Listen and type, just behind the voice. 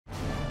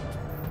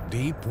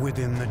deep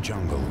within the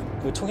jungle.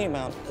 We're talking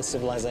about a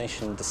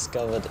civilization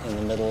discovered in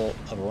the middle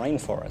of a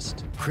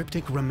rainforest.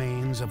 Cryptic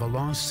remains of a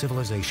lost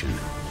civilization,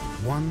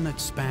 one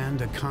that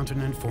spanned a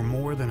continent for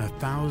more than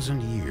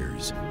 1,000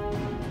 years.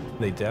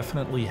 They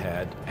definitely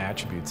had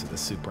attributes of the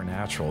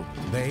supernatural.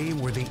 They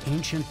were the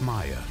ancient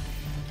Maya.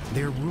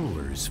 Their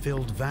rulers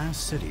filled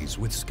vast cities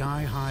with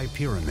sky-high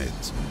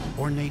pyramids,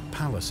 ornate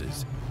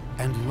palaces,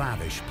 and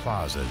lavish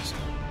plazas.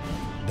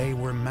 They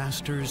were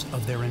masters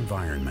of their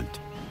environment.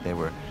 They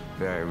were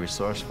very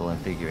resourceful in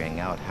figuring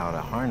out how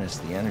to harness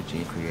the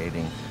energy,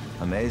 creating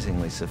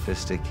amazingly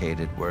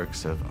sophisticated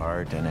works of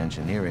art and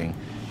engineering,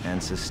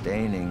 and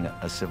sustaining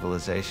a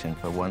civilization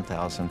for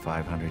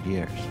 1,500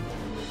 years.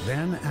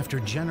 Then, after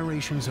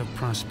generations of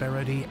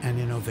prosperity and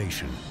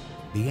innovation,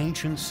 the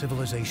ancient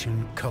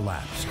civilization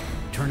collapsed,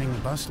 turning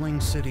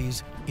bustling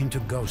cities into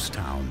ghost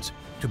towns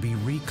to be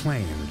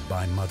reclaimed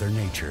by Mother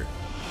Nature.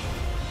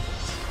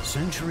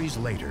 Centuries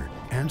later,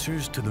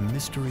 answers to the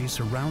mysteries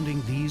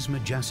surrounding these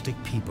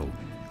majestic people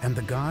and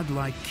the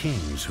godlike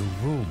kings who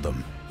ruled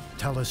them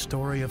tell a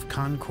story of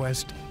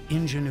conquest,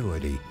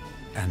 ingenuity,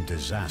 and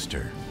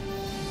disaster.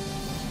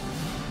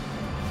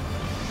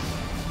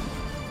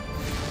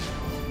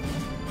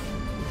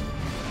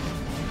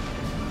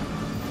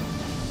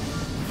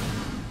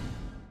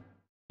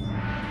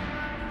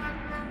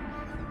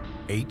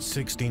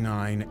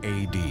 (869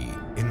 AD),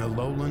 in the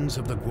lowlands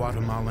of the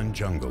Guatemalan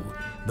jungle,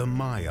 the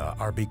Maya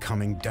are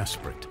becoming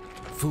desperate.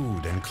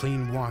 Food and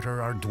clean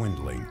water are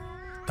dwindling.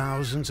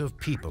 Thousands of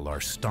people are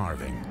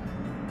starving.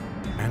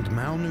 And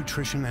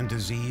malnutrition and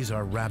disease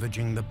are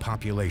ravaging the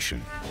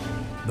population.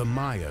 The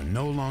Maya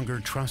no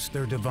longer trust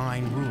their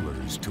divine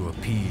rulers to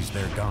appease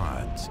their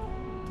gods.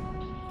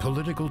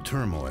 Political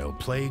turmoil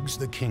plagues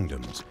the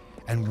kingdoms,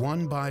 and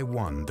one by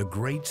one, the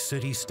great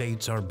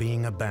city-states are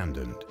being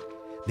abandoned.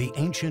 The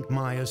ancient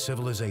Maya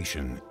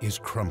civilization is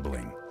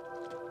crumbling.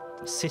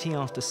 City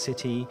after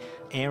city,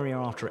 area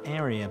after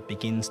area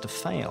begins to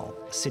fail.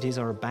 Cities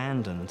are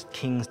abandoned,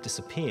 kings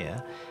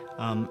disappear,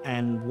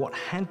 and what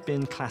had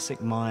been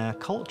classic Maya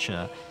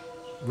culture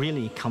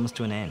really comes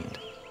to an end.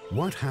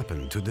 What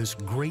happened to this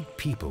great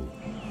people?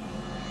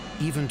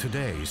 Even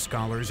today,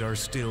 scholars are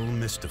still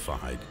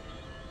mystified.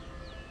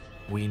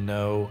 We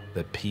know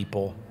that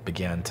people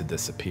began to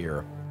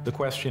disappear. The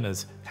question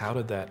is, how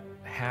did that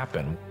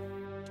happen?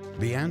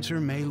 The answer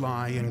may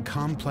lie in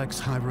complex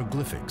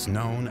hieroglyphics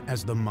known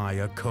as the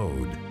Maya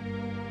Code.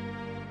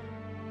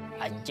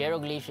 A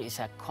hieroglyph is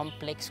a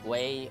complex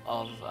way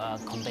of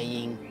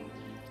conveying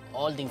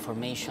all the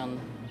information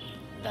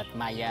that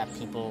Maya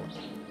people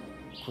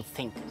could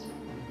think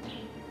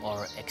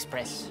or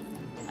express.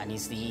 And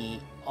it's the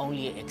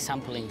only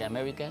example in the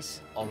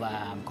Americas of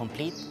a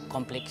complete,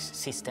 complex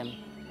system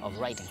of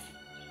writing.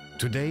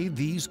 Today,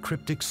 these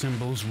cryptic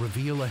symbols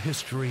reveal a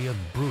history of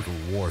brutal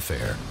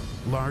warfare,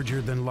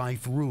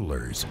 larger-than-life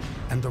rulers,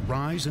 and the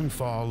rise and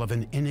fall of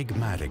an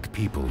enigmatic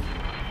people.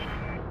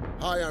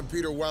 Hi, I'm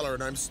Peter Weller,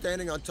 and I'm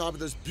standing on top of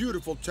this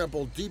beautiful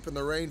temple deep in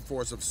the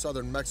rainforest of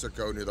southern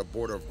Mexico near the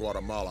border of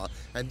Guatemala,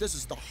 and this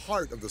is the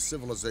heart of the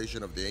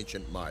civilization of the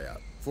ancient Maya.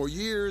 For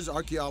years,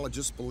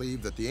 archaeologists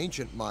believed that the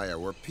ancient Maya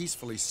were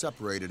peacefully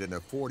separated into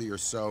 40 or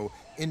so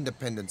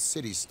independent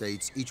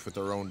city-states, each with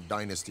their own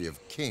dynasty of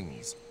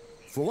kings.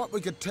 For what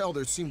we could tell,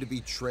 there seemed to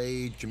be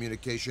trade,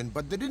 communication,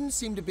 but there didn't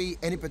seem to be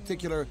any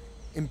particular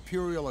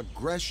imperial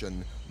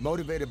aggression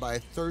motivated by a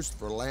thirst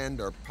for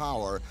land or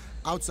power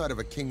outside of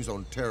a king's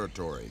own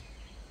territory.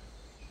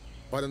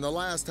 But in the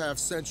last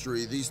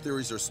half-century, these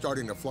theories are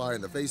starting to fly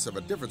in the face of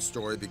a different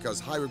story because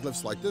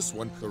hieroglyphs like this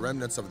one, the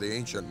remnants of the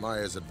ancient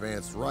Maya's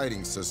advanced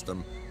writing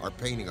system, are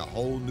painting a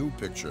whole new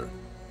picture.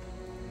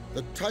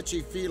 The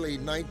touchy-feely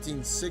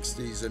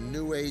 1960s and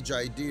New Age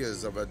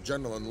ideas of a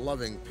gentle and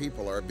loving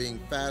people are being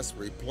fast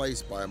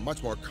replaced by a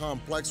much more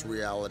complex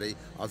reality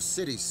of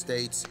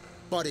city-states,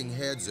 butting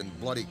heads and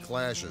bloody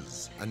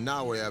clashes. And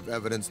now we have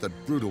evidence that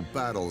brutal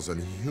battles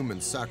and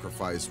human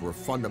sacrifice were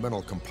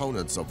fundamental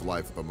components of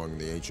life among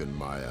the ancient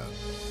Maya.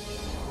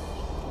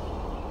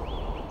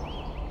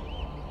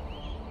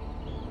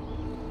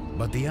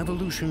 But the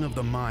evolution of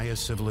the Maya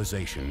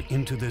civilization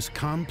into this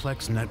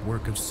complex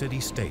network of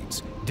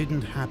city-states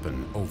didn't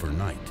happen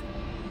overnight.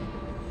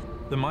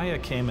 The Maya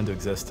came into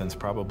existence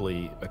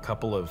probably a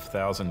couple of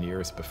thousand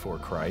years before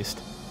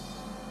Christ.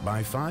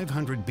 By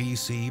 500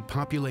 BC,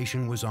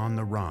 population was on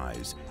the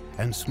rise,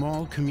 and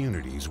small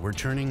communities were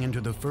turning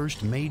into the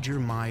first major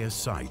Maya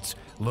sites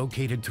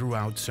located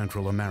throughout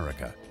Central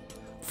America.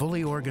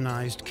 Fully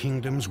organized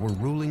kingdoms were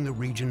ruling the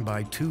region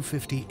by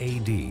 250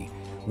 AD,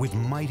 with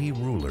mighty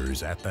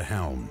rulers at the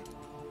helm.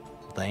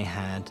 They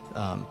had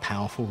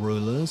powerful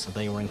rulers.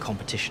 They were in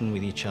competition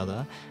with each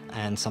other,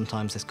 and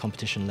sometimes this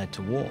competition led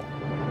to war.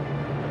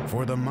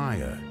 For the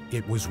Maya,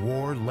 it was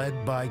war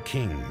led by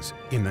kings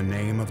in the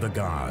name of the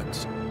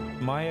gods.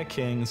 Maya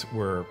kings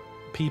were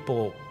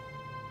people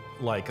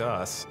like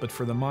us, but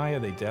for the Maya,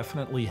 they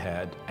definitely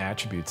had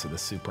attributes of the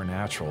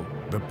supernatural.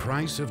 The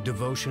price of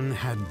devotion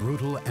had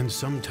brutal and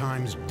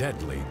sometimes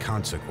deadly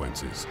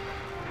consequences.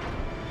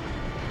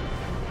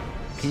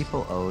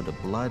 people owed a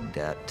blood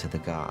debt to the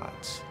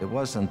gods. It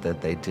wasn't that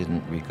they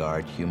didn't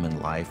regard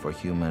human life or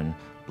human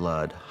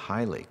blood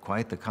highly.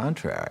 Quite the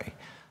contrary.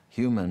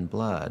 Human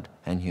blood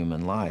and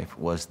human life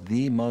was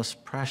the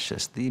most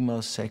precious, the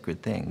most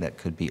sacred thing that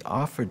could be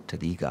offered to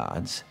the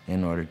gods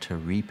in order to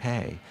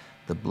repay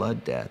the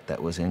blood debt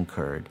that was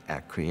incurred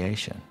at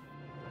creation.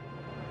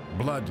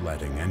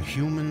 Bloodletting and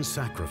human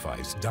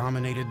sacrifice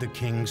dominated the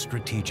king's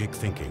strategic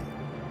thinking.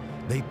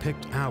 They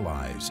picked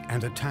allies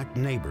and attacked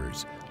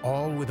neighbors,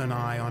 all with an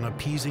eye on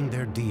appeasing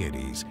their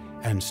deities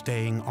and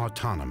staying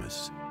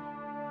autonomous.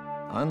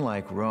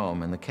 Unlike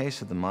Rome, in the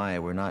case of the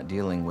Maya, we're not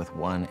dealing with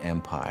one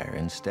empire.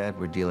 Instead,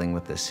 we're dealing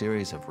with a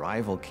series of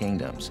rival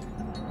kingdoms.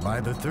 By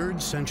the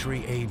 3rd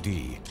century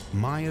AD,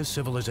 Maya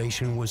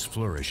civilization was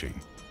flourishing.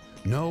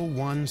 No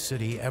one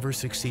city ever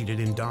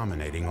succeeded in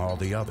dominating all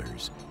the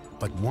others,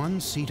 but one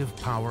seat of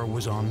power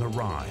was on the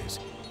rise.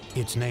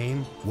 Its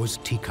name was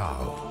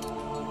Tikal.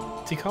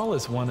 Tikal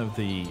is one of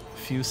the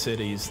few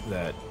cities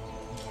that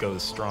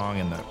goes strong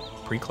in the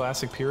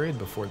pre-classic period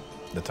before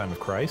the time of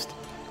Christ,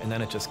 and then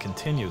it just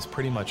continues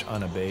pretty much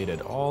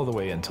unabated all the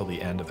way until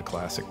the end of the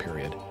classic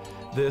period.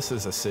 This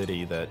is a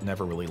city that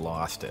never really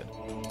lost it.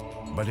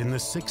 But in the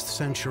 6th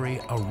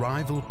century, a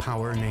rival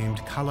power named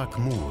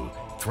Calakmul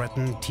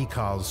threatened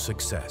Tikal's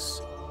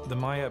success. The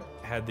Maya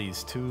had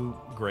these two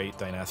great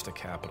dynastic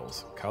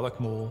capitals,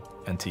 Calakmul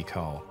and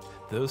Tikal.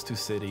 Those two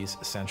cities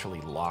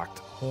essentially locked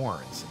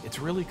horns. It's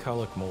really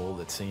Calakmul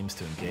that seems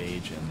to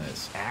engage in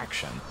this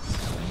action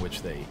in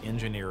which they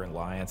engineer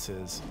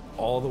alliances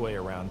all the way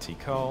around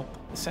Tikal,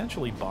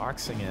 essentially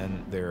boxing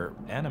in their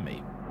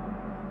enemy.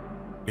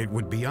 It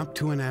would be up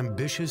to an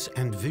ambitious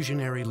and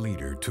visionary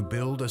leader to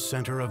build a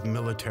center of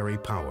military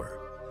power,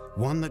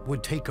 one that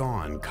would take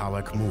on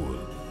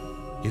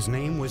Calakmul. His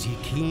name was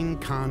Yakin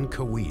Khan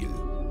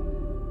Kawil.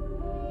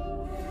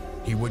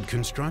 He would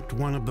construct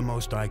one of the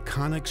most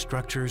iconic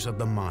structures of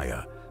the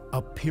Maya,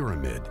 a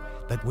pyramid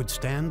that would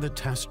stand the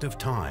test of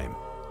time,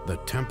 the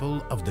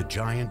Temple of the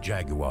Giant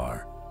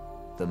Jaguar.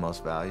 The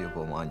most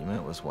valuable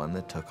monument was one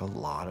that took a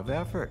lot of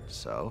effort.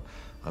 So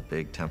a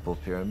big temple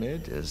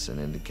pyramid is an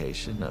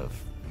indication of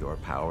your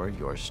power,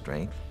 your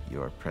strength,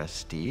 your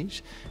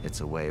prestige. It's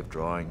a way of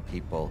drawing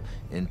people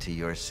into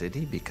your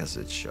city because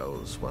it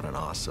shows what an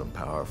awesome,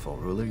 powerful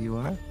ruler you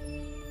are.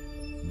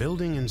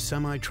 Building in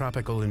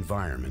semi-tropical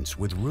environments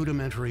with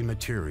rudimentary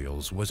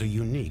materials was a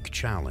unique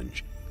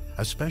challenge,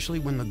 especially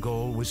when the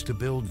goal was to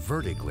build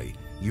vertically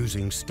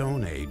using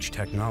Stone Age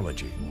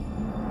technology.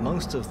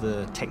 Most of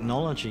the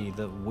technology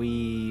that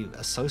we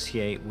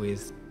associate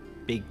with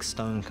big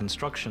stone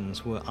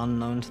constructions were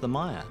unknown to the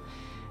Maya.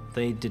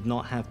 They did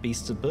not have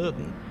beasts of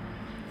burden.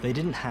 They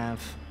didn't have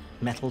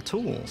metal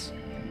tools.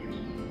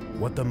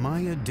 What the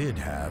Maya did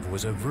have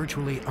was a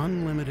virtually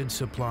unlimited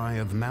supply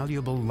of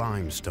malleable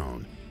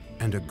limestone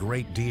and a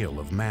great deal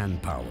of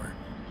manpower.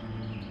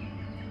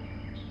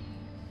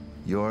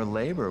 Your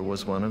labor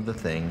was one of the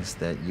things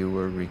that you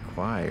were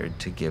required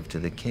to give to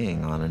the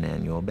king on an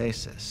annual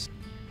basis.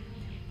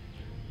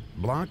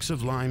 Blocks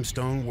of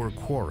limestone were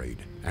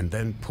quarried and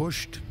then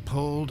pushed,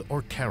 pulled,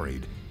 or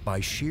carried by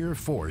sheer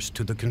force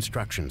to the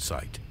construction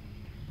site.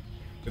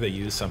 They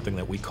used something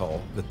that we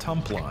call the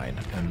tump line,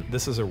 and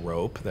this is a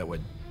rope that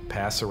would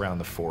pass around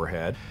the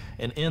forehead,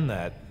 and in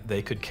that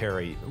they could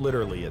carry,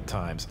 literally at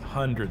times,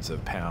 hundreds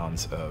of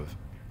pounds of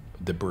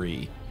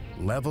debris.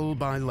 Level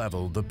by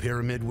level, the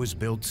pyramid was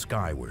built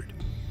skyward.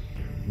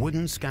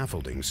 Wooden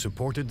scaffolding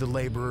supported the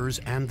laborers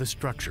and the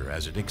structure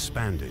as it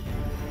expanded.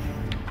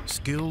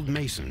 Skilled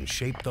masons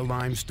shaped the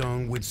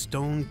limestone with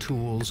stone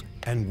tools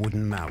and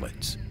wooden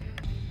mallets.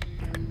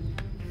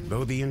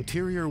 Though the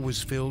interior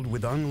was filled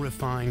with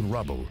unrefined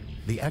rubble,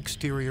 the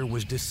exterior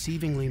was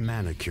deceivingly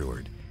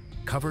manicured,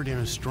 covered in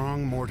a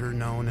strong mortar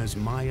known as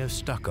Maya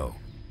stucco,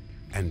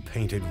 and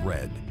painted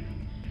red.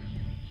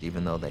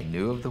 Even though they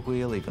knew of the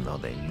wheel, even though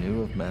they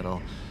knew of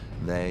metal,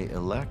 they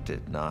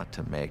elected not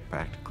to make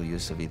practical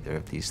use of either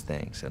of these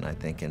things. And I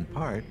think in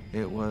part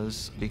it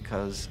was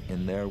because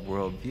in their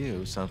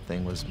worldview,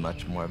 something was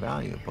much more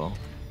valuable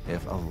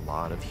if a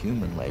lot of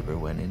human labor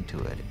went into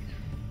it.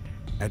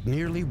 At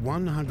nearly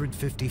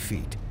 150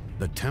 feet,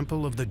 the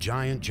Temple of the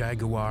Giant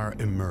Jaguar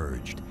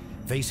emerged,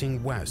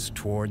 facing west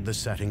toward the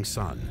setting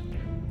sun.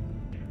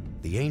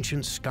 The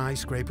ancient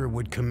skyscraper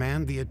would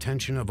command the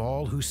attention of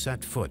all who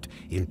set foot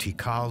in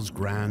Tikal's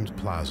Grand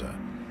Plaza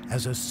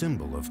as a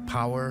symbol of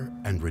power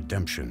and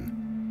redemption.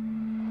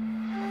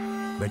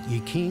 But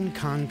Yakin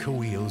Khan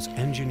Kawil's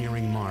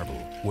engineering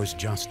marvel was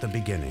just the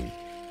beginning.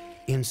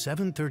 In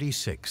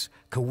 736,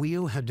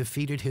 Kawil had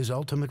defeated his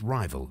ultimate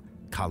rival,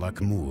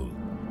 Calakmul.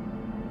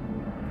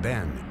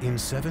 Then, in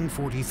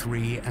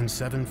 743 and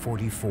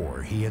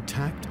 744, he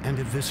attacked and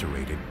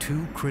eviscerated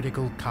two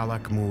critical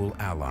Calakmul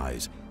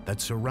allies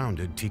that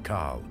surrounded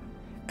Tikal,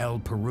 El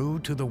Peru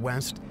to the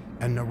west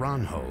and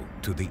Naranjo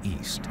to the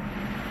east.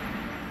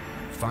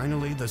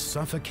 Finally, the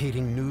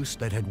suffocating noose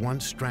that had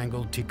once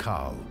strangled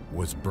Tikal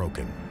was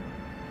broken.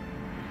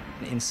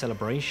 In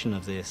celebration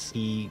of this,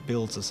 he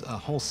builds a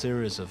whole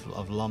series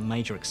of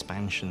major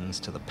expansions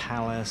to the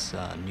palace,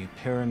 new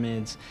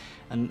pyramids.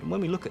 And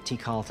when we look at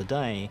Tikal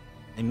today,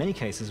 in many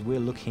cases, we're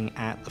looking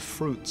at the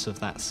fruits of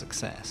that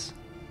success.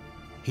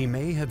 He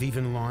may have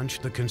even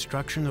launched the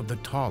construction of the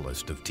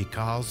tallest of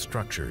Tikal's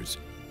structures,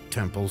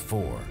 Temple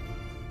 4.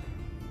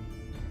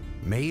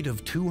 Made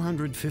of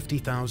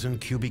 250,000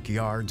 cubic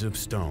yards of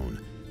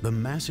stone, the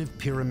massive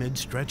pyramid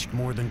stretched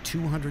more than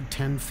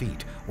 210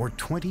 feet, or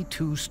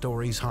 22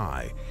 stories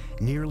high,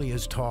 nearly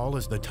as tall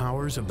as the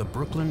towers of the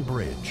Brooklyn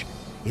Bridge.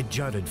 It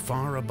jutted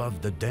far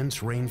above the dense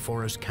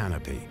rainforest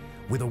canopy,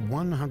 with a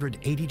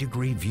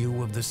 180-degree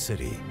view of the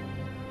city.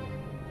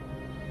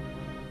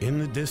 In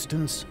the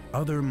distance,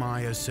 other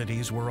Maya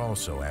cities were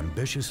also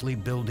ambitiously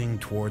building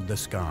toward the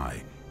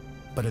sky.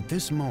 But at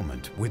this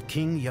moment, with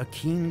King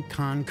Yakin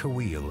Khan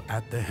Kawil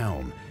at the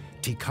helm,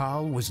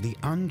 Tikal was the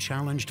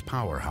unchallenged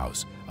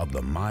powerhouse of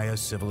the Maya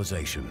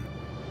civilization.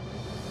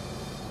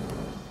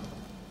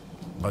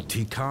 But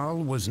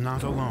Tikal was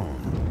not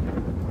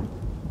alone.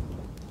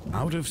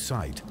 Out of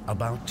sight,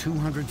 about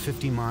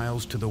 250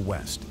 miles to the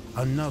west,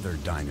 another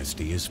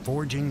dynasty is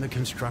forging the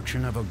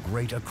construction of a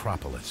great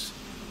acropolis.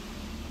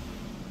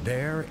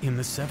 There, in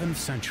the 7th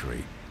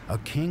century, a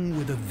king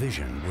with a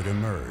vision would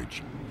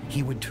emerge.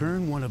 He would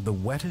turn one of the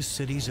wettest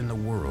cities in the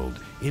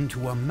world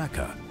into a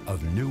mecca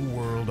of New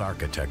World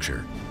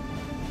architecture.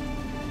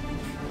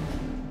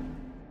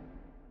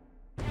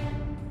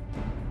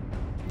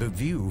 The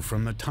view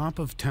from the top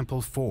of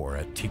Temple 4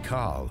 at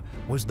Tikal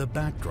was the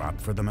backdrop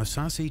for the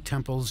Masasi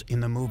temples in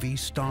the movie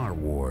Star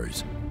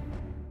Wars.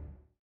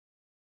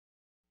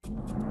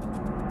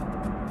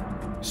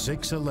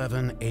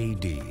 611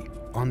 AD,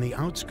 on the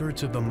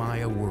outskirts of the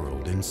Maya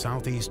world in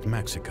southeast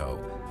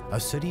Mexico, a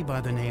city by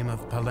the name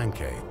of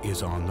Palenque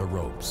is on the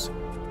ropes.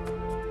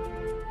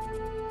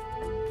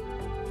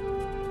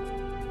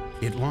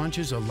 It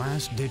launches a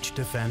last-ditch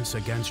defense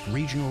against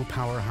regional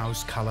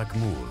powerhouse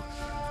Calakmul.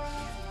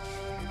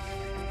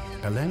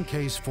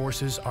 Palenque's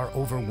forces are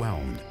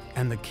overwhelmed,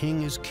 and the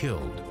king is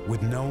killed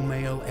with no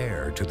male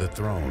heir to the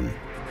throne.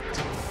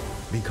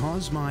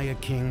 Because Maya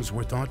kings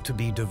were thought to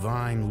be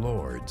divine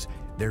lords,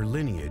 their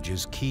lineage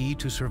is key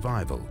to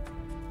survival.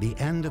 The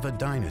end of a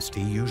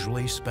dynasty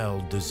usually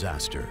spelled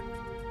disaster.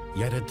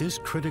 Yet at this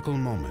critical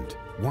moment,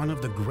 one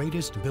of the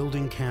greatest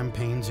building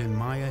campaigns in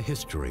Maya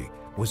history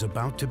was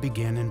about to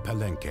begin in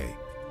Palenque,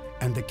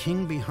 and the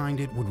king behind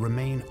it would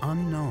remain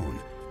unknown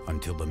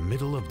until the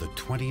middle of the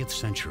 20th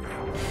century.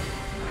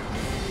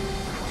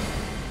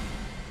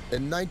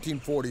 In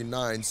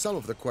 1949, some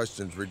of the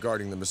questions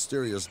regarding the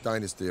mysterious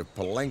dynasty of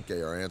Palenque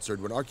are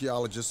answered when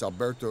archaeologist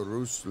Alberto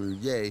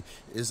Rusluye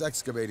is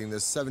excavating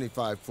this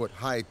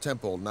 75-foot-high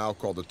temple, now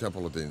called the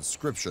Temple of the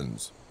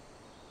Inscriptions.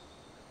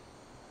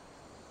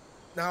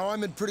 Now,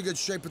 I'm in pretty good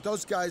shape, but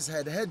those guys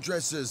had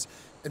headdresses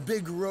and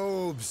big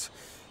robes,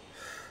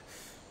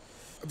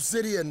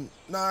 obsidian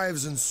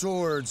knives and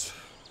swords.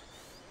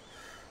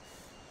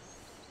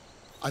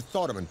 I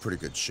thought I'm in pretty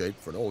good shape,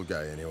 for an old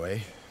guy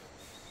anyway.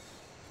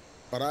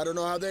 But I don't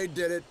know how they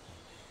did it.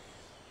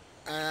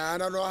 And I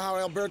don't know how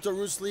Alberto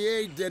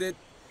Ruslier did it.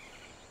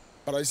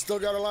 But I still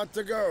got a lot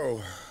to go.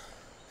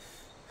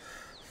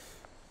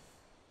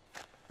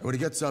 And when he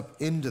gets up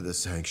into the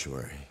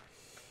sanctuary,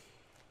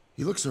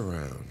 he looks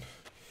around.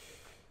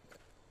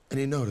 And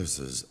he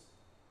notices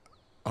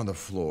on the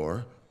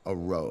floor a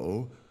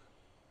row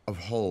of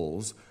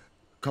holes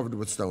covered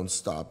with stone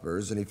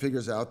stoppers. And he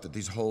figures out that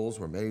these holes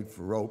were made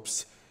for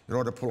ropes in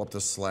order to pull up the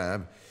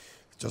slab,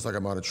 just like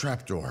I'm on a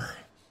trapdoor.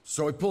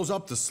 So he pulls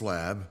up the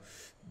slab,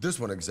 this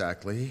one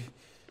exactly,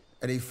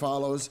 and he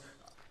follows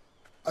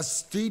a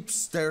steep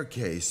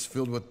staircase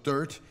filled with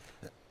dirt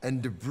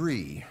and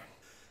debris.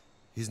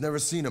 He's never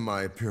seen a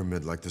Maya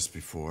pyramid like this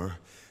before,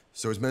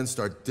 so his men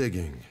start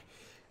digging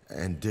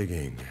and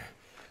digging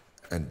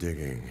and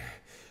digging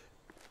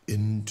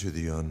into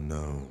the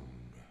unknown.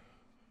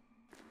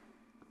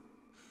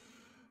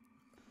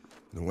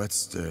 The wet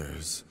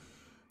stairs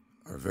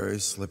are very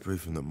slippery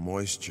from the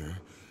moisture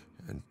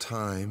and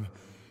time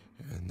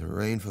and the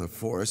rain from the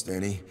forest,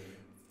 and he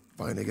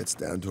finally gets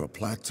down to a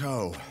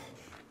plateau.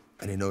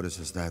 And he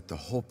notices that the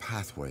whole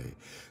pathway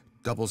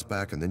doubles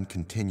back and then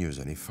continues,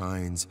 and he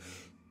finds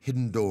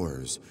hidden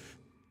doors,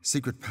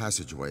 secret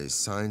passageways,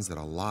 signs that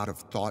a lot of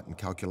thought and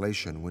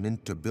calculation went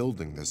into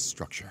building this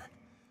structure.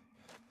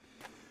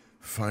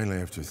 Finally,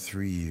 after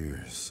 3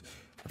 years,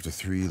 after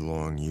 3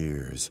 long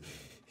years,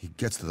 he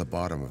gets to the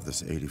bottom of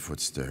this 80-foot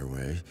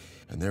stairway,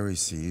 and there he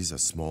sees a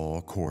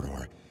small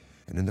corridor.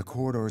 And in the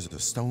corridor is a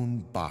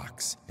stone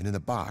box, and in the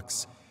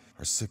box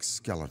are 6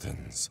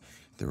 skeletons,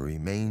 the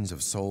remains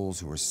of souls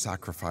who were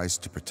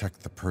sacrificed to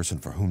protect the person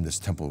for whom this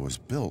temple was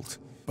built.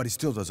 But he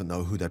still doesn't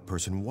know who that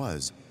person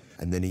was.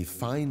 And then he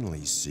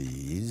finally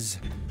sees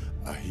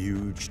a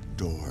huge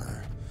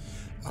door,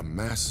 a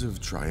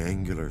massive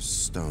triangular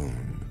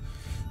stone.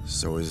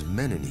 So his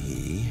men and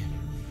he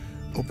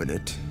open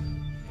it,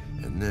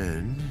 and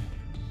then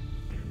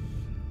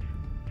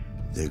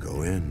they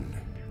go in.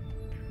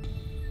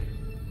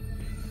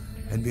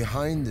 And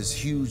behind this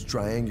huge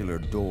triangular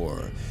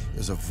door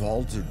is a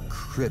vaulted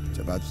crypt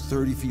about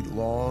 30 feet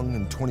long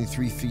and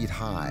 23 feet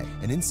high.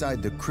 And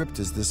inside the crypt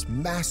is this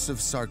massive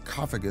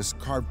sarcophagus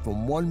carved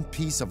from one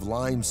piece of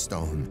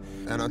limestone.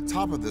 And on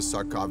top of this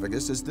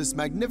sarcophagus is this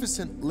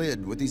magnificent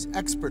lid with these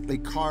expertly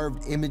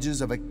carved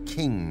images of a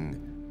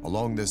king.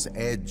 Along this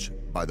edge,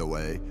 by the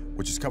way,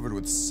 which is covered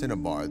with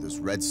cinnabar, this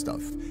red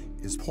stuff,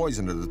 is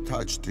poisoned to the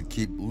touch to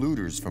keep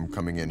looters from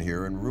coming in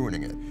here and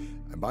ruining it.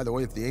 And by the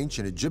way, if the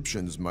ancient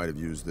Egyptians might have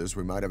used this,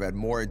 we might have had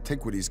more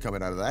antiquities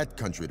coming out of that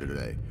country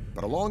today.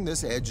 But along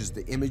this edge is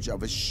the image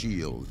of a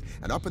shield.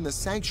 And up in the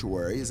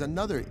sanctuary is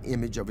another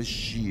image of a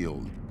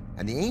shield.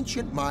 And the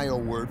ancient Maya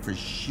word for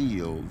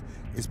shield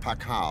is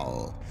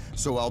pakal.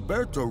 So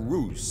Alberto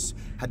Rus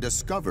had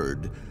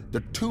discovered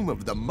the tomb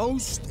of the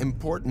most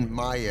important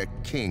Maya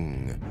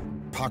king,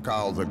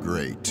 Pakal the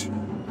Great.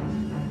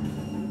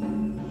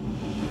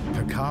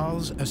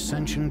 Pakal's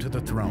ascension to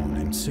the throne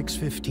in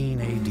 615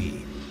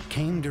 AD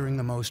came during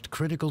the most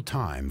critical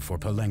time for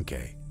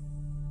Palenque.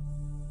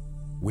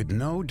 With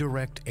no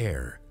direct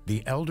heir,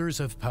 the elders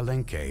of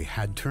Palenque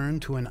had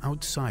turned to an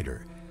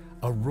outsider,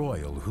 a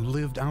royal who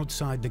lived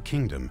outside the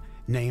kingdom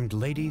named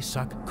Lady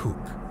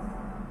Sakkuk.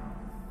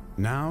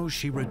 Now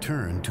she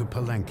returned to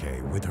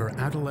Palenque with her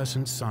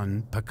adolescent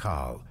son,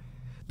 Pakal.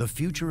 The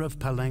future of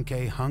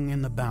Palenque hung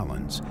in the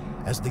balance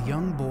as the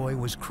young boy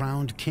was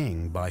crowned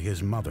king by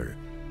his mother.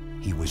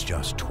 He was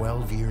just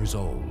 12 years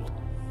old.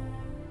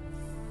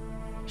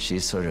 She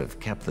sort of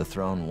kept the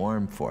throne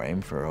warm for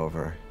him for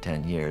over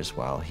 10 years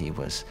while he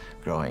was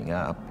growing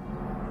up.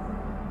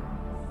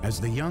 As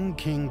the young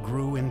king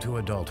grew into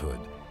adulthood,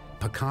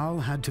 Pakal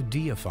had to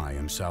deify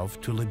himself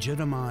to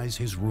legitimize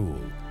his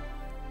rule.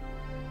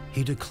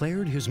 He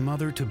declared his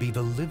mother to be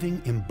the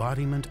living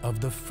embodiment of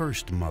the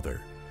first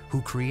mother,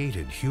 who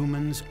created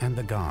humans and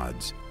the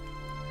gods.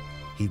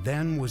 He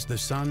then was the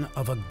son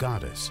of a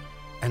goddess,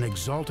 an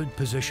exalted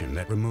position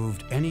that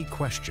removed any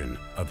question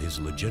of his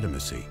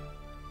legitimacy.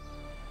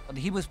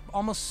 He was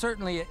almost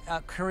certainly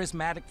a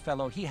charismatic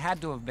fellow. He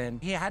had to have been.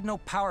 He had no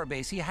power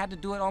base. He had to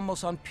do it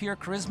almost on pure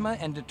charisma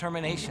and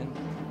determination.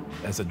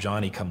 As a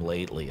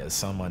Johnny-come-lately, as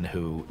someone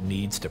who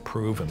needs to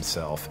prove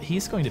himself,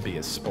 he's going to be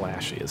as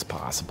splashy as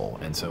possible,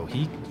 and so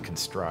he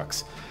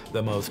constructs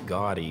the most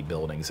gaudy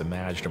buildings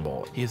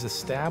imaginable. He's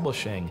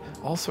establishing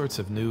all sorts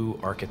of new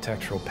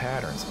architectural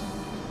patterns.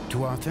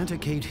 To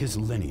authenticate his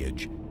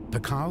lineage,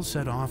 Pakal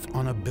set off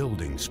on a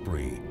building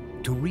spree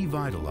to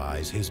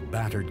revitalize his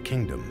battered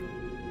kingdom.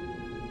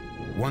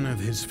 One of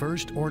his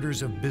first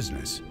orders of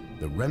business,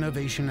 the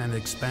renovation and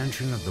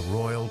expansion of the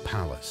royal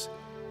palace,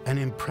 an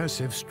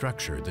impressive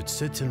structure that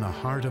sits in the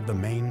heart of the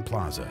main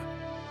plaza.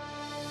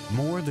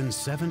 More than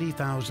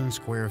 70,000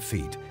 square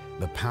feet,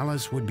 the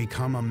palace would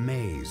become a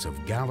maze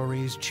of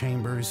galleries,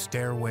 chambers,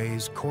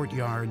 stairways,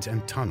 courtyards,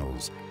 and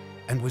tunnels,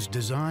 and was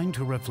designed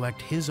to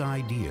reflect his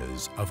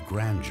ideas of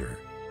grandeur.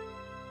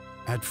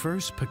 At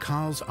first,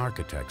 Pakal's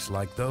architects,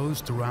 like those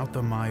throughout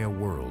the Maya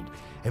world,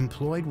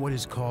 employed what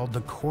is called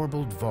the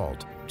corbelled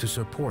vault to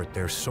support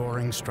their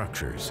soaring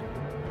structures.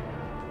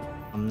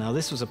 Now,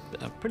 this was a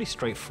pretty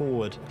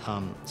straightforward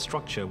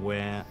structure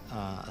where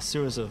a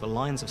series of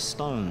lines of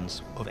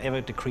stones of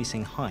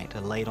ever-decreasing height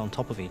are laid on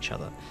top of each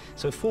other.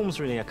 So it forms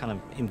really a kind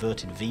of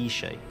inverted V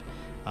shape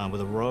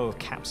with a row of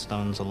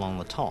capstones along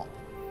the top.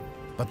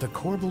 But the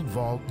corbelled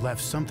vault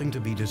left something to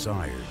be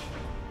desired.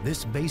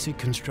 This basic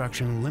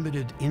construction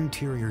limited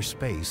interior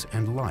space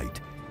and light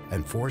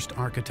and forced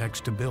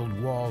architects to build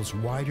walls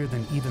wider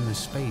than even the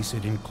space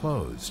it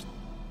enclosed.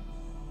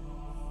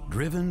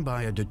 Driven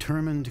by a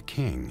determined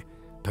king,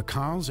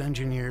 Pakal's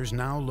engineers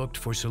now looked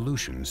for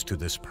solutions to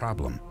this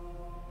problem.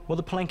 What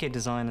the Palenque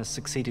designers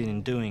succeeded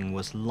in doing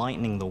was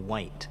lightening the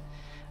weight.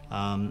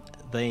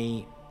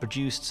 They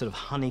produced sort of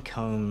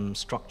honeycomb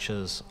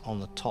structures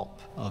on the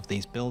top of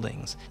these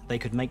buildings. They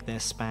could make their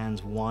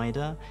spans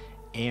wider,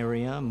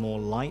 area, more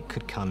light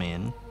could come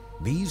in.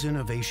 These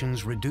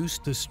innovations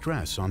reduced the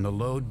stress on the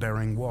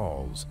load-bearing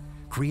walls,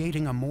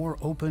 creating a more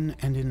open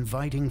and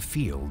inviting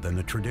feel than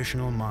the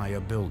traditional Maya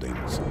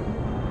buildings.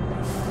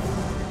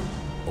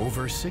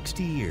 Over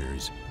 60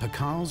 years,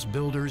 Pakal's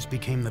builders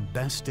became the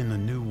best in the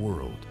New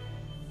World.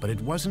 But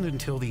it wasn't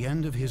until the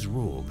end of his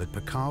rule that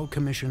Pakal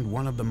commissioned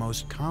one of the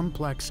most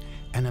complex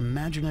and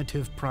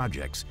imaginative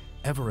projects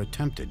ever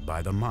attempted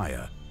by the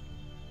Maya,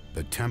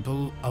 the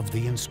Temple of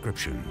the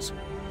Inscriptions.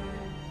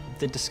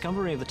 The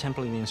discovery of the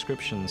Temple of the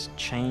Inscriptions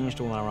changed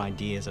all our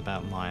ideas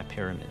about Maya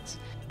pyramids.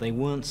 They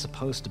weren't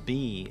supposed to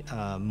be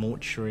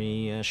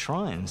mortuary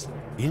shrines.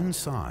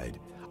 Inside,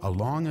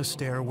 along a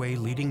stairway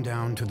leading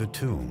down to the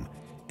tomb,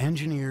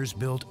 engineers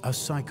built a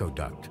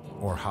psychoduct,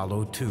 or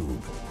hollow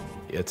tube.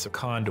 It's a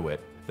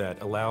conduit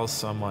that allows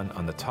someone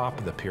on the top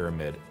of the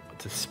pyramid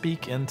to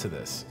speak into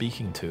this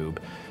speaking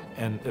tube,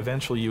 and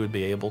eventually you would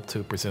be able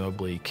to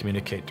presumably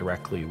communicate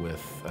directly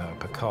with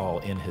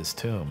Pakal in his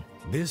tomb.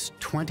 This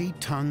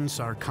 20-ton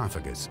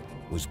sarcophagus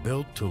was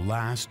built to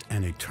last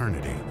an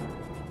eternity.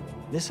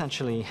 This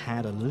actually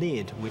had a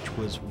lid which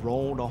was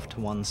rolled off to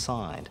one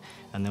side,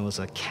 and there was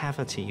a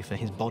cavity for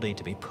his body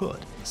to be put,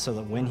 so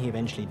that when he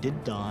eventually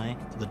did die,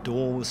 the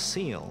door was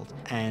sealed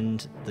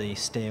and the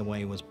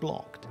stairway was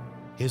blocked.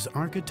 His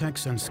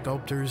architects and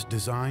sculptors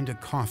designed a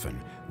coffin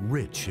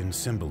rich in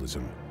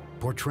symbolism,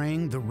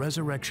 portraying the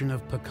resurrection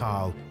of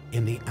Pakal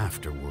in the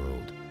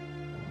afterworld.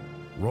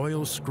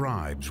 Royal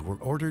scribes were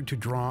ordered to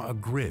draw a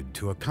grid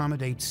to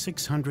accommodate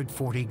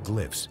 640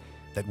 glyphs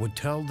that would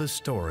tell the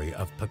story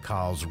of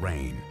Pakal's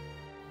reign.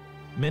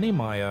 Many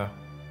Maya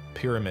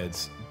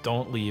pyramids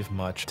don't leave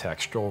much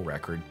textual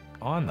record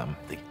on them.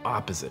 The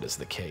opposite is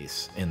the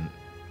case in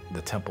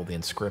the temple, the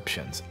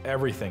inscriptions.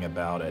 Everything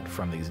about it,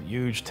 from these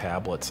huge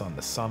tablets on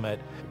the summit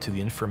to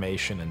the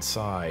information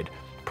inside,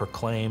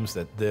 proclaims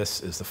that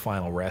this is the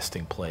final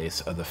resting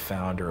place of the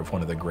founder of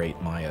one of the great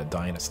Maya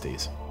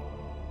dynasties.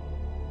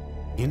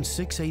 In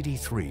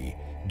 683,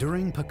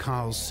 during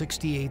Pakal's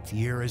 68th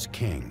year as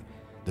king,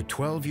 the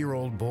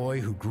 12-year-old boy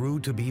who grew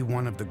to be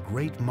one of the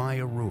great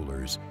Maya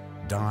rulers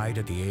died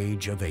at the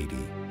age of 80.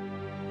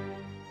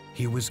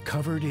 He was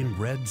covered in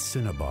red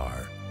cinnabar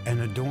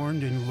and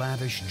adorned in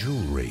lavish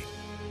jewelry.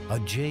 A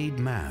jade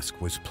mask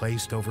was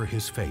placed over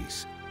his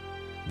face.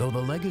 Though the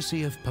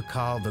legacy of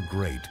Pakal the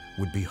Great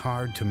would be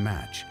hard to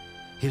match,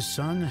 his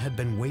son had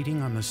been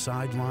waiting on the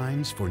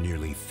sidelines for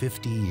nearly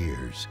 50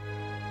 years.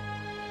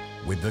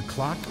 With the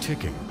clock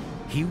ticking,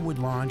 he would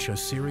launch a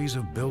series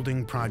of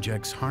building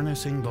projects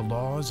harnessing the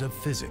laws of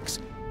physics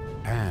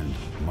and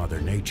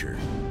Mother Nature.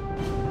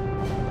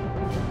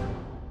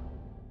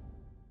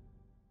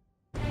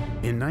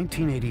 In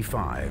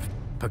 1985,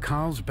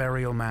 Pakal's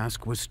burial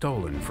mask was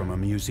stolen from a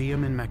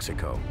museum in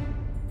Mexico.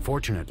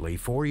 Fortunately,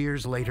 4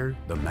 years later,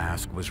 the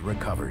mask was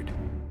recovered.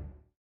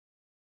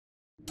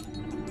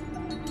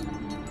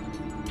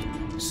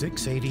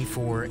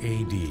 684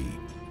 AD.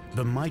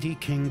 The mighty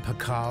King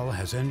Pakal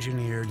has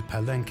engineered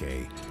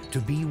Palenque to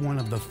be one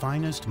of the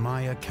finest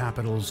Maya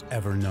capitals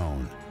ever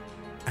known.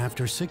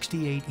 After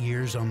 68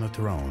 years on the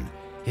throne,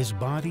 his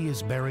body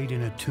is buried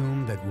in a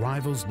tomb that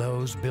rivals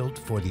those built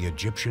for the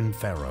Egyptian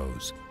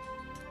pharaohs.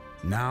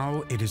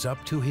 Now it is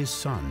up to his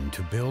son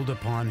to build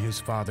upon his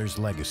father's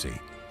legacy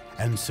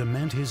and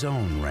cement his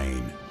own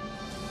reign.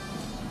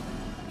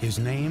 His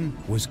name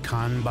was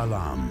Khan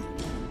Balam.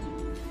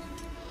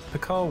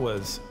 Pakal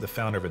was the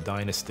founder of a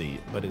dynasty,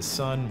 but his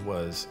son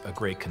was a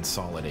great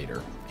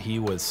consolidator. He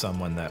was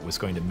someone that was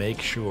going to make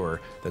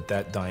sure that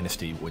that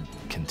dynasty would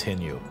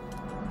continue.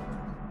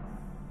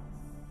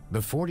 The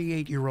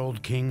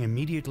 48-year-old king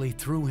immediately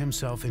threw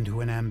himself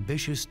into an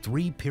ambitious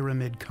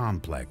three-pyramid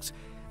complex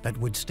that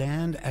would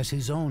stand as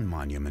his own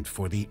monument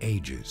for the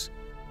ages.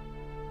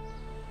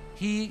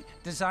 He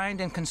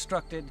designed and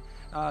constructed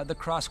the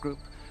cross group,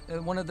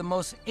 one of the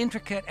most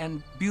intricate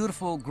and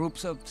beautiful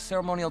groups of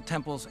ceremonial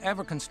temples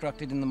ever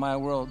constructed in the Maya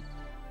world.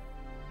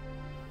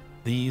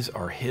 These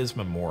are his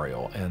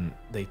memorial, and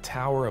they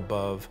tower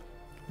above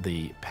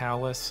the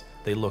palace.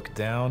 They look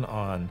down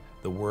on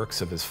the works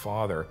of his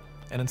father,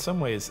 and in some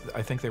ways,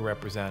 I think they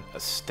represent a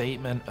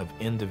statement of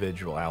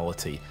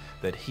individuality,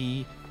 that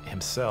he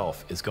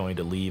himself is going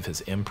to leave his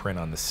imprint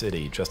on the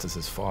city, just as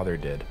his father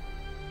did.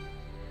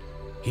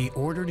 He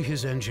ordered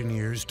his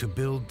engineers to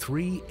build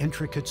three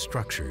intricate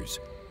structures: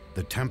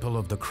 the Temple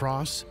of the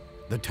Cross,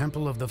 the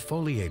Temple of the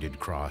Foliated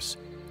Cross,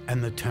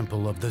 and the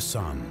Temple of the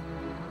Sun.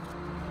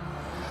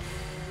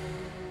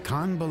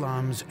 Khan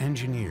Balam's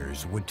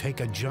engineers would take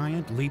a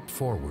giant leap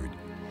forward,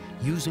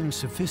 using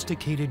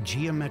sophisticated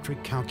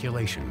geometric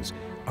calculations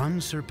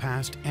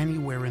unsurpassed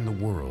anywhere in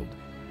the world,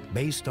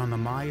 based on the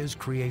Maya's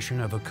creation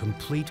of a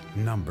complete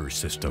number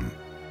system.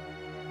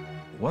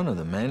 One of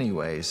the many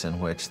ways in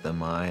which the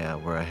Maya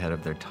were ahead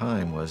of their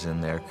time was in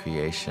their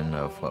creation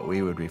of what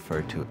we would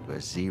refer to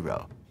as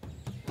zero.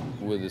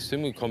 With a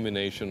simple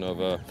combination of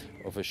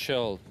a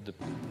shell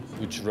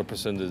which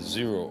represented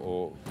zero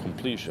or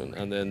completion,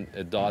 and then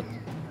a dot,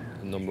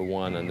 number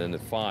one, and then a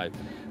 5.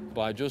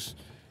 By just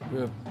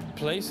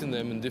placing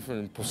them in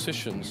different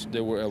positions,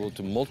 they were able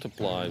to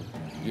multiply,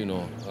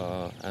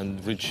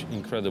 and reach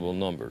incredible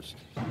numbers.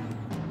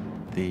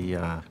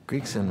 The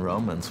Greeks and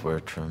Romans were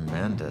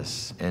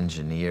tremendous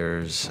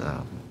engineers,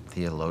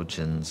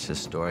 theologians,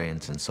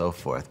 historians, and so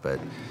forth, but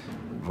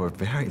were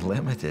very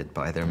limited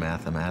by their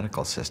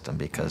mathematical system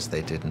because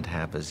they didn't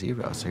have a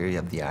zero. So here you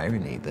have the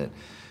irony that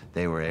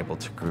they were able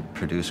to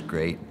produce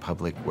great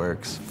public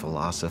works,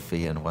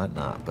 philosophy, and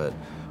whatnot, but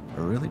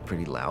were really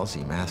pretty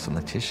lousy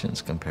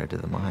mathematicians compared to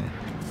the Maya.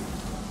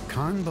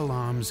 Khan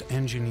Balam's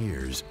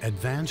engineers'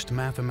 advanced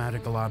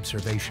mathematical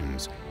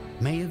observations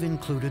may have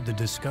included the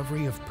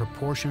discovery of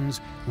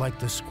proportions like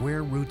the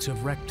square roots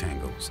of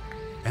rectangles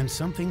and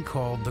something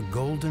called the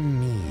golden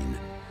mean,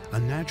 a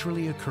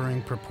naturally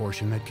occurring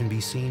proportion that can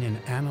be seen in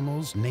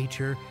animals,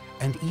 nature,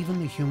 and even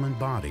the human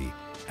body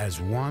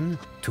as 1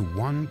 to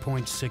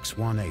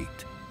 1.618.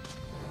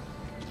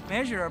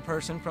 Measure a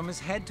person from his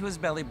head to his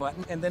belly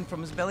button, and then from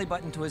his belly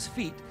button to his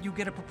feet, you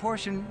get a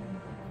proportion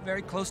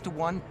very close to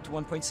 1 to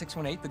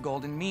 1.618, the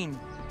golden mean.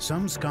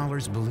 Some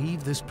scholars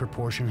believe this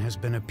proportion has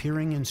been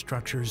appearing in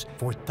structures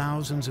for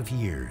thousands of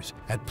years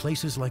at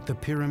places like the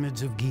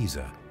pyramids of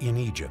Giza in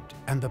Egypt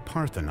and the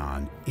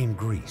Parthenon in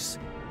Greece.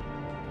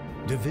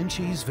 Da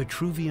Vinci's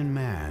Vitruvian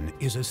Man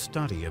is a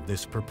study of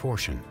this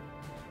proportion,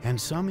 and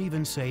some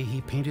even say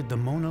he painted the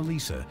Mona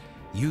Lisa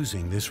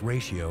using this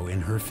ratio in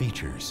her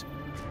features.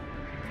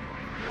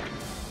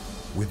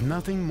 With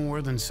nothing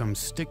more than some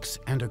sticks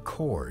and a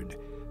cord,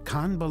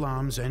 Khan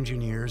Balaam's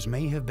engineers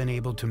may have been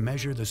able to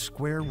measure the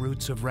square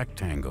roots of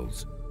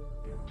rectangles.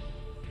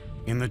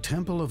 In the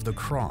Temple of the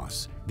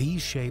Cross,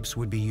 these shapes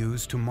would be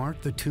used to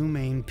mark the two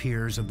main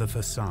piers of the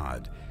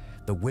facade,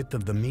 the width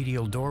of the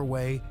medial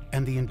doorway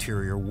and the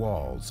interior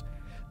walls.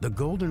 The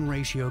golden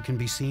ratio can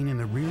be seen in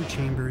the rear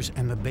chambers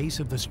and the base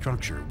of the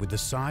structure, with the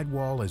side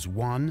wall as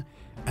 1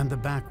 and the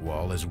back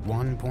wall as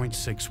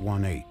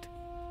 1.618.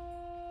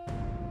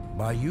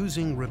 By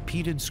using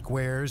repeated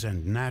squares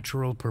and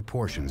natural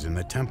proportions in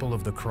the Temple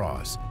of the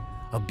Cross,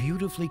 a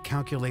beautifully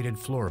calculated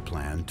floor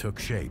plan took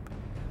shape,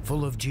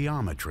 full of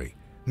geometry,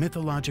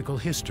 mythological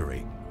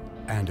history,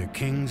 and a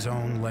king's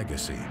own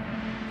legacy.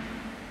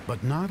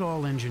 But not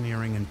all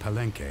engineering in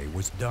Palenque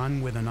was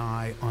done with an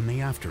eye on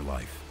the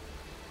afterlife.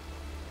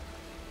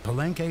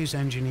 Palenque's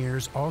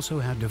engineers also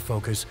had to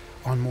focus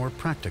on more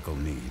practical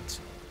needs.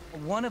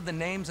 One of the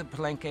names of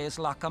Palenque is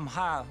La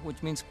Camha,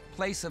 which means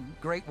place of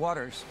great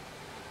waters.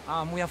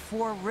 We have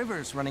 4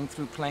 rivers running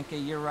through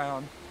Palenque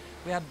year-round.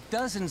 We have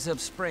dozens of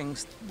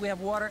springs. We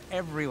have water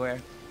everywhere.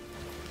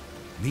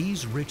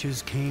 These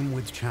riches came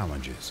with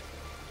challenges.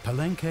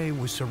 Palenque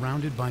was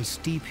surrounded by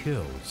steep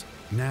hills,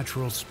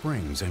 natural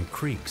springs and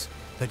creeks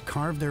that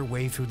carved their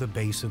way through the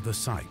base of the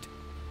site,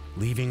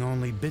 leaving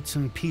only bits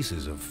and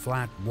pieces of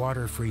flat,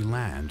 water-free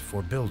land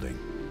for building.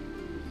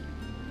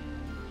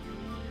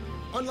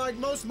 Unlike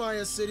most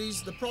Maya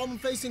cities, the problem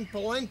facing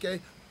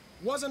Palenque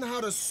wasn't how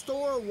to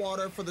store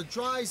water for the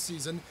dry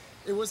season,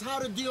 it was how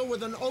to deal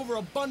with an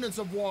overabundance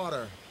of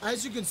water.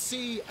 As you can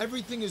see,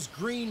 everything is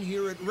green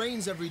here, it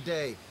rains every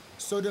day.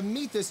 So to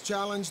meet this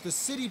challenge, the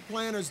city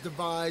planners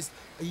devised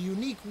a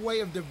unique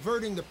way of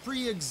diverting the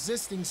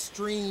pre-existing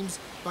streams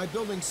by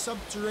building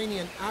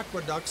subterranean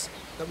aqueducts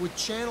that would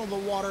channel the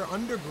water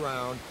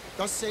underground,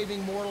 thus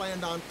saving more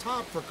land on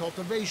top for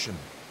cultivation.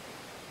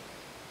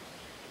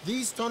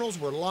 These tunnels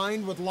were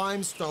lined with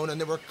limestone and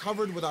they were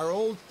covered with our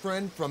old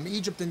friend from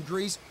Egypt and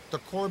Greece, the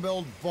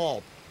corbelled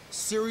vault.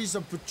 Series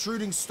of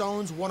protruding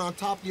stones, one on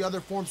top of the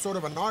other, formed sort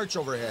of an arch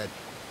overhead.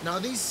 Now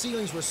these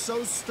ceilings were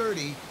so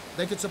sturdy,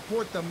 they could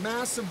support the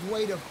massive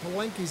weight of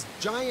Palenque's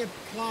giant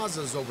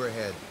plazas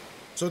overhead.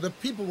 So the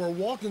people were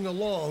walking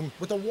along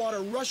with the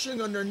water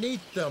rushing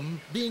underneath them,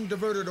 being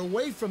diverted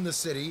away from the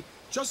city,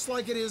 just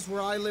like it is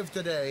where I live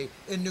today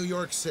in New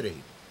York City.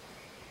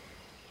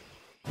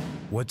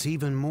 What's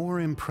even more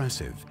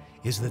impressive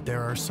is that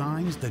there are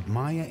signs that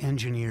Maya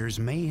engineers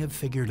may have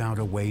figured out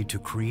a way to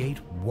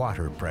create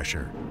water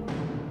pressure.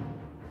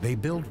 They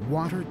built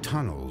water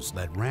tunnels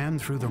that ran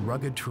through the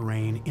rugged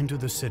terrain into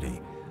the city,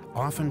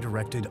 often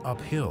directed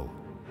uphill.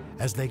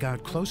 As they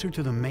got closer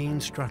to the main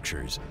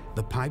structures,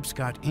 the pipes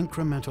got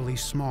incrementally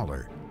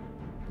smaller.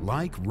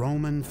 Like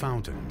Roman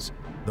fountains,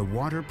 the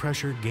water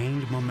pressure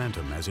gained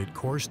momentum as it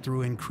coursed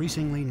through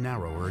increasingly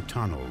narrower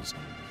tunnels,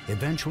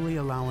 eventually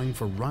allowing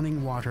for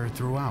running water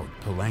throughout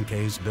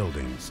Palenque's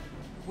buildings.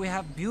 We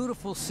have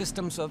beautiful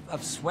systems of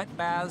sweat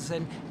baths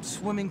and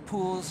swimming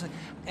pools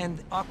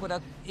and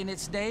aqueduct. In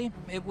its day,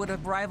 it would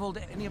have rivaled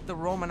any of the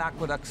Roman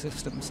aqueduct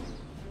systems.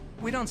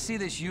 We don't see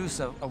this use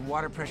of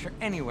water pressure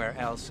anywhere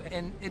else,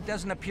 and it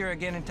doesn't appear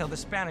again until the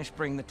Spanish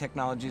bring the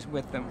technologies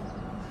with them.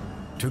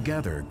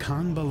 Together,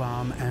 Khan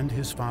Balaam and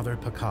his father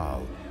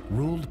Pakal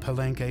ruled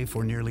Palenque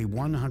for nearly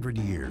 100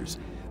 years,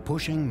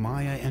 pushing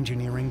Maya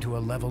engineering to a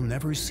level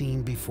never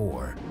seen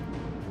before.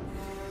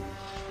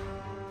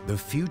 The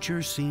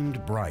future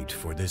seemed bright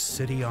for this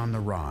city on the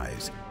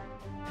rise.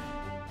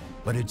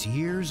 But its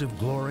years of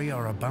glory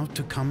are about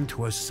to come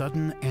to a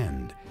sudden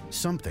end.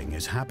 Something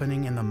is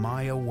happening in the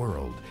Maya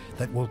world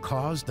that will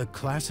cause the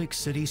classic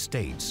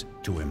city-states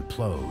to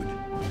implode.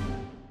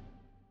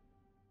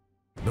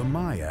 The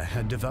Maya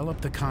had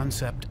developed the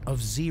concept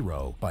of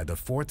zero by the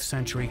 4th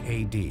century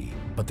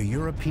AD, but the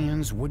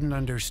Europeans wouldn't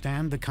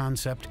understand the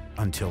concept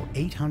until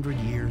 800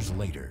 years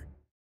later.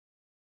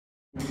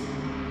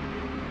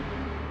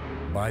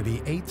 By the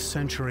 8th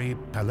century,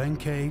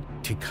 Palenque,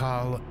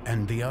 Tikal,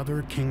 and the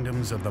other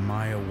kingdoms of the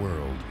Maya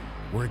world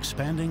were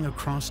expanding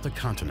across the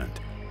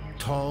continent.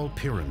 Tall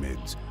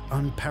pyramids,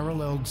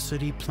 unparalleled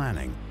city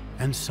planning,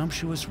 and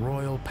sumptuous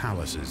royal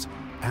palaces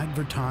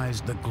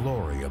advertised the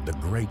glory of the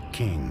great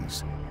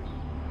kings.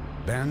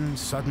 Then,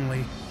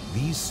 suddenly,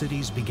 these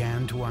cities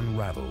began to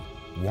unravel,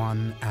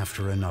 one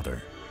after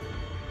another.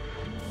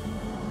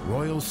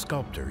 Royal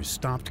sculptors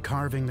stopped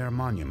carving their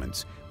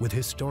monuments with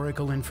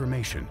historical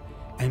information,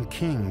 and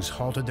kings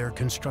halted their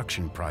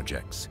construction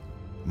projects.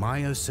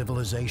 Maya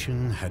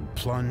civilization had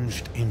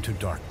plunged into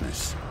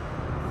darkness.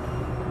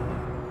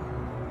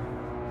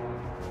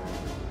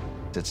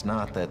 It's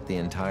not that the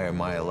entire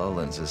Maya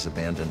lowlands is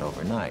abandoned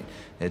overnight.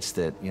 It's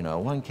that,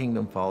 one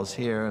kingdom falls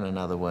here and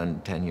another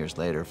one 10 years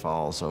later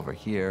falls over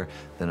here,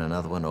 then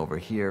another one over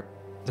here.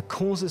 The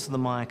causes of the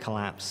Maya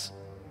collapse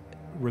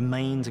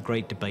remains a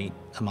great debate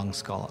among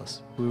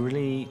scholars. We're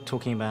really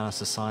talking about a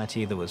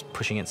society that was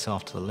pushing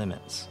itself to the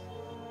limits.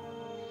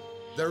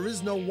 There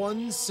is no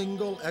one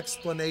single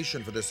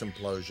explanation for this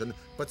implosion,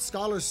 but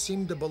scholars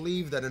seem to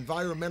believe that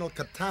environmental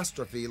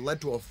catastrophe led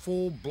to a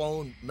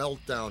full-blown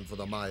meltdown for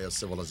the Maya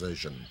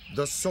civilization.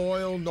 The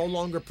soil no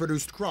longer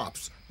produced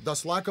crops,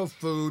 thus lack of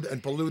food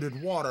and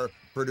polluted water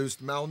produced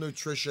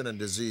malnutrition and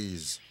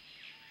disease.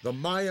 The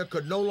Maya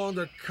could no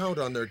longer count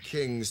on their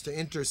kings to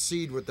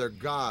intercede with their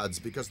gods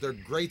because their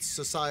great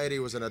society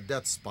was in a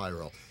death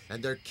spiral,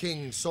 and their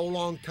kings, so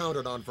long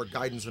counted on for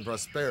guidance and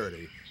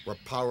prosperity, were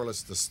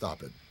powerless to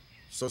stop it.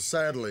 So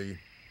sadly,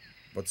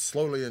 but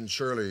slowly and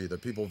surely, the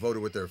people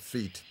voted with their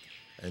feet,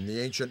 and the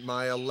ancient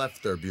Maya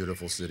left their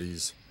beautiful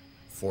cities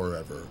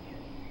forever.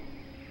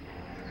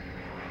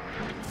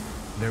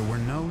 There were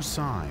no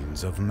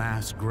signs of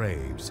mass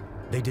graves.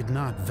 They did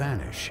not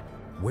vanish.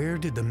 Where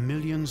did the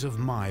millions of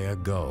Maya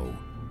go?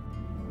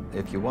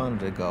 If you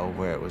wanted to go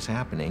where it was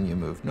happening, you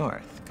moved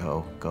north.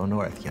 Go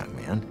north, young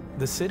man.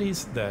 The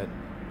cities that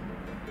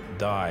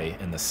die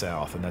in the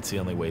south, and that's the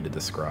only way to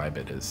describe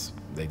it, is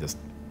they just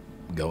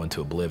go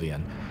into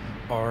oblivion,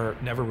 are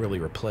never really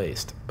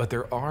replaced. But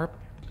there are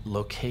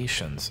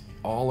locations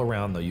all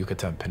around the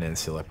Yucatan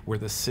Peninsula where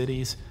the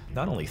cities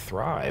not only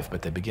thrive,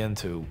 but they begin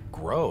to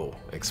grow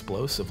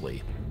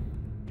explosively.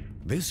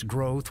 This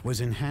growth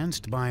was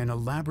enhanced by an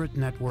elaborate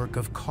network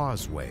of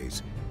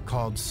causeways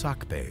called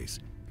sacbes,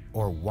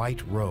 or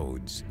white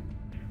roads.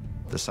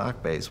 The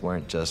sacbes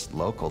weren't just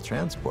local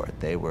transport.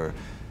 They were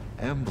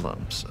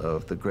emblems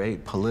of the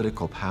great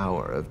political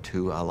power of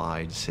two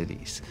allied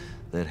cities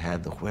that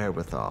had the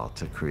wherewithal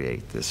to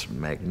create this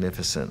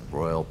magnificent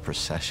royal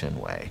procession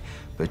way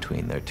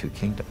between their two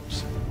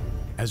kingdoms.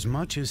 As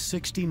much as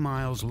 60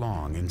 miles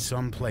long in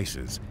some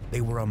places,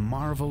 they were a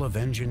marvel of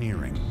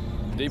engineering.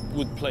 They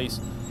would place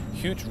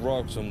huge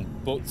rocks on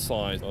both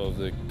sides of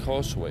the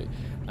causeway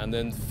and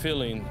then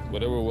fill in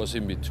whatever was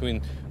in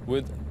between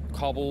with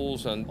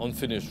cobbles and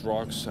unfinished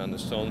rocks and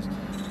stones,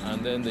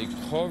 and then they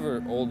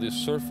cover all this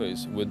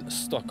surface with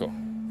stucco.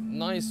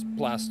 Nice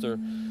plaster,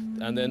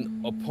 and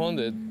then upon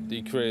it,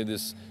 they create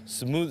this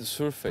smooth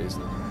surface.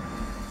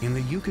 In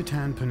the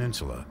Yucatan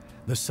Peninsula,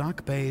 the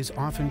sacbes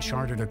often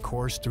charted a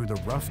course through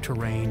the rough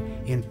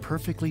terrain in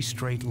perfectly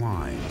straight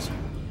lines.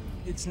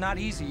 It's not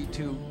easy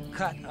to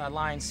cut a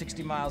line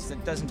 60 miles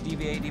that doesn't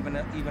deviate even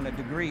a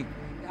degree.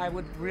 I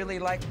would really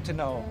like to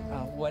know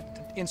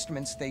what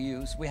instruments they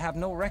use. We have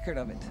no record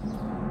of it.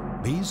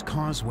 These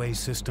causeway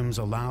systems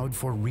allowed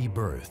for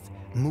rebirth,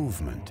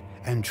 movement,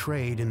 and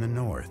trade in the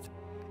north.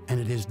 And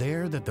it is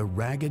there that the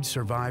ragged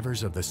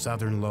survivors of the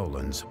southern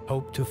lowlands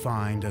hope to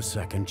find a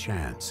second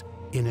chance,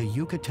 in a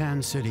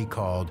Yucatan city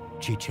called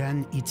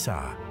Chichen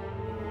Itza.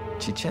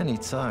 Chichen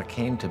Itza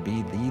came to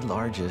be the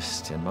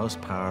largest and most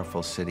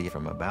powerful city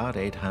from about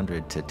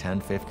 800 to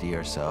 1050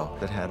 or so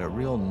that had a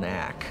real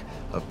knack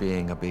of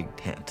being a big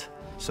tent.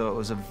 So it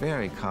was a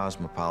very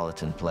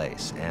cosmopolitan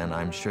place, and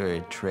I'm sure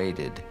it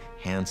traded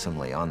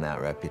handsomely on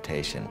that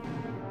reputation.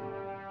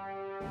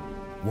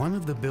 One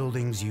of the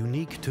buildings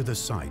unique to the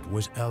site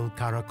was El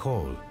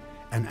Caracol,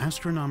 an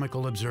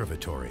astronomical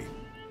observatory.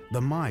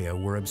 The Maya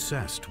were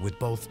obsessed with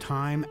both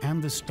time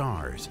and the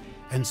stars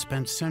and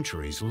spent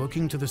centuries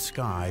looking to the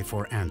sky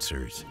for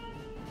answers.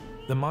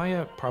 The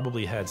Maya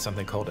probably had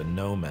something called a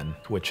gnomon,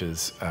 which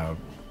is a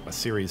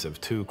series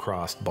of two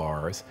crossed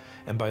bars,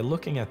 and by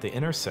looking at the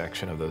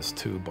intersection of those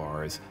two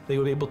bars, they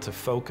would be able to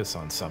focus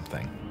on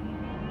something.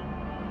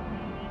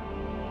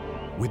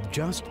 With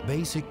just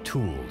basic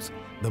tools,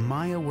 the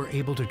Maya were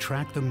able to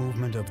track the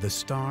movement of the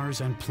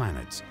stars and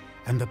planets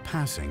and the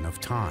passing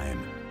of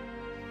time.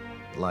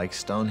 Like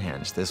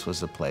Stonehenge, this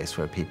was a place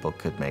where people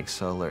could make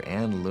solar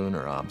and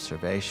lunar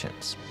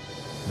observations.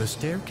 The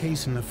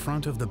staircase in the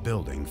front of the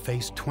building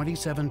faced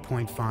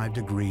 27.5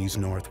 degrees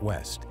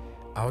northwest,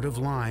 out of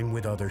line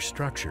with other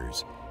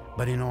structures,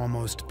 but in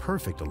almost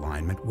perfect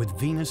alignment with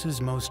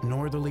Venus's most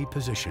northerly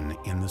position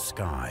in the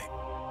sky.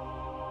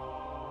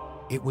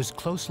 It was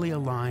closely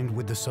aligned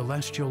with the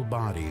celestial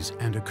bodies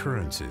and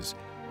occurrences,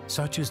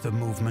 such as the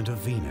movement of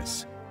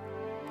Venus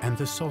and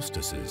the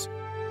solstices.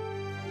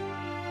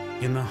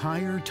 In the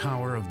higher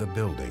tower of the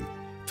building,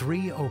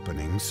 3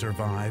 openings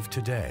survive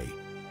today.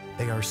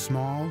 They are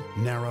small,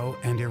 narrow,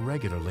 and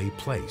irregularly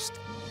placed,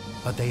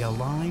 but they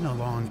align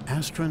along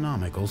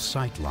astronomical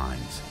sight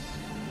lines.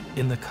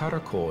 In the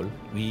Caracol,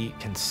 we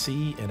can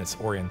see in its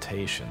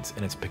orientations,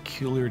 in its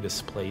peculiar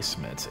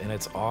displacements, in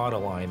its odd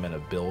alignment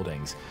of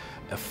buildings,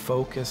 a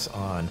focus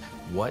on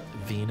what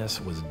Venus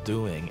was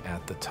doing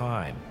at the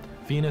time.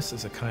 Venus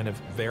is a kind of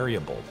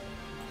variable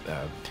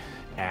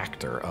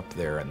actor up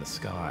there in the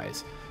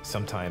skies.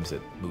 Sometimes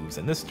it moves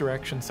in this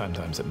direction,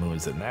 sometimes it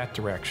moves in that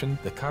direction.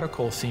 The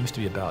Caracol seems to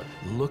be about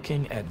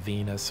looking at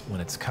Venus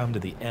when it's come to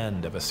the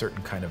end of a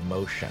certain kind of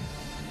motion.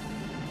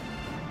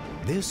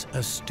 This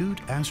astute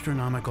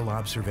astronomical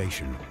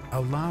observation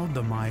allowed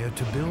the Maya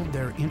to build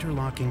their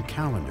interlocking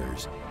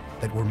calendars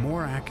that were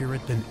more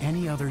accurate than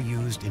any other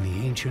used in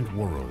the ancient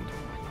world.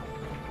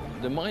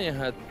 The Maya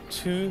had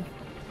two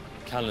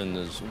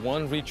calendars,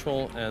 one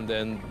ritual and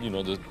then,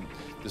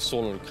 the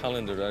solar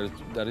calendar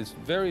that is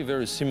very,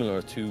 very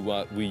similar to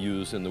what we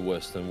use in the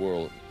Western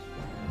world.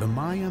 The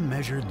Maya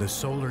measured the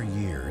solar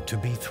year to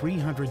be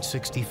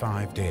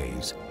 365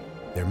 days.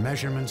 Their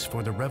measurements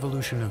for the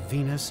revolution of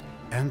Venus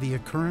and the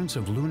occurrence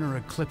of lunar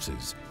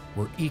eclipses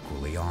were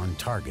equally on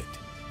target.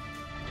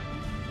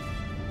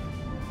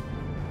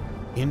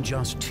 In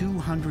just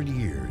 200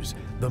 years,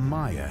 the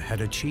Maya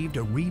had achieved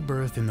a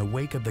rebirth in the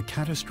wake of the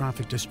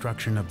catastrophic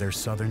destruction of their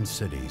southern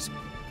cities.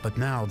 But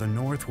now the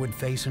North would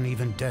face an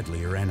even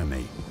deadlier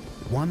enemy,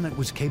 one that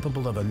was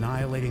capable of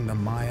annihilating the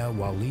Maya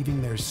while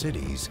leaving their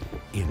cities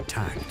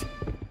intact.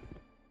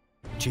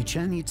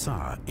 Chichen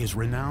Itza is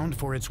renowned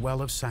for its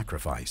well of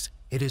sacrifice.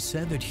 It is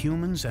said that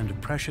humans and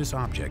precious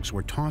objects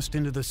were tossed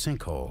into the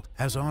sinkhole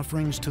as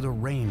offerings to the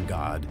rain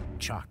god,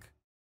 Chak.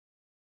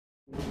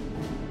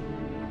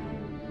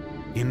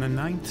 In the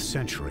 9th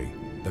century,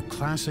 the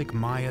classic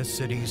Maya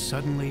cities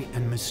suddenly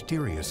and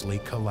mysteriously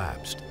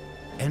collapsed,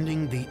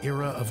 ending the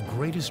era of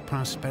greatest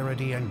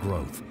prosperity and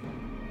growth.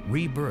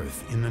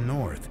 Rebirth in the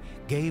north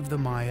gave the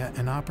Maya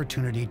an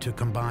opportunity to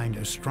combine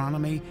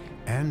astronomy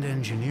and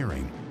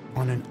engineering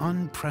on an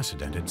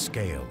unprecedented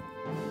scale.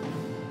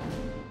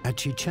 At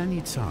Chichen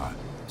Itza,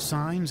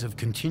 signs of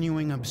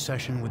continuing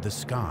obsession with the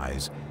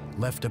skies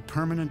left a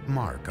permanent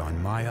mark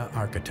on Maya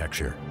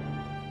architecture.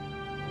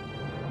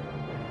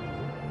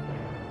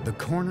 The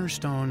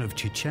cornerstone of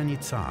Chichen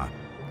Itza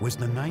was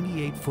the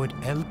 98-foot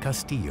El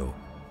Castillo,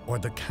 or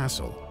the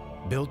castle,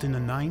 built in the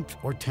 9th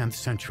or 10th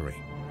century.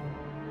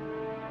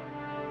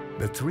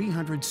 The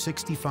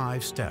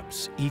 365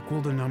 steps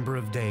equal the number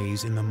of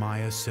days in the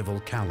Maya civil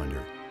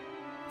calendar.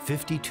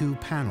 52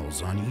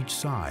 panels on each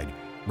side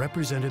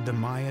represented the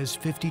Maya's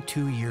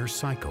 52-year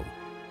cycle.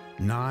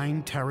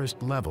 9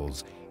 terraced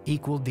levels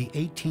equaled the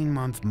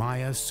 18-month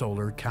Maya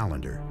solar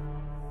calendar.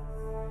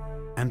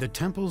 And the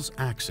temple's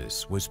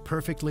axis was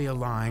perfectly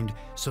aligned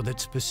so that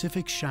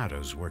specific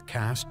shadows were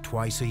cast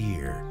twice a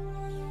year.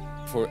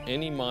 For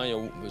any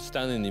Maya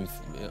standing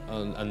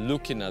and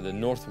looking at the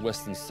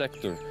northwestern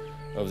sector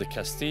of the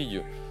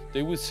Castillo,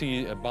 they would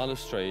see a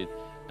balustrade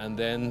and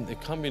then a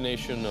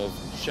combination of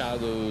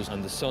shadows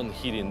and the sun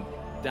hitting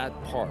that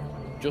part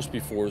just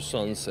before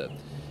sunset.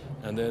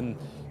 And then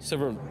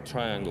several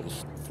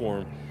triangles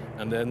form.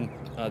 And then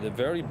at the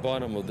very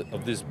bottom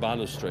of this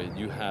balustrade,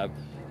 you have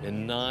a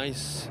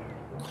nice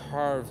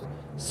carved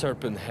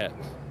serpent head,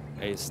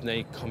 a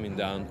snake coming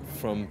down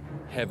from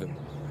heaven.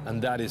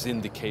 And that is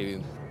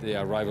indicating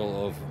the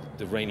arrival of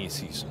the rainy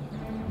season.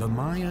 The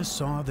Maya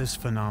saw this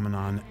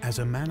phenomenon as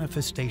a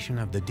manifestation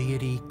of the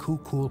deity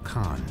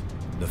Kukulkan,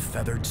 the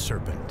feathered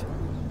serpent.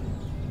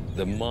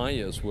 The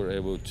Mayas were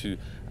able to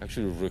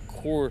actually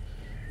record,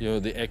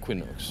 the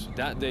equinox.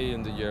 That day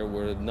in the year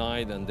where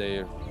night and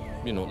day,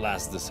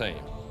 last the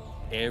same.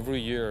 Every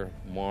year,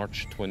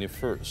 March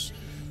 21st,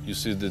 you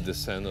see the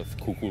descent of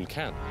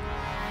Kukulkan.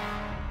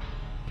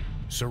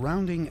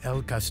 Surrounding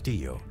El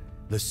Castillo,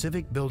 the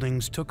civic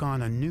buildings took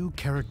on a new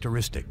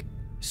characteristic: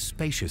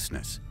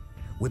 spaciousness,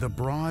 with a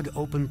broad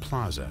open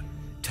plaza,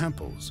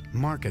 temples,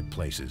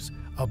 marketplaces,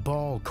 a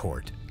ball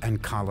court,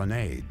 and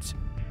colonnades.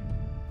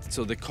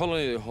 So the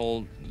colony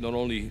hall not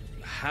only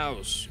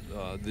housed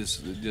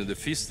the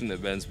feasting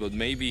events, but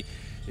maybe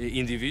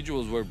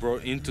individuals were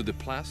brought into the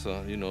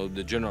plaza.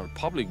 The general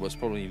public was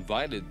probably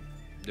invited,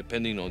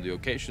 depending on the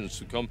occasions,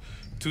 to come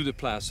to the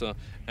plaza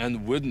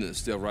and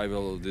witness the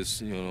arrival of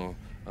this,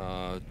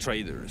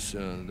 traders,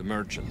 the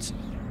merchants.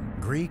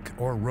 Greek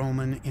or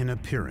Roman in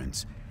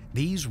appearance,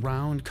 these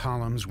round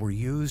columns were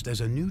used as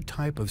a new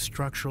type of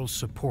structural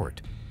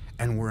support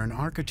and were an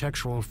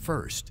architectural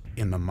first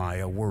in the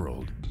Maya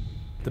world.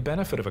 The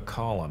benefit of a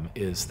column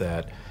is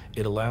that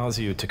it allows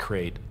you to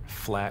create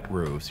flat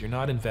roofs. You're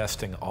not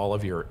investing all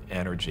of your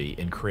energy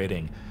in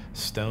creating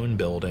stone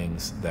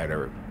buildings that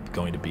are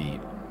going to be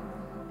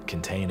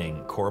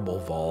containing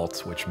corbel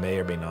vaults, which may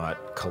or may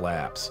not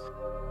collapse.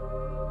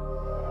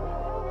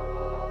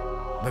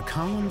 The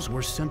columns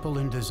were simple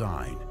in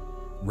design.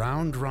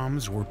 Round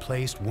drums were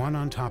placed one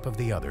on top of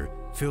the other,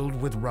 filled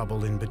with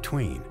rubble in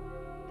between.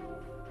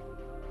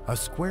 A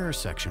square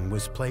section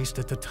was placed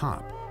at the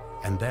top,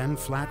 and then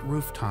flat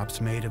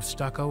rooftops made of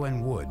stucco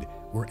and wood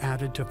were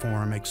added to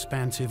form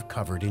expansive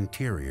covered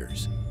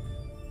interiors.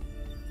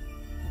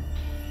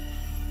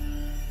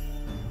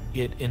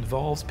 It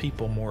involves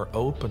people more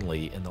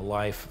openly in the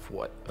life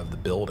of the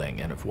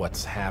building and of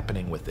what's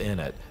happening within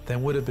it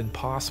than would have been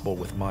possible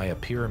with Maya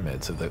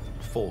pyramids of the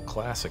full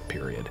classic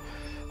period.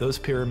 Those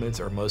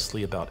pyramids are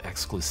mostly about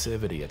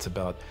exclusivity. It's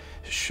about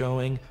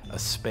showing a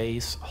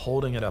space,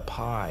 holding it up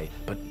high,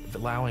 but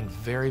allowing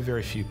very,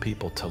 very few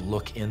people to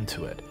look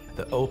into it.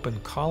 The open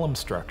column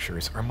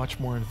structures are much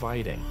more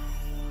inviting.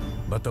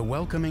 But the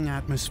welcoming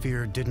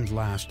atmosphere didn't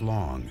last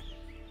long.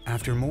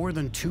 After more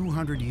than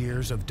 200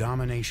 years of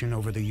domination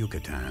over the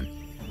Yucatan,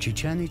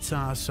 Chichen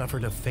Itza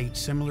suffered a fate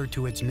similar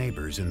to its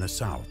neighbors in the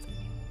south.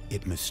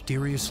 It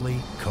mysteriously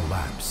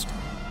collapsed.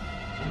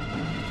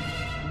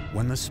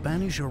 When the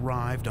Spanish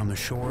arrived on the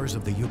shores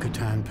of the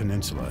Yucatan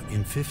Peninsula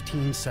in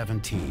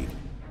 1517,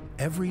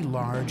 every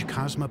large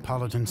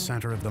cosmopolitan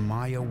center of the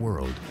Maya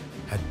world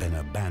had been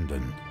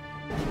abandoned.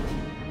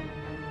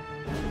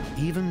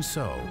 Even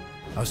so,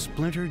 a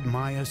splintered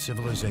Maya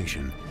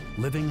civilization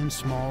living in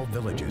small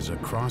villages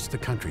across the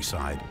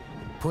countryside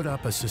put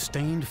up a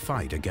sustained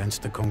fight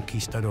against the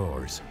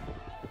conquistadors.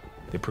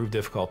 They proved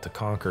difficult to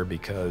conquer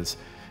because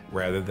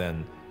rather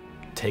than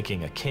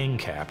taking a king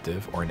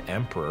captive or an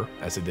emperor,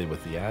 as they did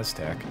with the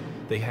Aztec,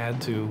 they had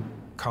to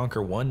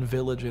conquer one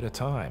village at a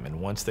time. And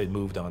once they'd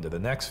moved on to the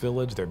next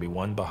village, there'd be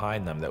one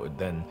behind them that would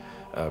then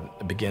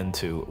begin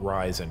to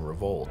rise in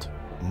revolt.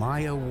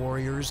 Maya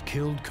warriors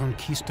killed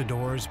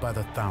conquistadors by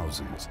the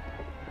thousands,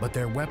 but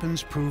their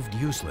weapons proved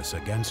useless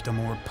against a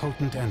more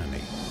potent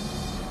enemy: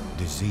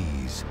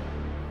 disease.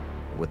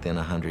 Within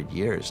 100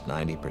 years,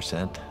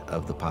 90%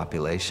 of the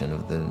population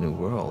of the New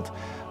World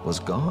was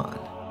gone.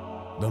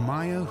 The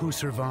Maya who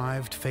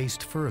survived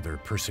faced further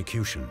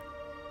persecution.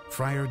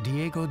 Friar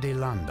Diego de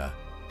Landa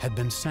had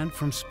been sent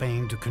from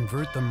Spain to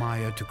convert the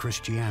Maya to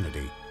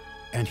Christianity,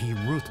 and he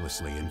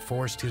ruthlessly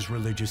enforced his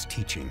religious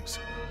teachings.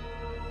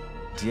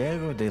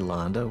 Diego de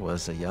Landa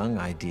was a young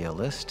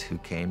idealist who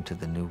came to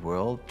the New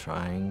World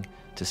trying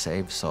to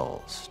save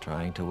souls,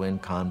 trying to win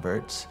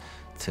converts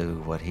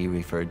to what he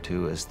referred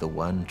to as the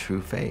one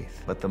true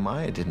faith. But the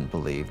Maya didn't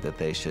believe that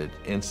they should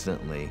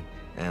instantly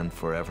and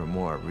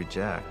forevermore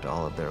reject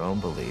all of their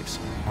own beliefs.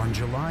 On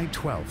July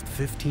 12,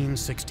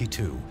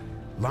 1562,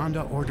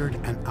 Landa ordered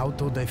an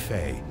auto de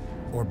fe,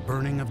 or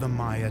burning of the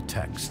Maya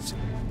texts,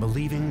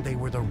 believing they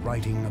were the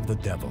writing of the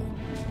devil.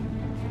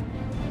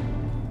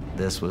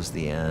 This was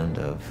the end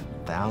of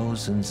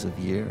thousands of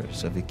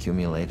years of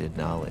accumulated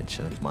knowledge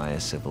of Maya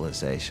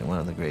civilization, one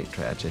of the great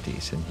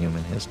tragedies in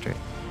human history.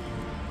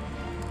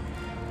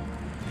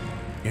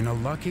 In a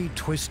lucky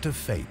twist of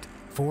fate,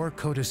 4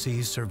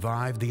 codices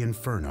survived the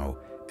inferno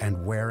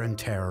and wear and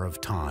tear of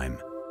time.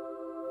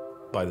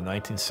 By the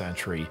 19th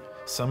century,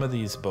 some of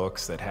these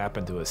books that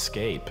happened to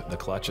escape the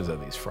clutches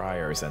of these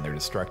friars and their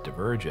destructive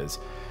urges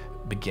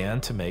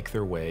began to make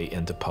their way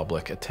into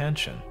public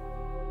attention.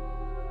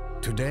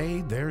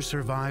 Today, their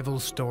survival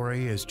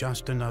story is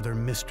just another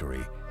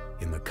mystery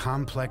in the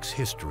complex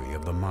history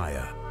of the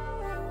Maya.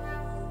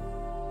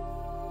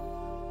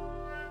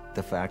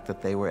 The fact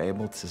that they were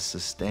able to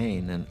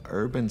sustain an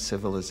urban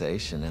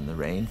civilization in the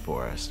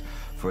rainforest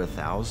for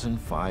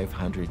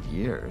 1,500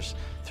 years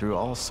through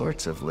all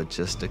sorts of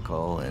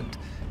logistical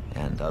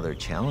and other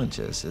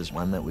challenges is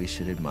one that we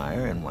should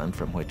admire and one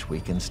from which we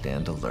can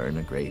stand to learn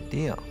a great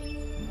deal.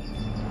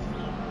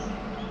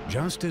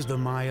 Just as the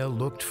Maya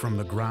looked from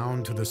the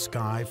ground to the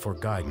sky for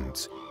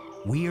guidance,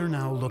 we are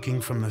now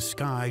looking from the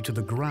sky to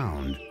the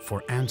ground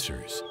for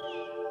answers.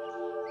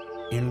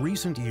 In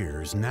recent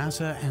years,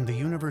 NASA and the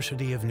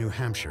University of New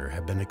Hampshire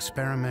have been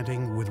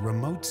experimenting with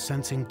remote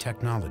sensing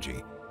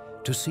technology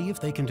to see if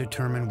they can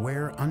determine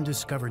where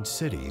undiscovered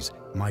cities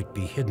might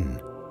be hidden.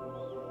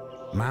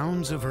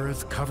 Mounds of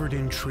earth covered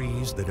in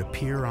trees that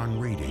appear on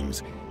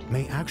readings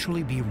may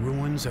actually be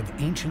ruins of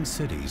ancient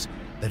cities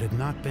that had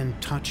not been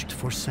touched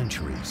for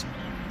centuries.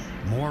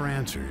 More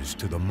answers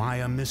to the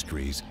Maya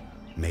mysteries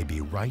may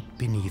be right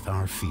beneath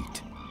our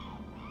feet.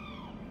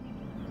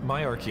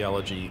 Maya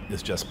archaeology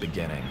is just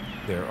beginning.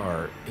 There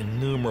are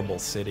innumerable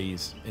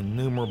cities,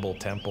 innumerable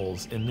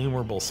temples,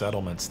 innumerable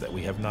settlements that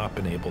we have not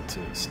been able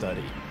to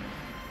study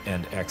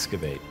and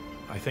excavate.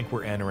 I think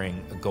we're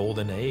entering a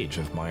golden age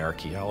of Maya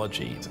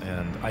archaeology,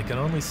 and I can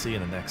only see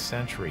in the next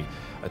century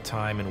a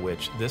time in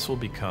which this will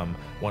become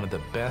one of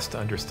the best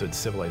understood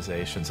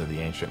civilizations of the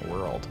ancient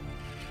world.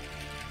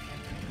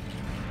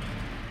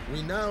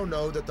 We now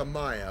know that the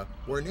Maya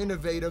were an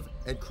innovative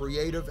and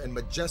creative and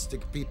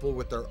majestic people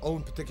with their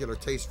own particular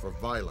taste for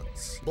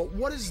violence. But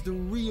what is the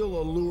real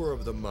allure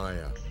of the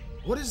Maya?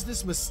 What is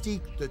this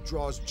mystique that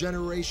draws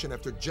generation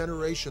after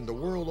generation the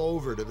world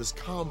over to this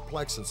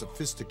complex and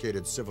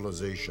sophisticated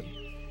civilization?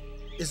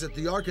 Is it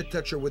the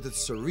architecture with its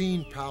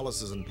serene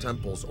palaces and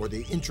temples, or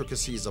the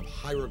intricacies of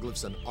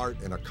hieroglyphs and art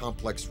in a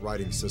complex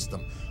writing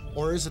system?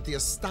 Or is it the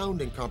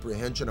astounding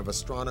comprehension of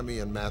astronomy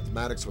and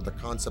mathematics with the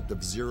concept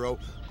of zero,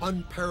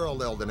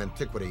 unparalleled in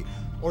antiquity?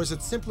 Or is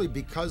it simply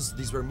because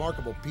these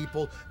remarkable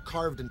people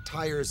carved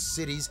entire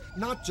cities,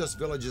 not just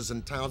villages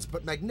and towns,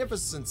 but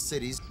magnificent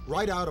cities,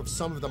 right out of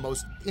some of the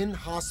most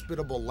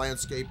inhospitable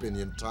landscape in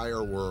the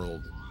entire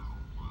world?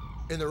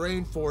 In the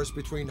rainforest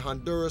between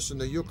Honduras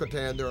and the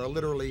Yucatan, there are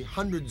literally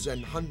hundreds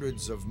and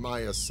hundreds of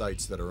Maya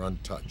sites that are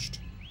untouched.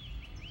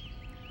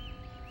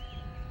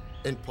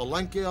 In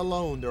Palenque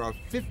alone, there are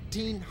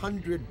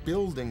 1,500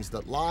 buildings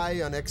that lie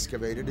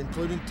unexcavated,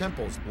 including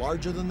temples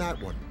larger than that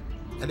one.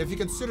 And if you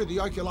consider the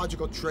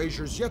archaeological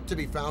treasures yet to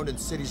be found in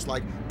cities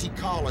like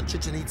Tikal and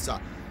Chichen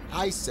Itza,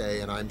 I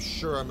say, and I'm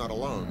sure I'm not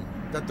alone,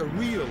 that the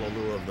real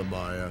allure of the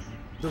Maya,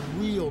 the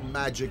real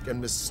magic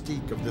and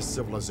mystique of this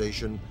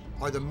civilization,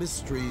 are the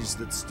mysteries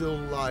that still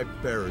lie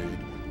buried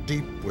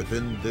deep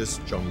within this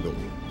jungle.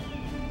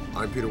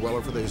 I'm Peter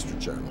Weller for the History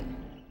Channel.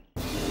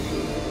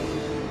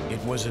 It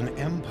was an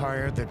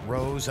empire that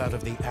rose out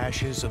of the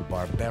ashes of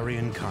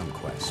barbarian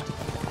conquest,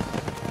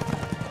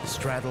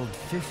 straddled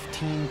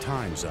 15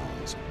 time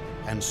zones,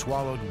 and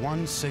swallowed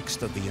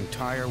 1/6 of the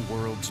entire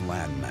world's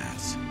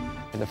landmass.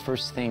 The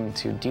first thing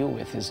to deal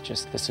with is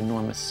just this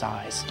enormous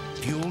size.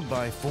 Fueled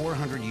by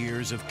 400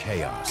 years of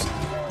chaos,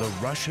 the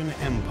Russian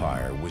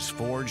Empire was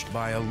forged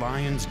by a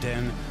lion's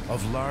den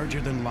of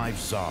larger-than-life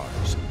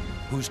czars,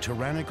 whose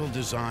tyrannical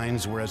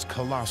designs were as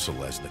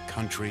colossal as the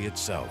country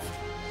itself.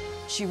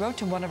 She wrote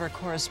to one of her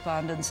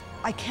correspondents,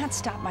 "I can't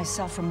stop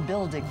myself from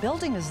building.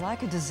 Building is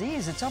like a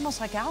disease. It's almost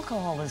like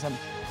alcoholism."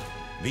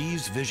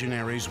 These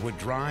visionaries would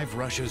drive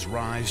Russia's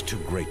rise to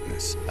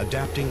greatness,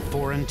 adapting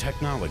foreign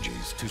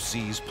technologies to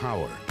seize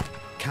power,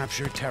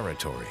 capture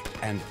territory,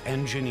 and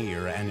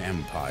engineer an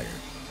empire.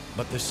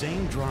 But the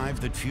same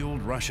drive that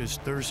fueled Russia's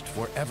thirst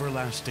for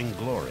everlasting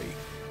glory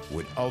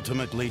would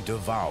ultimately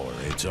devour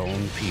its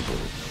own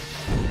people.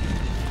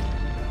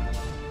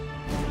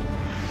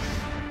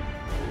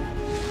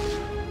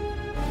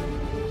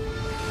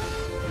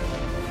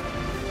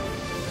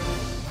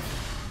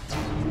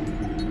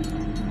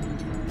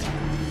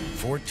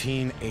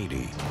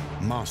 (1480),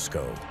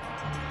 Moscow.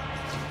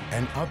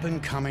 An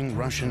up-and-coming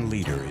Russian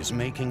leader is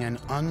making an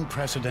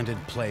unprecedented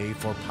play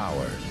for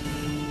power.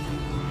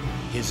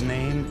 His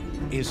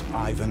name is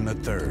Ivan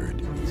III.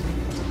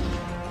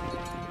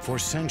 For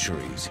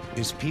centuries,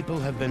 his people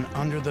have been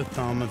under the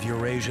thumb of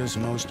Eurasia's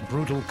most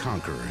brutal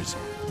conquerors,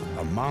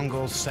 a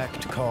Mongol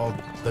sect called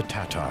the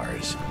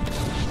Tatars.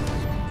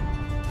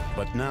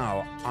 But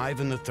now,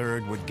 Ivan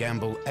III would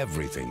gamble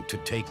everything to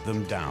take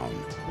them down.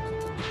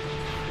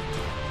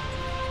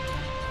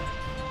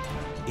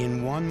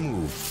 In one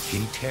move,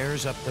 he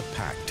tears up the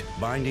pact,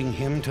 binding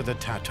him to the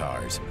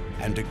Tatars,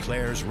 and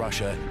declares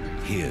Russia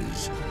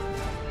his.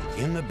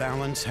 In the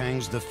balance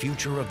hangs the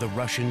future of the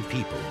Russian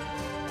people.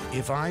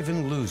 If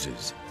Ivan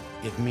loses,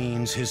 it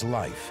means his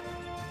life.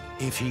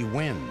 If he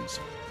wins,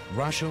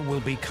 Russia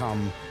will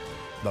become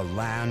the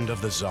land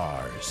of the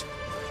czars.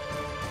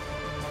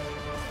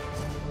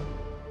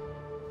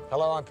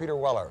 Hello, I'm Peter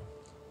Weller.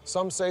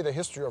 Some say the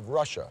history of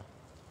Russia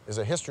is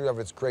a history of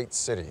its great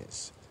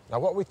cities. Now,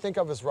 what we think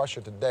of as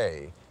Russia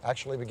today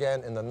actually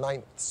began in the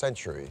 9th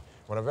century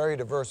when a very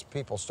diverse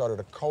people started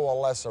to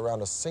coalesce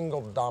around a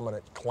single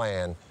dominant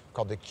clan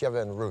called the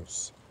Kievan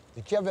Rus.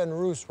 The Kievan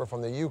Rus were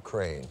from the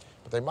Ukraine,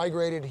 but they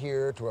migrated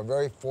here to a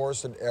very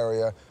forested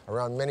area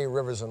around many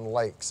rivers and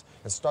lakes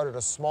and started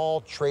a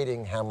small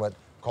trading hamlet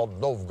called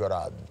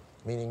Novgorod,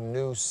 meaning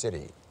new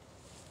city.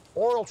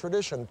 Oral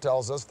tradition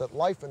tells us that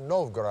life in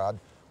Novgorod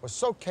was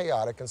so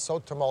chaotic and so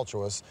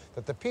tumultuous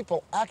that the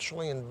people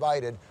actually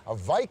invited a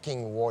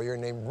Viking warrior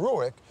named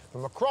Rurik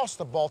from across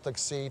the Baltic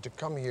Sea to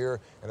come here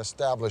and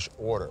establish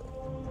order.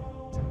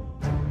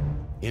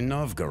 In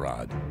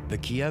Novgorod, the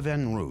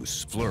Kievan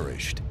Rus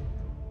flourished.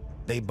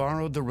 They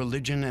borrowed the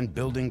religion and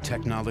building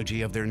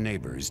technology of their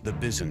neighbors, the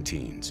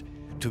Byzantines,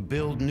 to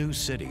build new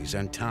cities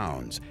and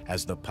towns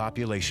as the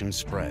population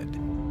spread.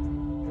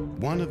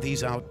 One of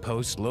these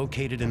outposts,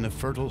 located in the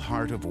fertile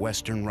heart of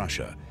Western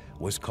Russia,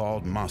 was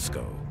called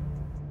Moscow.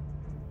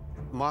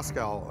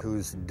 Moscow,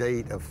 whose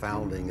date of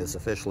founding is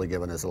officially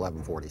given as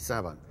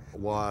 1147,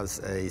 was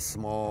a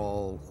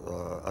small,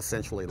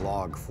 essentially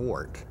log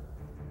fort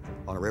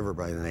on a river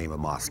by the name of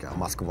Moscow,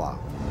 Moskva.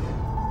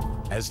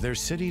 As their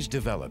cities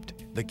developed,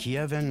 the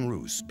Kievan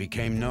Rus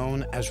became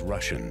known as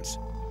Russians.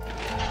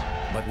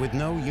 But with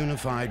no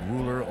unified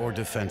ruler or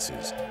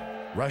defenses,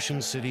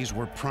 Russian cities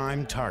were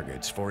prime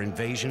targets for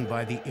invasion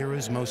by the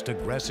era's most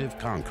aggressive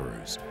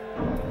conquerors,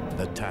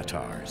 the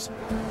Tatars.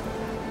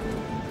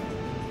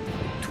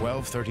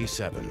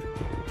 1237,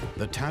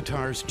 the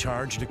Tatars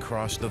charged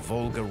across the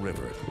Volga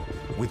River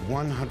with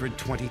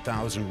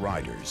 120,000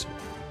 riders.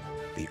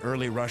 The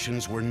early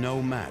Russians were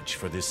no match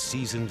for this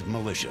seasoned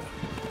militia.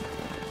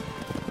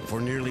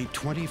 For nearly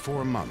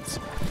 24 months,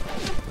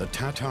 the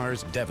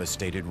Tatars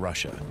devastated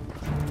Russia.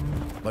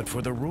 But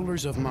for the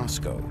rulers of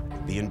Moscow,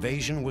 the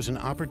invasion was an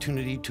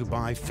opportunity to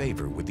buy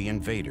favor with the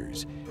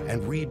invaders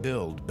and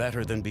rebuild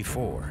better than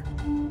before.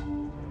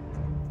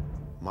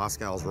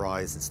 Moscow's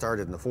rise, it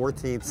started in the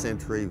 14th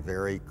century,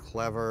 very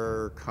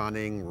clever,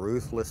 cunning,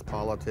 ruthless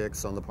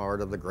politics on the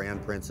part of the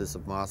Grand Princes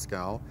of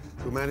Moscow,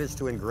 who managed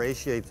to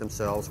ingratiate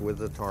themselves with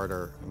the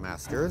Tatar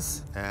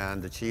masters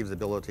and achieve the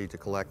ability to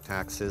collect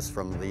taxes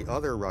from the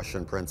other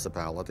Russian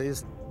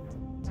principalities.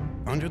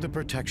 Under the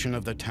protection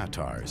of the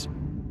Tatars,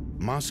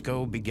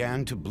 Moscow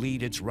began to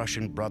bleed its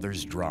Russian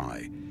brothers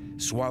dry,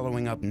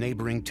 swallowing up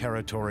neighboring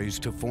territories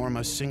to form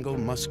a single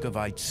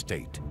Muscovite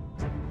state.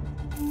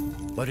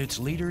 But its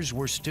leaders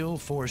were still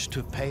forced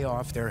to pay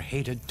off their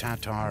hated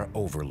Tatar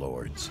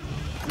overlords.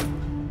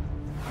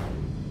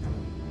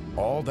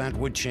 All that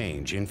would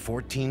change in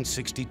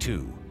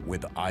 1462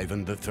 with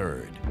Ivan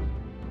III.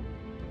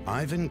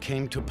 Ivan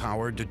came to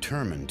power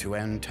determined to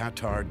end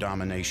Tatar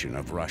domination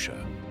of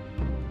Russia.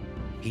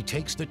 He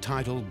takes the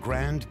title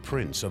Grand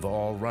Prince of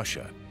all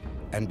Russia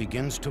and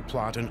begins to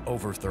plot an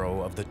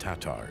overthrow of the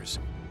Tatars.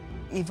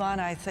 Ivan,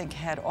 I think,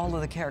 had all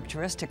of the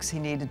characteristics he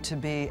needed to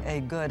be a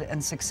good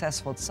and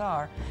successful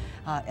Tsar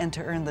and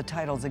to earn the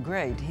title the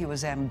Great. He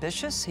was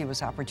ambitious, he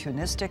was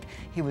opportunistic,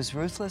 he was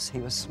ruthless, he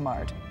was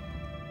smart.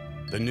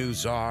 The new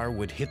Tsar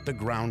would hit the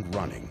ground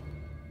running.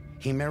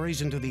 He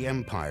marries into the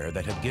empire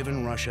that had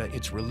given Russia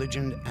its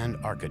religion and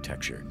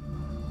architecture,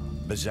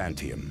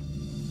 Byzantium.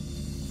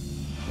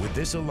 With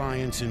this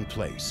alliance in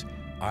place,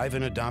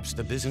 Ivan adopts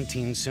the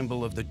Byzantine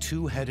symbol of the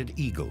two-headed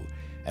eagle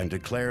and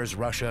declares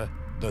Russia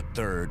the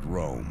Third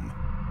Rome.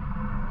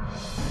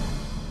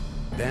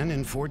 Then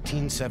in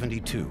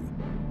 1472,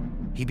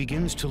 he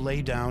begins to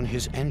lay down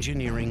his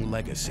engineering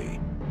legacy.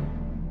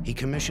 He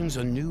commissions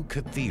a new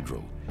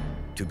cathedral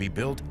to be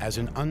built as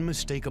an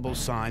unmistakable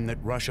sign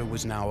that Russia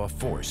was now a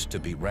force to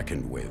be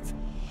reckoned with.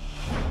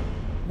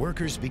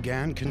 Workers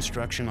began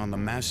construction on the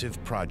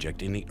massive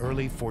project in the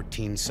early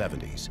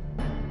 1470s.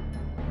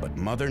 But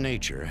Mother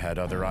Nature had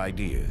other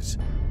ideas.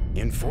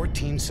 In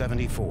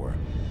 1474,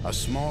 a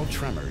small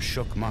tremor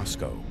shook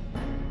Moscow.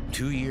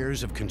 2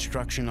 years of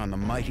construction on the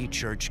mighty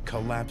church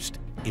collapsed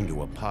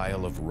into a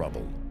pile of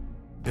rubble.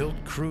 Built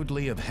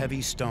crudely of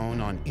heavy stone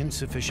on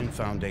insufficient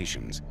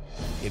foundations,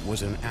 it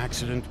was an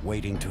accident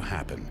waiting to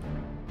happen.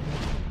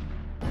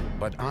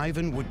 But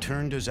Ivan would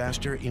turn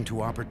disaster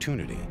into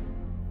opportunity.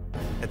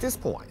 At this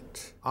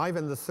point,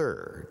 Ivan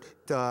III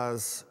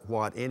does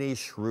what any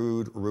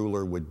shrewd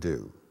ruler would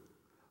do: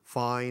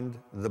 find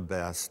the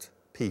best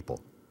people.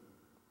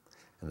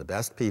 And the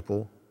best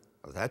people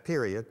of that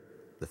period,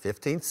 the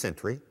 15th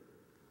century,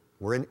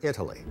 were in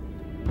Italy.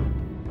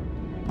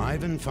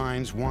 Ivan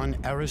finds one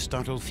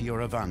Aristotle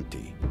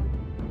Fioravanti.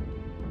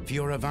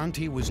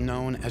 Fioravanti was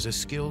known as a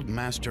skilled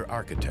master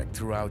architect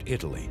throughout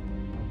Italy.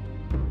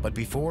 But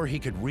before he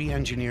could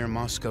re-engineer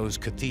Moscow's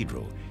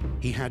cathedral,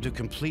 he had to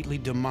completely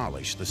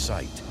demolish the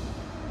site.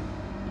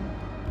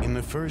 In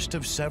the first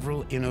of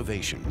several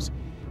innovations,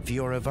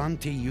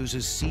 Fioravanti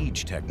uses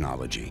siege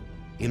technology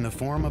in the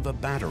form of a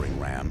battering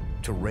ram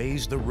to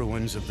raise the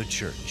ruins of the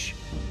church.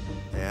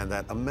 And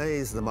that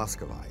amazed the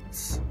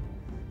Muscovites.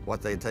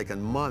 What they'd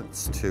taken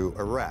months to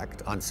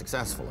erect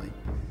unsuccessfully,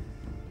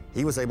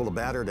 he was able to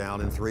batter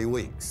down in 3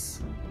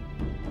 weeks.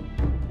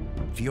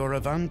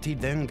 Fioravanti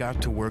then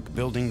got to work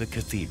building the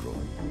cathedral.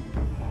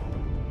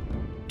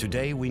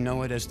 Today we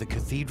know it as the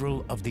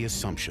Cathedral of the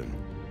Assumption.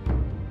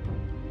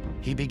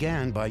 He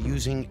began by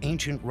using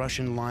ancient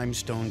Russian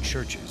limestone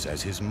churches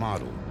as his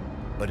model,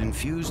 but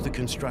infused the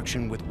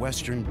construction with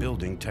Western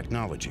building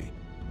technology.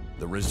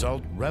 The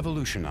result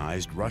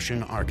revolutionized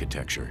Russian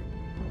architecture.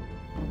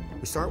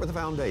 We start with the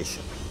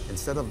foundation.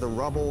 Instead of the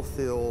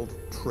rubble-filled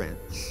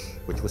trench,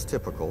 which was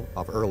typical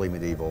of early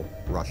medieval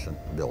Russian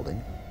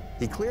building,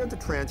 he cleared the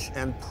trench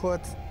and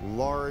put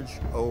large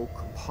oak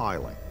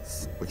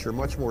pilings, which are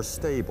much more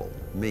stable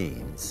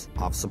means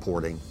of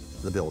supporting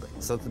the building,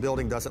 so that the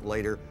building doesn't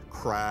later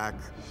crack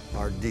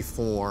or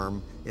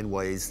deform in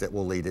ways that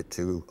will lead it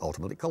to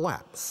ultimately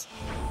collapse.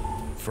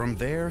 From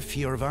there,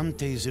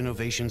 Fioravanti's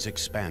innovations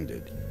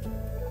expanded.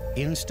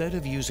 Instead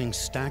of using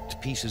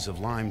stacked pieces of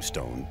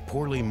limestone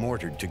poorly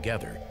mortared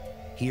together,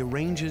 he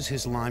arranges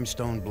his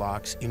limestone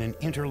blocks in an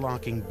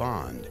interlocking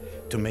bond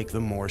to make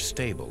them more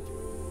stable.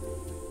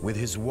 With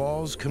his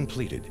walls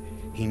completed,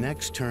 he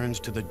next turns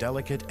to the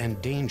delicate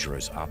and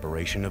dangerous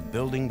operation of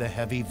building the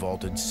heavy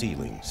vaulted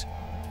ceilings.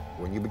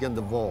 When you begin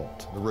to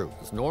vault the roof,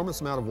 there's an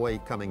enormous amount of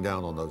weight coming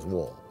down on those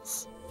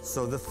walls.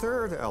 So the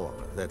third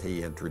element that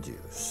he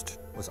introduced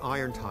was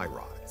iron tie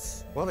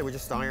rods. Well, they were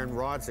just iron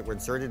rods that were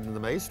inserted in the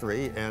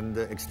masonry and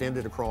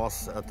extended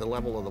across at the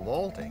level of the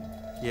vaulting.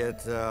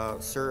 It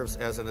serves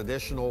as an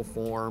additional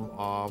form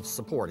of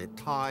support. It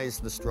ties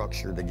the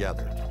structure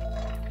together.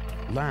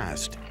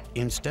 Last,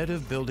 instead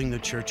of building the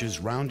church's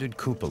rounded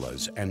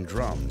cupolas and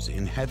drums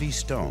in heavy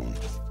stone,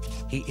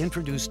 he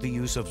introduced the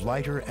use of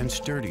lighter and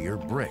sturdier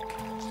brick,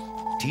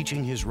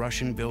 teaching his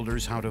Russian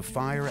builders how to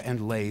fire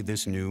and lay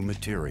this new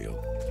material.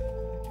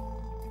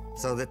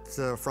 So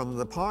that from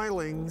the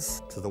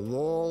pilings to the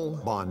wall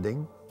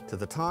bonding, to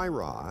the tie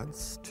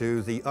rods,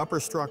 to the upper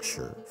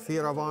structure,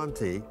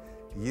 Fioravanti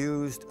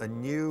used a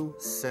new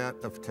set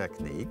of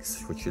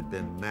techniques which had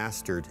been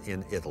mastered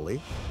in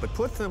Italy, but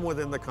put them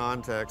within the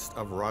context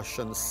of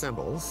Russian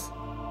symbols.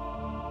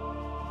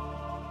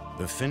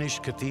 The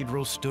finished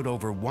cathedral stood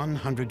over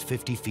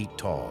 150 feet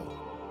tall.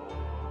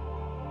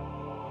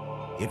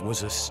 It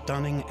was a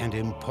stunning and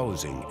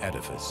imposing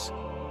edifice.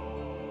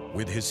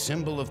 With his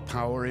symbol of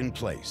power in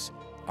place,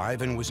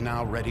 Ivan was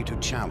now ready to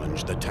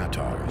challenge the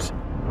Tatars.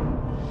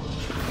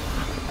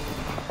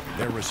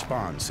 Their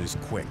response is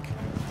quick.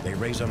 They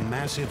raise a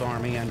massive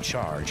army and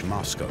charge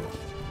Moscow.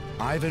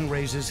 Ivan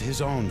raises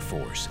his own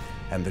force,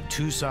 and the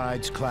two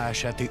sides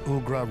clash at the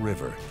Ugra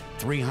River,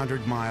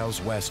 300 miles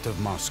west of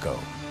Moscow.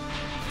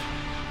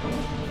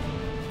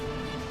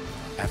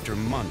 After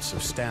months of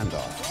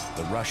standoff,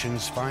 the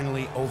Russians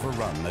finally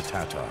overrun the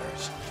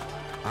Tatars.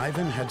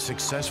 Ivan had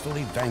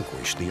successfully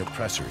vanquished the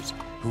oppressors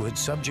who had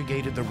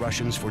subjugated the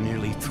Russians for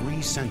nearly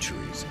 3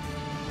 centuries.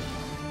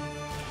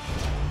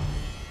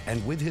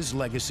 And with his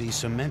legacy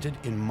cemented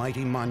in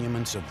mighty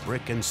monuments of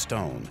brick and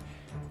stone,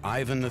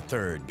 Ivan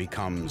III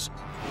becomes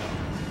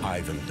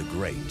Ivan the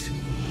Great.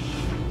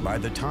 By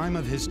the time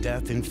of his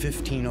death in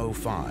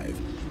 1505,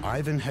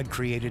 Ivan had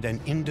created an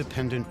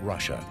independent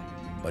Russia,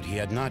 but he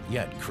had not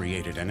yet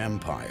created an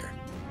empire.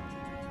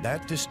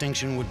 That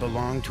distinction would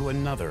belong to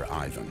another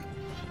Ivan,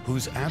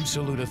 whose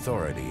absolute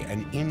authority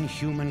and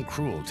inhuman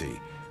cruelty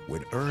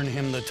would earn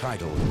him the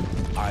title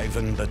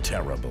Ivan the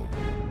Terrible.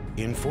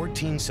 In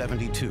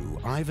 1472,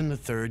 Ivan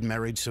III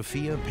married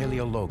Sophia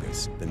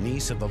Paleologus, the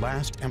niece of the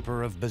last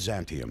emperor of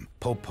Byzantium.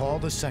 Pope Paul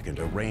II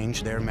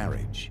arranged their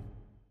marriage.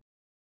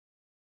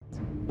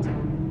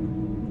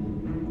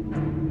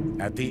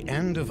 At the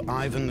end of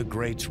Ivan the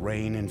Great's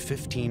reign in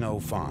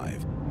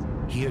 1505,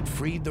 he had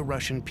freed the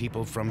Russian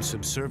people from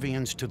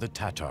subservience to the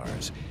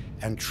Tatars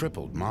and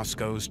tripled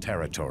Moscow's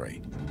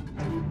territory.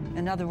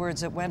 In other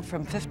words, it went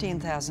from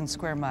 15,000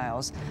 square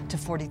miles to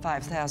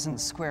 45,000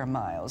 square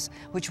miles,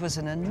 which was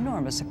an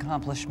enormous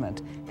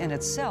accomplishment in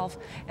itself,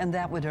 and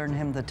that would earn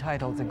him the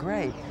title the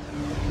Great.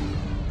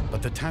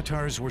 But the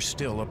Tatars were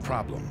still a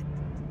problem.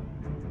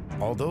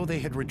 Although they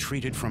had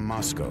retreated from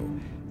Moscow,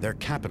 their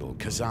capital,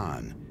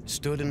 Kazan,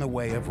 stood in the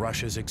way of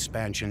Russia's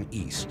expansion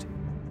east.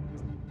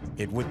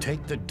 It would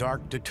take the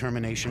dark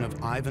determination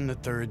of Ivan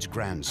III's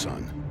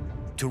grandson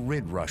to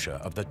rid Russia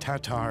of the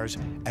Tatars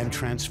and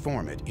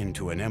transform it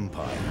into an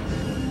empire.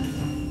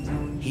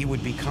 He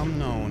would become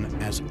known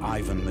as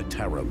Ivan the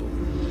Terrible.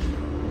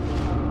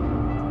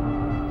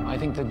 I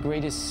think the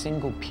greatest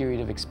single period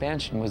of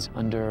expansion was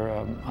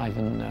under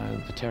Ivan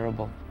the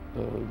Terrible.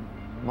 The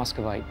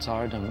Muscovite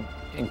Tsardom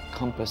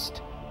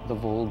encompassed the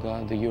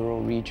Volga, the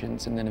Ural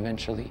regions, and then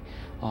eventually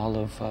all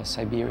of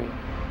Siberia.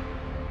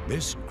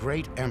 This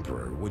great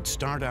emperor would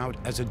start out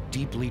as a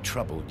deeply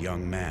troubled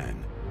young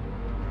man.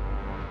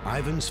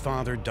 Ivan's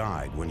father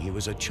died when he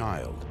was a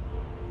child,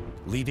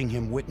 leaving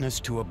him witness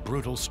to a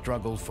brutal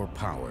struggle for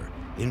power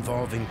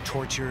involving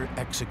torture,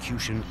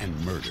 execution, and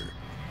murder.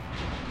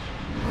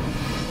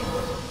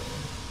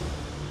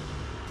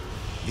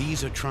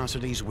 These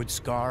atrocities would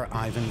scar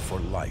Ivan for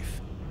life.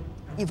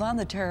 Ivan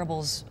the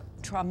Terrible's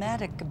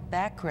traumatic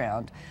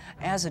background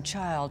as a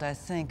child, I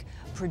think,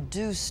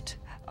 produced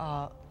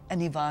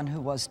an Ivan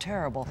who was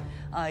terrible.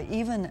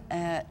 Even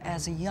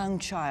as a young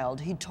child,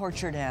 he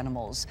tortured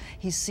animals.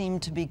 He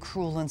seemed to be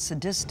cruel and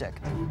sadistic.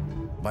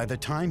 By the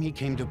time he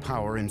came to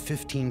power in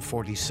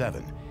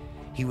 1547,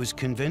 he was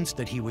convinced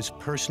that he was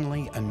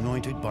personally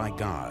anointed by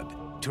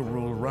God to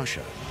rule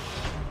Russia.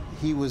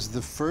 He was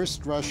the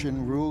first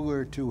Russian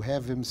ruler to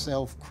have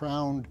himself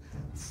crowned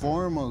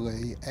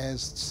formally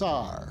as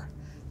Tsar.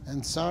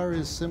 And Tsar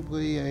is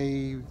simply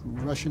a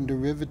Russian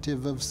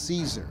derivative of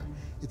Caesar.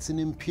 It's an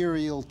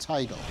imperial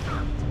title.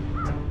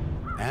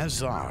 As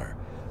Tsar,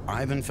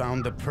 Ivan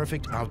found the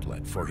perfect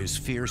outlet for his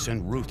fierce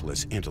and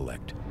ruthless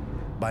intellect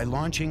by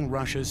launching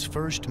Russia's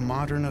first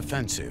modern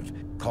offensive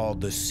called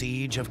the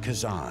Siege of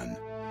Kazan.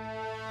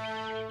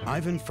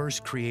 Ivan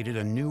first created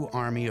a new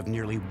army of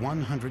nearly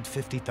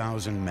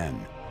 150,000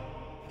 men,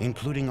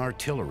 including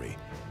artillery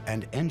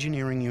and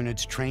engineering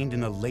units trained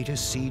in the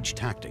latest siege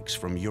tactics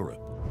from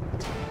Europe.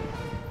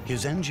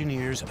 His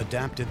engineers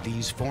adapted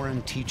these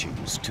foreign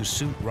teachings to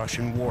suit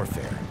Russian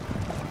warfare.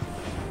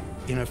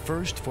 In a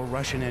first for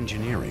Russian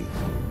engineering,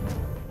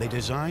 they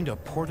designed a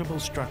portable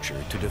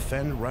structure to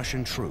defend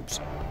Russian troops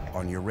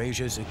on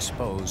Eurasia's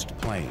exposed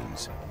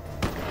plains.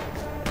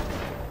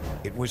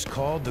 It was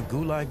called the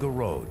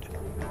Gulai-Gorod.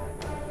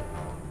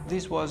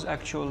 This was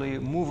actually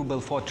a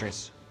movable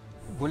fortress.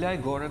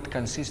 Gulai-Gorod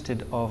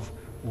consisted of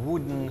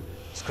wooden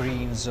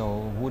screens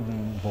or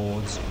wooden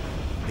boards.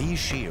 These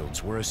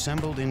shields were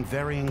assembled in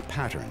varying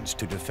patterns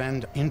to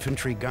defend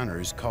infantry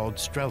gunners called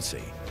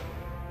streltsy,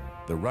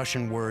 the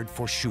Russian word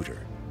for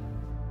shooter.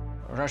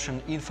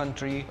 Russian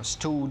infantry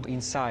stood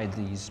inside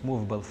these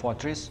movable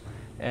fortress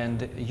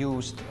and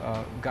used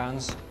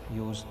guns,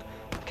 used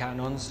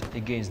cannons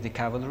against the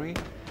cavalry.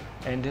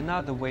 And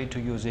another way to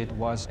use it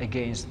was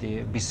against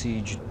the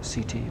besieged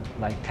city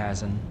like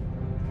Kazan.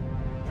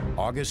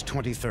 August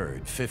 23,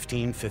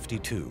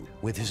 1552,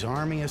 with his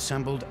army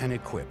assembled and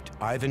equipped,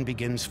 Ivan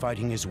begins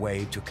fighting his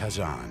way to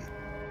Kazan.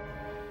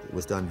 It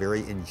was done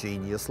very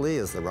ingeniously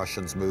as the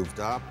Russians moved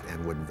up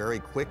and would very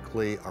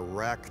quickly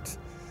erect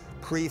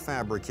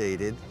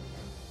prefabricated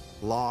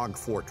log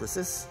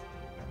fortresses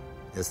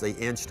as they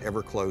inched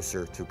ever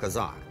closer to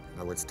Kazan. In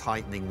other words,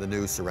 tightening the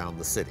noose around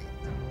the city.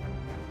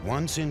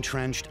 Once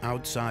entrenched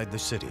outside the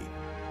city,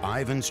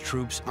 Ivan's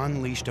troops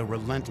unleashed a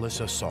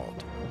relentless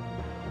assault,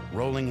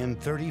 rolling in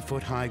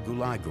 30-foot-high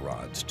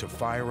Gulai-Gorods to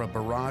fire a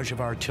barrage of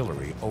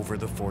artillery over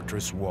the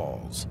fortress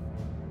walls.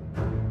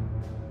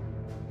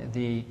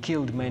 They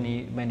killed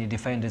many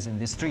defenders in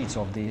the streets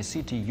of the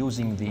city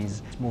using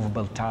these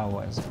movable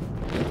towers.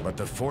 But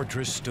the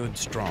fortress stood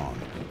strong,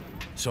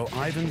 so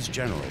Ivan's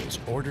generals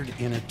ordered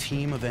in a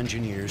team of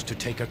engineers to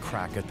take a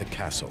crack at the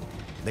castle.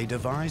 They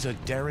devise a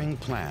daring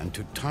plan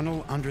to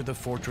tunnel under the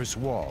fortress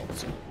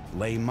walls,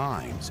 lay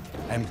mines,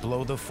 and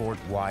blow the fort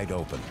wide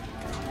open.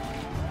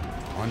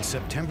 On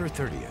September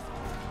 30th,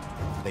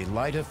 they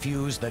light a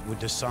fuse that would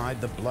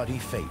decide the bloody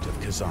fate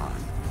of Kazan.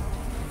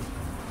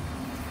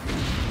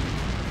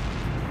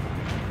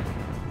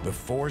 The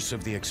force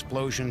of the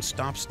explosion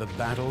stops the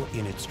battle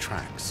in its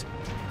tracks.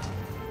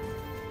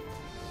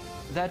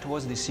 That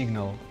was the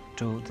signal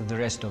to the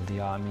rest of the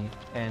army,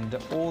 and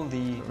all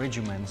the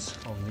regiments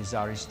of the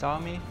Tsarist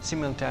army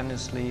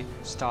simultaneously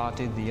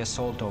started the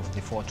assault of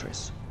the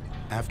fortress.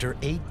 After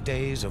 8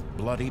 days of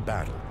bloody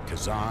battle,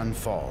 Kazan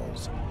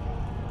falls.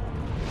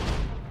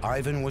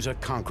 Ivan was a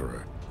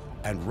conqueror,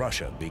 and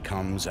Russia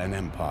becomes an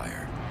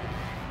empire.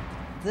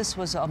 This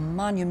was a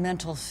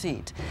monumental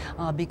feat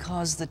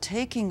because the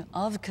taking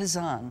of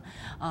Kazan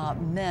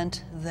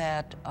meant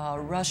that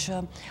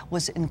Russia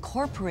was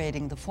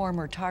incorporating the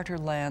former Tatar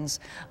lands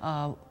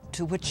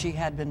to which she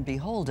had been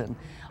beholden.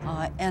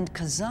 And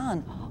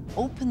Kazan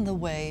opened the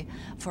way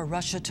for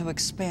Russia to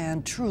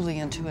expand truly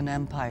into an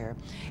empire.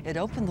 It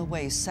opened the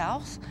way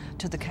south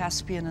to the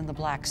Caspian and the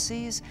Black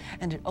Seas,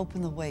 and it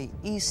opened the way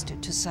east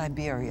to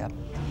Siberia.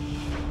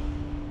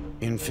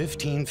 In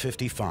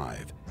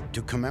 1555,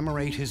 to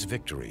commemorate his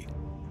victory,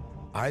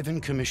 Ivan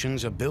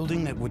commissions a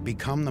building that would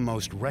become the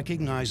most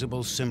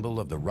recognizable symbol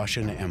of the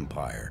Russian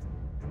Empire.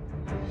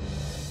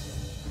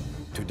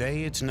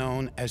 Today it's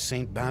known as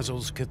St.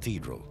 Basil's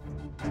Cathedral.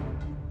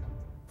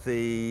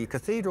 The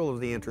Cathedral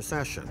of the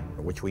Intercession,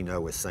 which we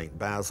know as St.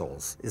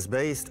 Basil's, is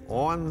based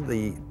on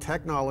the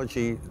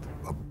technology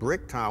of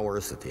brick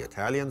towers that the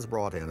Italians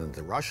brought in and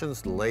the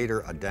Russians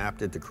later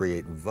adapted to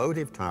create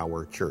votive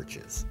tower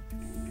churches.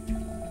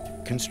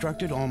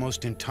 Constructed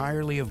almost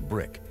entirely of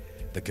brick,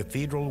 the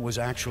cathedral was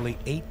actually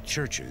 8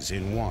 churches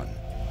in one.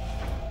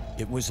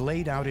 It was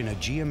laid out in a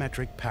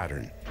geometric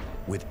pattern,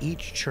 with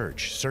each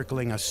church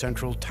circling a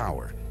central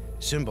tower,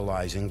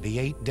 symbolizing the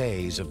 8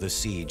 days of the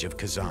siege of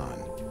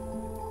Kazan.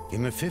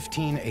 In the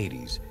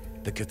 1580s,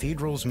 the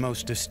cathedral's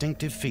most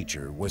distinctive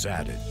feature was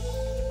added.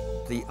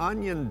 The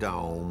onion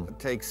dome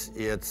takes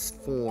its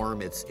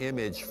form, its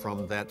image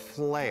from that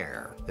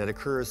flare that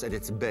occurs at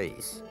its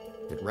base.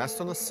 It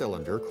rests on a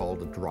cylinder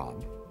called a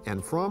drum,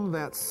 and from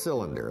that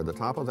cylinder, the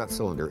top of that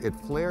cylinder, it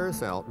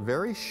flares out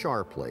very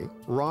sharply,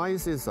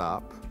 rises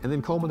up, and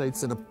then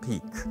culminates in a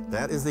peak.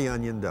 That is the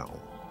onion dome.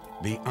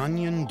 The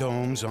onion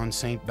domes on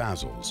St.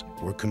 Basil's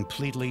were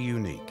completely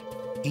unique.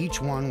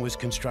 Each one was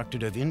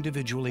constructed of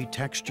individually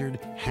textured,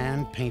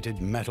 hand-painted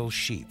metal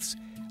sheaths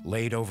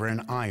laid over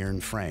an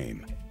iron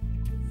frame.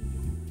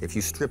 If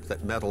you strip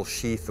that metal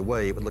sheath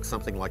away, it would look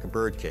something like a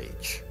bird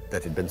cage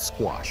that had been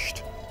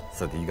squashed,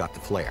 so that you got the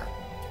flare.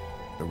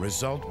 The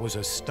result was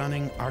a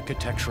stunning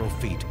architectural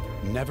feat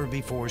never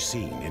before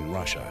seen in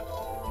Russia.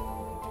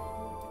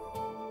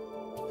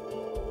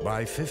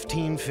 By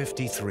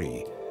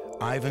 1553,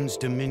 Ivan's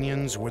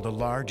dominions were the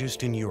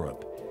largest in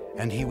Europe,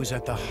 and he was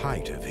at the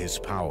height of his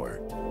power.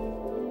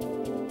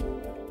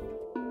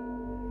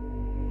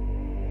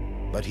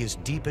 But his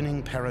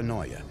deepening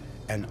paranoia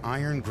and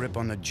iron grip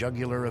on the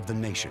jugular of the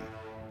nation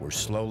were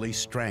slowly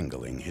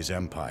strangling his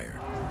empire.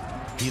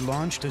 He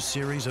launched a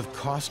series of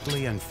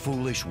costly and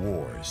foolish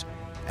wars,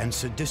 and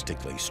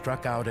sadistically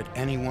struck out at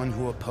anyone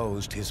who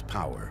opposed his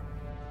power.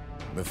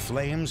 The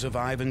flames of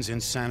Ivan's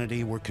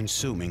insanity were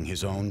consuming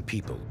his own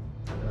people.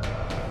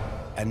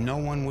 And no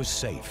one was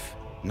safe,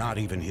 not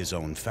even his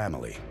own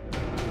family.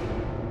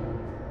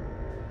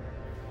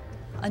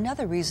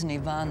 Another reason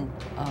Ivan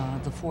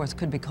IV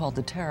could be called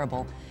the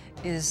Terrible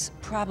is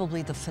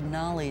probably the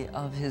finale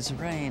of his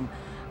reign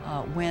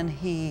when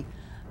he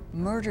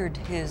murdered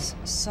his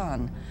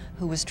son,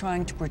 who was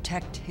trying to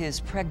protect his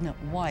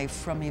pregnant wife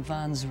from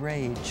Ivan's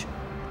rage.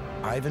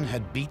 Ivan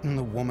had beaten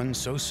the woman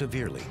so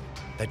severely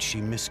that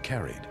she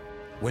miscarried.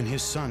 When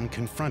his son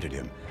confronted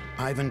him,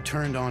 Ivan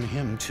turned on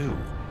him too.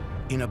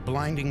 In a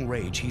blinding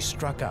rage, he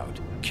struck out,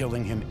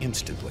 killing him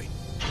instantly.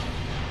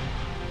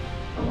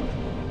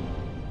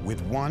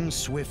 With one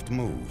swift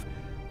move,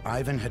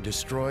 Ivan had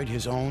destroyed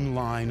his own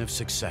line of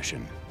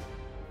succession.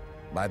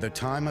 By the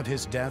time of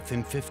his death in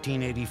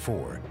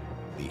 1584,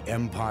 the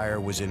empire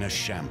was in a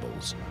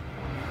shambles.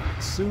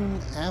 Soon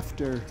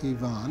after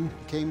Ivan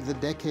came the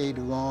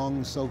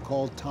decade-long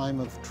so-called time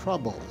of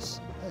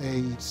troubles,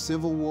 a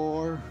civil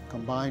war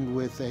combined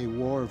with a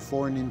war of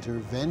foreign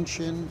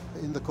intervention.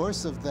 In the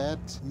course of that,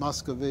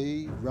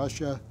 Muscovy,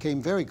 Russia,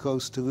 came very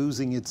close to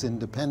losing its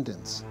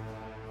independence.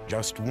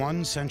 Just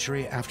 1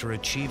 century after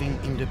achieving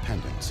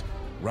independence,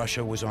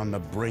 Russia was on the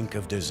brink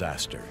of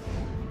disaster.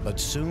 But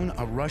soon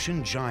a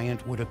Russian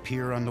giant would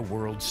appear on the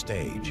world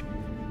stage,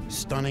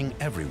 stunning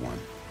everyone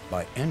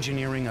by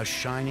engineering a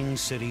shining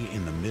city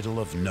in the middle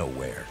of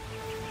nowhere.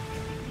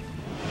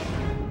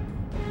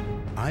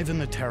 Ivan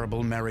the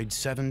Terrible married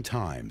 7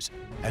 times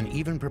and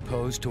even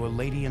proposed to a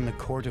lady in the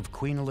court of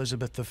Queen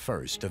Elizabeth I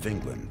of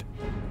England.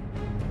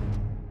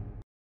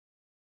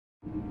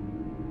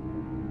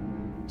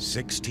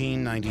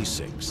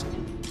 1696,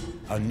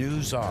 a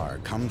new Tsar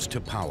comes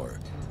to power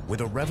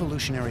with a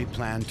revolutionary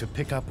plan to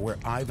pick up where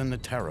Ivan the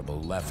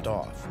Terrible left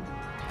off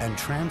and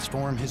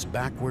transform his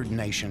backward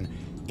nation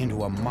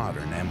into a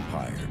modern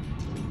empire.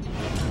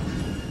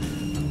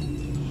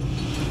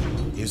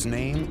 His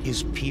name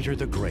is Peter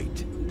the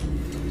Great.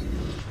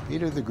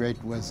 Peter the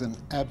Great was an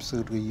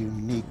absolutely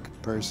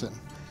unique person.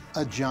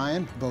 a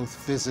giant, both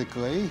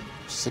physically,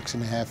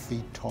 6.5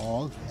 feet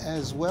tall,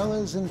 as well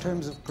as in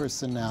terms of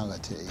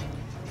personality.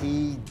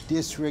 He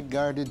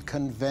disregarded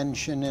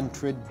convention and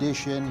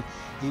tradition.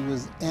 He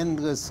was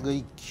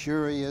endlessly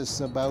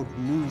curious about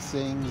new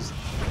things.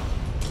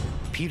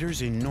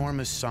 Peter's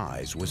enormous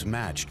size was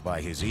matched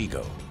by his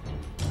ego.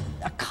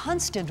 A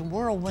constant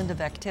whirlwind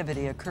of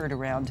activity occurred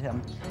around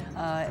him,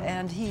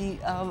 and he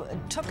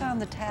took on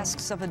the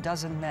tasks of a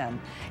dozen men.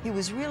 He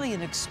was really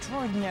an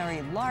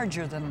extraordinary,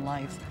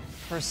 larger-than-life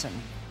person.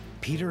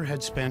 Peter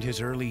had spent his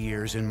early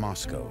years in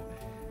Moscow,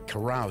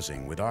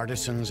 carousing with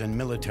artisans and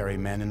military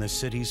men in the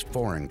city's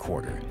foreign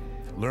quarter,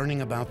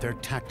 learning about their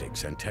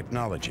tactics and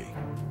technology.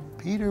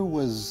 Peter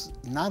was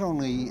not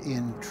only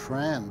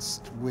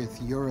entranced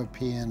with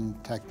European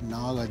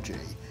technology,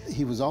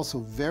 he was also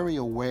very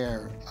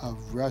aware of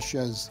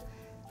Russia's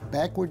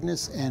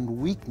backwardness and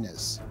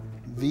weakness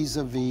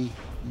vis-a-vis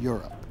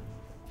Europe.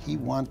 He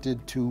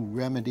wanted to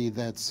remedy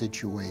that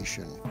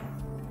situation.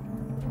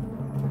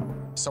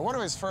 So one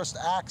of his first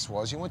acts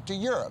was he went to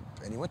Europe,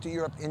 and he went to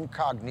Europe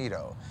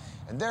incognito.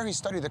 And there he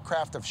studied the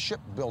craft of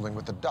shipbuilding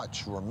with the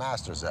Dutch, who were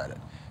masters at it.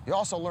 He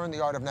also learned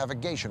the art of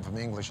navigation from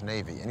the English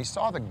Navy, and he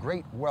saw the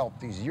great wealth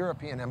these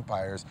European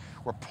empires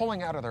were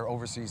pulling out of their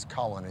overseas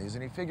colonies,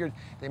 and he figured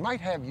they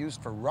might have use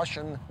for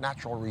Russian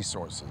natural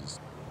resources.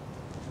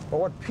 But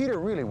what Peter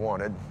really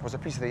wanted was a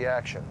piece of the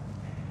action.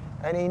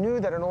 And he knew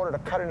that in order to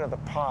cut into the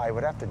pie, he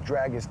would have to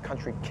drag his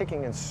country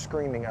kicking and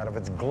screaming out of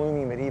its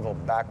gloomy medieval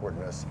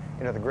backwardness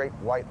into the great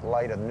white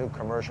light of the new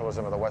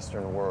commercialism of the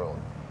Western world.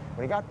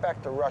 When he got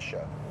back to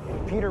Russia,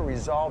 Peter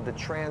resolved to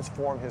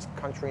transform his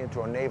country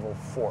into a naval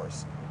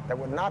force that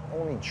would not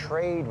only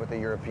trade with the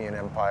European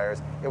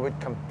empires, it would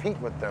compete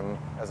with them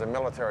as a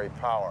military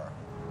power.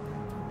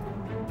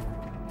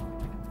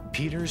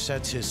 Peter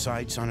sets his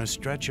sights on a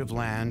stretch of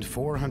land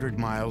 400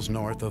 miles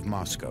north of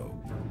Moscow,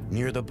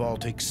 near the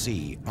Baltic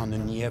Sea on the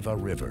Neva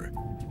River.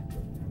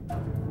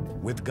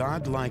 With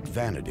godlike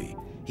vanity,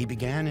 he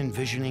began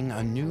envisioning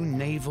a new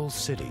naval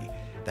city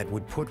that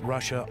would put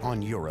Russia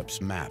on Europe's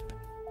map.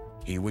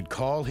 He would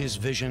call his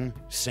vision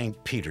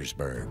St.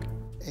 Petersburg.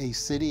 A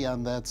city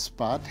on that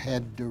spot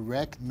had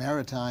direct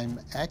maritime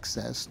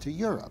access to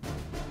Europe.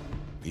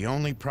 The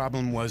only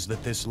problem was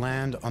that this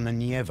land on the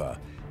Neva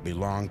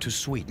belonged to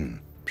Sweden.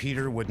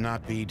 Peter would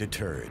not be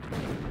deterred.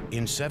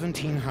 In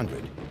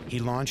 1700, he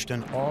launched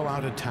an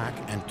all-out attack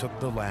and took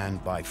the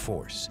land by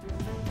force.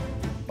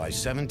 By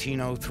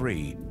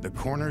 1703, the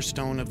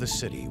cornerstone of the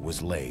city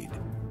was laid.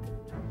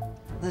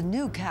 The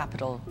new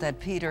capital that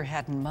Peter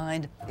had in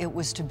mind, it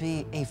was to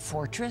be a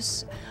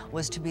fortress,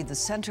 was to be the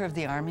center of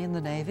the army and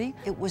the navy.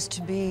 It was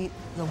to be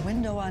the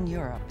window on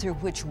Europe through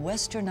which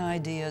Western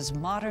ideas,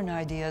 modern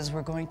ideas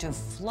were going to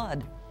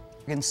flood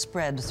and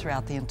spread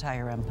throughout the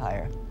entire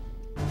empire.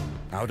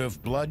 Out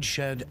of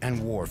bloodshed and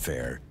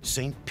warfare,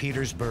 St.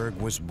 Petersburg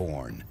was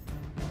born.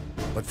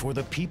 But for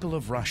the people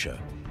of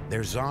Russia,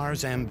 their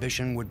Tsar's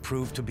ambition would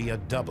prove to be a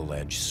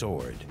double-edged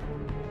sword.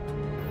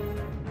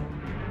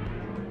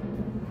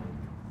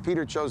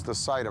 Peter chose the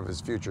site of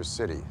his future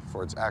city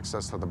for its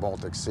access to the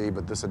Baltic Sea,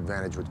 but this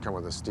advantage would come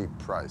with a steep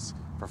price.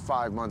 For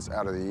 5 months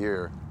out of the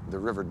year, the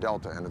river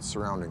delta and its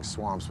surrounding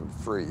swamps would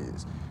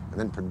freeze, and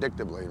then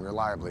predictably and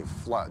reliably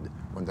flood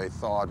when they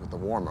thawed with the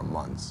warmer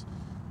months.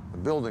 The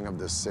building of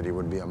this city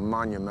would be a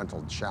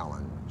monumental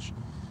challenge.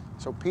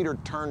 So Peter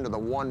turned to the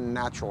one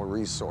natural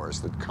resource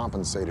that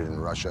compensated in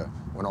Russia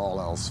when all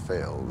else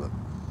failed: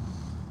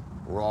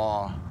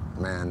 raw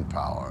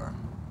manpower.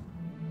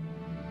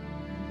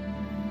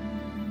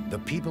 The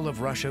people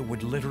of Russia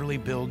would literally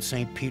build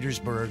St.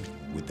 Petersburg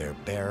with their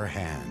bare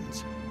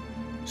hands.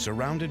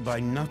 Surrounded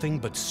by nothing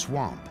but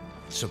swamp,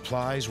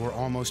 supplies were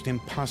almost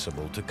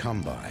impossible to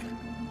come by.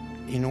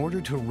 In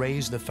order to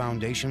raise the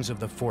foundations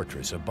of the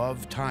fortress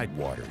above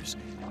tidewaters,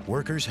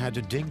 workers had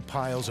to dig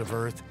piles of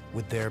earth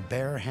with their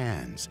bare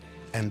hands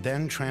and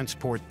then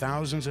transport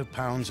thousands of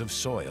pounds of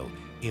soil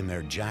in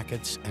their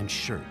jackets and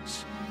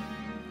shirts.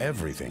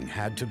 Everything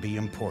had to be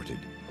imported.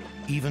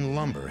 Even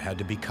lumber had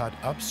to be cut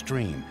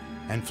upstream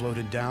and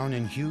floated down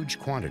in huge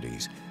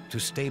quantities to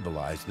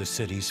stabilize the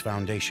city's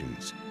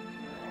foundations.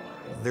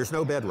 There's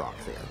no bedrock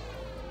there,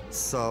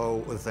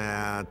 so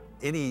that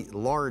any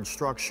large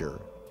structure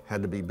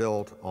had to be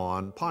built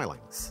on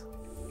pilings.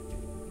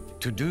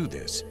 To do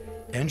this,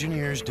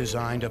 engineers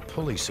designed a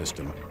pulley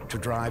system to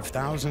drive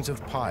thousands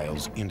of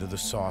piles into the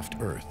soft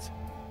earth.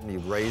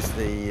 You'd raise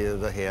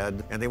the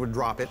head, and they would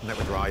drop it, and that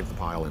would drive the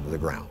pile into the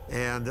ground.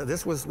 And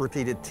this was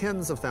repeated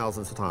tens of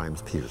thousands of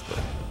times in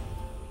Petersburg.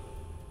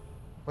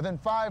 Within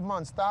 5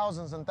 months,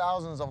 thousands and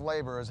thousands of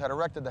laborers had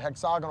erected the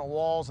hexagonal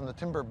walls and the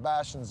timber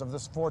bastions of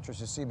this fortress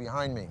you see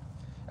behind me.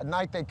 At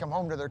night, they'd come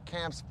home to their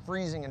camps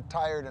freezing and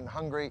tired and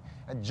hungry,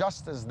 and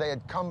just as they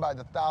had come by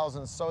the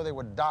thousands, so they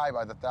would die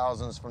by the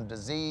thousands from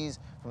disease,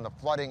 from the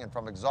flooding, and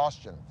from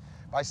exhaustion.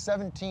 By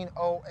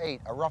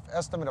 1708, a rough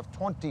estimate of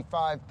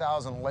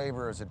 25,000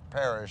 laborers had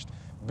perished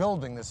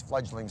building this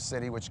fledgling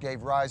city, which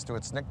gave rise to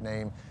its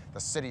nickname, the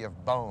City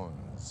of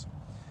Bones.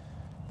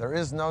 There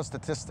is no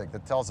statistic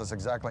that tells us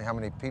exactly how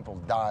many people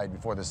died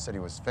before this city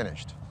was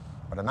finished.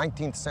 But a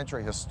 19th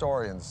century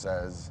historian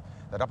says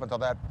that up until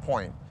that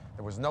point,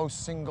 there was no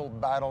single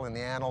battle in the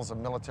annals of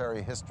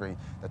military history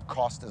that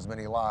cost as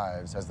many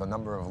lives as the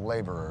number of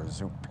laborers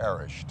who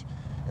perished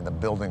in the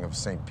building of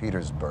St.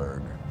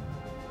 Petersburg.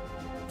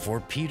 For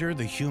Peter,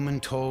 the human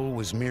toll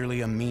was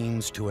merely a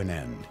means to an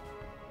end.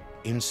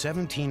 In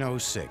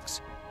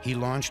 1706, he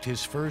launched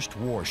his first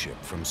warship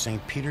from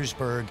St.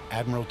 Petersburg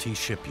Admiralty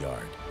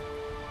Shipyard.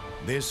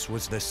 This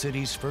was the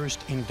city's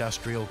first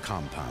industrial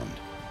compound.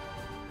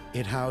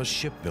 It housed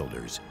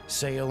shipbuilders,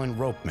 sail and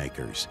rope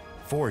makers,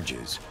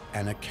 forges,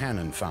 and a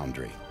cannon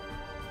foundry.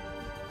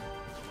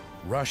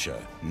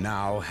 Russia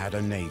now had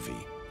a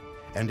navy,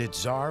 and its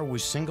Tsar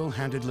was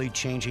single-handedly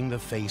changing the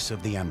face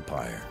of the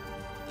empire.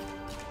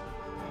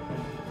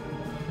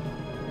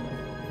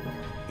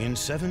 In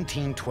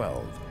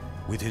 1712,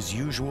 with his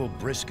usual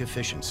brisk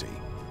efficiency,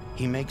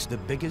 he makes the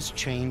biggest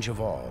change of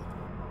all.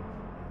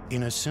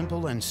 In a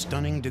simple and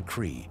stunning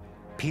decree,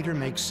 Peter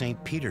makes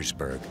St.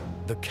 Petersburg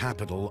the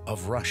capital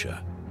of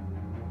Russia.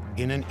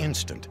 In an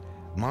instant,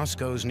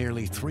 Moscow's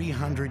nearly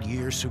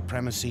 300-year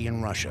supremacy in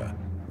Russia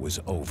was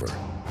over.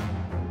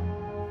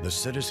 The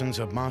citizens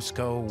of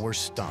Moscow were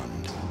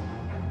stunned.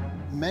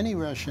 Many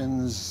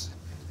Russians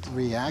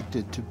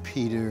reacted to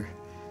Peter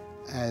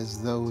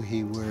as though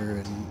he were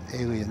an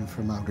alien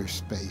from outer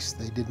space.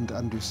 They didn't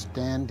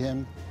understand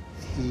him.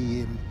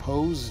 He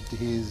imposed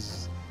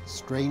his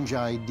strange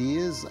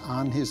ideas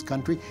on his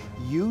country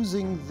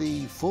using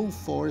the full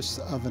force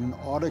of an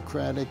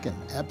autocratic and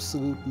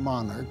absolute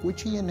monarch,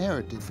 which he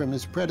inherited from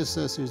his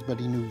predecessors, but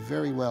he knew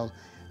very well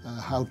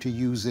how to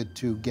use it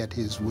to get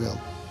his will.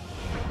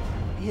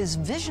 His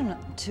vision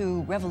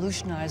to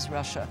revolutionize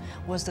Russia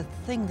was the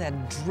thing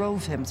that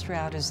drove him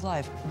throughout his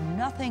life.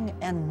 Nothing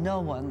and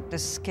no one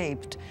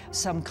escaped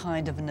some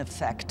kind of an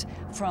effect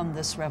from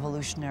this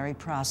revolutionary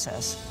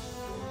process.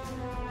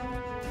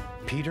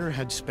 Peter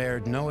had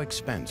spared no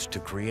expense to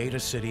create a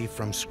city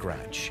from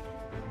scratch.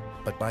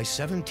 But by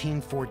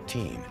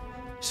 1714,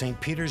 St.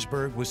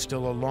 Petersburg was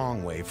still a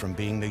long way from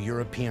being the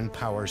European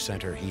power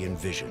center he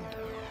envisioned.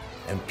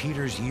 And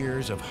Peter's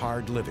years of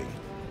hard living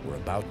were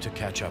about to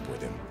catch up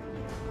with him.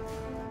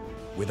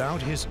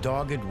 Without his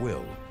dogged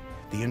will,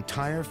 the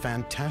entire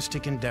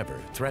fantastic endeavor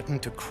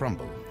threatened to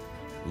crumble,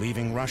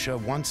 leaving Russia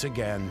once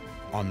again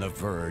on the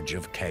verge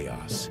of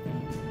chaos.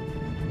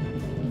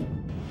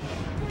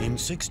 In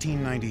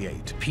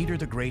 1698, Peter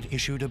the Great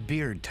issued a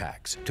beard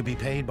tax to be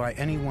paid by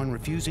anyone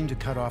refusing to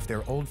cut off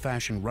their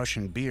old-fashioned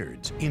Russian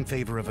beards in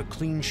favor of a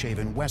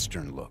clean-shaven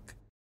Western look.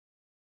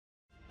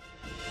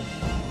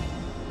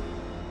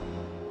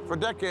 For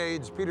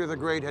decades, Peter the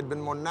Great had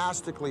been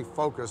monastically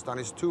focused on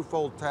his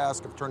twofold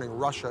task of turning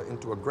Russia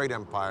into a great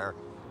empire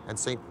and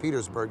St.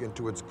 Petersburg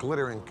into its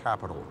glittering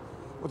capital,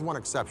 with one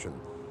exception.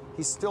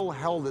 He still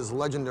held his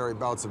legendary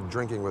bouts of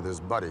drinking with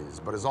his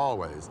buddies, but as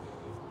always,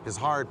 his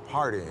hard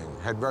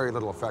partying had very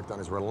little effect on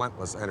his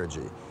relentless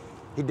energy.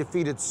 He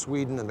defeated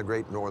Sweden in the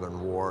Great Northern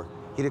War.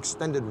 He'd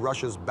extended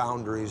Russia's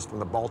boundaries from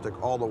the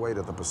Baltic all the way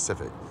to the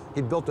Pacific.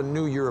 He'd built a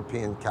new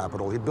European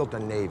capital. He'd built a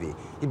navy.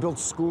 He built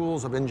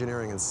schools of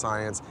engineering and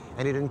science,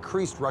 and he'd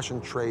increased Russian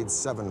trade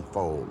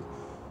sevenfold.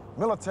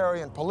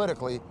 Military and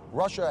politically,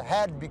 Russia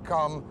had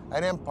become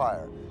an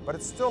empire, but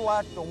it still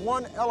lacked the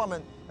one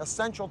element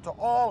essential to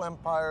all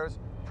empires,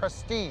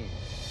 prestige.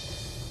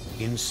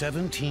 In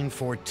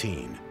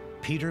 1714,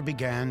 Peter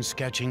began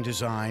sketching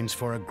designs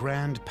for a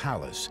grand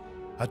palace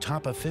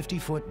atop a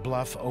 50-foot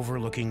bluff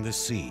overlooking the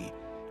sea,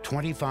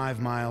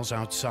 25 miles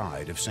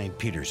outside of St.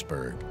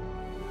 Petersburg.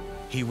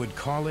 He would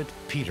call it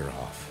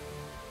Peterhof.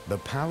 The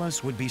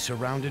palace would be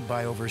surrounded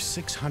by over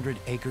 600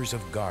 acres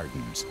of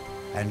gardens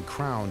and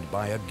crowned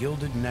by a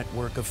gilded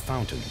network of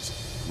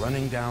fountains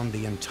running down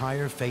the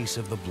entire face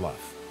of the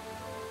bluff.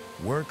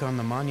 Work on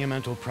the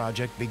monumental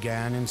project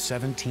began in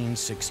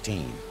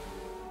 1716.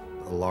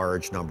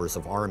 Large numbers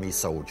of army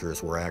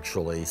soldiers were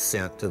actually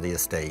sent to the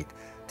estate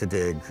to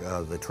dig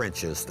the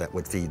trenches that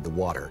would feed the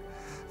water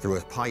through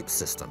a pipe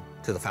system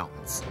to the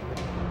fountains.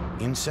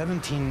 In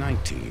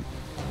 1719,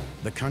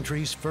 the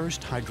country's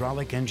first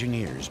hydraulic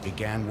engineers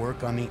began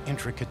work on the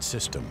intricate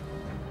system.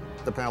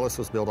 The palace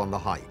was built on the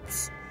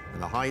heights,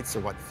 and the heights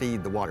are what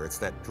feed the water. It's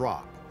that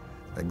drop,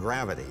 the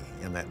gravity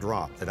in that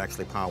drop that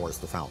actually powers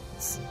the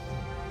fountains.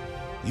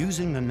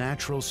 Using the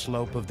natural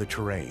slope of the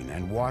terrain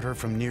and water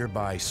from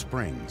nearby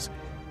springs,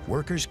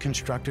 workers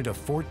constructed a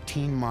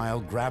 14-mile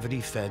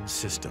gravity-fed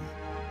system.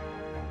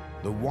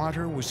 The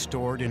water was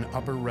stored in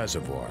upper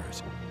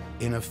reservoirs.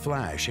 In a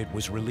flash, it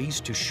was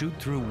released to shoot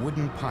through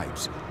wooden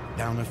pipes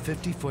down a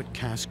 50-foot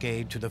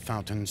cascade to the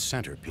fountain's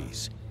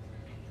centerpiece.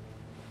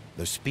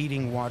 The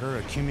speeding water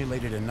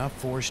accumulated enough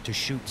force to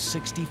shoot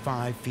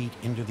 65 feet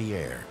into the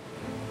air.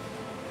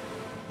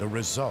 The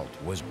result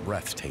was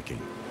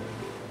breathtaking.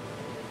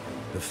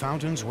 The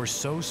fountains were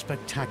so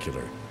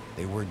spectacular,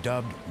 they were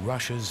dubbed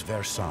Russia's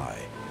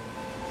Versailles.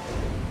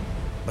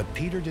 But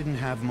Peter didn't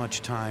have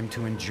much time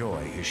to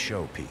enjoy his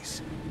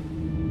showpiece.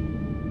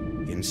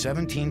 In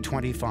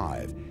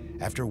 1725,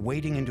 after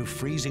wading into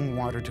freezing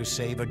water to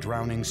save a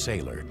drowning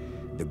sailor,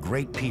 the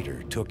great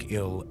Peter took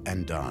ill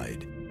and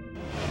died.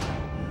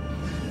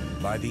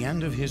 By the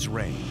end of his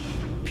reign,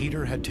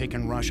 Peter had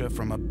taken Russia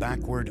from a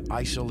backward,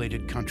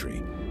 isolated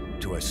country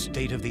to a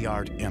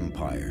state-of-the-art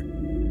empire.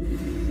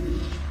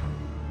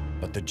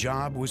 But the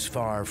job was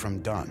far from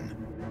done.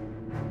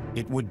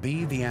 It would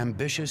be the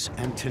ambitious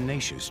and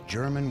tenacious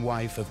German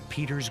wife of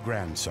Peter's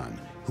grandson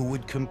who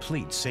would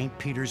complete St.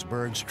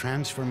 Petersburg's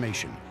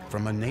transformation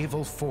from a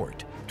naval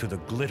fort to the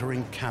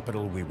glittering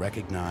capital we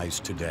recognize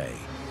today.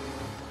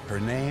 Her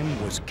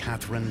name was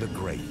Catherine the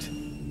Great.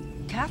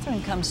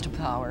 Catherine comes to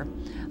power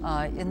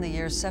in the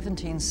year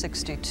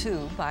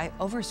 1762 by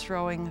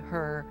overthrowing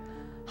her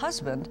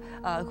husband,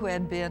 who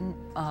had been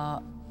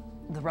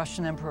the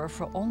Russian emperor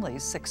for only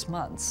 6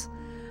 months.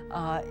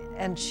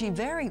 And she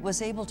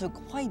was able to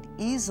quite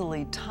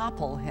easily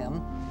topple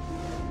him.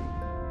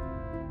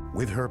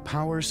 With her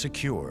power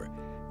secure,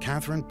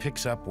 Catherine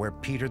picks up where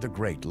Peter the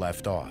Great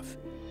left off,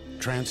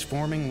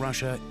 transforming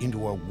Russia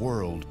into a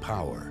world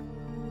power.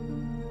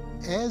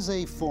 As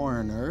a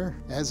foreigner,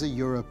 as a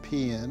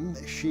European,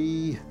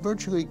 she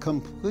virtually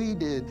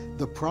completed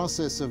the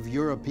process of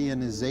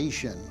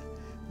Europeanization,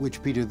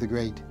 which Peter the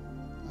Great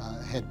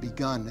had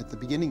begun at the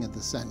beginning of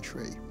the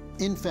century.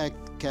 In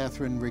fact,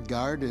 Catherine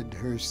regarded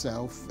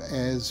herself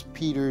as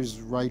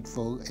Peter's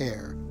rightful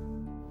heir.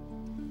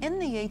 In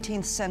the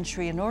 18th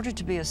century, in order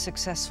to be a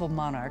successful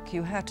monarch,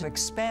 you had to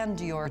expand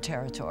your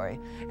territory,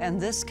 and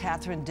this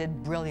Catherine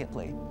did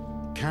brilliantly.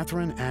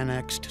 Catherine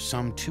annexed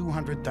some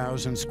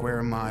 200,000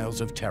 square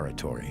miles of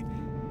territory,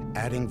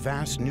 adding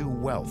vast new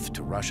wealth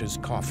to Russia's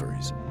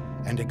coffers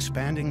and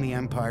expanding the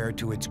empire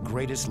to its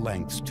greatest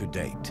lengths to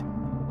date.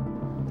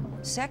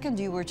 Second,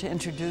 you were to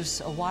introduce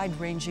a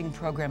wide-ranging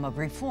program of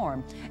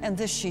reform, and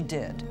this she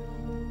did.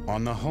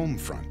 On the home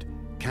front,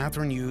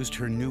 Catherine used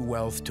her new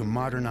wealth to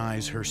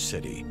modernize her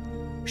city.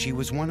 She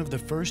was one of the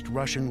first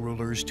Russian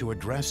rulers to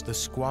address the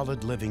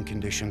squalid living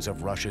conditions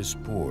of Russia's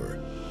poor,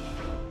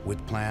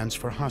 with plans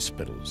for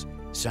hospitals,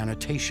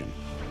 sanitation,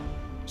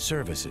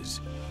 services,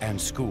 and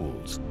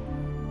schools.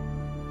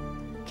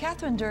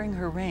 Catherine, during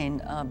her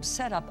reign,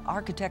 set up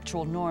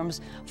architectural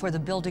norms for the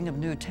building of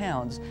new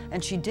towns,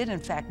 and she did, in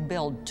fact,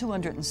 build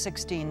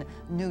 216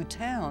 new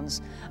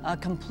towns,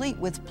 complete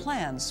with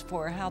plans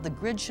for how the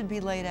grid should be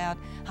laid out,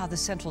 how the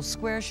central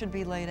square should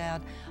be laid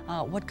out,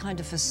 what kind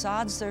of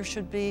facades there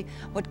should be,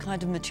 what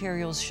kind of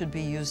materials should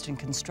be used in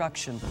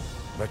construction.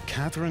 But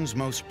Catherine's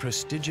most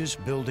prestigious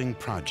building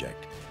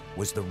project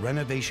was the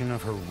renovation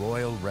of her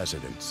royal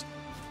residence,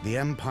 the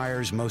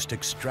empire's most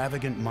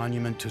extravagant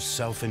monument to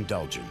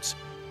self-indulgence,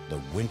 the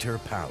Winter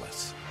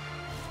Palace.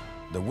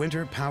 The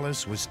Winter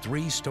Palace was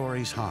 3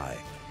 stories high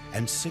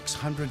and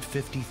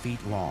 650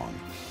 feet long.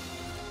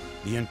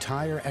 The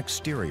entire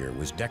exterior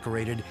was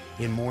decorated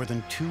in more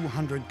than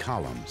 200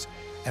 columns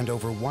and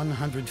over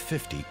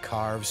 150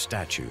 carved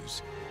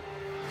statues.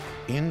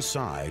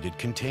 Inside, it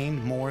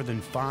contained more than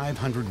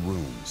 500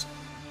 rooms,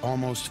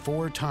 almost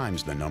 4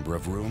 times the number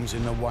of rooms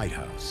in the White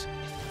House.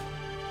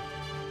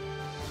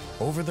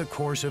 Over the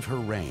course of her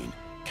reign,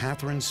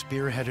 Catherine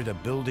spearheaded a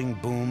building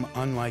boom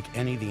unlike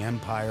any the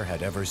empire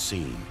had ever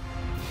seen.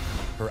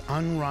 Her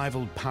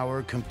unrivaled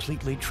power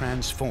completely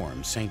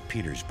transformed St.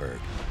 Petersburg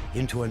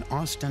into an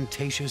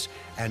ostentatious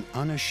and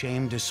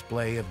unashamed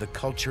display of the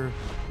culture,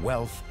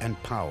 wealth,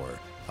 and power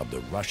of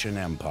the Russian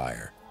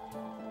Empire.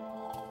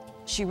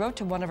 She wrote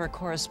to one of her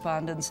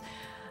correspondents,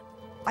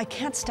 "I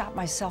can't stop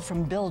myself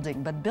from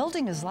building, but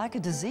building is like a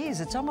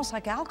disease. It's almost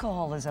like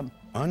alcoholism."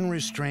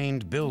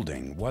 Unrestrained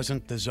building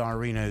wasn't the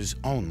Tsarina's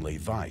only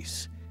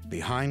vice.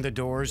 Behind the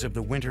doors of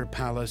the Winter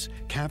Palace,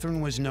 Catherine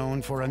was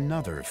known for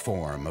another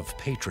form of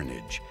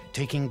patronage,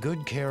 taking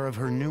good care of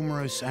her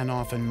numerous and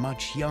often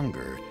much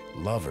younger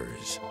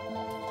lovers.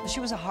 She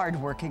was a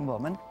hard-working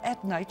woman.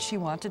 At night, she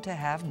wanted to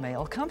have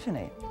male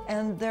company.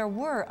 And there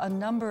were a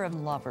number of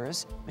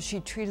lovers.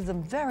 She treated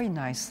them very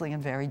nicely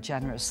and very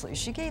generously.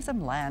 She gave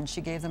them land,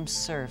 she gave them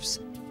serfs.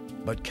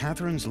 But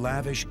Catherine's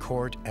lavish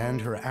court and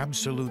her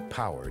absolute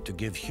power to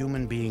give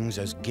human beings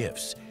as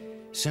gifts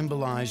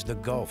symbolized the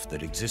gulf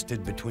that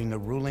existed between the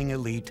ruling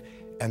elite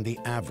and the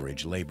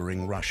average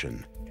laboring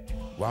Russian.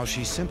 While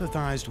she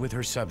sympathized with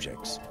her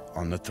subjects,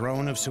 on the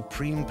throne of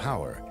supreme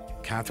power,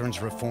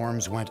 Catherine's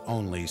reforms went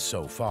only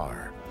so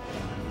far.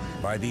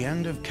 By the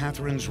end of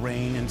Catherine's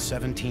reign in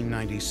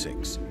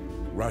 1796,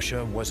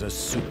 Russia was a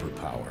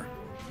superpower.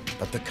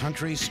 But the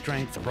country's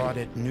strength brought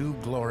it new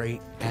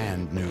glory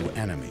and new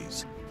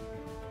enemies.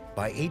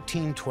 By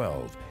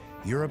 1812,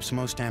 Europe's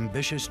most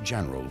ambitious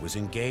general was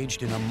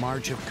engaged in a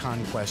march of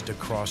conquest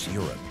across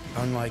Europe,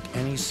 unlike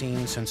any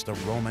seen since the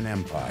Roman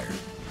Empire,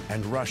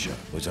 and Russia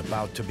was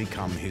about to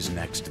become his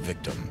next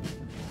victim.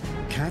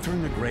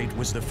 Catherine the Great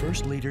was the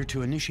first leader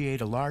to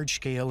initiate a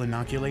large-scale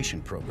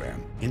inoculation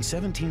program. In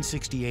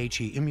 1768,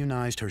 she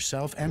immunized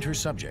herself and her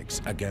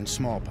subjects against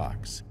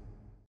smallpox.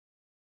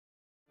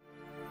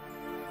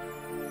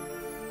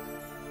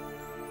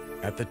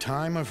 At the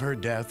time of her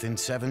death in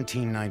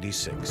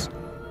 1796,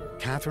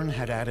 Catherine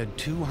had added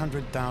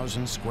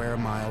 200,000 square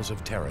miles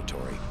of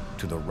territory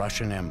to the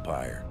Russian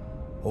Empire.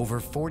 Over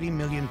 40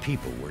 million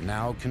people were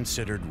now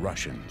considered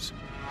Russians.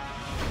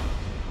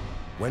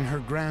 When her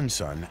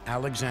grandson,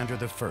 Alexander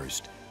I,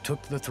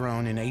 took the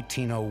throne in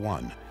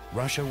 1801,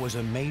 Russia was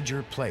a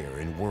major player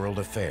in world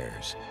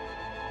affairs.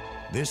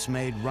 This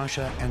made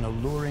Russia an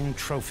alluring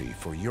trophy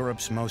for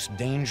Europe's most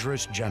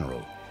dangerous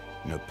general,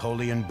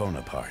 Napoleon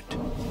Bonaparte.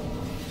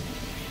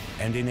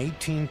 And in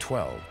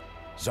 1812,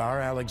 Tsar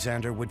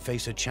Alexander would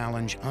face a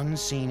challenge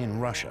unseen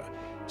in Russia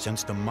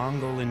since the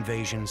Mongol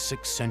invasion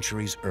 6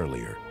 centuries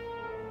earlier.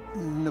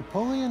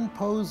 Napoleon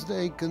posed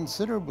a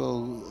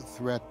considerable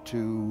threat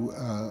to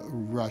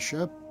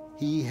Russia.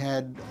 He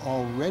had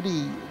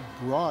already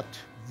brought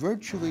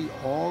virtually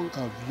all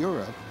of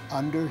Europe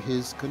under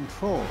his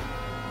control.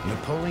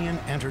 Napoleon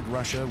entered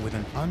Russia with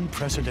an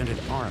unprecedented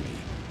army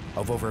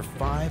of over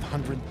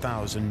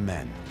 500,000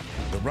 men.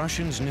 The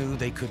Russians knew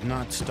they could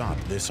not stop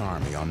this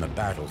army on the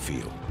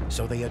battlefield,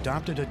 so they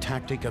adopted a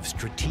tactic of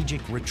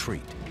strategic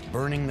retreat,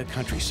 burning the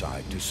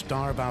countryside to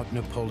starve out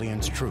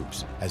Napoleon's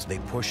troops as they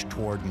pushed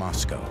toward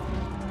Moscow.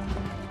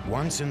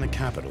 Once in the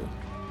capital,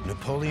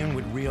 Napoleon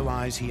would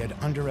realize he had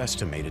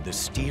underestimated the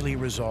steely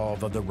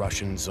resolve of the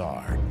Russian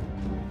Tsar.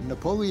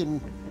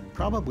 Napoleon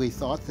probably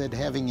thought that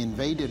having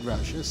invaded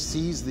Russia,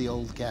 seized the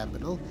old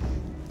capital,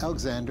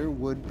 Alexander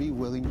would be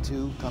willing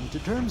to come to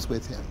terms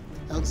with him.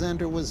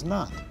 Alexander was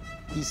not.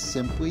 He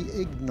simply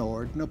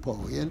ignored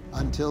Napoleon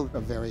until a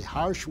very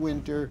harsh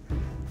winter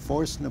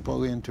forced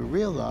Napoleon to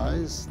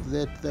realize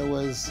that there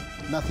was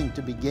nothing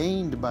to be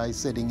gained by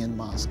sitting in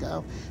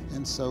Moscow,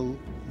 and so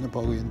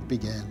Napoleon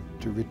began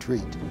to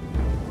retreat.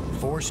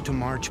 Forced to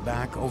march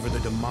back over the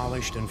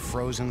demolished and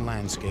frozen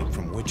landscape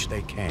from which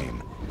they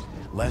came,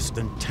 less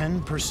than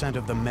 10%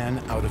 of the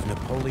men out of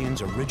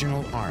Napoleon's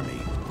original army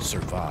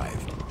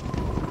survived.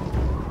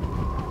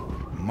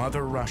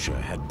 Mother Russia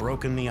had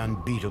broken the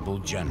unbeatable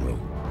general.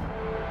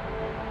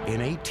 In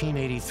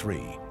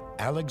 1883,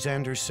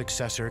 Alexander's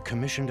successor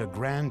commissioned a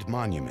grand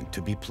monument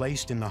to be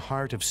placed in the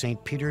heart of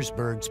St.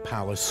 Petersburg's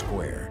Palace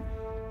Square.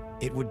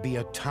 It would be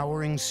a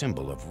towering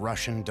symbol of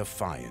Russian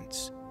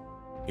defiance.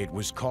 It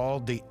was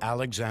called the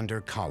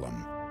Alexander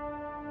Column.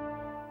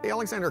 The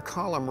Alexander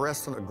Column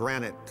rests on a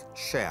granite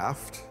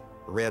shaft,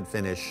 red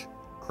finish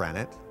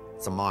granite.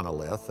 It's a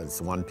monolith, it's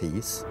one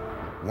piece.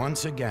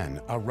 Once again,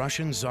 a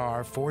Russian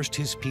Tsar forced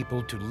his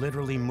people to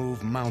literally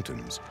move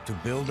mountains to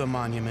build a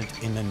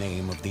monument in the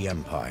name of the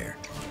empire.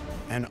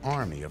 An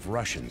army of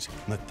Russians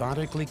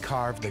methodically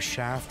carved the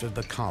shaft of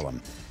the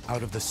column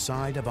out of the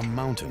side of a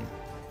mountain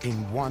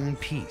in one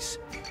piece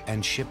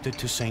and shipped it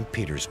to St.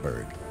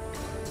 Petersburg.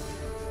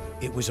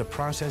 It was a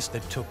process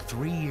that took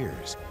 3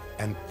 years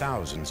and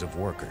thousands of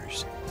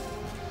workers.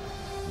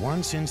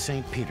 Once in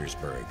St.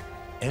 Petersburg,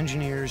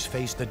 engineers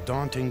faced the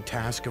daunting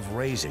task of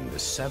raising the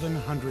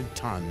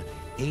 700-ton,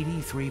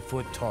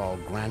 83-foot-tall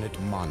granite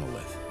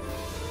monolith.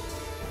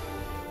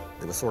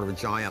 It was sort of a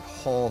giant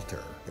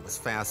halter. It was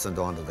fastened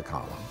onto the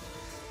column.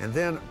 And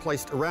then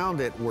placed around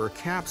it were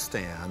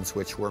capstans,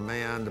 which were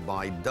manned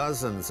by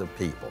dozens of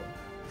people.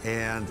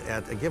 And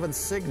at a given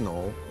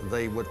signal,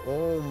 they would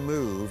all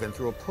move, and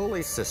through a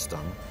pulley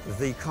system,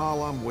 the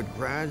column would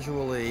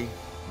gradually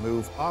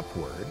move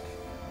upward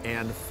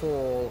and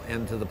fall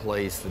into the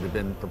place that had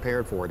been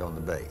prepared for it on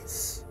the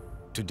base.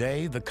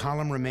 Today, the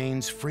column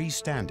remains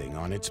freestanding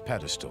on its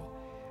pedestal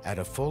at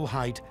a full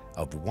height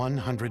of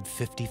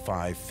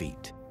 155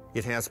 feet.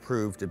 It has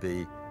proved to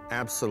be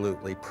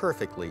absolutely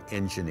perfectly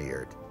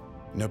engineered.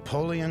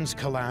 Napoleon's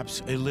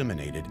collapse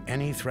eliminated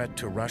any threat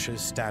to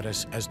Russia's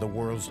status as the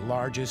world's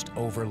largest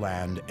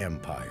overland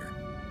empire.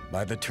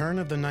 By the turn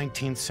of the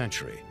 19th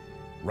century,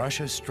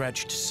 Russia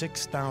stretched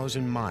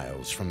 6,000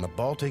 miles from the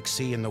Baltic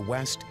Sea in the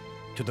west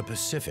to the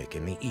Pacific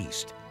in the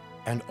east,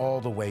 and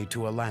all the way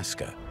to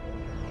Alaska.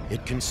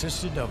 It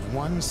consisted of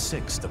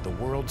 1/6 of the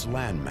world's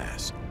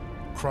landmass,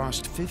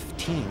 crossed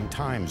 15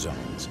 time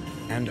zones,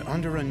 and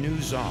under a new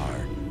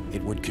Tsar,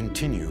 it would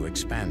continue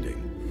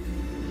expanding.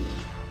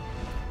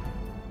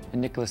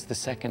 And Nicholas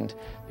II,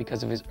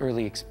 because of his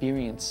early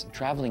experience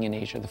traveling in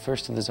Asia, the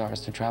first of the Tsars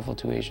to travel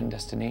to Asian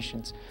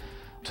destinations,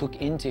 took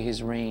into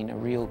his reign a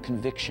real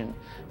conviction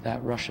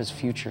that Russia's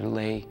future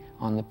lay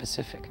on the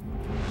Pacific.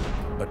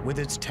 But with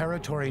its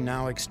territory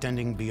now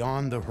extending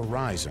beyond the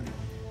horizon,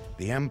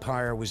 the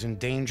empire was in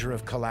danger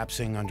of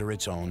collapsing under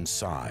its own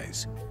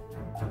size.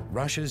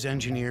 Russia's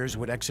engineers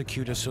would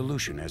execute a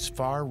solution as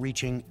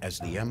far-reaching as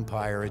the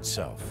empire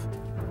itself.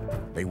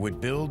 They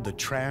would build the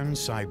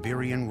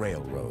Trans-Siberian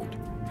Railroad.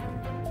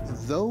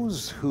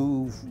 Those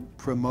who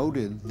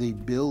promoted the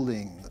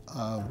building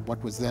of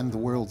what was then the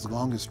world's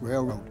longest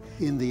railroad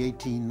in the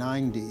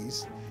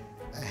 1890s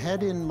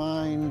had in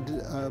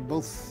mind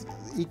both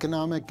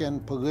economic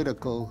and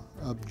political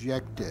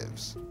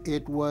objectives.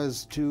 It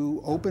was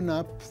to open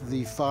up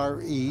the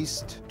Far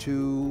East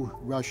to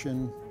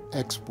Russian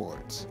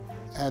exports.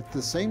 At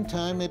the same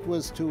time, it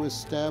was to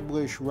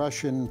establish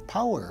Russian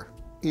power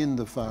in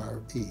the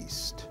Far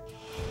East.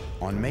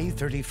 On May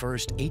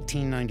 31st,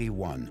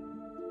 1891,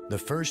 The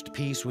first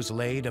piece was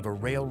laid of a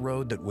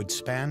railroad that would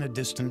span a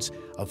distance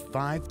of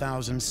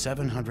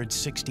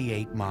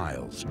 5,768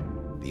 miles,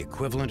 the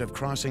equivalent of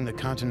crossing the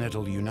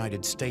continental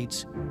United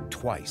States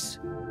twice.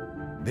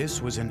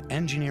 This was an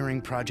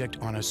engineering project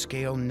on a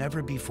scale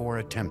never before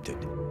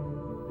attempted.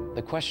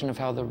 The question of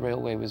how the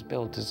railway was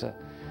built is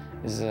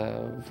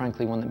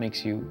frankly one that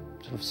makes you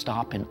sort of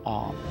stop in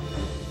awe.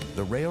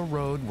 The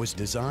railroad was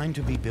designed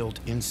to be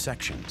built in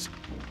sections,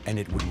 and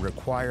it would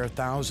require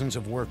thousands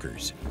of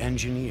workers,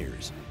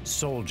 engineers,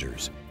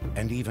 soldiers,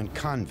 and even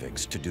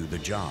convicts to do the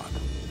job.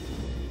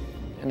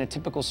 In a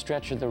typical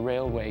stretch of the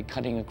railway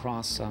cutting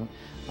across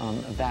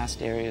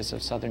vast areas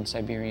of southern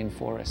Siberian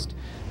forest,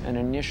 an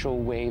initial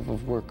wave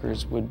of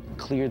workers would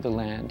clear the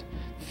land,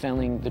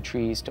 felling the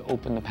trees to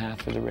open the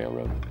path for the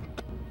railroad.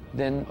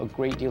 Then a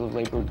great deal of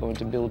labor would go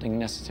into building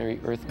necessary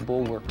earth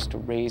bulwarks to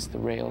raise the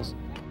rails.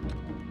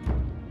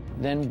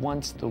 Then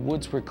once the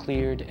woods were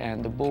cleared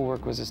and the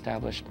bulwark was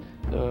established,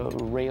 the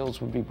rails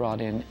would be brought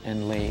in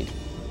and laid.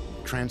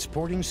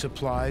 Transporting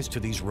supplies to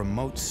these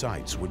remote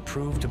sites would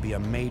prove to be a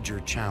major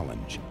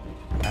challenge.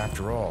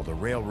 After all, the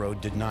railroad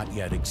did not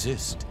yet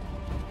exist.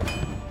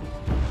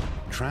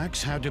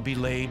 Tracks had to be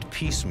laid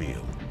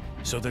piecemeal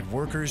so that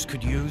workers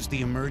could use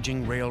the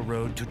emerging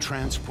railroad to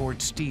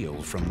transport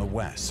steel from the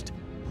west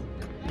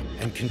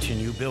and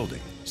continue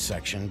building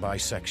section by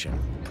section.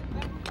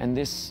 And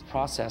this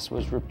process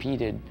was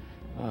repeated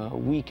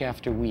week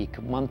after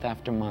week, month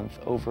after month,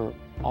 over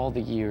all the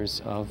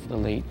years of the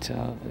late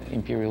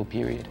imperial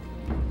period.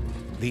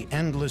 The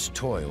endless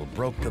toil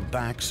broke the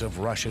backs of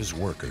Russia's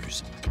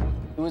workers.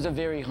 It was a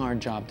very hard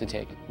job to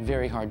take,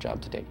 very hard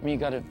job to take. I mean, you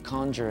got to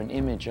conjure an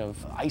image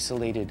of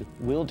isolated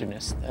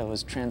wilderness that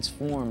was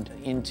transformed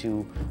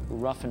into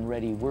rough and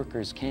ready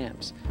workers'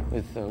 camps,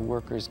 with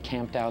workers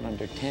camped out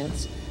under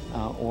tents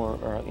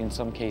or in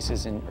some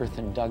cases in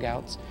earthen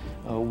dugouts,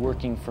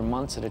 working for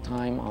months at a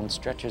time on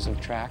stretches of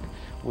track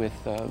with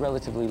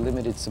relatively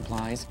limited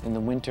supplies in the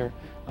winter,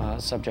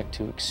 subject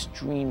to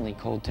extremely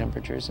cold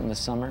temperatures in the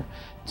summer,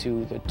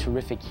 to the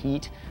terrific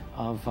heat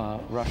of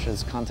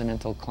Russia's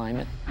continental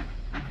climate.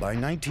 By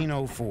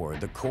 1904,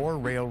 the core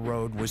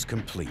railroad was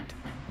complete.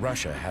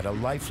 Russia had a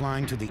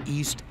lifeline to the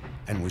east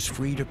and was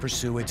free to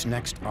pursue its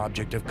next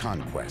object of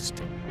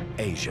conquest,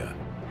 Asia.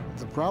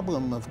 The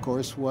problem, of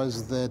course,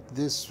 was that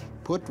this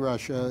put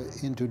Russia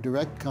into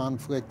direct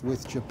conflict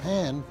with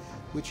Japan,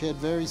 which had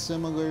very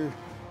similar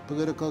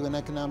political and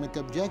economic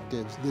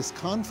objectives. This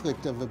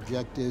conflict of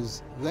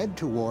objectives led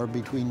to war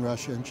between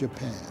Russia and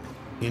Japan.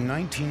 In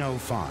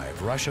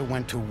 1905, Russia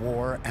went to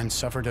war and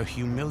suffered a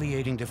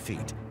humiliating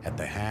defeat at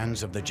the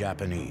hands of the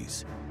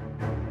Japanese.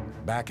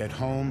 Back at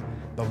home,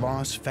 the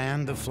loss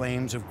fanned the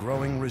flames of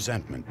growing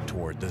resentment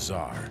toward the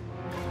Tsar.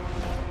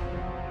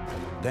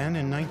 Then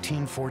in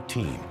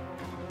 1914,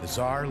 the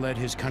Tsar led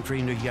his country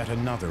into yet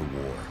another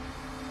war,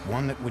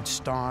 one that would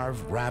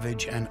starve,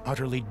 ravage, and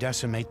utterly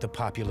decimate the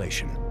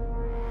population.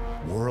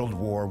 World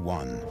War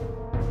I.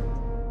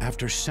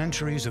 After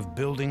centuries of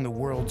building the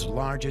world's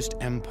largest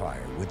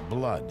empire with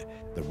blood,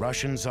 the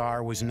Russian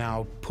Tsar was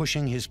now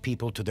pushing his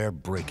people to their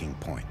breaking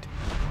point.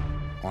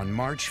 On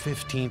March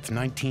 15,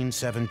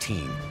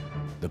 1917,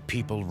 the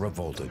people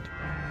revolted.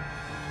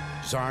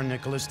 Tsar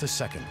Nicholas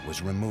II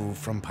was removed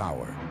from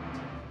power.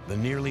 The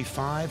nearly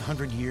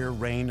 500-year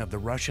reign of the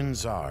Russian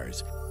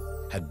Tsars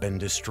had been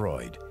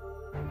destroyed.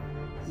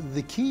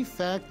 The key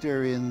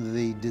factor in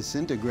the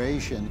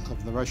disintegration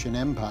of the Russian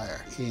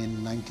Empire in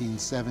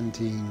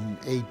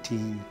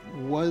 1917-18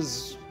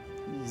 was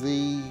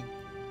the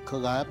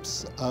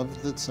collapse of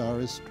the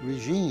Tsarist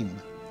regime,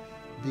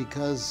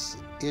 because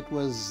it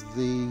was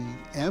the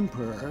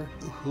emperor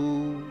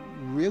who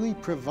really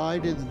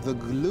provided the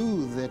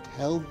glue that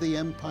held the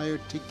empire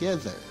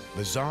together.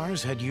 The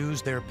Tsars had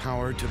used their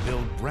power to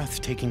build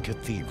breathtaking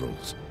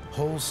cathedrals,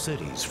 whole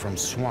cities from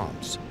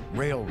swamps,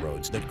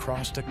 railroads that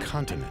crossed a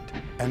continent,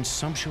 and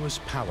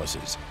sumptuous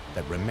palaces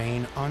that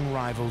remain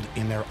unrivaled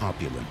in their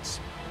opulence.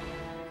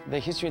 The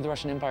history of the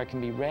Russian Empire can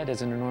be read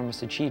as an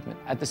enormous achievement.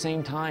 At the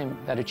same time,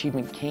 that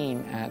achievement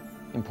came at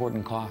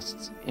important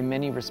costs. In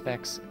many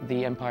respects,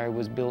 the empire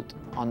was built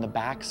on the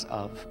backs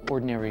of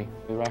ordinary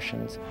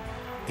Russians.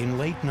 In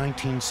late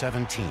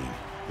 1917,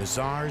 the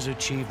Tsar's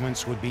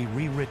achievements would be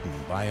rewritten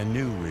by a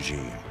new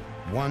regime,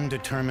 one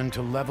determined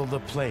to level the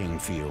playing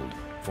field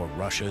for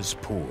Russia's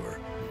poor.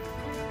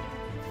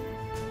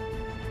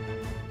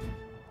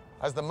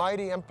 As the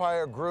mighty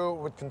empire grew,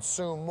 it would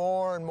consume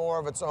more and more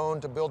of its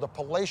own to build a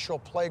palatial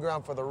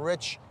playground for the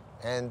rich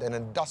and an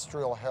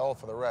industrial hell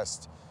for the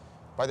rest.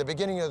 By the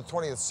beginning of the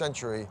 20th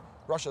century,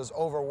 Russia's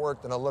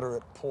overworked and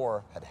illiterate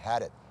poor had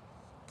had it.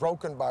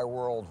 Broken by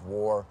world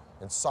war,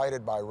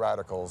 incited by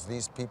radicals,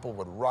 these people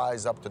would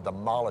rise up to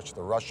demolish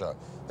the Russia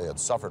they had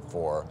suffered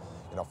for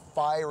in a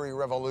fiery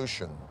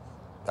revolution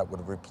that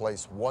would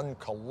replace one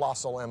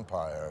colossal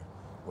empire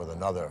with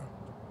another.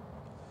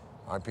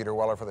 I'm Peter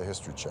Weller for the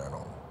History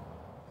Channel.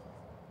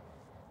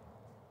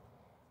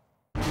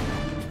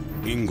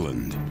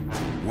 England,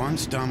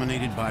 once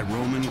dominated by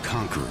Roman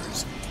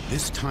conquerors,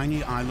 this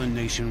tiny island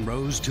nation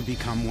rose to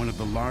become one of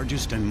the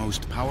largest and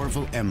most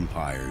powerful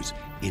empires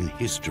in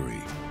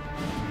history.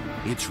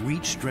 Its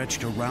reach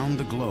stretched around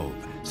the globe,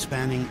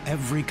 spanning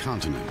every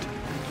continent.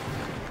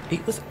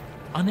 It was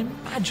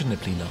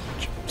unimaginably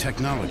large.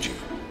 Technology,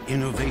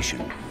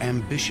 innovation,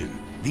 ambition,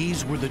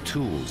 these were the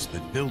tools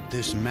that built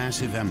this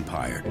massive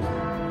empire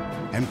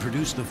and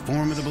produced the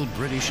formidable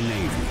British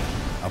Navy,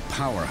 a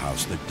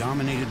powerhouse that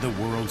dominated the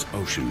world's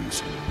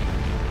oceans.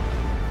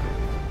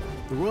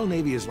 The Royal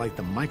Navy is like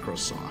the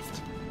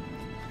Microsoft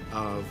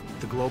of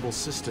the global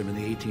system in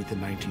the 18th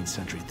and 19th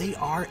century. They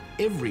are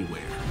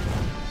everywhere.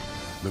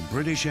 The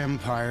British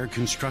Empire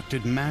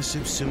constructed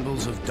massive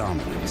symbols of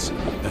dominance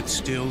that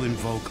still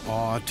invoke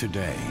awe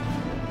today.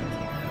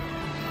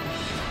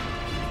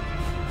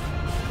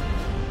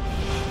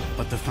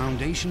 But the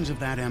foundations of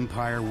that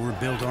empire were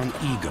built on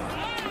ego,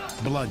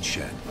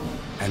 bloodshed,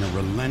 and a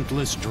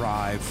relentless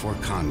drive for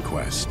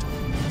conquest.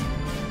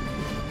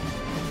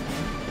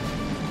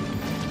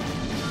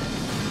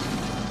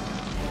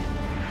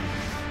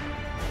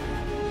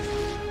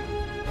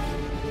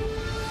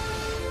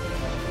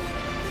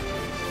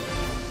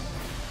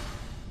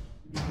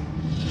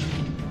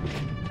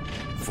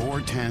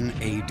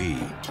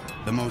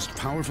 AD, the most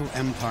powerful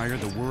empire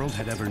the world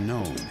had ever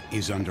known,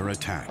 is under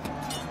attack.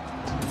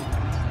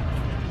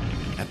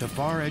 At the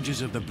far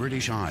edges of the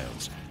British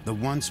Isles, the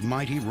once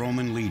mighty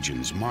Roman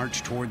legions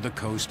march toward the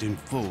coast in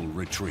full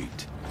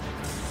retreat.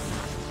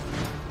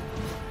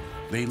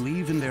 They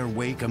leave in their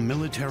wake a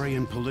military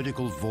and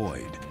political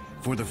void.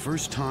 For the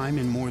first time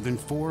in more than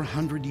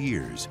 400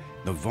 years,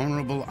 the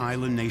vulnerable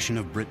island nation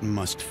of Britain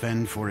must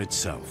fend for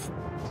itself.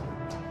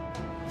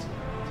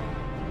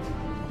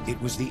 It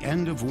was the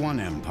end of one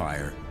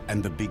empire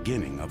and the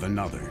beginning of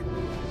another.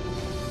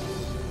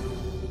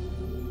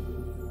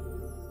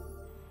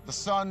 The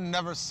sun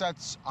never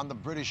sets on the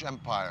British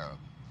Empire.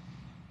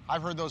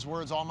 I've heard those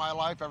words all my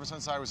life, ever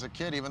since I was a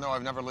kid, even though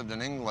I've never lived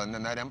in England,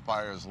 and that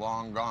empire is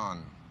long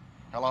gone.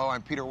 Hello,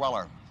 I'm Peter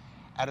Weller.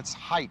 At its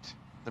height,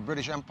 the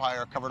British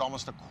Empire covered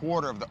almost a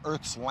quarter of the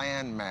Earth's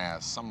land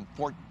mass, some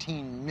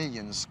 14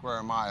 million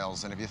square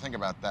miles, and if you think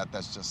about that,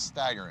 that's just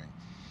staggering.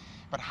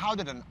 But how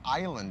did an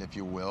island, if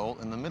you will,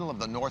 in the middle of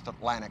the North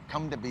Atlantic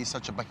come to be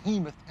such a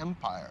behemoth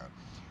empire?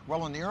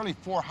 Well, in the early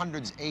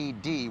 400s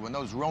AD, when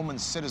those Roman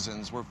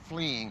citizens were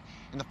fleeing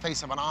in the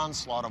face of an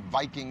onslaught of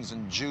Vikings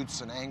and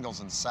Jutes and Angles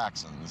and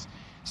Saxons,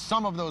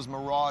 some of those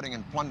marauding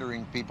and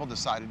plundering people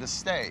decided to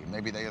stay.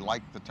 Maybe they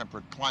liked the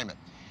temperate climate.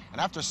 And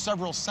after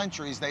several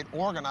centuries, they'd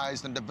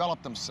organized and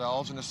developed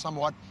themselves into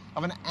somewhat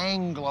of an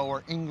Anglo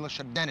or English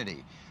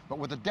identity. But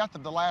with the death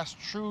of the last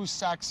true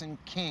Saxon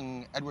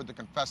king, Edward the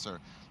Confessor,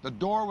 the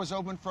door was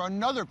open for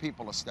another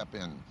people to step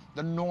in,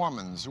 the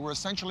Normans, who were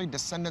essentially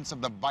descendants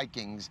of the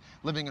Vikings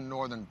living in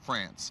northern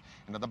France.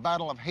 And at the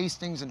Battle of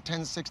Hastings in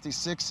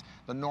 1066,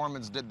 the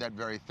Normans did that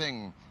very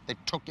thing. They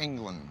took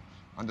England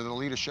under the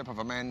leadership of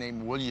a man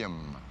named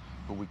William,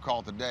 who we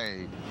call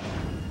today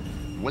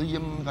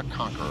William the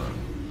Conqueror.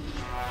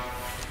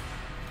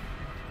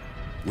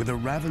 With a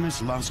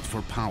ravenous lust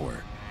for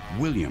power,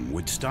 William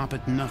would stop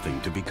at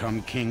nothing to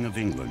become King of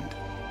England.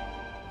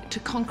 To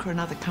conquer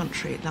another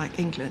country like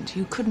England,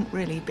 you couldn't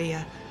really be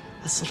a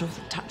sort of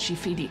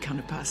touchy-feely kind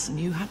of person.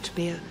 You had to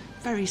be a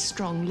very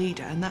strong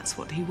leader, and that's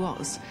what he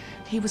was.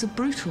 He was a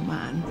brutal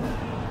man.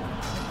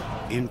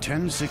 In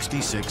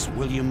 1066,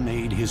 William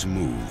made his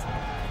move.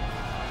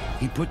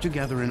 He put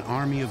together an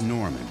army of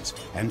Normans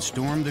and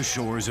stormed the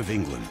shores of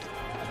England.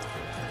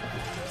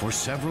 For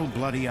several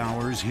bloody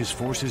hours, his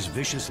forces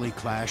viciously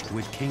clashed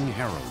with King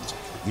Harold's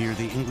near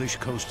the English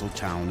coastal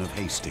town of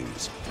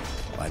Hastings.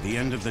 By the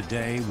end of the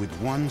day, with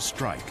one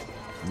strike,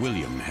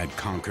 William had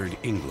conquered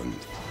England.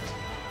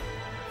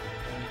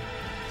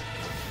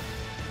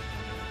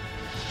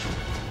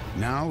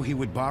 Now he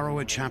would borrow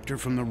a chapter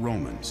from the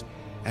Romans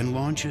and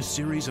launch a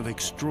series of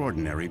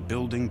extraordinary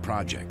building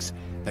projects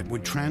that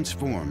would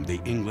transform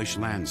the English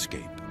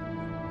landscape.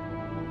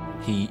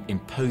 He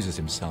imposes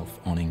himself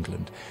on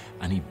England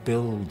and he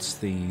builds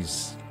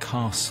these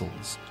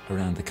castles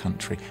around the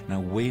country. Now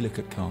we look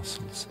at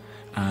castles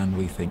and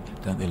we think,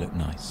 don't they look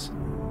nice?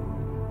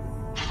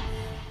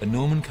 A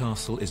Norman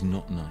castle is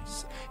not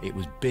nice. It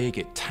was big,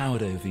 it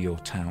towered over your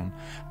town,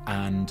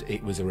 and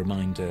it was a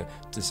reminder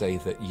to say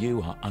that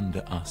you are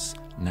under us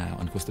now.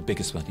 And of course the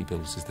biggest one he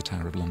builds is the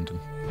Tower of London.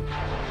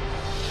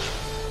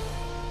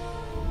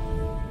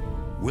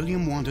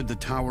 William wanted the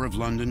Tower of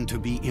London to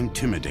be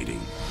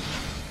intimidating.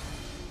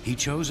 He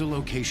chose a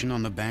location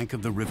on the bank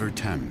of the River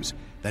Thames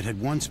that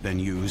had once been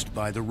used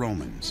by the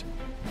Romans.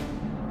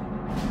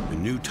 The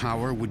new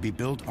tower would be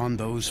built on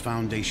those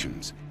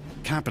foundations,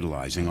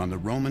 capitalizing on the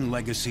Roman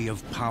legacy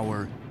of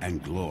power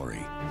and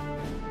glory.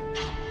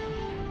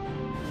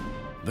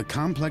 The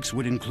complex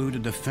would include a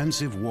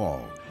defensive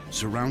wall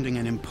surrounding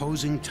an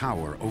imposing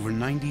tower over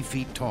 90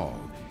 feet tall.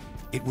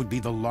 It would be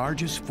the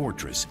largest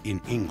fortress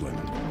in England.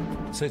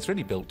 So it's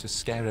really built to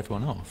scare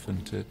everyone off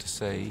and to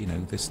say, you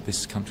know,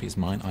 this country is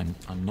mine,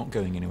 I'm not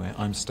going anywhere,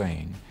 I'm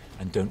staying,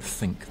 and don't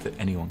think that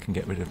anyone can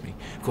get rid of me.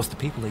 Of course, the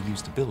people they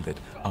use to build it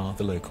are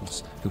the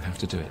locals who have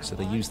to do it, so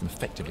they use them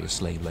effectively as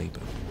slave labor.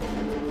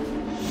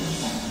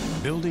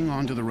 Building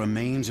onto the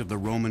remains of the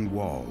Roman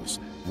walls,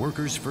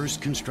 workers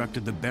first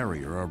constructed the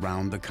barrier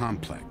around the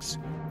complex.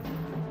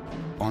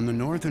 On the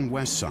north and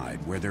west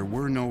side, where there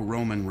were no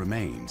Roman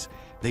remains,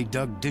 they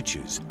dug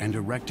ditches and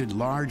erected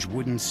large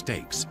wooden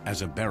stakes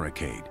as a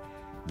barricade.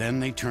 Then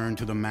they turned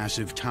to the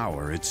massive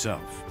tower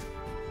itself.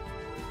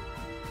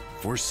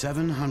 For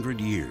 700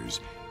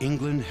 years,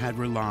 England had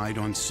relied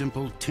on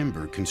simple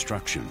timber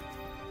construction.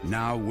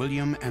 Now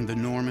William and the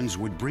Normans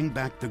would bring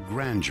back the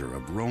grandeur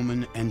of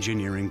Roman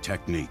engineering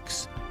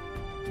techniques.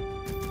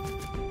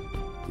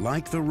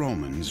 Like the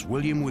Romans,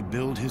 William would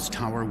build his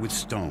tower with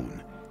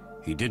stone.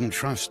 He didn't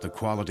trust the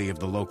quality of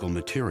the local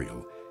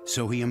material,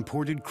 so he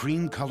imported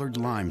cream-colored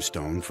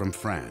limestone from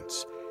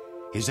France.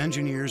 His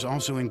engineers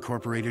also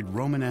incorporated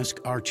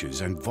Romanesque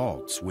arches and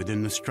vaults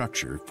within the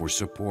structure for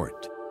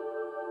support.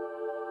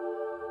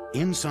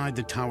 Inside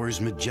the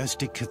tower's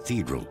majestic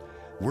cathedral,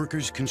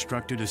 workers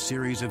constructed a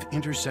series of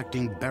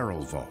intersecting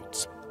barrel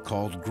vaults,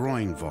 called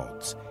groin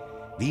vaults.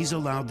 These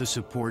allowed the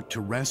support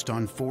to rest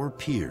on 4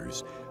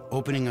 piers,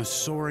 opening a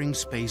soaring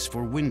space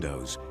for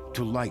windows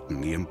to lighten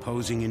the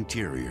imposing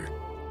interior.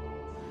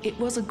 It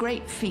was a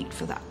great feat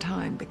for that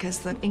time because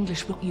the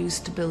English were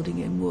used to building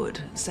in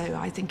wood, so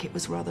I think it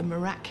was rather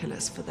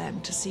miraculous for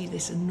them to see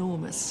this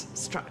enormous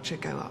structure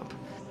go up.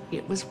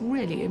 It was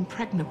really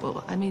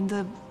impregnable. I mean,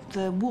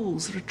 the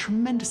walls were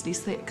tremendously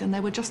thick and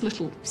there were just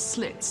little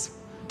slits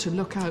to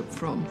look out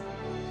from.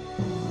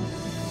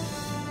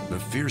 The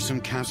fearsome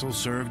castle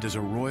served as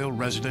a royal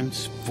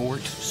residence,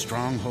 fort,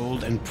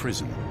 stronghold, and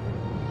prison.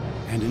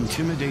 And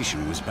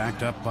intimidation was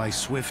backed up by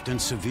swift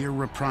and severe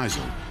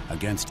reprisal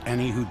against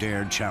any who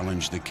dared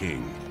challenge the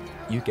king.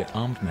 You get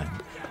armed men,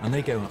 and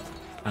they go up,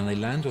 and they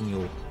land on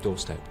your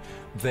doorstep.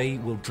 They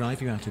will drive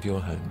you out of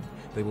your home.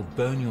 They will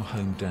burn your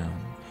home down.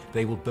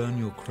 They will burn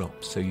your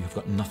crops, so you've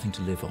got nothing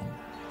to live on.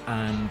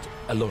 And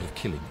a lot of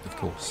killing, of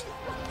course.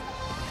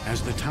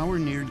 As the tower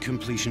neared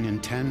completion in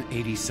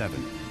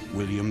 1087,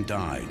 William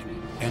died,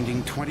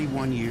 ending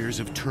 21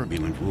 years of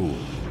turbulent rule.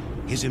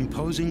 His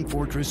imposing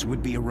fortress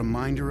would be a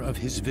reminder of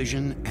his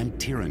vision and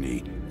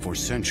tyranny for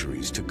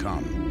centuries to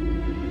come.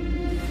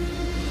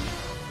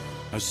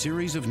 A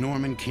series of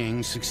Norman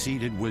kings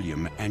succeeded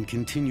William and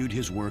continued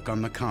his work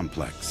on the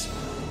complex.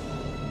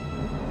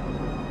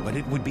 But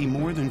it would be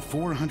more than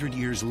 400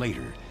 years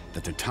later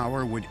that the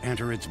tower would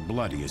enter its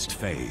bloodiest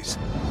phase.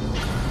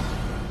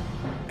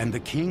 And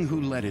the king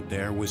who led it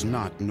there was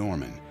not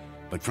Norman,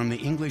 but from the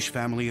English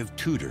family of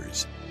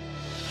Tudors.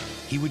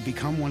 He would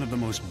become one of the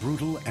most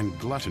brutal and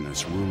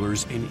gluttonous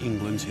rulers in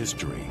England's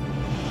history.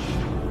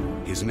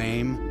 His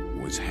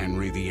name was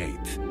Henry VIII.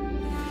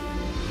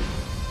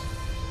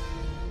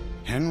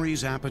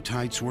 Henry's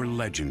appetites were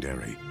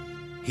legendary.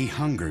 He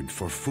hungered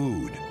for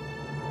food,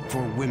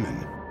 for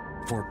women,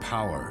 for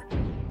power,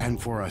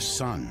 and for a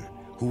son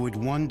who would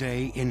one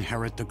day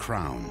inherit the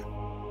crown.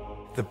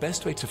 The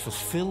best way to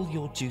fulfill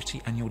your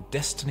duty and your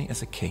destiny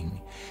as a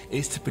king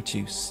is to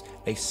produce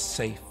a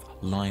safe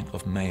line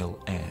of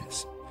male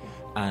heirs.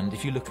 And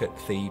if you look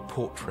at the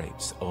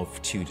portraits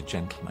of Tudor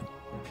gentlemen,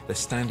 they're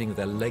standing with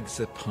their legs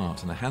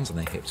apart and their hands on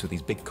their hips with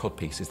these big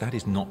codpieces. That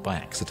is not by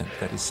accident.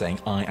 That is saying,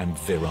 I am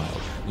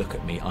virile. Look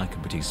at me, I can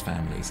produce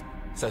families.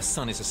 So a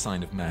son is a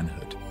sign of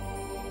manhood.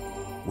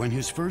 When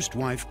his first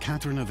wife,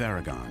 Catherine of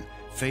Aragon,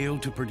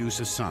 failed to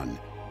produce a son,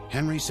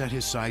 Henry set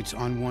his sights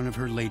on one of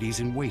her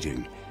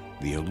ladies-in-waiting,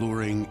 the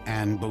alluring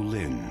Anne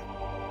Boleyn.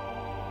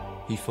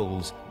 He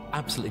falls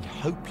absolutely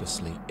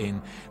hopelessly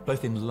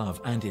both in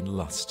love and in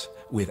lust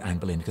with Anne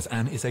Boleyn, because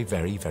Anne is a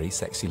very, very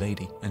sexy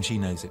lady, and she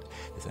knows it.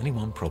 There's only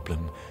one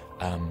problem.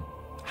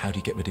 How do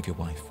you get rid of your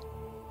wife?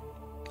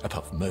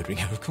 Apart from murdering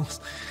her, of course.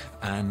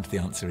 And the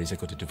answer is, I've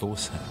got to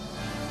divorce her.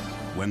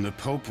 When the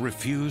Pope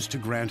refused to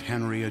grant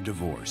Henry a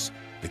divorce,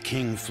 the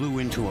king flew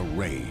into a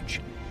rage.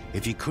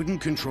 If he couldn't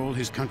control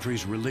his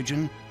country's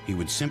religion, he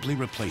would simply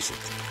replace it.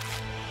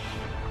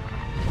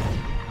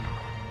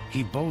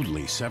 He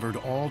boldly severed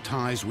all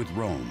ties with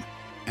Rome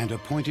and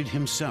appointed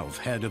himself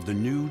head of the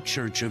new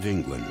Church of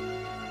England.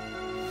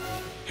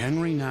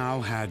 Henry now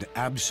had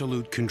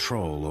absolute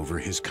control over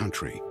his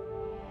country.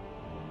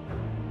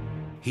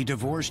 He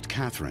divorced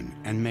Catherine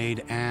and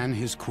made Anne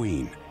his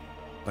queen,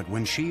 but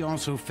when she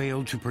also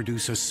failed to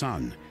produce a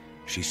son,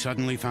 she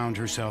suddenly found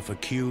herself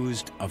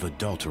accused of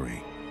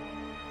adultery.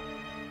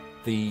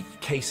 The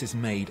case is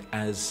made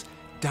as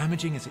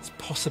damaging as it's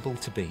possible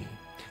to be,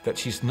 that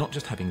she's not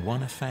just having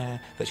one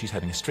affair, that she's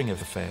having a string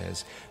of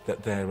affairs,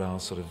 that there are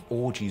sort of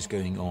orgies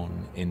going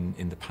on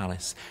in the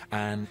palace,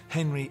 and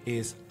Henry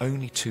is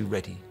only too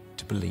ready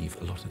to believe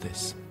a lot of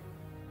this.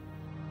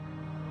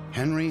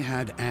 Henry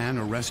had Anne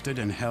arrested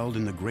and held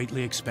in the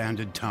greatly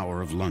expanded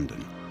Tower of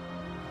London.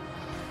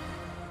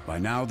 By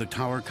now, the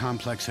tower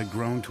complex had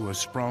grown to a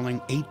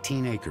sprawling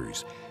 18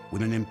 acres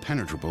with an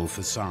impenetrable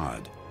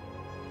facade.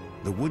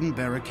 The wooden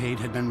barricade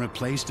had been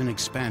replaced and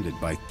expanded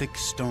by thick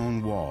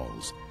stone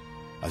walls.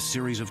 A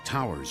series of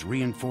towers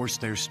reinforced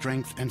their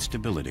strength and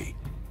stability.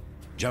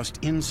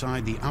 Just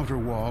inside the outer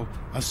wall,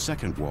 a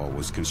second wall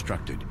was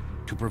constructed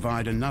to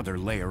provide another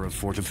layer of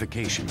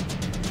fortification.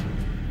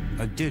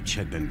 A ditch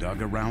had been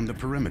dug around the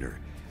perimeter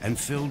and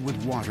filled with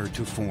water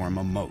to form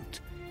a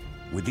moat.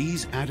 With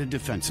these added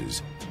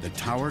defenses, the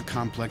tower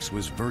complex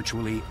was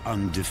virtually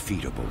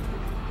undefeatable.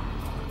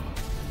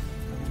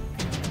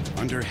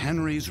 Under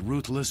Henry's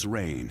ruthless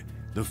reign,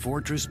 the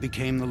fortress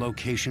became the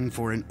location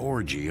for an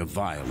orgy of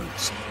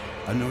violence,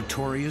 a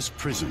notorious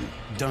prison,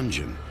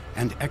 dungeon,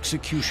 and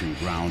execution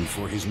ground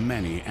for his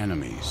many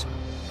enemies.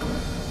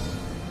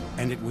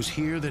 And it was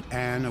here that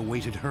Anne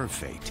awaited her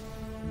fate,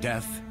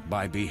 death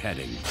by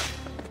beheading.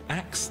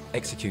 Axe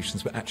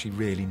executions were actually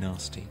really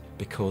nasty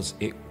because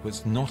it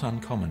was not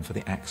uncommon for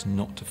the axe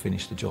not to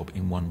finish the job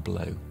in one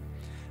blow.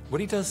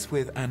 What he does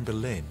with Anne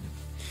Boleyn,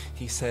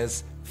 he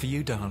says, "For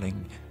you,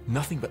 darling,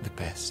 nothing but the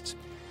best."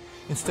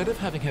 Instead of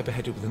having her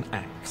beheaded with an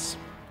axe,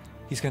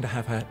 he's going to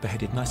have her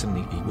beheaded nice and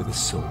neatly with a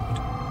sword.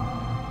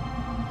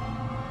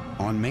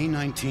 On May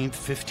 19,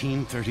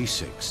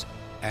 1536,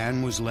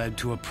 Anne was led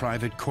to a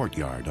private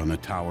courtyard on the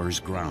tower's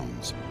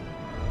grounds.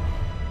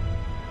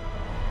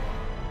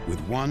 With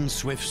one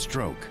swift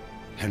stroke,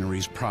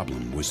 Henry's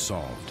problem was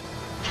solved.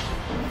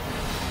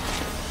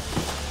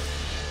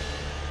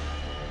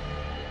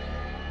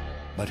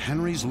 But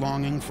Henry's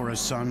longing for a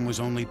son was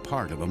only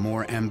part of a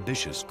more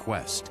ambitious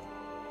quest.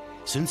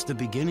 Since the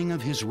beginning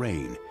of his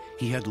reign,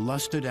 he had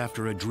lusted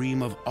after a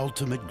dream of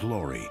ultimate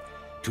glory,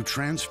 to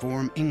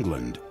transform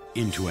England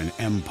into an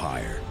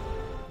empire.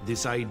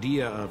 This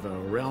idea of a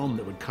realm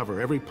that would cover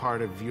every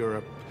part of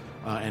Europe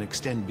and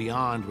extend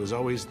beyond was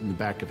always in the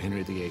back of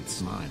Henry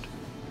VIII's mind.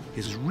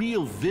 His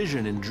real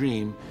vision and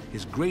dream,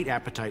 his great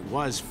appetite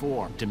was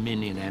for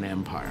dominion and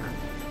empire.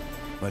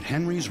 But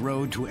Henry's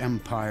road to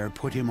empire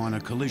put him on a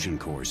collision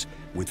course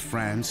with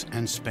France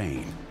and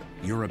Spain,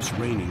 Europe's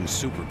reigning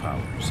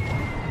superpowers.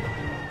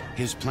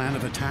 His plan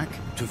of attack?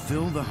 To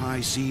fill the high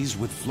seas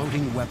with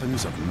floating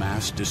weapons of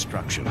mass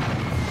destruction.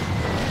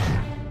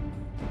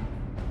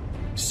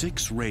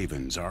 6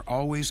 ravens are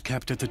always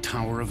kept at the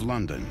Tower of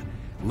London.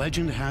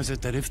 Legend has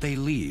it that if they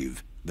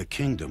leave, the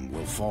kingdom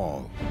will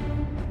fall.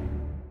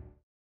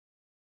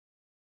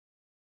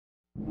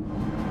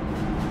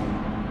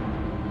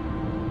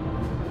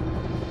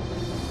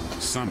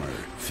 Summer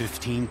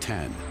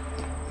 1510.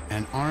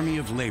 An army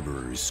of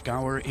laborers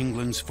scour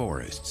England's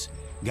forests,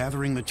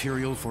 gathering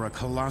material for a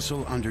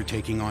colossal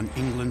undertaking on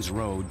England's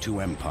road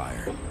to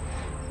empire.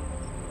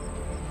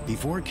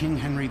 Before King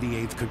Henry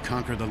VIII could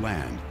conquer the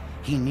land,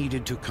 he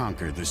needed to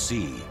conquer the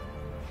sea.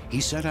 He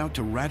set out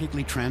to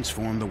radically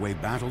transform the way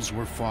battles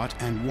were fought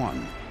and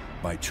won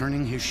by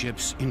turning his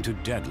ships into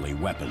deadly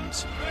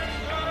weapons.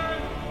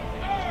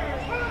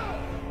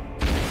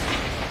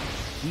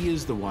 He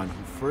is the one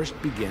who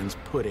first begins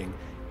putting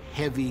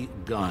heavy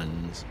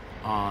guns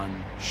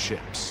on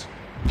ships.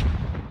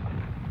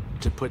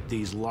 To put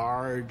these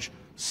large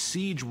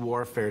siege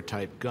warfare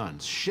type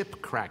guns,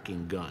 ship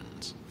cracking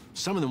guns,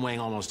 some of them weighing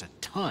almost a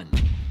ton,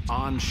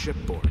 on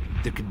shipboard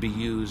that could be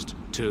used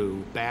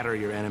to batter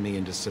your enemy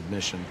into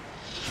submission.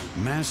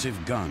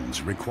 Massive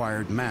guns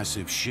required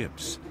massive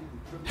ships.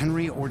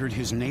 Henry ordered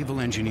his naval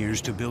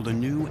engineers to build a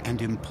new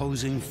and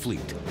imposing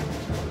fleet.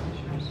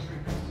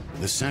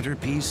 The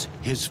centerpiece,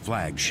 his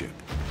flagship,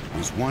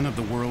 was one of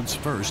the world's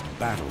first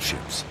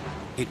battleships.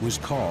 It was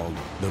called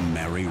the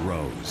Mary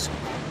Rose.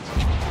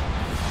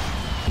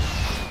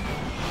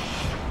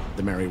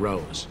 The Mary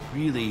Rose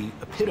really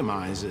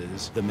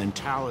epitomizes the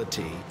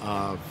mentality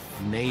of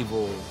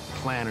naval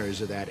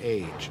planners of that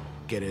age.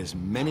 Get as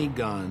many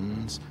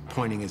guns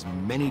pointing as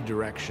many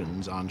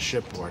directions on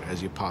shipboard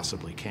as you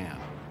possibly can.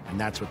 And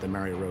that's what the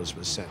Mary Rose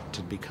was set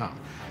to become,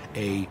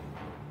 a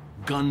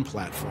gun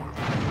platform.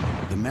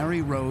 The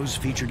Mary Rose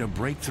featured a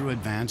breakthrough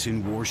advance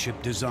in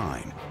warship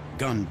design,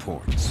 gun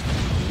ports.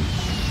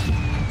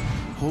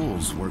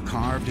 Holes were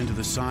carved into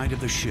the side of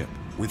the ship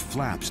with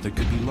flaps that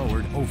could be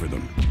lowered over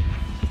them.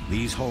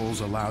 These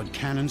holes allowed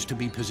cannons to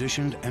be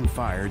positioned and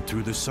fired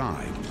through the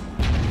side.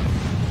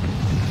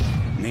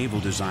 Naval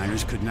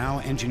designers could now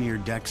engineer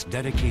decks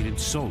dedicated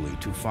solely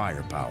to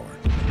firepower.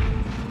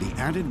 The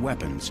added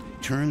weapons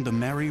turned the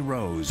Mary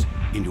Rose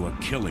into a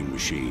killing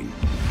machine.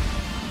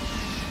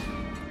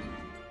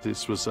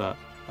 This was a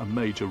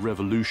major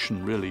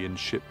revolution, really, in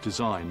ship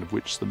design, of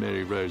which the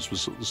Mary Rose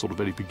was the sort of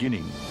very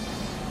beginning.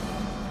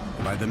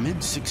 By the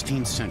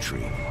mid-16th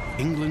century,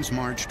 England's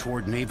march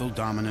toward naval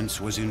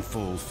dominance was in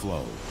full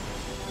flow.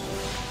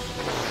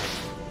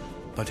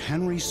 But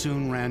Henry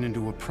soon ran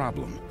into a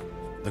problem.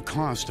 The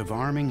cost of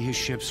arming his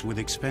ships with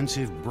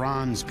expensive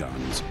bronze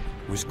guns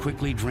was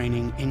quickly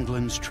draining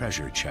England's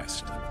treasure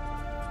chest.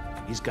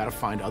 He's got to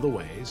find other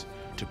ways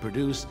to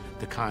produce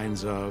the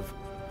kinds of,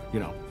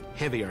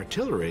 heavy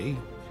artillery,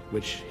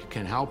 which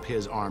can help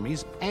his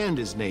armies and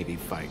his navy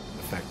fight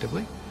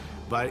effectively,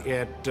 but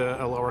at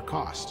a lower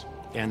cost.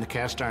 And the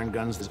cast iron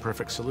gun's the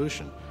perfect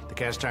solution. The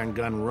cast iron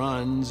gun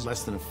runs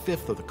less than a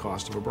fifth of the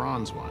cost of a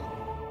bronze one.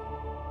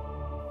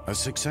 A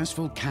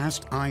successful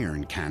cast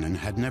iron cannon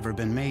had never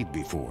been made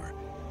before,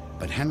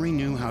 but Henry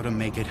knew how to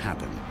make it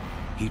happen.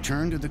 He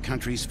turned to the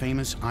country's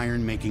famous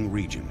iron-making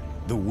region,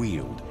 the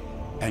Weald,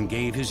 and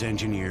gave his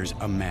engineers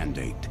a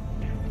mandate.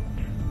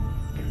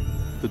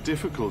 The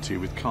difficulty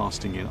with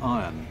casting in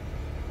iron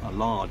a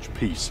large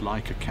piece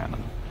like a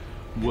cannon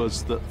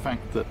was the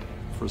fact that,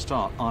 for a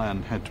start,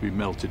 iron had to be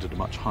melted at a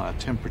much higher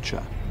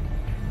temperature.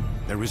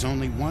 There was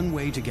only one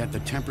way to get the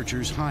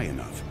temperatures high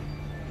enough,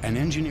 an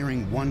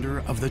engineering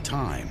wonder of the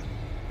time,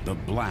 the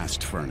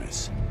blast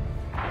furnace.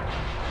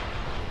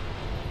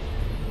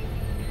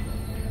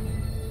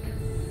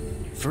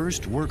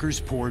 First, workers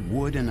poured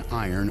wood and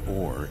iron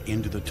ore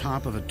into the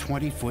top of a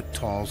 20-foot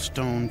tall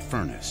stone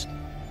furnace.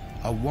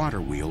 A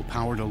water wheel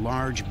powered a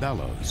large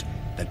bellows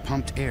that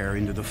pumped air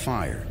into the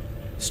fire,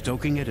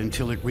 stoking it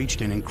until it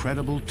reached an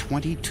incredible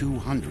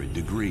 2,200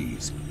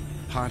 degrees,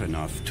 hot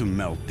enough to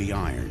melt the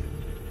iron.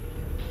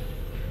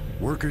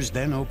 Workers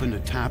then opened a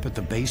tap at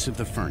the base of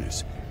the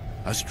furnace.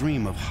 A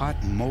stream of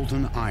hot,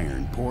 molten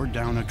iron poured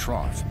down a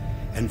trough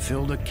and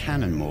filled a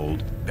cannon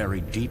mold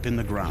buried deep in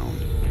the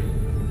ground.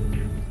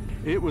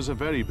 It was a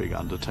very big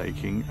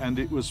undertaking, and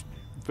it was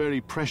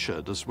very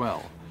pressured as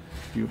well.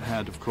 You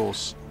had, of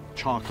course,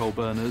 charcoal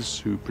burners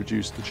who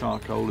produced the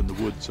charcoal in the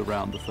woods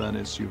around the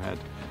furnace. You had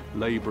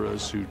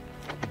laborers who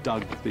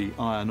dug the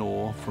iron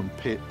ore from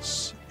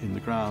pits in the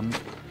ground.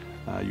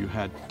 You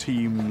had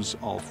teams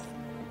of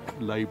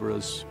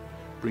laborers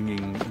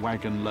bringing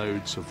wagon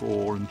loads of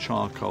ore and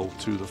charcoal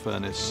to the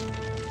furnace.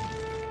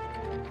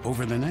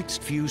 Over the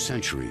next few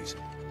centuries,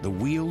 the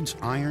Weald's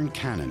iron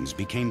cannons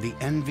became the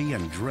envy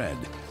and dread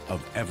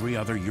of every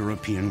other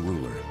European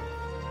ruler.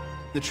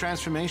 The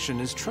transformation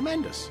is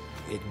tremendous.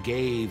 It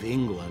gave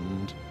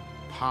England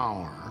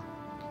power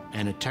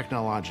and a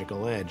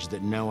technological edge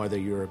that no other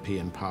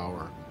European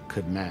power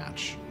could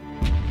match.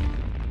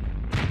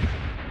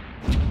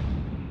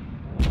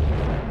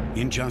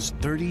 In just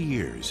 30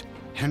 years,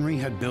 Henry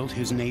had built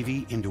his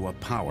navy into a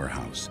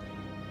powerhouse,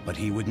 but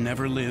he would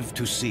never live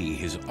to see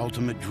his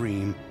ultimate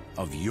dream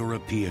of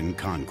European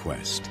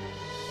conquest.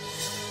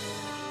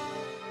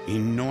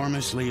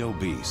 Enormously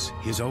obese,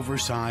 his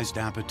oversized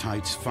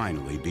appetites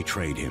finally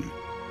betrayed him.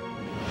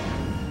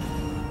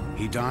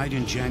 He died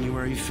in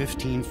January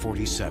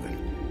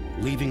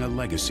 1547, leaving a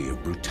legacy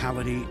of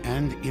brutality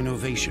and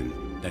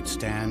innovation that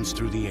stands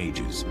through the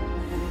ages.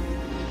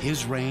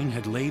 His reign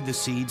had laid the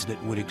seeds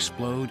that would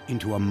explode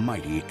into a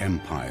mighty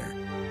empire.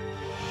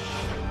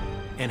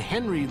 And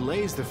Henry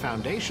lays the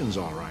foundations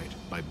all right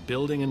by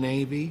building a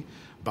navy,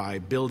 by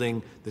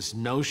building this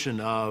notion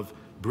of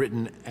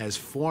Britain as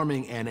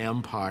forming an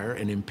empire,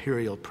 an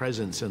imperial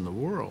presence in the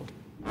world.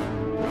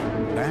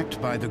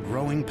 Backed by the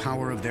growing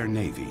power of their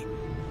navy,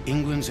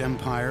 England's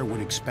empire would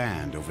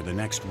expand over the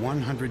next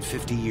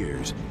 150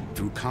 years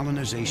through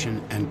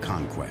colonization and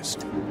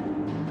conquest.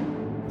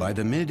 By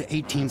the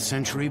mid-18th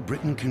century,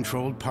 Britain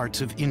controlled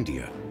parts of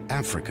India,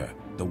 Africa,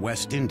 the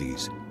West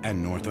Indies,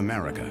 and North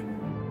America.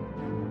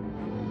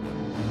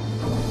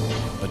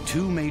 But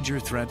two major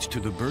threats to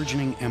the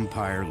burgeoning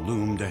empire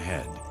loomed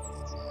ahead,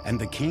 and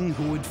the king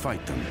who would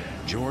fight them,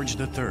 George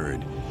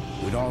III,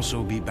 would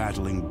also be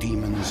battling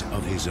demons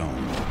of his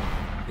own.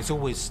 It's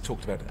always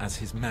talked about as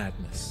his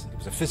madness. It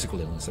was a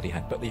physical illness that he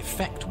had, but the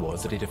effect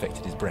was that it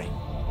affected his brain.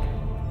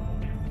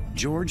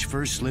 George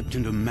first slipped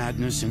into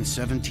madness in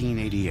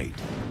 1788,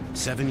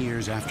 7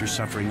 years after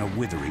suffering a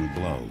withering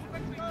blow.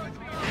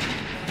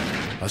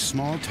 A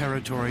small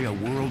territory a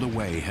world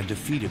away had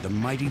defeated the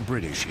mighty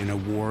British in a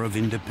war of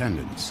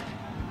independence.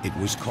 It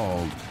was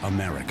called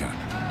America.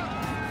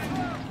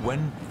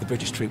 When the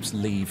British troops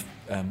leave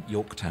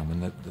Yorktown,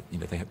 when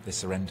they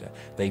surrender,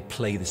 they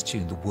play this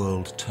tune, "The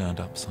World Turned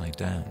Upside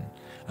Down."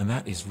 And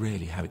that is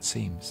really how it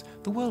seems.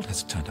 The world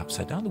hasn't turned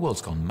upside down, the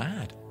world's gone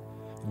mad.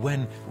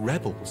 When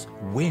rebels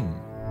win.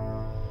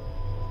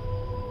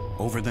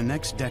 Over the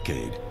next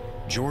decade,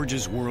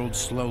 George's world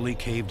slowly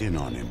caved in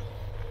on him.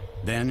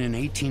 Then in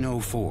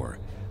 1804,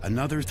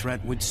 another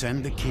threat would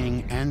send the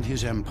king and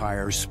his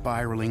empire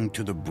spiraling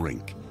to the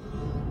brink.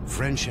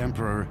 French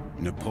Emperor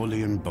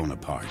Napoleon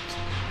Bonaparte.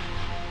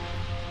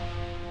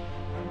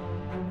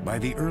 By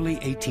the early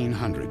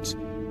 1800s,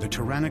 the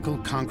tyrannical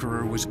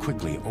conqueror was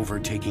quickly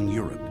overtaking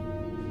Europe.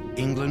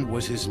 England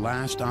was his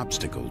last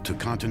obstacle to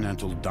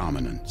continental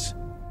dominance.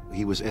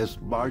 He was as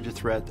large a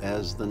threat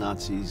as the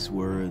Nazis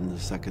were in the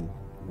Second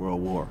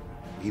World War.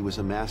 He was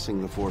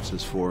amassing the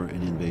forces for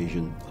an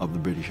invasion of the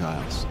British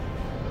Isles.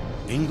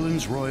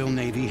 England's Royal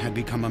Navy had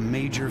become a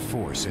major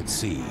force at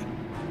sea,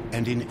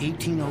 and in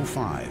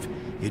 1805,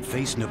 it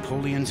faced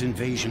Napoleon's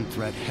invasion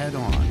threat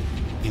head-on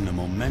in the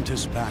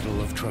momentous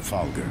Battle of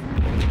Trafalgar.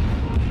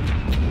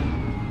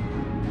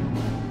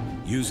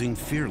 Using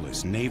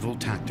fearless naval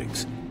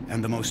tactics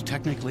and the most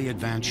technically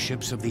advanced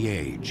ships of the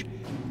age,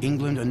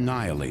 England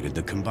annihilated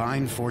the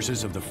combined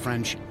forces of the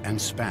French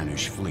and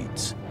Spanish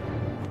fleets.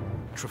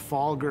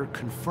 Trafalgar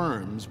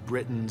confirms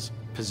Britain's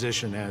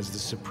position as the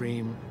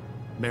supreme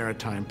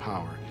maritime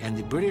power, and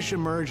the British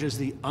emerge as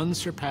the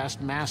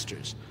unsurpassed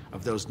masters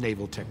of those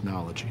naval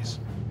technologies.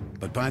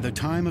 But by the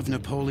time of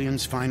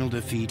Napoleon's final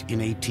defeat in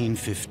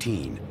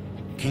 1815,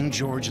 King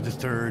George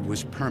III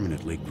was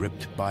permanently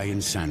gripped by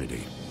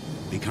insanity,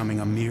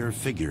 becoming a mere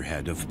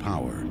figurehead of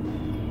power.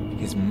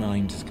 His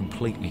mind is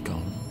completely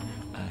gone.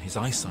 His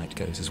eyesight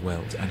goes as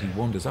well, and he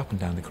wanders up and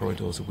down the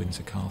corridors of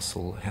Windsor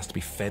Castle, has to be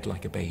fed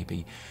like a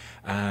baby.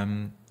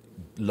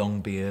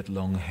 Long beard,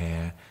 long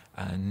hair,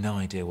 no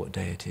idea what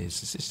day it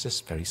is. It's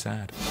just very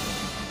sad.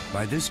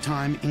 By this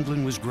time,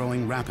 England was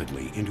growing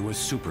rapidly into a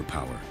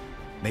superpower,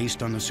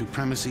 based on the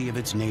supremacy of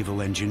its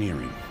naval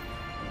engineering.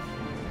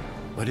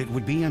 But it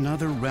would be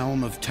another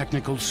realm of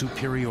technical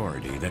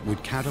superiority that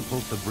would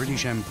catapult the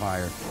British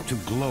Empire to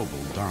global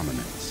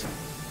dominance.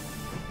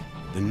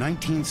 The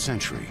 19th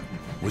century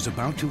was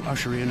about to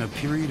usher in a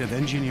period of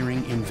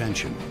engineering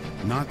invention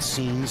not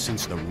seen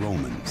since the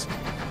Romans.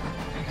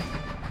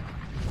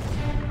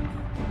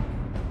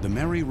 The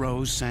Mary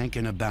Rose sank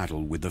in a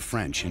battle with the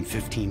French in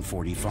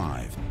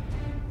 1545.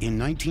 In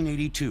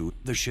 1982,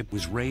 the ship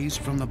was raised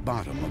from the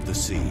bottom of the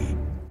sea.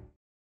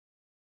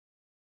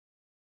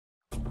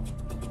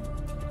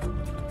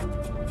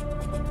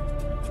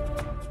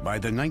 By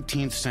the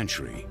 19th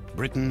century,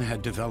 Britain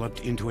had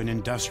developed into an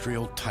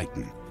industrial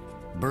titan,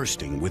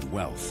 bursting with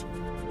wealth.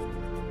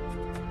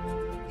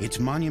 Its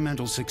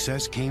monumental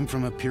success came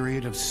from a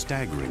period of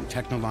staggering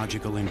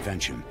technological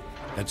invention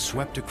that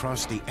swept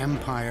across the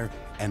empire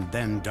and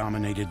then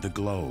dominated the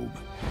globe.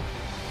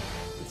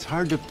 It's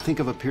hard to think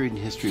of a period in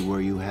history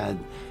where you had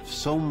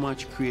so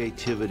much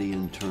creativity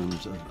in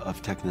terms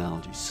of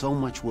technology, so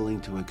much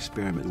willing to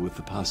experiment with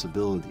the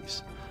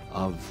possibilities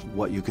of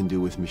what you can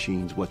do with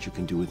machines, what you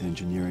can do with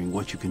engineering,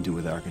 what you can do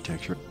with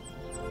architecture.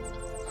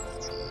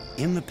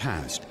 In the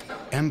past,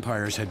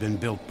 empires had been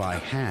built by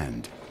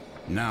hand.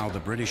 Now the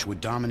British would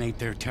dominate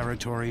their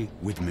territory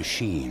with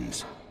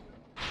machines.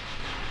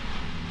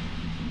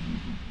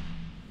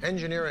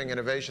 Engineering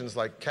innovations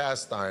like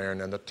cast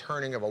iron and the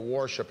turning of a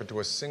warship into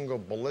a single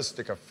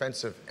ballistic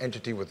offensive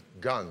entity with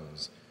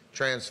guns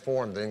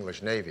transformed the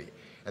English Navy.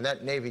 And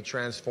that Navy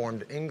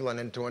transformed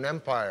England into an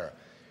empire.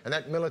 And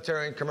that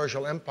military and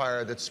commercial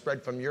empire that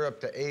spread from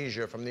Europe to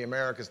Asia, from the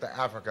Americas to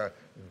Africa,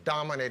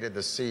 dominated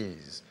the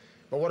seas.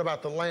 But what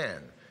about the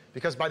land?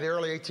 Because by the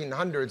early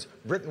 1800s,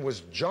 Britain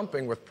was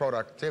jumping with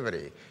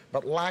productivity,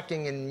 but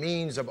lacking in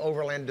means of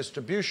overland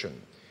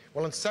distribution.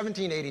 Well, in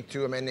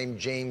 1782, a man named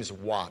James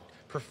Watt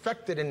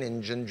perfected an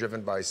engine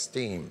driven by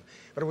steam.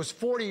 But it was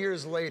 40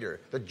 years later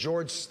that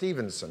George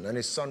Stephenson and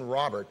his son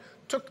Robert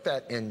took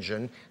that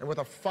engine and with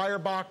a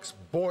firebox,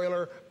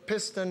 boiler,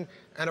 piston,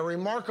 and a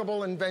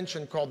remarkable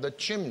invention called the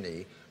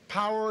chimney,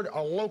 powered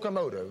a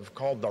locomotive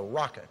called the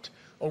rocket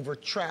over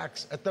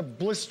tracks at the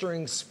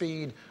blistering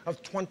speed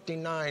of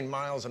 29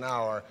 miles an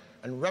hour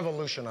and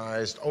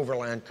revolutionized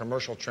overland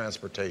commercial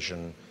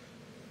transportation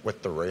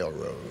with the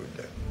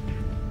railroad.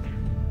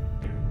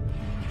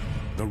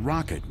 The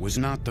rocket was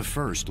not the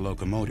first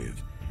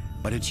locomotive,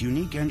 but its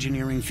unique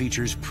engineering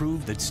features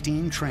proved that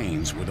steam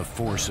trains were the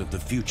force of the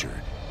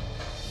future.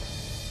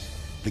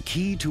 The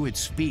key to its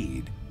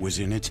speed was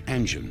in its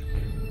engine.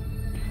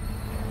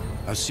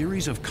 A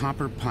series of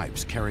copper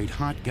pipes carried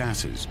hot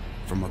gases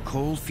from a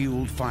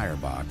coal-fueled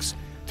firebox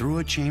through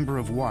a chamber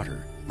of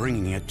water,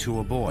 bringing it to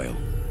a boil.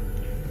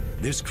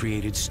 This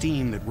created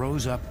steam that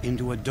rose up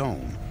into a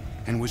dome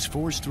and was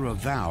forced through a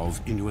valve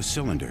into a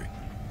cylinder.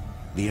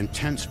 The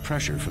intense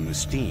pressure from the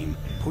steam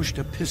pushed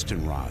a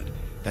piston rod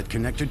that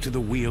connected to the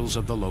wheels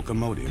of the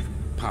locomotive,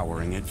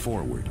 powering it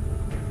forward.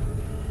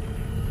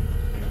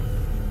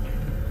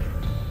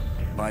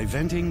 By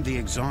venting the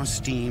exhaust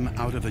steam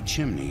out of a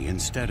chimney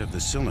instead of the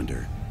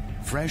cylinder,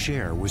 fresh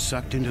air was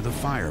sucked into the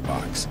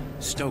firebox,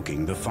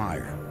 stoking the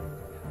fire.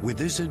 With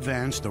this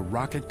advance, the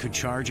rocket could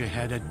charge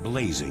ahead at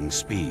blazing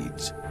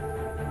speeds.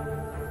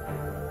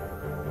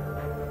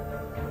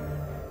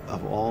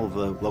 Of all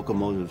the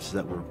locomotives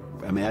that were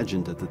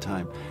imagined at the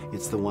time,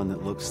 it's the one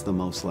that looks the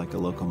most like a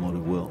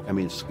locomotive will. I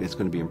mean, it's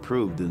going to be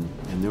improved in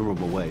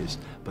innumerable ways,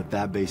 but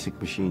that basic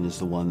machine is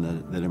the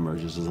one that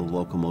emerges as a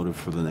locomotive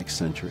for the next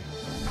century.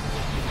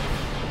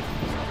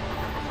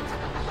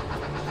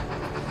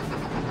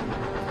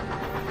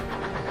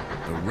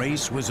 The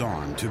race was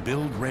on to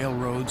build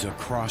railroads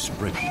across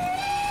Britain.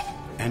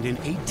 And in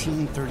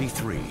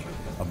 1833,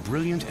 a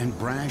brilliant and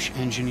brash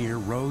engineer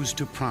rose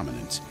to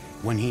prominence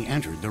when he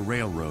entered the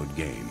railroad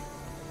game.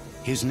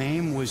 His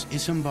name was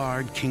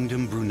Isambard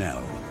Kingdom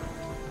Brunel.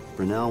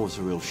 Brunel was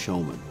a real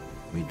showman.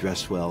 He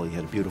dressed well, he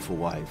had a beautiful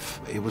wife.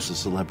 He was a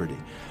celebrity,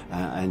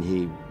 and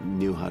he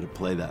knew how to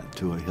play that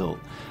to a hilt.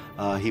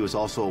 He was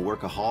also a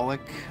workaholic.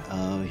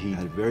 He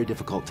had a very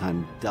difficult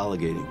time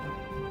delegating.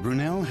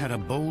 Brunel had a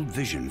bold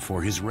vision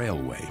for his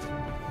railway.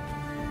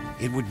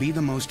 It would be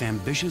the most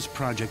ambitious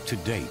project to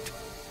date,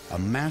 a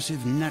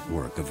massive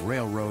network of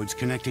railroads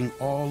connecting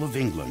all of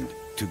England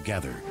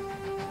together.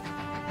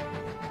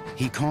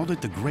 He called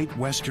it the Great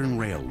Western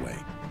Railway,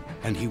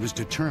 and he was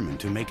determined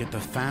to make it the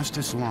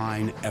fastest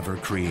line ever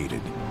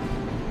created.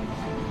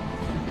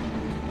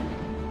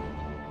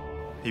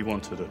 He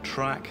wanted a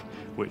track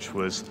which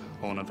was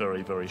on a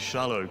very, very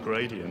shallow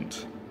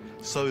gradient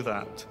so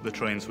that the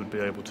trains would be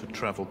able to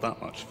travel that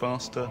much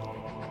faster.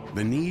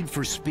 The need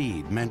for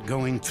speed meant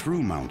going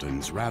through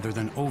mountains rather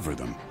than over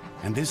them,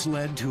 and this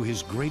led to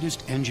his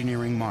greatest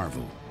engineering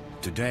marvel.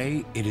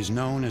 Today, it is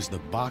known as the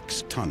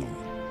Box Tunnel.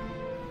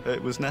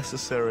 It was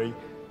necessary,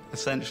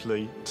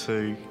 essentially,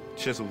 to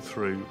chisel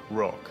through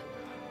rock,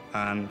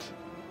 and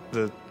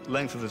the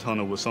length of the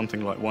tunnel was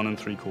something like 1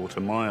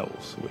 3/4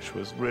 miles, which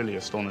was really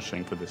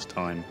astonishing for this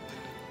time.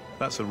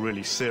 That's a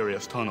really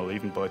serious tunnel,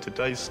 even by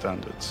today's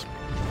standards.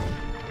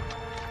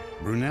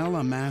 Brunel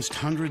amassed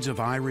hundreds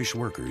of Irish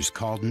workers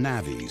called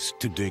navvies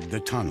to dig the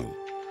tunnel.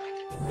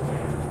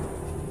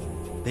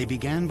 They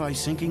began by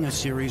sinking a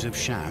series of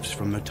shafts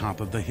from the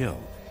top of the hill.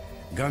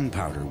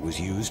 Gunpowder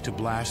was used to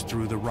blast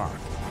through the rock.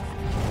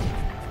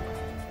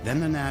 Then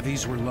the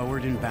navvies were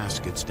lowered in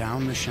baskets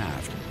down the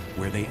shaft,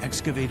 where they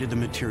excavated the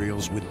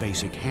materials with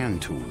basic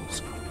hand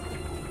tools.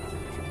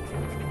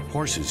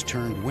 Horses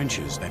turned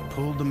winches that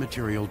pulled the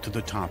material to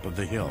the top of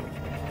the hill.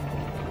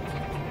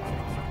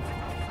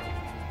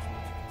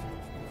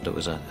 It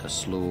was a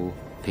slow,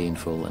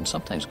 painful, and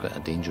sometimes quite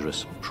a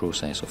dangerous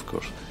process, of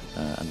course.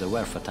 And there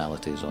were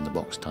fatalities on the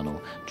box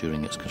tunnel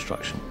during its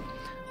construction.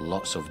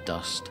 Lots of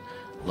dust,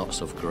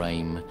 lots of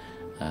grime,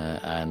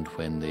 and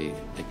when the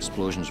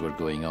explosions were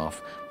going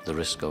off, the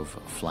risk of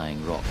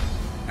flying rock.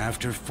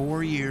 After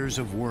 4 years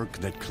of work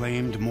that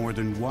claimed more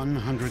than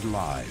 100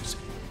 lives,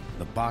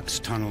 the box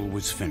tunnel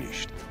was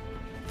finished.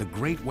 The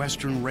Great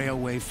Western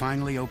Railway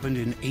finally opened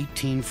in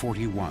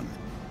 1841.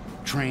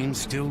 Trains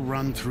still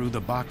run through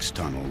the box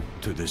tunnel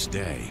to this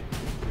day.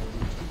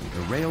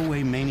 The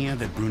railway mania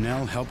that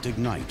Brunel helped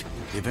ignite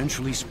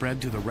eventually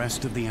spread to the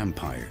rest of the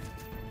empire,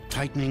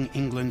 tightening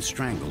England's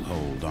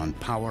stranglehold on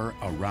power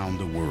around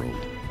the world.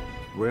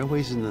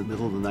 Railways in the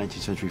middle of the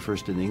 19th century,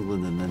 first in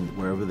England and then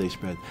wherever they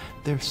spread,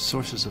 they're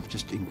sources of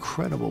just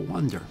incredible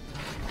wonder.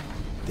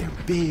 They're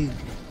big,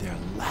 they're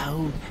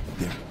loud,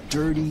 they're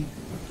dirty,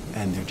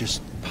 and they're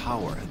just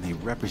power. And they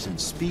represent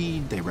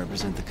speed, they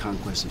represent the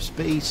conquest of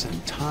space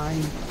and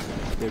time.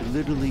 They're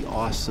literally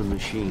awesome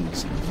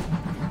machines.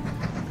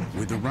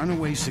 With the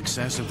runaway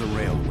success of the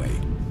railway,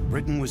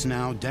 Britain was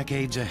now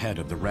decades ahead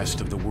of the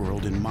rest of the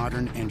world in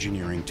modern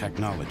engineering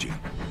technology.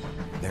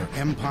 Their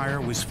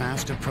empire was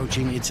fast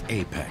approaching its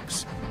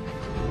apex.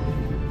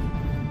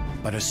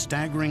 But a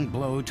staggering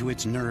blow to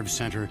its nerve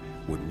center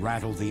would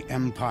rattle the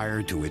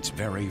empire to its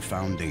very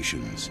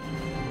foundations.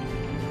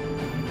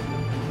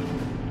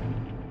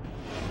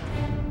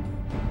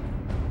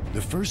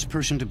 The first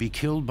person to be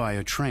killed by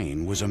a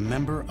train was a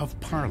member of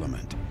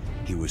Parliament.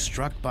 He was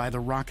struck by the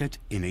rocket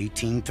in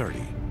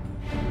 1830.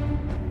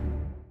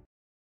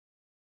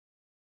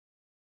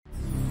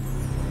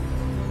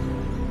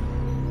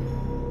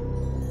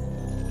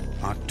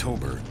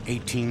 October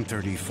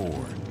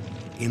 1834.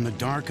 In the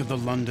dark of the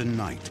London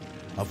night,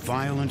 a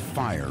violent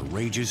fire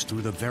rages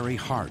through the very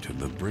heart of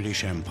the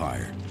British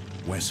Empire,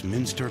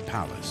 Westminster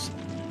Palace.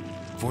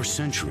 For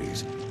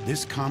centuries,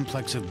 this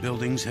complex of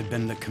buildings had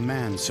been the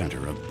command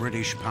center of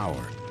British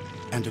power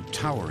and a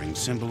towering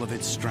symbol of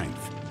its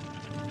strength.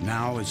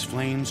 Now, as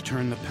flames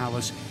turn the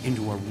palace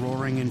into a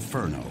roaring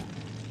inferno,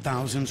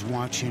 thousands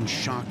watch in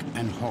shock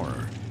and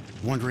horror,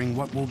 wondering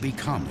what will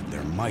become of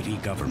their mighty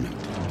government.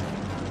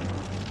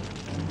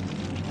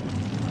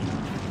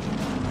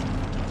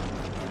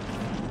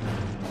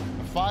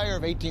 The fire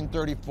of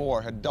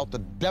 1834 had dealt a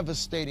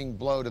devastating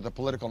blow to the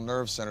political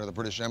nerve center of the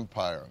British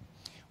Empire.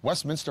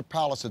 Westminster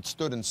Palace had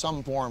stood in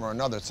some form or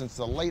another since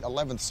the late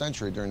 11th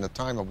century during the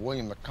time of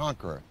William the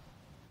Conqueror.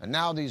 And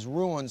now these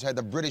ruins had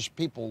the British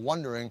people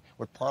wondering,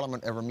 would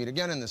Parliament ever meet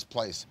again in this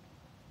place?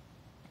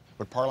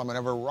 Would Parliament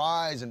ever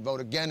rise and vote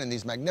again in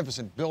these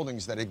magnificent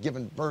buildings that had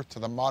given birth to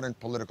the modern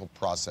political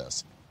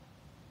process?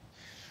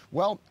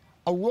 Well,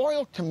 a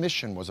royal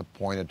commission was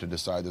appointed to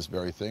decide this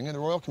very thing, and the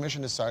royal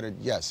commission decided,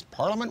 yes,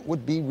 Parliament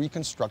would be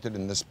reconstructed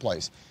in this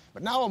place.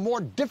 But now a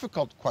more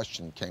difficult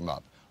question came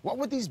up. What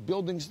would these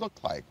buildings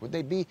look like? Would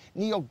they be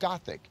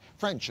neo-Gothic,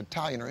 French,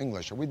 Italian, or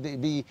English? Or would they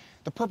be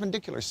the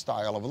perpendicular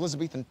style of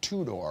Elizabethan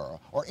Tudor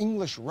or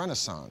English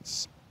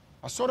Renaissance?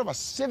 A sort of a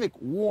civic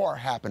war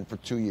happened for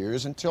 2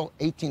 years until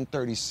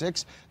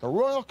 1836. The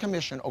Royal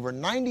Commission, over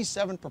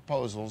 97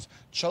 proposals,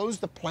 chose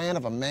the plan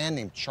of a man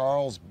named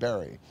Charles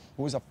Barry,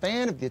 who was a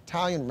fan of the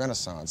Italian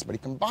Renaissance, but he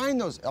combined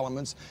those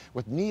elements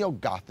with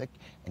neo-Gothic,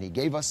 and he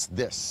gave us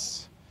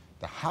this,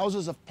 the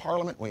Houses of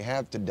Parliament we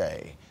have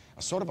today.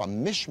 A sort of a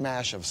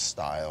mishmash of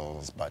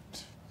styles, but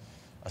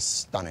a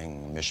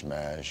stunning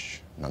mishmash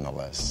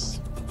nonetheless.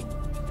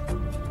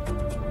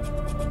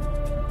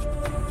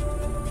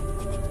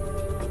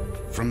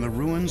 From the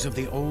ruins of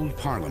the old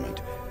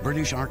Parliament,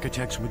 British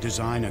architects would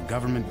design a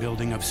government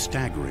building of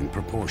staggering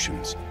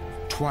proportions,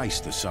 twice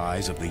the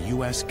size of the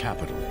U.S.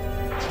 Capitol.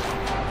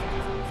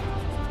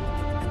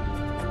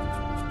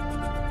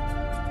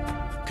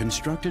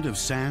 Constructed of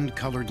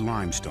sand-colored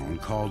limestone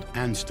called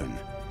Anston,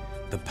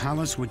 the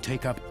palace would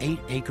take up 8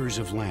 acres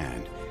of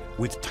land,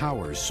 with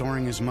towers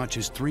soaring as much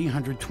as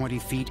 320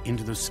 feet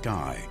into the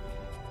sky.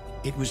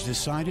 It was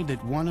decided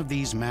that one of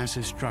these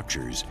massive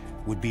structures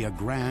would be a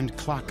grand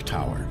clock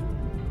tower.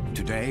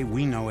 Today,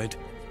 we know it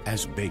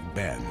as Big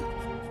Ben.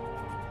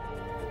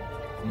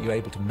 You're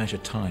able to measure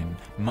time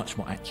much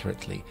more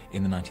accurately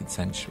in the 19th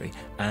century,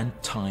 and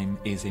time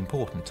is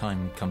important.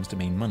 Time comes to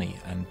mean money,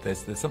 and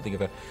there's something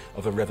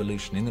of a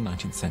revolution in the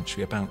 19th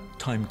century about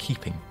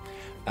timekeeping.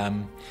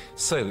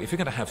 So if you're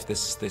going to have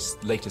this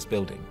latest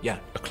building, yeah,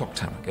 a clock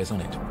tower goes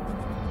on it.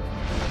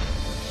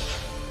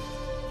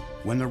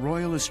 When the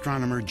royal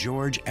astronomer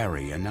George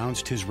Airy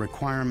announced his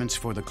requirements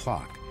for the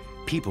clock,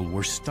 people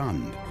were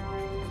stunned.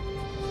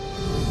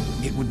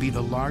 It would be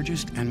the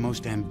largest and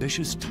most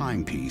ambitious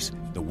timepiece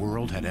the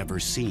world had ever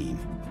seen.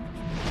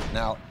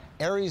 Now,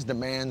 Airy's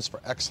demands for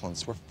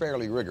excellence were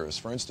fairly rigorous.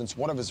 For instance,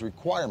 one of his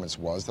requirements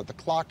was that the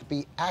clock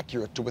be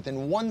accurate to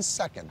within 1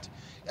 second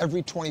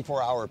every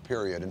 24-hour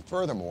period, and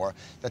furthermore,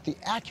 that the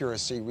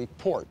accuracy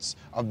reports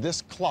of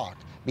this clock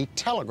be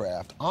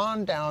telegraphed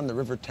on down the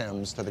River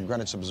Thames to the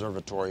Greenwich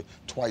Observatory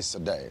twice a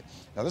day.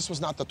 Now, this was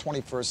not the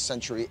 21st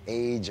century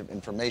age of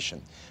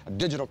information. A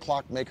digital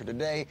clockmaker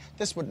today,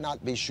 this would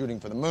not be shooting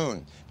for the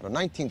moon. But a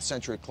 19th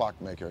century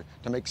clockmaker,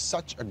 to make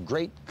such a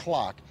great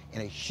clock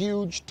in a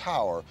huge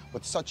tower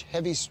with such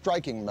heavy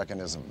striking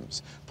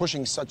mechanisms,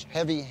 pushing such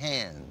heavy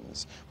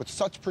hands, with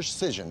such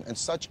precision and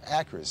such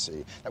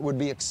accuracy that would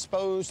be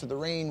exposed to the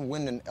rain,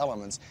 wind, and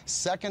elements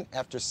second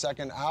after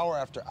second, hour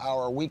after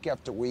hour, week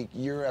after week,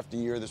 year after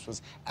year. This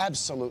was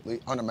absolutely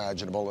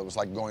unimaginable. It was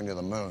like going to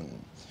the moon.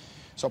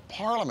 So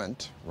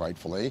Parliament,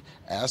 rightfully,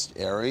 asked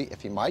Airy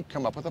if he might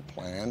come up with a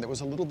plan that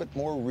was a little bit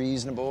more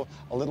reasonable,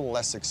 a little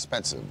less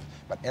expensive.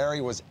 But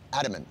Airy was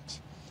adamant.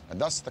 And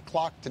thus the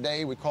clock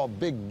today we call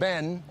Big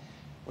Ben,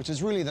 which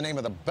is really the name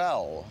of the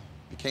bell,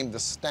 became the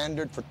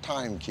standard for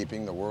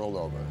timekeeping the world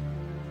over.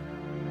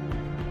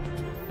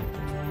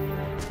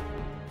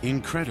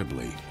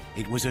 Incredibly,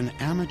 it was an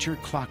amateur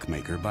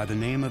clockmaker by the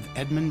name of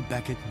Edmund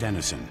Beckett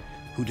Denison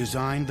who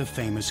designed the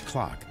famous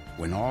clock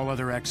when all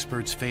other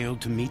experts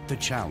failed to meet the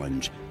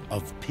challenge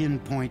of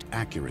pinpoint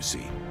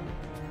accuracy.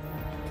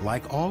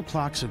 Like all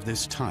clocks of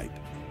this type,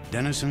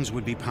 Denison's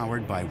would be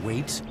powered by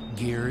weights,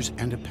 gears,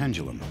 and a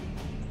pendulum.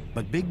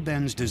 But Big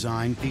Ben's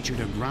design featured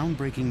a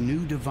groundbreaking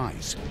new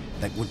device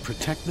that would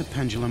protect the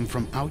pendulum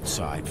from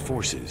outside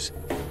forces.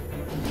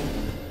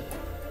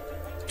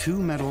 2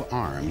 metal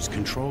arms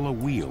control a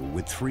wheel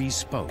with 3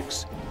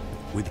 spokes.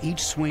 With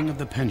each swing of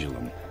the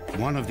pendulum,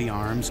 one of the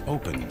arms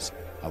opens,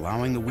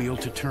 allowing the wheel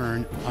to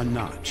turn a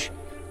notch.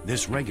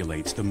 This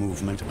regulates the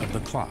movement of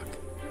the clock.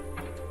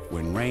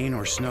 When rain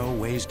or snow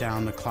weighs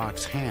down the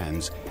clock's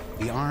hands,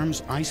 the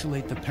arms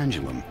isolate the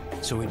pendulum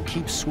so it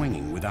keeps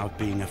swinging without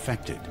being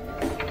affected.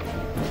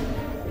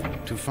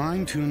 To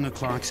fine-tune the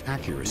clock's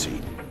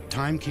accuracy,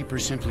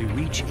 timekeepers simply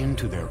reach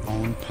into their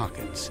own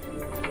pockets.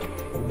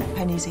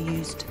 Pennies are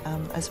used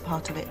as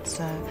part of its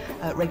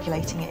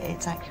regulating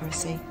its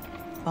accuracy.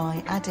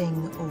 By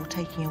adding or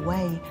taking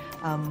away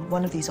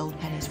one of these old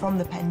pennies from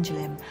the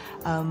pendulum,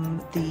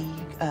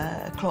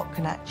 the clock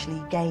can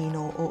actually gain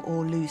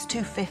or lose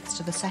 2/5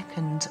 of a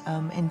second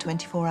in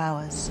 24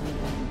 hours.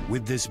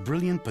 With this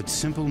brilliant but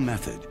simple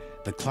method,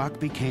 the clock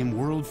became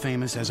world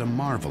famous as a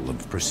marvel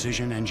of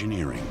precision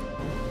engineering.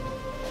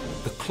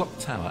 The clock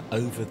tower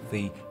over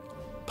the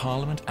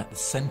Parliament at the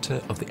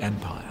centre of the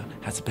empire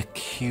has a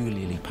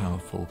peculiarly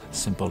powerful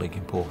symbolic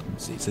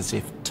importance. It's as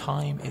if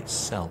time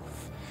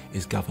itself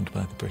is governed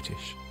by the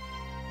British.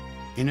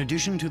 In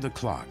addition to the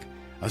clock,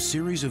 a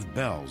series of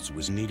bells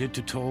was needed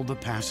to toll the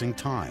passing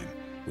time,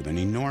 with an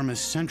enormous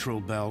central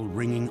bell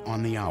ringing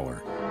on the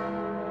hour.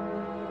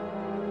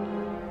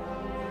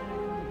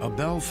 A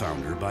bell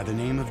founder by the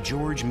name of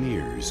George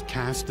Mears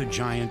cast the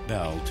giant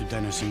bell to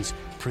Denison's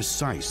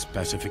precise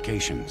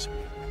specifications,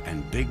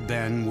 and Big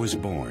Ben was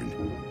born,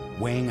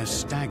 weighing a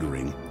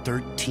staggering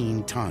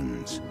 13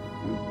 tons.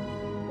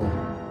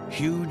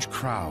 Huge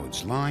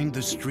crowds lined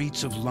the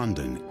streets of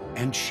London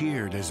and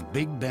cheered as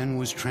Big Ben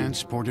was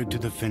transported to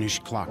the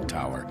finished clock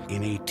tower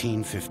in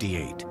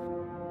 1858.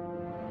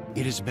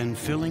 It has been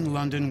filling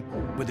London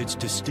with its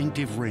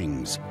distinctive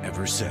rings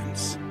ever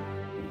since.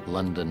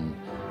 London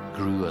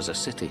grew as a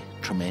city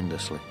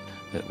tremendously.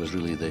 It was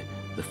really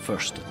the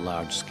first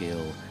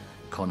large-scale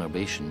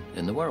conurbation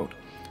in the world.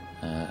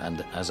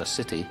 And as a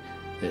city,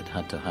 it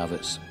had to have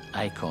its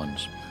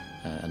icons,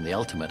 and the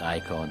ultimate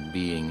icon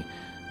being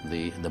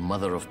the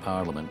mother of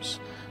parliaments,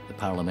 the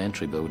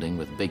parliamentary building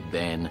with Big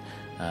Ben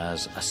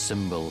as a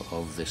symbol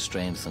of the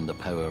strength and the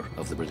power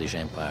of the British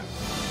Empire.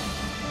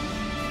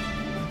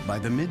 By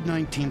the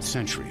mid-19th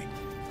century,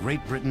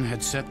 Great Britain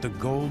had set the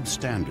gold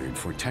standard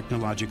for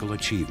technological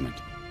achievement.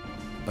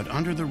 But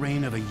under the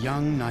reign of a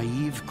young,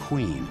 naive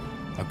queen,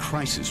 a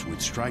crisis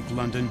would strike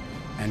London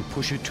and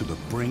push it to the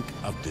brink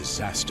of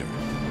disaster.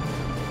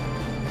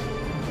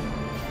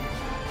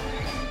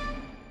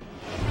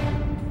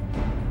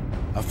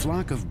 A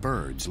flock of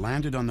birds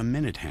landed on the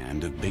minute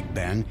hand of Big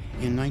Ben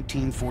in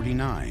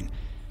 1949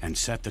 and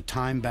set the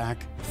time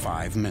back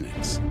 5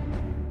 minutes.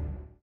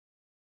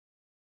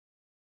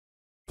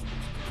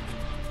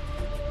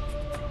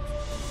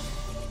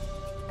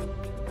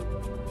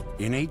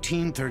 In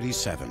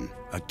 1837,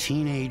 a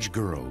teenage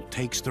girl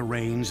takes the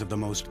reins of the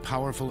most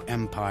powerful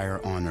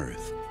empire on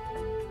earth.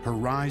 Her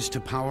rise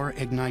to power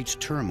ignites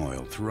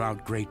turmoil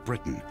throughout Great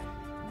Britain.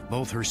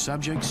 Both her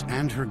subjects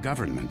and her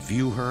government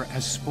view her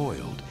as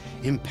spoiled,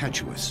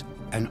 impetuous,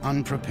 and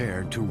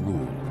unprepared to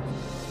rule.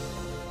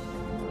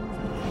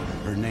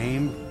 Her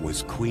name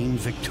was Queen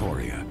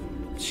Victoria.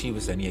 She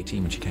was only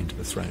 18 when she came to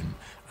the throne,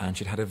 and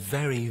she'd had a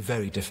very,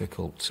 very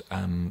difficult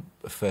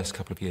first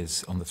couple of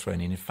years on the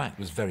throne, and in fact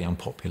was very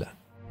unpopular.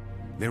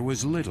 There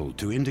was little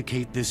to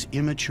indicate this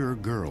immature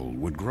girl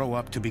would grow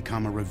up to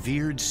become a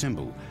revered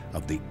symbol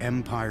of the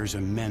empire's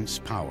immense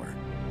power.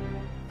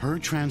 Her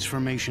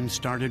transformation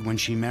started when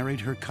she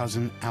married her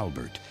cousin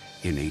Albert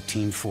in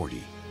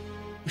 1840.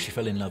 She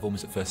fell in love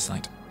almost at first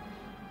sight.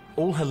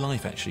 All her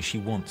life, actually, she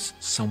wants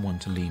someone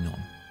to lean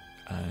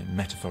on,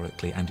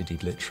 metaphorically and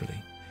indeed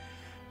literally.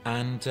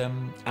 And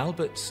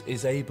Albert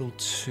is able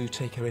to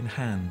take her in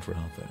hand,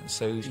 rather.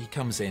 So he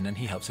comes in and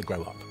he helps her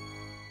grow up.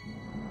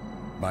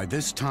 By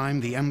this time,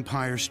 the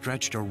empire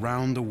stretched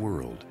around the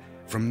world,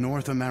 from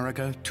North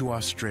America to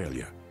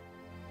Australia.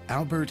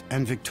 Albert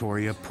and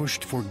Victoria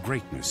pushed for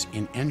greatness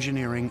in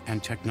engineering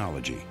and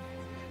technology,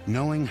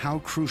 knowing how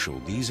crucial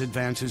these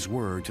advances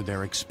were to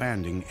their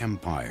expanding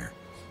empire.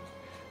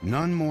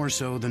 None more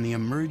so than the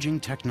emerging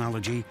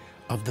technology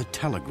of the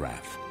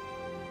telegraph.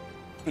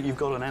 You've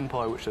got an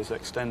empire which is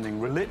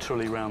extending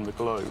literally around the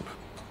globe.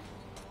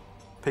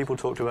 People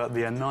talked about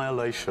the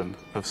annihilation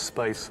of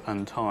space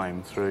and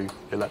time through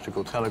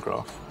electrical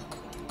telegraph.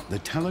 The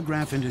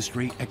telegraph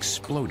industry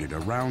exploded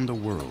around the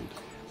world,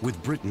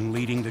 with Britain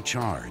leading the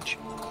charge.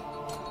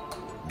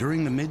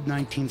 During the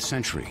mid-19th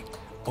century,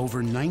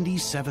 over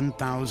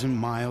 97,000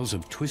 miles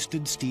of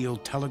twisted steel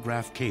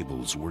telegraph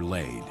cables were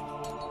laid.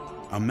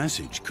 A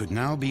message could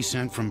now be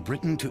sent from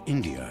Britain to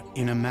India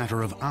in a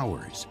matter of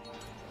hours.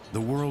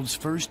 The world's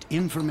first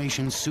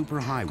information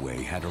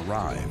superhighway had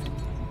arrived,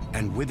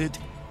 and with it,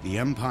 the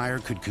empire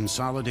could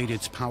consolidate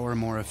its power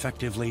more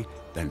effectively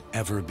than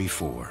ever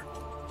before.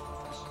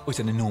 It's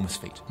an enormous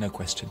feat, no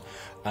question.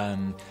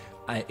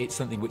 It's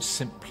something which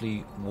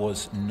simply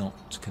was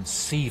not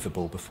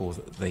conceivable before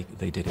they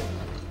did it.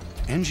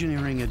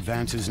 Engineering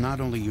advances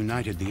not only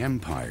united the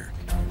empire,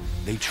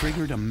 they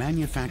triggered a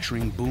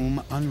manufacturing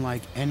boom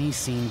unlike any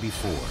seen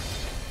before.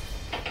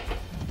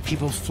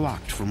 People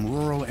flocked from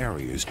rural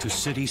areas to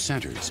city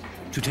centers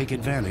to take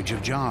advantage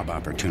of job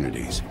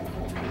opportunities.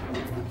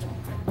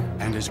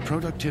 And as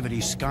productivity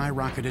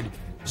skyrocketed,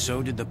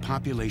 so did the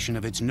population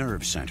of its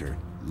nerve center,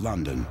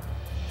 London.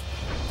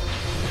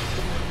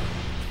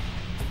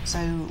 So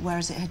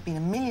whereas it had been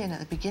 1 million at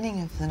the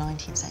beginning of the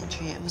 19th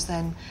century, it was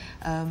then,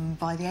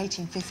 by the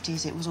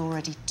 1850s, it was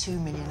already 2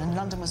 million. And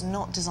London was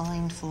not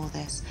designed for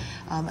this.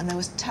 And there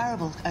was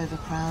terrible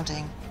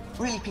overcrowding.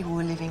 Really, people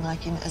were living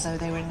like as though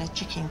they were in a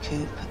chicken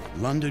coop.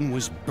 London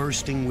was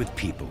bursting with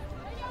people.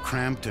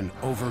 Cramped and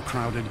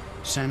overcrowded,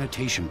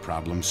 sanitation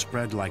problems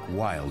spread like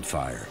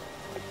wildfire.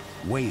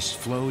 Waste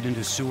flowed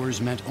into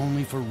sewers meant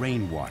only for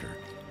rainwater,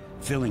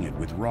 filling it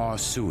with raw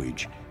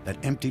sewage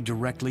that emptied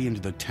directly into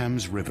the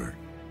Thames River.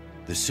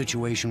 The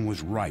situation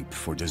was ripe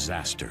for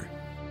disaster.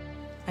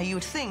 Now, you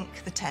would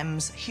think the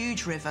Thames,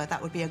 huge river,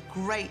 that would be a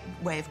great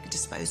way of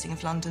disposing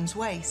of London's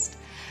waste.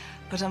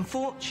 But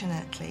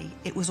unfortunately,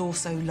 it was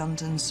also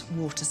London's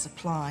water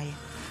supply.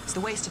 So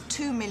the waste of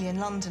 2 million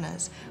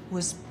Londoners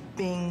was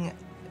being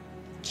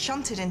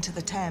shunted into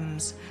the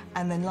Thames,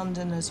 and then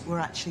Londoners were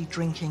actually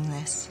drinking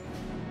this.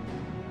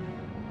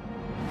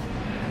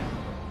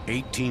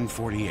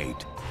 1848.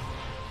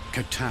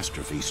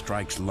 Catastrophe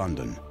strikes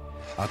London.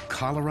 A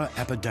cholera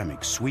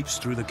epidemic sweeps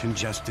through the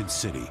congested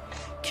city,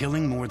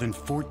 killing more than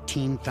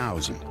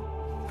 14,000.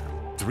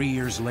 3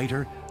 years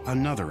later,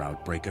 another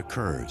outbreak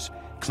occurs,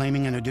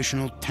 claiming an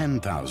additional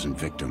 10,000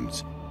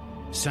 victims.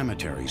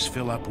 Cemeteries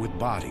fill up with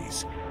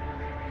bodies.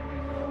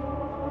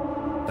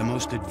 The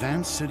most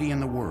advanced city in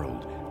the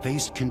world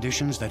faced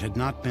conditions that had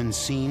not been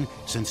seen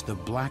since the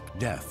Black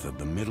Death of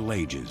the Middle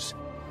Ages.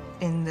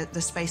 In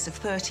the space of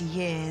 30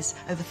 years,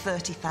 over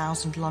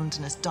 30,000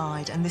 Londoners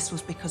died, and this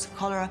was because of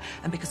cholera,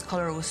 and because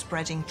cholera was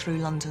spreading through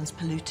London's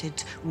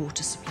polluted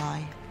water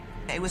supply.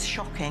 It was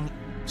shocking.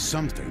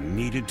 Something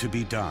needed to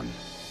be done.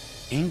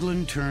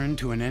 England turned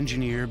to an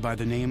engineer by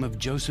the name of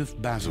Joseph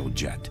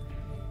Bazalgette.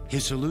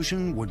 His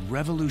solution would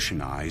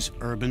revolutionize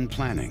urban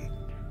planning.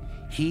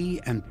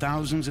 He and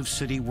thousands of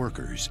city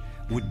workers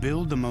would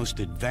build the most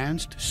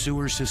advanced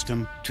sewer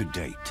system to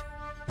date.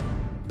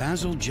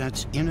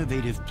 Bazalgette's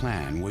innovative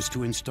plan was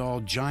to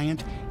install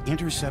giant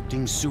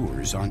intercepting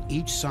sewers on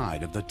each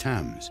side of the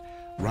Thames,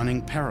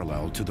 running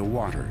parallel to the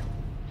water.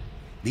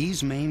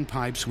 These main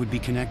pipes would be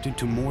connected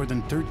to more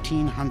than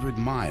 1,300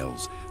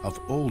 miles of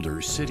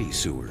older city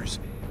sewers,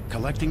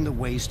 collecting the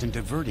waste and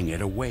diverting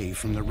it away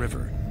from the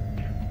river.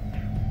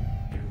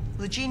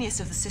 The genius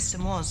of the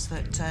system was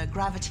that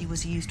gravity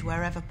was used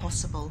wherever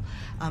possible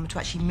to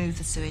actually move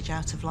the sewage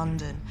out of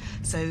London.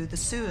 So the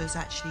sewers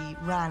actually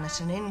ran at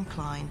an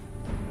incline.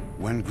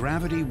 When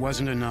gravity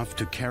wasn't enough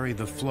to carry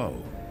the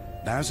flow,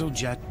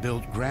 Bazalgette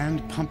built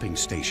grand pumping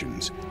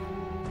stations.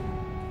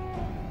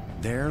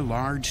 There,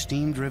 large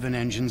steam-driven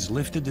engines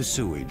lifted the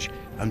sewage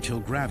until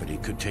gravity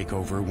could take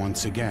over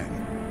once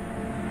again.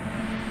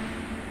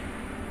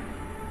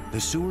 The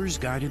sewers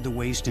guided the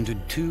waste into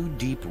 2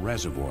 deep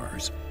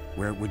reservoirs,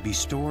 where it would be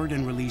stored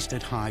and released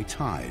at high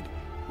tide,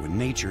 when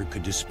nature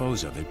could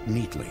dispose of it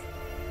neatly.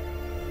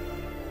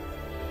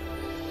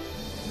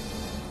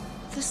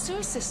 The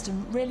sewer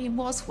system really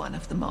was one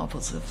of the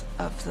marvels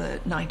of the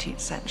 19th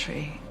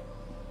century.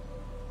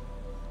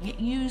 It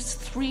used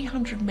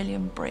 300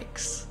 million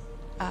bricks.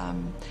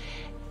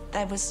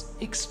 There was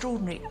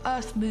extraordinary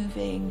earth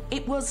moving.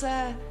 It was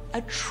a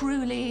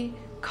truly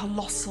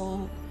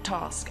colossal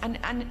task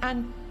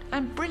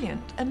and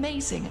brilliant,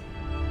 amazing.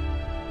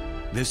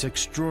 This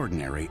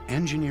extraordinary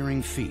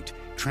engineering feat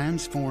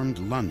transformed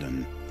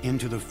London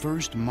into the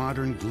first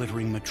modern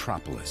glittering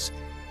metropolis.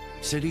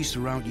 Cities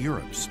throughout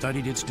Europe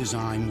studied its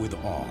design with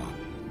awe.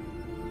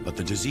 But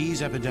the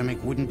disease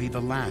epidemic wouldn't be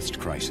the last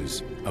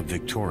crisis of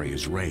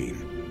Victoria's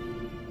reign.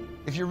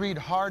 If you read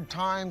Hard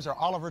Times or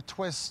Oliver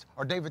Twist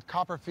or David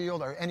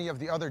Copperfield or any of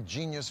the other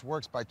genius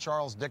works by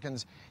Charles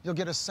Dickens, you'll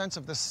get a sense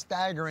of the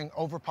staggering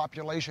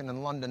overpopulation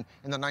in London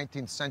in the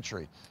 19th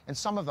century. And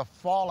some of the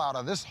fallout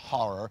of this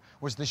horror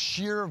was the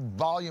sheer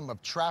volume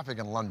of traffic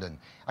in London,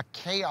 a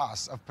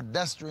chaos of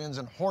pedestrians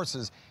and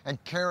horses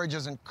and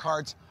carriages and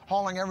carts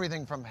hauling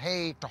everything from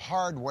hay to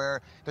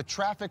hardware. The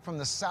traffic from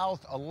the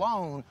south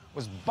alone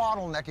was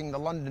bottlenecking the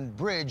London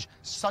Bridge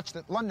such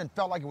that London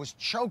felt like it was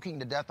choking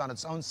to death on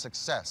its own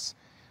success.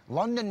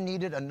 London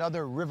needed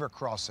another river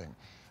crossing,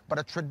 but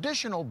a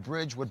traditional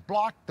bridge would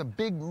block the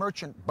big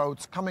merchant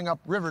boats coming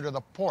upriver to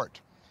the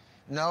port.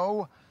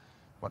 No,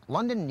 what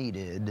London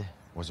needed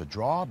was a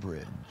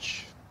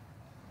drawbridge,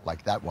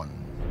 like that one.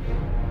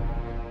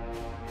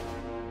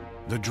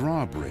 The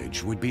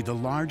drawbridge would be the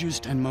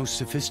largest and most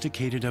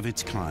sophisticated of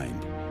its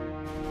kind.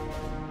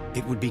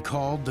 It would be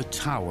called the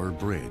Tower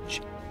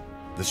Bridge.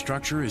 The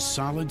structure is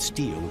solid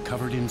steel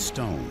covered in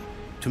stone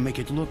to make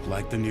it look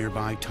like the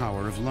nearby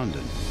Tower of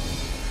London.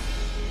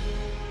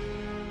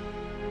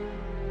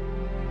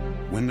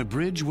 When the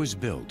bridge was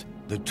built,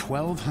 the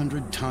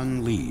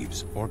 1,200-ton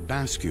leaves, or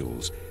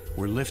bascules,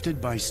 were lifted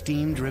by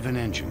steam-driven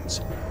engines.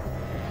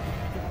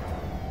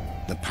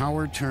 The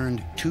power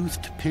turned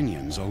toothed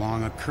pinions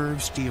along a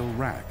curved steel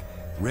rack,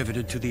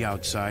 riveted to the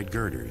outside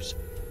girders.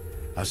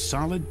 A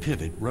solid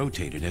pivot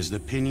rotated as the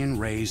pinion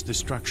raised the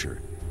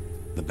structure.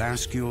 The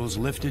bascules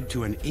lifted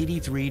to an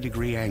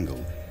 83-degree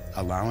angle,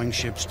 allowing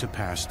ships to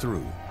pass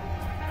through.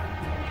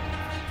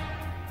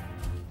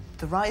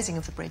 The rising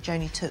of the bridge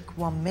only took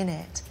 1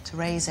 minute to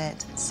raise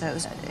it, so it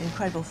was an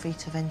incredible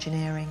feat of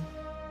engineering.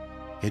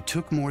 It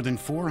took more than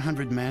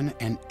 400 men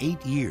and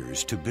 8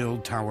 years to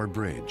build Tower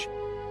Bridge.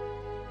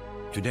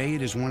 Today,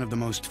 it is one of the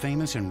most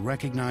famous and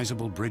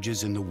recognizable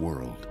bridges in the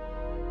world.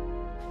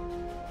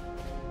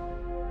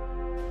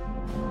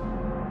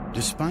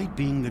 Despite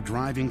being the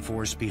driving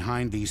force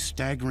behind these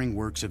staggering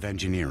works of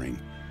engineering,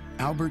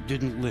 Albert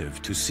didn't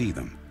live to see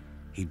them.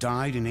 He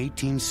died in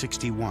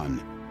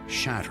 1861,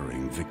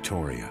 shattering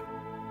Victoria.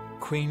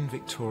 Queen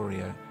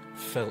Victoria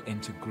fell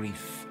into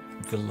grief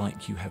the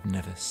like you have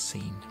never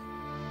seen.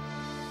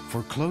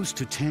 For close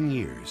to 10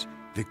 years,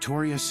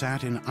 Victoria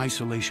sat in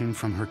isolation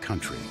from her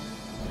country.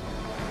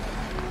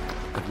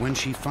 But when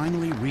she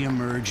finally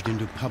re-emerged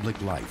into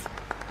public life,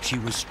 she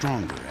was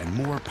stronger and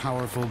more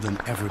powerful than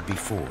ever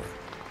before.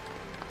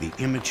 The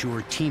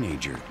immature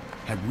teenager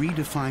had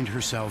redefined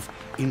herself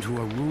into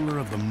a ruler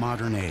of the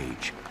modern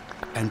age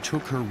and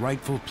took her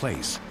rightful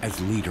place as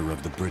leader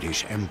of the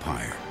British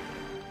Empire.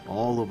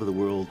 All over the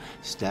world,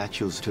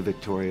 statues to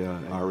Victoria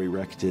are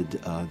erected.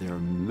 There are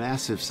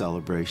massive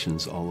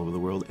celebrations all over the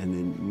world, and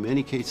in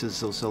many cases,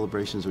 those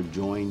celebrations are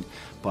joined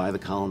by the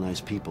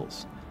colonized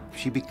peoples.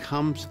 She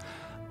becomes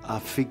a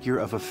figure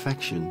of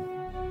affection.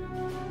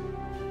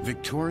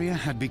 Victoria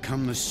had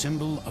become the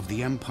symbol of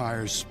the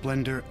empire's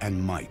splendor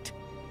and might,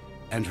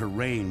 and her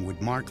reign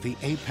would mark the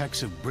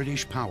apex of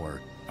British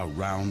power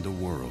around the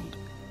world.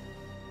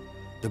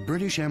 The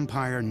British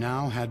Empire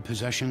now had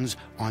possessions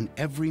on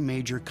every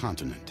major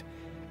continent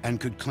and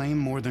could claim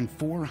more than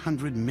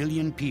 400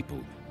 million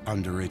people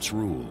under its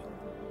rule.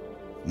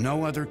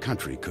 No other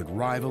country could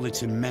rival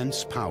its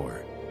immense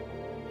power.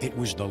 It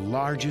was the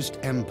largest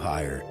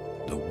empire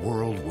the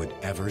world would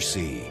ever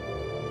see.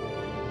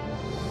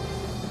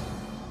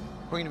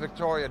 Queen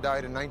Victoria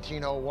died in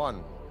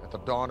 1901 at the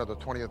dawn of the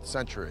 20th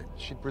century.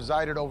 She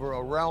presided over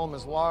a realm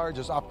as large,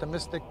 as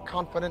optimistic,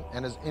 confident,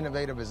 and as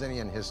innovative as any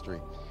in history.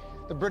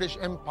 The British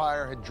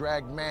Empire had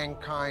dragged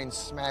mankind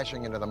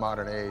smashing into the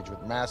modern age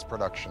with mass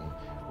production,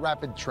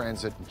 rapid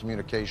transit, and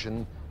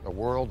communication. The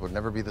world would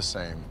never be the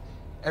same.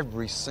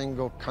 Every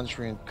single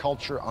country and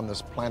culture on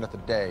this planet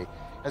today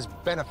has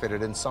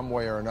benefited in some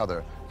way or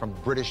another from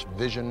British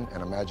vision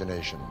and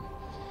imagination.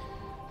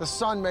 The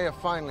sun may have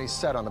finally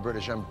set on the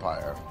British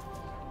Empire,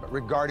 but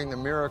regarding the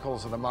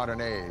miracles of the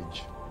modern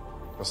age,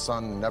 the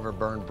sun never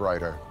burned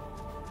brighter.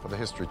 For the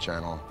History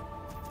Channel,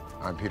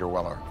 I'm Peter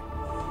Weller.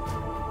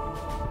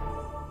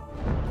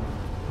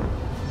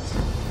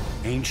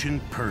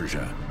 Ancient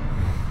Persia.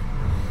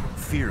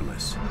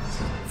 Fearless,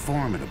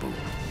 formidable,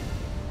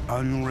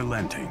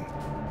 unrelenting.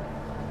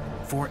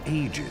 For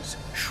ages,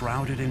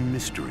 shrouded in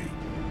mystery.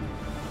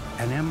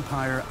 an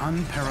empire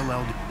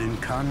unparalleled in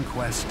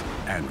conquest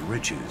and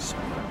riches.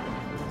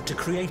 To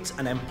create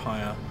an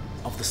empire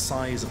of the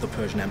size of the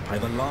Persian Empire,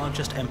 the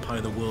largest empire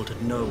the world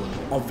had known,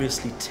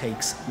 obviously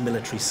takes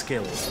military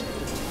skills.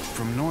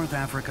 From North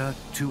Africa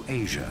to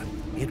Asia,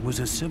 it was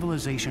a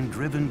civilization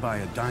driven by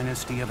a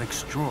dynasty of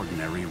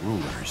extraordinary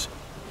rulers,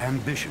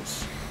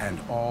 ambitious and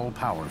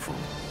all-powerful.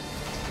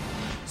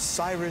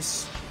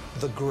 Cyrus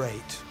the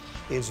Great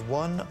is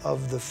one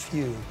of the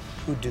few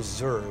who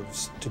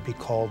deserves to be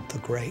called the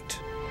Great.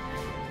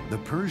 The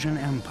Persian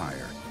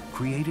Empire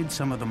created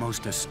some of the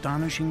most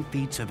astonishing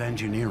feats of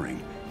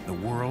engineering the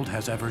world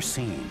has ever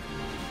seen.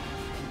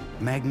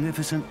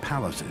 Magnificent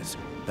palaces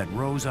that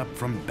rose up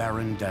from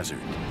barren desert,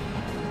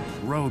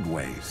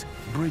 roadways,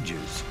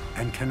 bridges,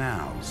 and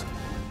canals.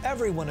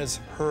 Everyone has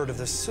heard of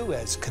the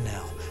Suez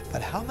Canal,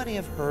 but how many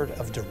have heard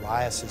of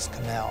Darius's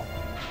Canal?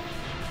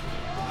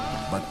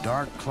 But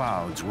dark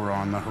clouds were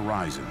on the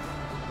horizon.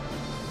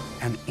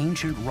 An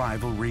ancient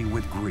rivalry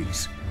with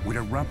Greece would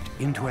erupt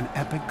into an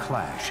epic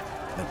clash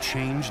that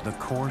changed the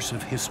course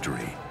of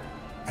history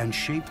and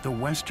shaped the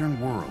Western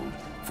world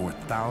for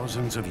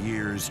thousands of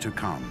years to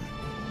come.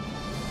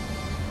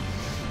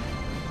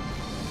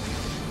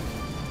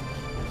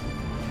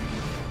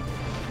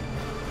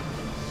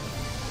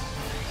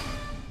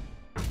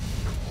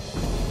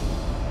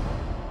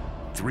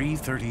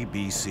 (330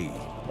 BC).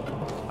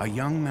 A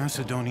young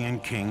Macedonian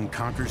king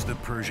conquers the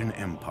Persian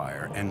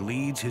Empire and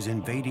leads his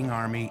invading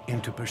army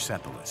into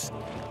Persepolis,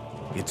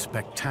 its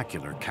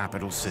spectacular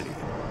capital city.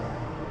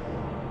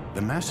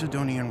 The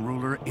Macedonian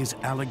ruler is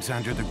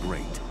Alexander the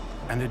Great,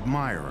 an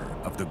admirer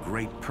of the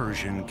great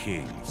Persian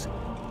kings.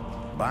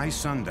 By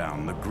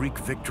sundown, the Greek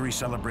victory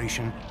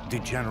celebration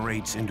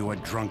degenerates into a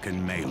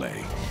drunken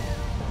melee.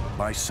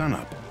 By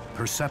sunup,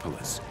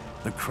 Persepolis,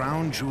 the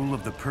crown jewel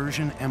of the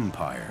Persian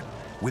Empire,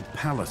 with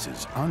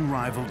palaces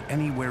unrivaled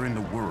anywhere in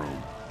the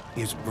world,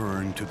 is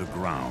burned to the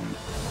ground.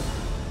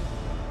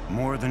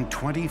 More than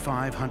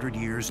 2,500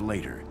 years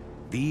later,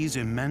 these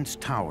immense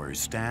towers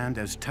stand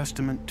as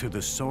testament to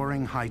the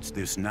soaring heights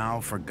this now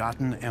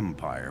forgotten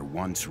empire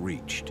once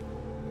reached.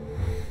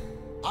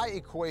 I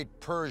equate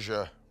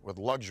Persia with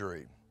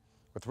luxury,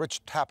 with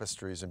rich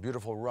tapestries and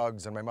beautiful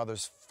rugs and my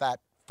mother's fat,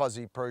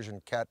 fuzzy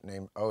Persian cat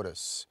named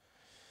Otis.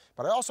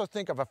 But I also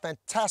think of a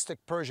fantastic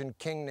Persian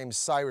king named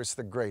Cyrus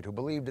the Great, who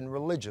believed in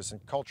religious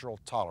and cultural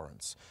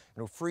tolerance,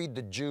 and who freed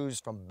the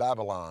Jews from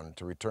Babylon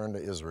to return to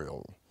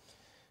Israel.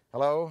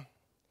 Hello,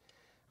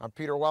 I'm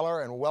Peter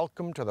Weller, and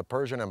welcome to the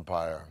Persian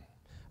Empire.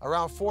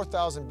 Around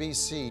 4000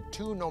 BC,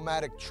 two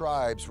nomadic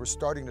tribes were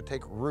starting to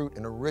take root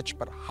in a rich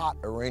but hot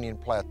Iranian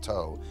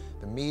plateau,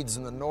 the Medes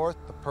in the north,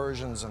 the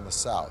Persians in the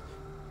south.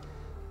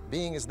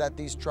 Being as that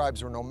these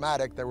tribes were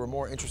nomadic, they were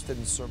more interested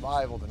in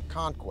survival than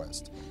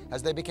conquest.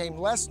 As they became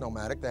less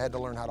nomadic, they had to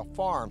learn how to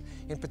farm,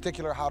 in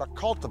particular how to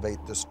cultivate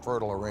this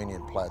fertile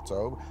Iranian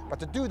plateau. But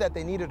to do that,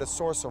 they needed a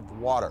source of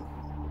water.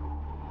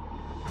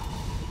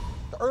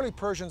 The early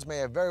Persians may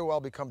have very well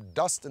become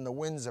dust in the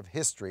winds of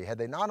history had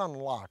they not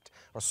unlocked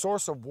a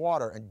source of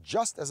water and,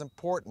 just as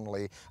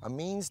importantly, a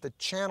means to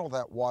channel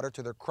that water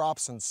to their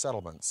crops and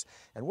settlements.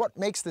 And what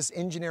makes this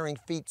engineering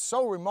feat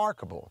so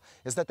remarkable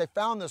is that they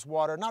found this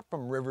water not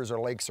from rivers or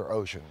lakes or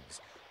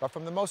oceans, but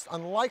from the most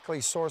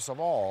unlikely source of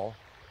all,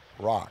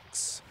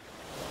 rocks.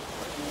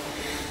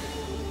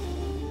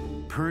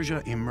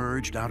 Persia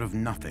emerged out of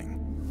nothing,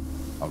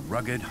 a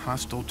rugged,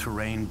 hostile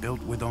terrain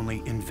built with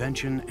only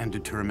invention and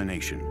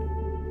determination.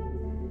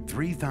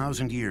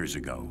 3,000 years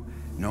ago,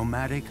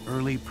 nomadic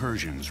early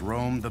Persians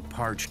roamed the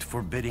parched,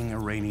 forbidding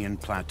Iranian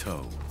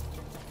plateau.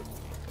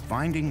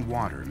 Finding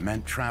water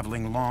meant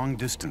traveling long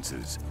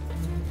distances.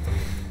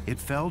 It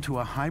fell to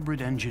a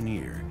hybrid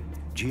engineer,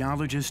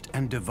 geologist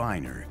and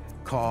diviner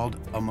called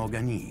a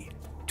Mogani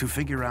to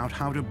figure out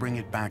how to bring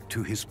it back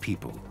to his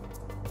people.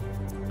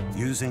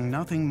 Using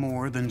nothing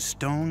more than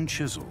stone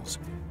chisels,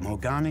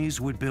 Moganis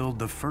would build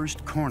the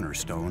first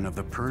cornerstone of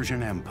the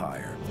Persian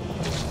Empire,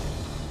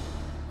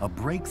 a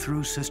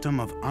breakthrough system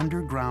of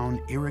underground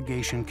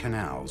irrigation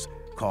canals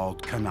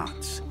called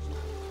qanats.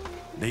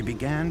 They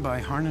began by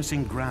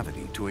harnessing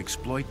gravity to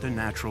exploit the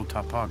natural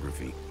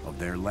topography of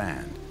their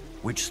land,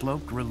 which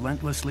sloped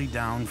relentlessly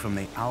down from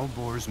the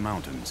Alborz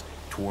Mountains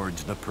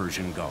towards the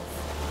Persian Gulf.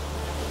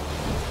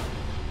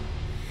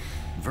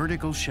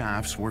 Vertical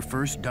shafts were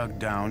first dug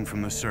down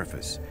from the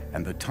surface,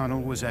 and the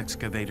tunnel was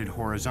excavated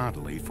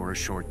horizontally for a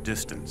short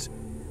distance.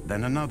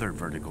 Then another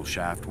vertical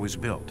shaft was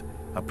built,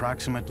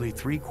 approximately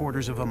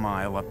 3/4 of a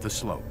mile up the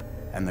slope,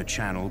 and the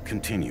channel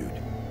continued.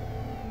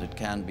 It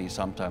can be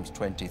sometimes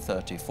 20,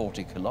 30,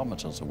 40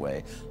 kilometers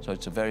away, so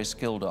it's a very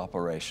skilled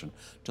operation,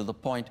 to the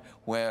point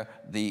where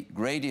the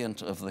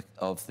gradient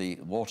of the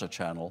water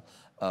channel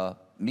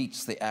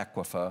meets the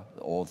aquifer,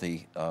 or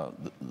the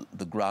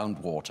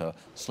groundwater,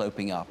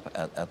 sloping up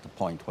at the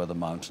point where the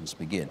mountains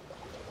begin.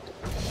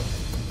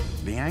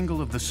 The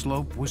angle of the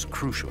slope was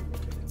crucial.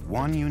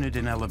 1 unit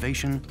in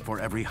elevation for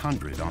every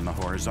 100 on the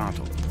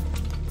horizontal.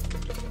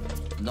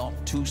 not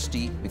too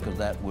steep because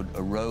that would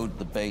erode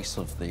the base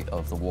of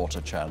the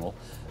water channel,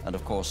 and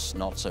of course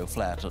not so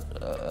flat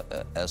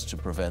as to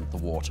prevent the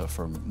water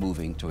from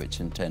moving to its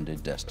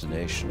intended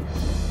destination.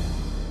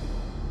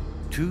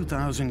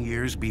 2,000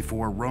 years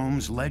before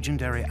Rome's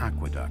legendary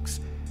aqueducts,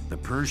 the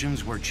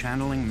Persians were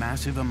channeling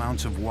massive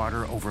amounts of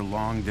water over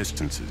long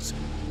distances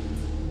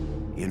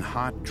in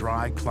hot,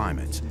 dry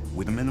climates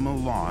with minimal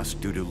loss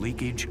due to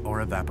leakage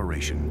or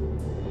evaporation.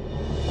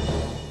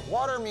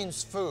 Water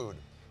means food,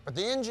 but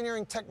the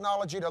engineering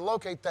technology to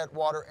locate that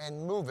water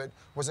and move it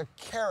was a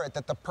carrot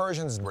that the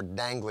Persians were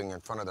dangling in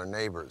front of their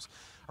neighbors.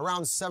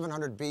 Around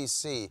 700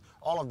 BC,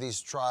 all of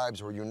these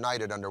tribes were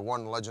united under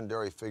one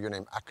legendary figure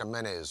named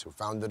Achaemenes, who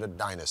founded a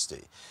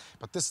dynasty.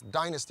 But this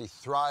dynasty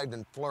thrived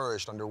and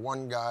flourished under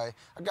one guy,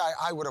 a guy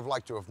I would have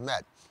liked to have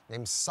met,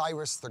 named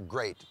Cyrus the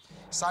Great.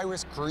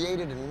 Cyrus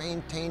created and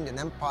maintained an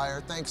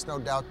empire thanks, no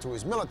doubt, to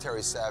his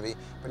military savvy,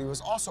 but he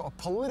was also a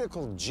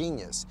political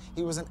genius.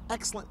 He was an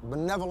excellent,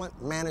 benevolent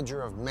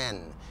manager of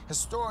men.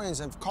 Historians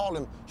have called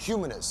him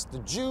humanist. The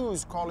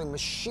Jews call him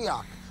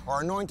Mashiach,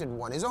 or Anointed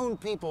One. His own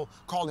people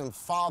called him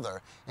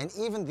Father, and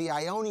even the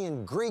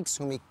Ionian Greeks,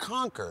 whom he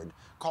conquered,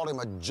 called him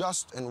a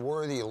just and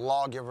worthy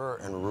lawgiver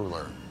and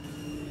ruler.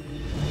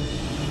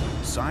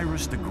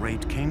 Cyrus the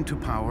Great came to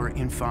power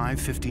in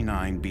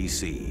 559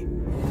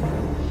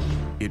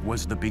 BC. It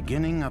was the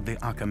beginning of the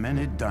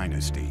Achaemenid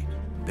dynasty.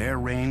 Their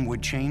reign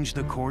would change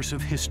the course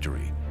of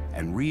history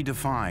and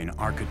redefine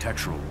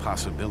architectural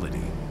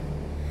possibility.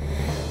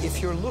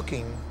 If you're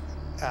looking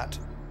at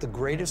the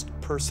greatest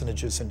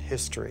personages in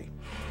history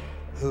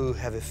who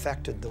have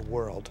affected the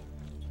world,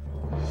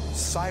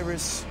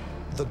 Cyrus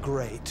the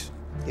Great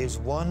is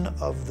one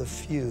of the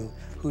few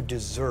who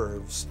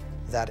deserves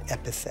that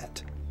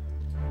epithet,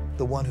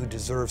 the one who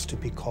deserves to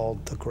be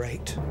called the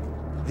Great.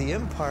 The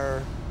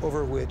empire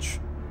over which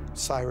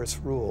Cyrus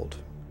ruled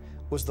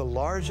was the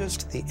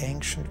largest the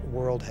ancient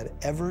world had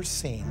ever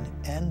seen,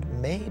 and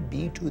may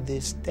be to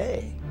this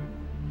day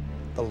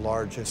the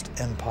largest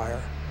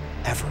empire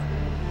ever.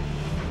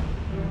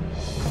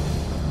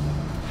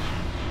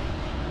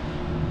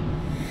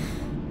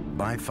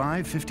 By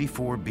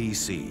 554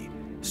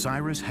 BC,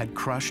 Cyrus had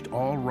crushed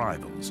all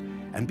rivals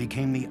and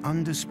became the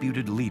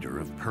undisputed leader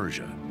of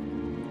Persia.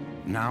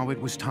 Now it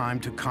was time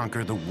to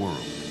conquer the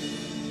world.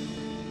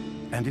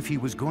 And if he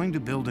was going to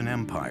build an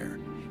empire,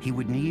 he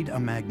would need a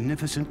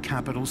magnificent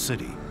capital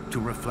city to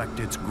reflect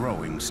its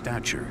growing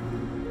stature.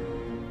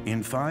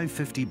 In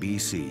 550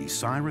 BC,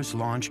 Cyrus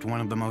launched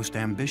one of the most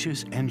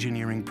ambitious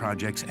engineering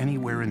projects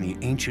anywhere in the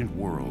ancient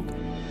world.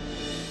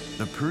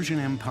 The Persian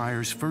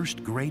Empire's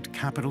first great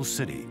capital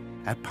city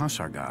at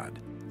Pasargad,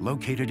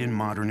 located in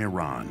modern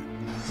Iran.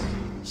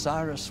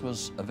 Cyrus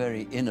was a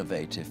very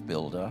innovative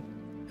builder,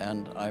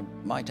 and I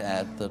might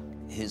add that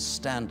his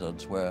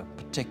standards were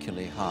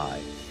particularly high.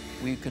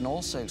 We can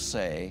also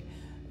say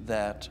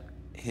that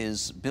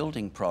his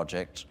building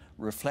project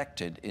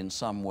reflected in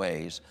some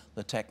ways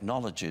the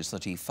technologies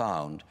that he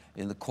found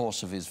in the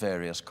course of his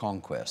various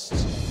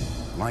conquests.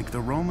 Like the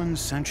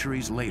Romans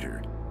centuries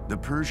later, the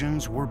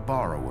Persians were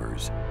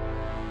borrowers.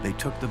 They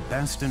took the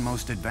best and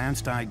most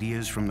advanced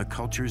ideas from the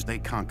cultures they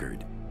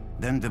conquered,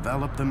 then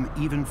developed them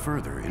even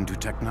further into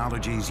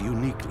technologies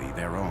uniquely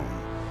their own.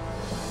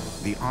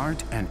 The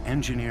art and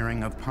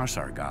engineering of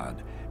Pasargad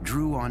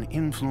drew on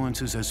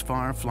influences as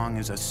far-flung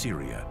as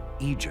Assyria,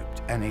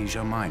 Egypt, and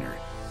Asia Minor,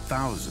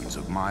 thousands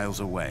of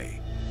miles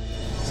away.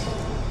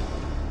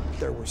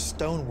 There were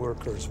stone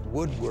workers,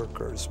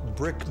 woodworkers,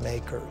 brick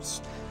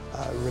makers,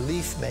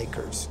 relief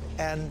makers,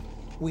 and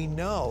we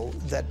know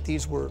that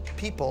these were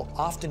people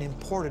often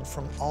imported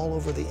from all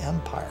over the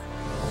empire.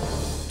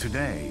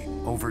 Today,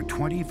 over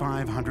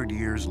 2,500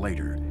 years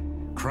later,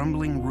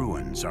 crumbling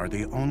ruins are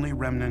the only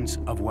remnants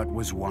of what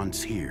was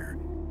once here,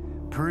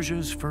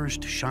 Persia's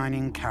first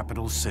shining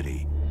capital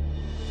city.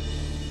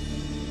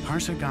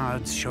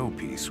 Pasargad's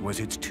showpiece was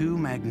its two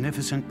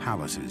magnificent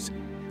palaces,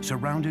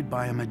 surrounded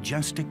by a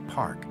majestic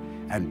park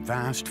and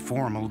vast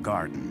formal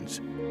gardens.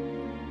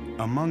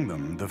 Among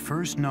them, the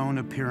first known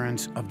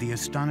appearance of the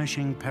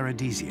astonishing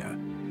paradisia,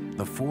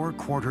 the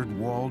four-quartered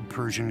walled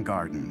Persian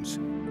gardens.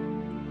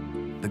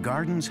 The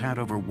gardens had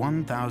over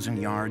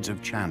 1,000 yards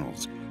of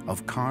channels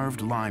of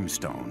carved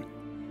limestone,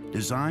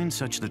 designed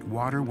such that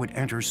water would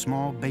enter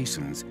small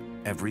basins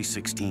every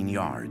 16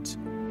 yards.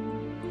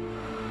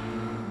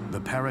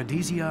 The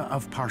paradisia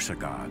of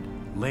Pasargad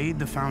laid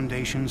the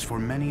foundations for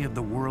many of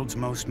the world's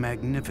most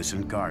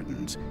magnificent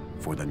gardens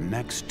for the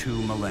next 2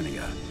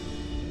 millennia.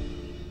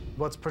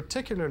 What's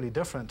particularly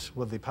different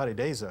with the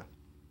paradisia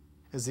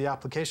is the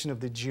application of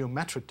the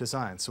geometric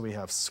design. So we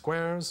have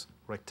squares,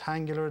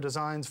 rectangular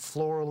designs,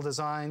 floral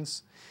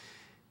designs,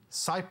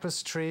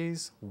 cypress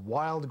trees,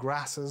 wild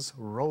grasses,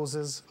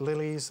 roses,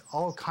 lilies,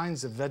 all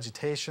kinds of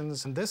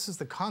vegetations. And this is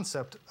the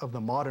concept of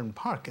the modern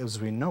park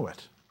as we know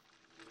it.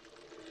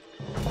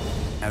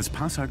 As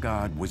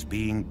Pasargad was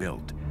being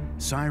built,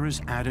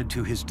 Cyrus added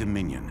to his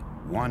dominion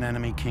one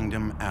enemy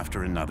kingdom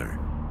after another.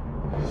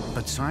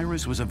 But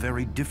Cyrus was a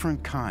very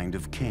different kind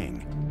of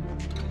king.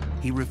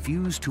 he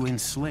refused to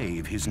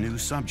enslave his new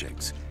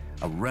subjects,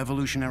 a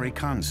revolutionary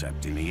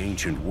concept in the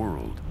ancient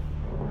world.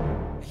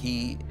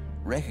 He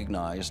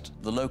recognized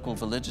the local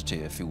validity,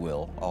 if you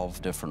will,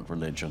 of different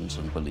religions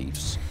and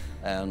beliefs,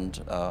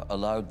 and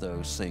allowed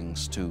those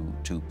things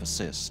to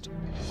persist.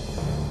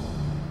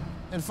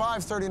 In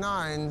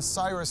 539,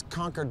 Cyrus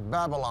conquered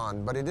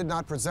Babylon, but he did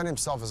not present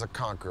himself as a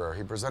conqueror.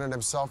 He presented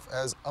himself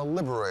as a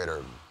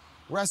liberator,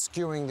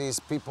 rescuing these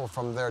people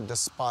from their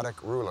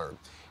despotic ruler.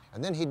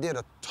 And then he did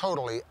a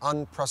totally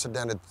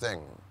unprecedented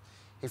thing.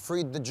 He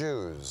freed the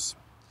Jews.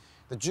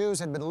 The Jews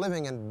had been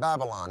living in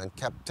Babylon in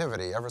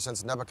captivity ever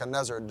since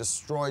Nebuchadnezzar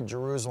destroyed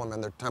Jerusalem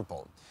and their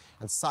temple,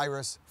 and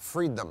Cyrus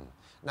freed them.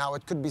 Now,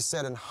 it could be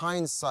said in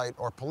hindsight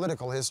or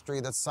political history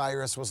that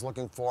Cyrus was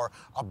looking for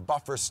a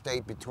buffer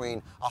state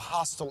between a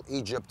hostile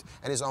Egypt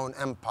and his own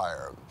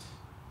empire.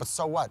 But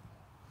so what?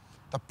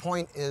 The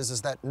point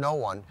is that no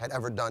one had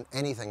ever done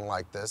anything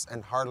like this,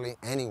 and hardly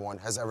anyone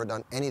has ever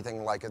done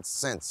anything like it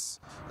since.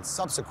 And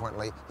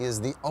subsequently, he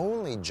is the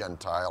only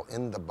Gentile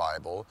in the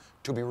Bible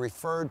to be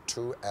referred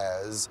to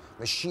as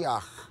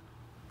Mashiach,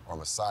 or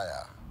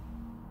Messiah.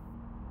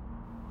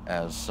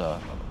 As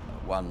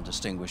one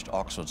distinguished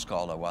Oxford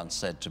scholar once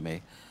said to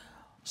me,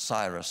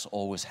 Cyrus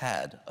always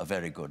had a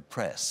very good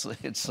press.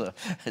 It's a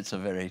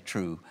very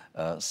true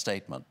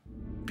statement.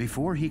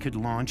 Before he could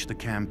launch the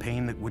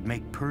campaign that would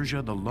make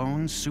Persia the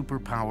lone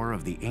superpower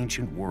of the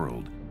ancient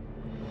world,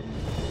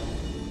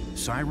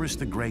 Cyrus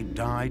the Great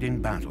died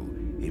in battle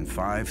in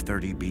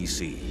 530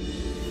 BC.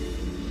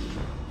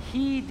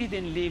 He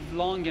didn't live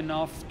long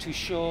enough to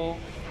show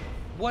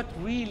what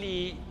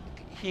really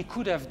he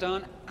could have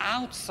done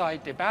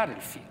outside the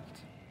battlefield.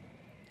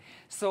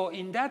 So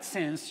in that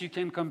sense, you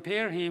can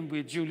compare him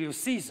with Julius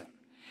Caesar,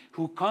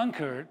 who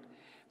conquered,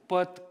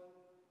 but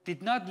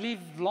did not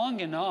live long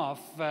enough,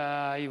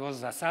 he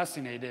was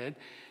assassinated,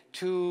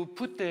 to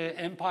put the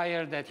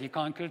empire that he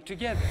conquered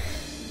together.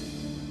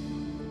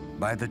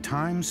 By the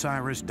time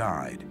Cyrus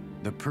died,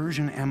 the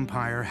Persian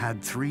Empire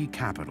had 3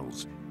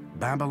 capitals: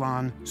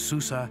 Babylon,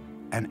 Susa,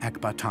 and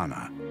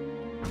Ecbatana.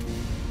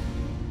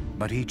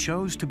 But he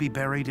chose to be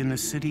buried in the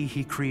city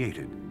he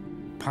created,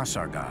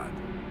 Pasargad,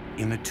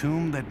 in the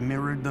tomb that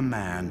mirrored the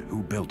man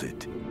who built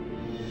it.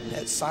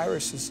 At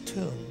Cyrus's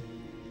tomb,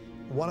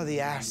 one of the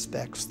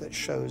aspects that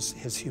shows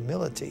his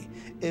humility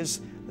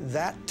is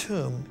that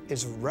tomb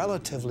is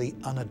relatively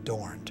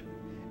unadorned,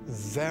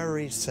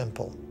 very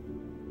simple,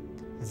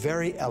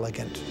 very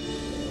elegant.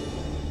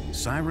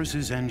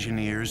 Cyrus's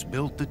engineers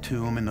built the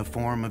tomb in the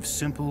form of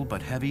simple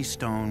but heavy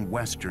stone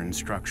Western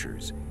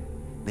structures.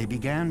 They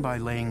began by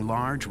laying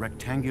large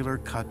rectangular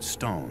cut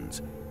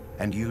stones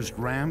and used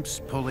ramps,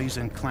 pulleys,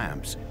 and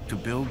clamps to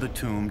build the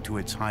tomb to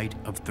its height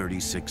of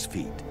 36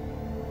 feet.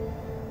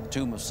 The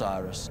tomb of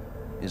Cyrus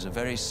is a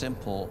very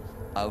simple,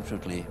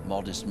 outwardly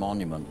modest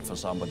monument for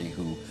somebody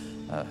who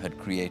had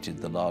created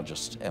the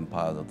largest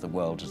empire that the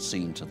world had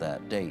seen to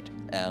that date,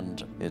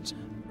 and it's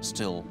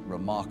still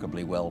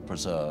remarkably well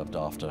preserved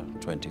after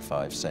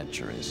 25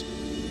 centuries.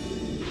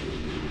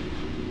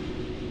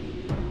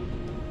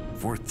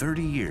 For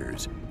 30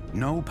 years,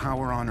 no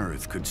power on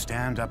earth could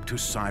stand up to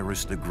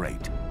Cyrus the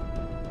Great.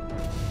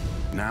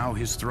 Now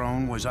his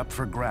throne was up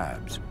for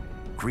grabs,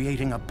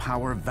 creating a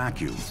power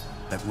vacuum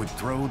that would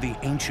throw the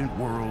ancient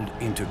world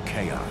into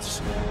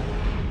chaos.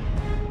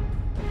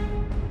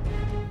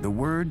 The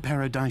word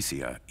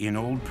paradisia in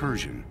Old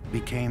Persian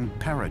became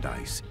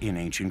paradise in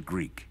ancient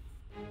Greek.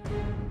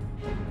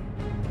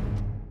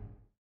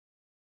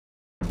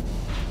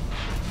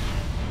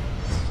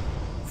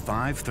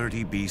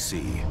 (530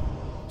 BC).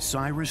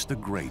 Cyrus the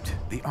Great,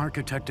 the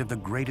architect of the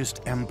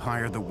greatest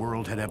empire the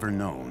world had ever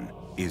known,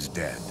 is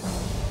dead.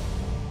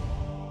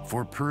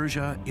 For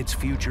Persia, its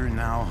future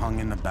now hung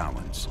in the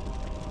balance.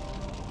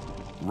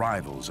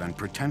 Rivals and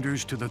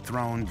pretenders to the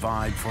throne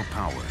vied for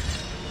power.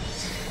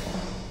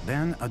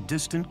 Then a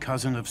distant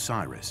cousin of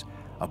Cyrus,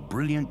 a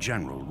brilliant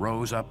general,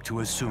 rose up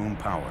to assume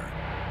power.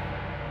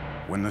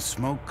 When the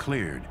smoke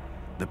cleared,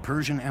 the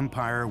Persian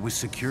Empire was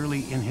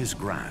securely in his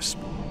grasp.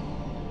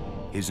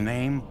 His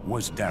name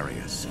was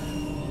Darius.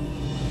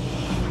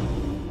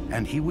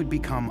 And he would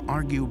become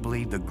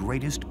arguably the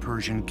greatest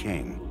Persian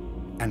king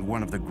and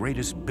one of the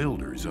greatest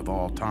builders of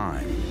all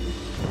time.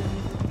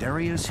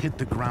 Darius hit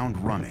the ground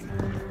running.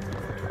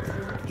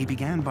 He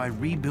began by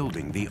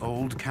rebuilding the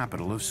old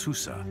capital of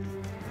Susa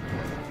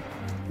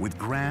with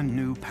brand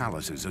new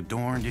palaces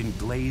adorned in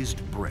glazed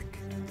brick.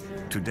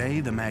 Today,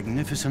 the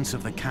magnificence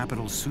of the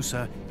capital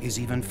Susa is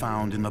even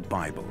found in the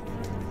Bible.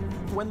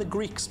 When the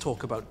Greeks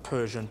talk about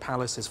Persian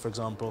palaces, for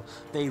example,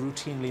 they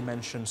routinely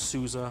mention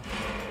Susa.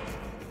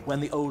 When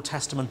the Old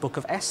Testament book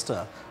of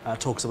Esther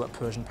talks about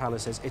Persian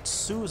palaces, it's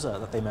Susa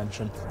that they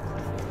mention.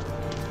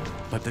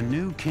 But the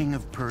new king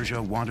of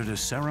Persia wanted a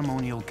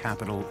ceremonial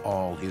capital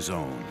all his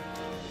own.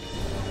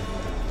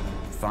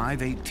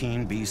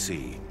 518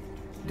 BC,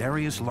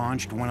 Darius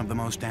launched one of the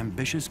most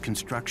ambitious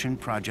construction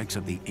projects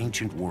of the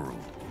ancient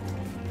world.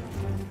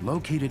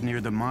 Located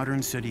near the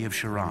modern city of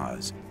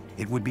Shiraz,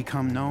 it would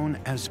become known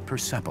as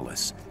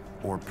Persepolis,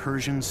 or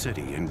Persian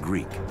City in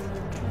Greek.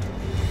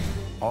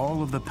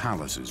 All of the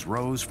palaces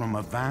rose from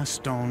a vast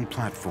stone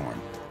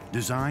platform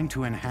designed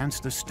to enhance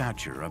the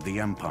stature of the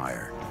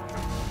empire.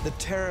 The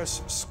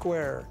terrace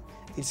square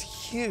is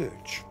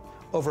huge,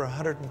 over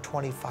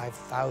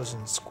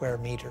 125,000 square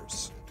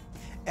meters.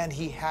 And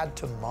he had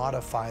to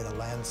modify the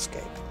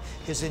landscape.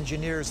 His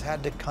engineers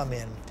had to come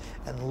in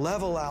and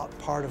level out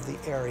part of the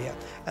area,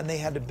 and they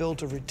had to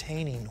build a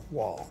retaining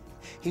wall.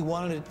 He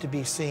wanted it to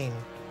be seen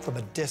from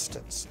a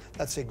distance.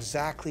 That's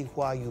exactly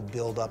why you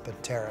build up a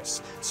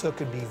terrace, so it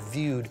could be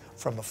viewed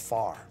from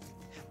afar.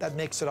 That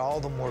makes it all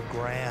the more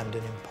grand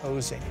and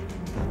imposing.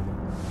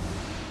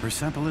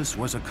 Persepolis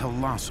was a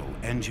colossal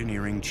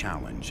engineering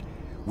challenge,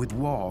 with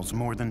walls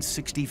more than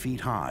 60 feet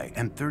high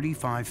and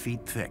 35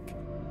 feet thick,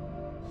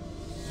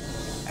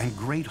 and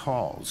great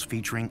halls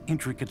featuring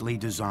intricately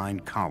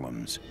designed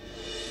columns.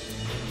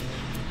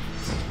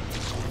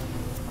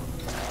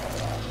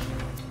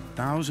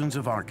 Thousands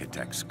of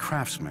architects,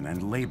 craftsmen,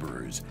 and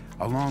laborers,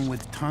 along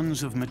with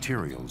tons of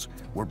materials,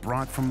 were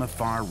brought from the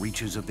far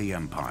reaches of the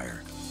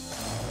empire.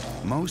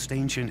 Most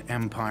ancient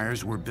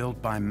empires were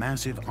built by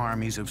massive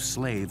armies of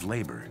slave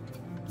labor,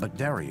 but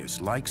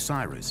Darius, like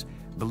Cyrus,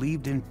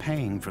 believed in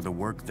paying for the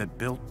work that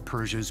built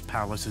Persia's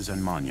palaces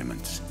and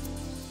monuments.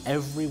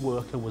 Every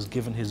worker was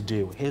given his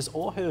due, his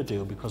or her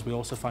due, because we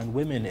also find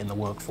women in the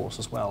workforce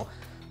as well.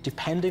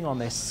 Depending on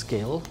their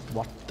skill,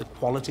 what the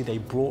quality they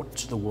brought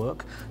to the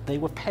work, they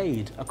were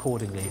paid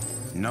accordingly.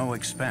 No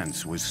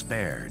expense was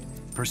spared.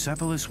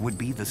 Persepolis would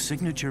be the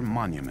signature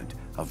monument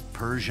of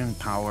Persian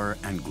power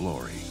and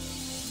glory.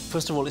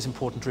 First of all, it's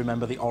important to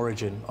remember the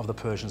origin of the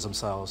Persians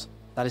themselves.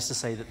 That is to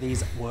say that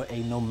these were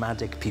a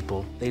nomadic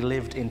people. They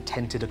lived in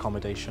tented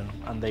accommodation,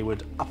 and they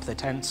would up their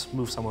tents,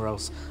 move somewhere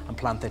else, and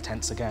plant their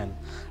tents again.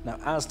 Now,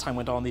 as time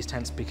went on, these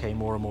tents became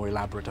more and more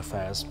elaborate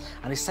affairs.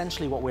 And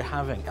essentially what we're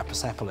having at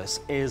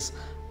Persepolis is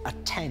a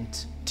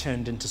tent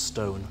turned into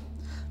stone.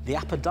 The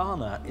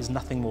Apadana is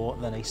nothing more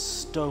than a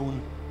stone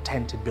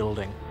tented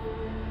building.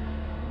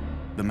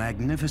 The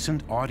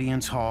magnificent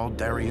audience hall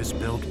Darius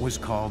built was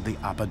called the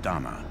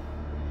Apadana.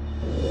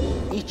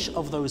 Each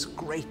of those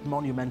great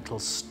monumental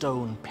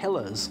stone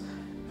pillars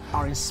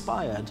are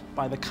inspired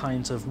by the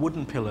kinds of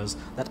wooden pillars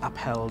that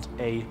upheld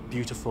a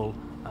beautiful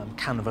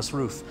canvas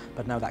roof.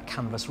 But now that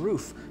canvas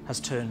roof has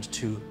turned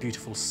to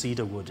beautiful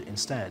cedar wood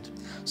instead.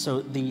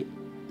 So the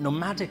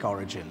nomadic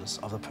origins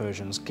of the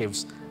Persians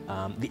gives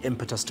the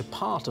impetus to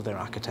part of their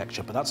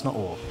architecture, but that's not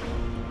all.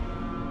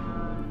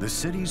 The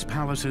city's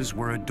palaces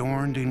were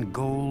adorned in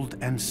gold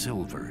and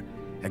silver,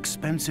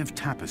 expensive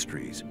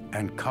tapestries,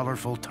 and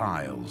colorful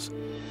tiles.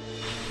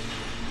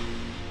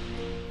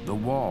 The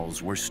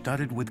walls were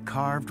studded with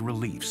carved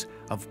reliefs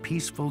of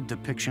peaceful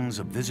depictions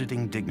of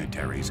visiting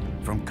dignitaries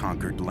from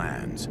conquered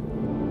lands.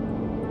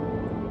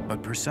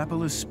 But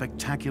Persepolis'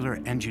 spectacular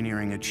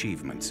engineering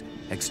achievements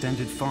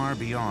extended far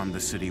beyond the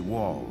city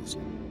walls.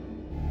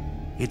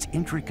 Its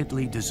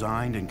intricately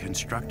designed and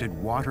constructed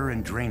water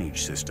and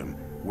drainage system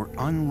were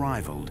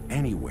unrivaled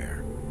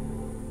anywhere.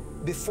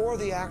 Before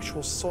the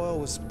actual soil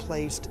was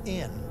placed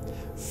in,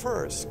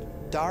 first,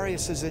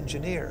 Darius's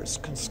engineers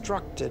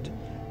constructed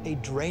a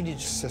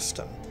drainage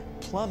system,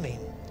 plumbing,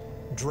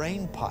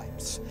 drain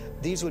pipes.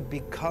 These would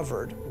be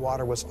covered.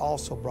 Water was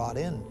also brought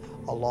in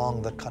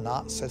along the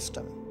Qanat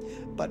system.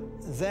 But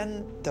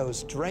then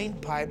those drain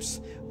pipes,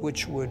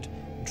 which would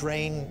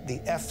drain the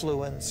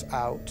effluents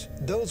out,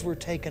 those were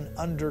taken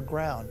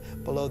underground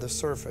below the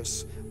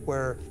surface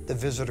where the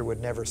visitor would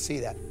never see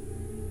that.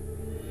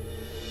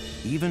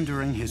 Even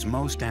during his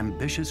most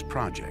ambitious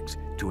projects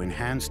to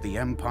enhance the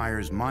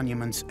empire's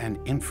monuments and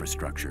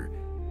infrastructure,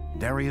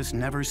 Darius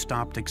never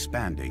stopped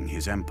expanding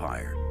his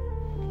empire.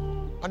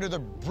 Under the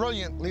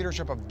brilliant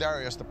leadership of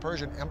Darius, the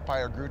Persian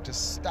Empire grew to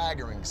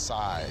staggering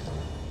size.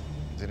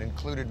 It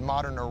included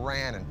modern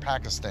Iran and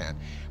Pakistan,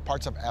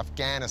 parts of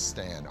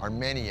Afghanistan,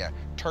 Armenia,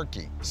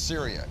 Turkey,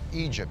 Syria,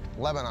 Egypt,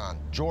 Lebanon,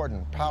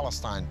 Jordan,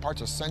 Palestine,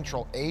 parts of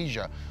Central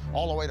Asia,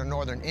 all the way to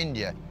northern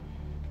India.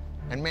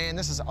 And man,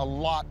 this is a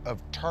lot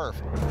of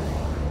turf.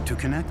 To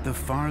connect the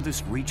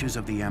farthest reaches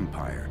of the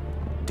empire,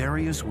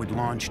 Darius would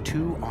launch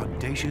two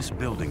audacious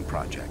building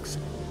projects.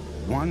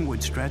 One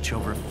would stretch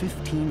over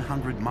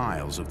 1,500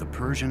 miles of the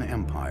Persian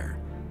Empire.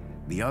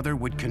 The other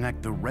would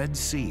connect the Red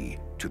Sea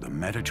to the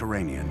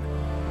Mediterranean.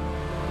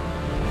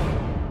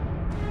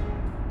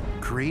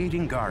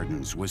 Creating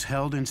gardens was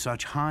held in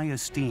such high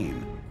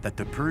esteem that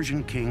the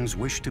Persian kings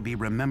wished to be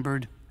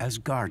remembered as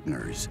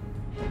gardeners.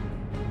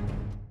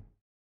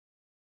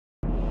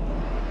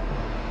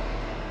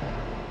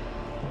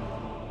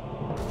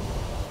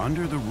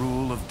 Under the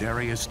rule of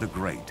Darius the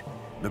Great,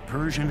 the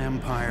Persian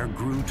Empire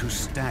grew to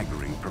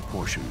staggering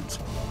proportions.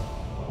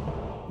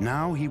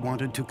 Now he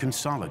wanted to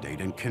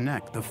consolidate and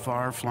connect the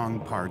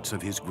far-flung parts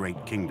of his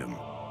great kingdom.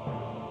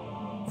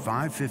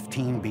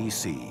 515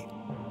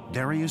 BC,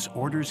 Darius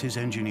orders his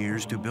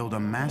engineers to build a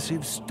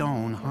massive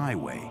stone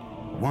highway,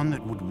 one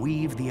that would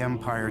weave the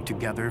empire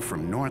together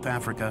from North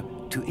Africa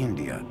to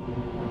India.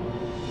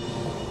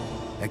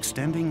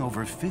 Extending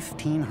over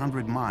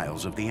 1,500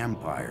 miles of the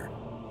empire,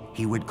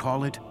 he would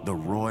call it the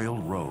Royal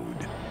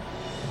Road.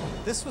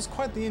 This was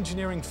quite the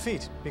engineering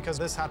feat because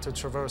this had to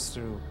traverse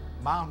through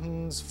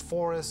mountains,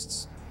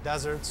 forests,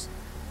 deserts.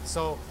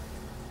 So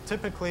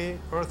typically,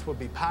 earth would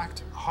be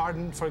packed,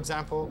 hardened, for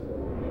example.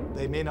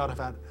 They may not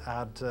have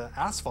had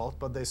asphalt,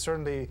 but they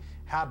certainly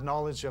had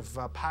knowledge of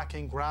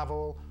packing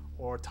gravel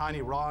or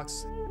tiny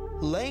rocks.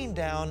 Laying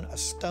down a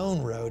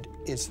stone road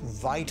is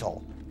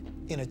vital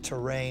in a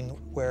terrain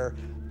where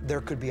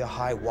there could be a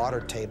high water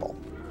table.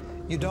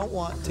 You don't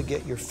want to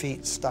get your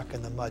feet stuck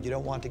in the mud. You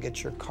don't want to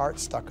get your cart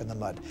stuck in the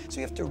mud. So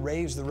you have to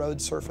raise the road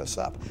surface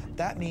up.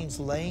 That means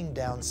laying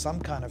down some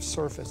kind of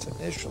surface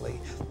initially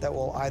that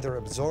will either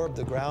absorb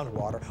the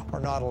groundwater or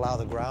not allow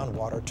the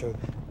groundwater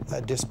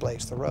to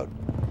displace the road.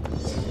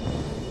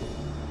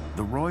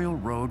 The Royal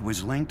Road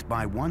was linked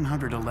by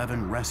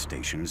 111 rest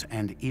stations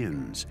and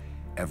inns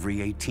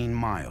every 18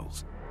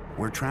 miles,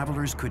 where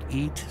travelers could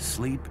eat,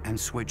 sleep, and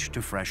switch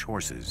to fresh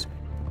horses.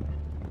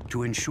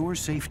 To ensure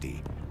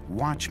safety,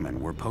 watchmen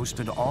were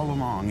posted all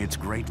along its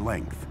great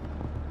length.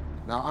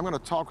 Now, I'm going to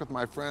talk with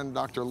my friend,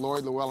 Dr.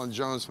 Lloyd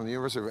Llewellyn-Jones from the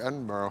University of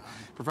Edinburgh,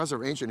 professor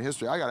of ancient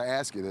history. I got to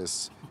ask you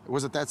this.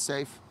 Was it that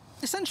safe?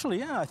 Essentially,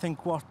 yeah. I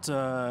think what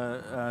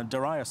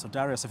Darius,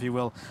 if you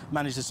will,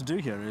 manages to do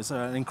here is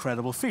an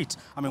incredible feat.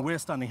 I mean, we're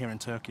standing here in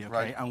Turkey, okay,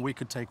 right, and we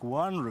could take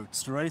one route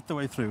straight the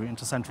way through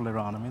into central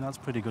Iran. I mean, that's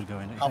pretty good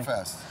going. How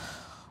fast?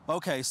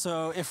 Okay,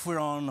 so if we're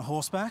on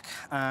horseback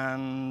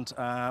and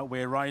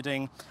we're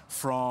riding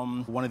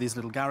from one of these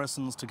little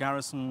garrisons to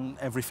garrison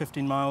every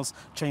 15 miles,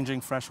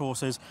 changing fresh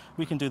horses,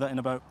 we can do that in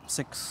about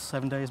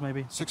 6-7 days,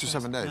 maybe. 6 or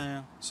 7 days?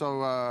 Yeah.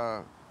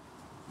 So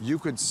you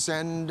could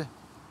send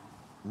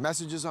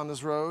messages on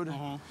this road?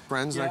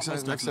 Friends next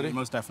city?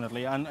 Most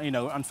definitely. And, you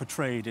know, and for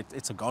trade,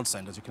 it's a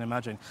godsend, as you can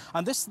imagine.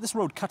 And this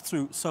road cut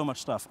through so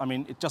much stuff. I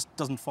mean, it just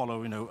doesn't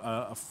follow, you know,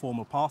 a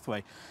formal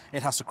pathway.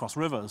 It has to cross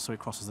rivers, so it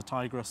crosses the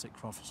Tigris, it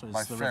crosses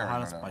the River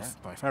Halis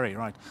by ferry,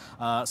 right.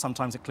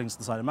 Sometimes it clings to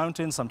the side of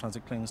mountains, sometimes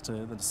it clings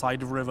to the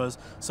side of rivers,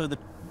 so the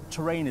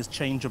terrain is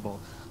changeable.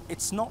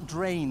 It's not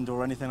drained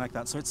or anything like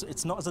that, so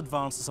it's not as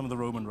advanced as some of the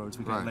Roman roads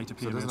we get in later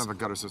periods. So it doesn't have a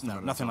gutter system? No,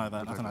 nothing like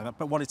that, nothing like that.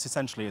 But what it's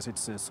essentially is,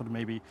 it's sort of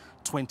maybe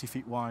 20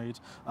 feet wide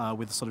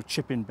with a sort of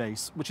chip-in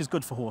base, which is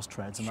good for horse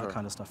treads and that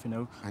kind of stuff, you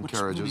know. And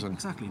carriages and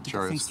exactly, to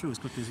chariots. get things through as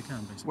quickly as you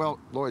can, basically. Well,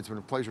 Lloyd, it's been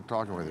a pleasure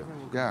talking with you.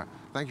 Yeah,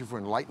 thank you for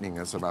enlightening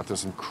us about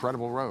this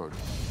incredible road.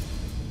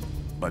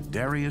 But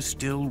Darius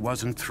still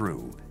wasn't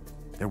through.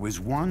 There was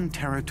one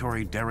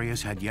territory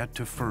Darius had yet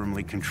to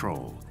firmly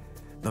control,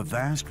 the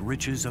vast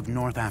riches of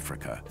North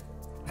Africa,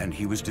 and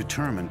he was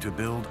determined to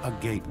build a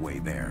gateway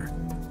there.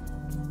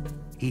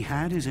 He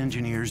had his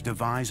engineers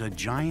devise a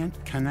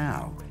giant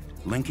canal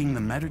linking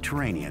the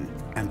Mediterranean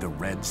and the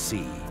Red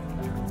Sea.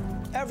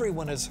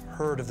 Everyone has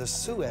heard of the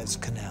Suez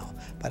Canal,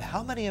 but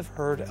how many have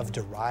heard of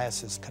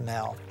Darius's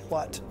canal?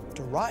 What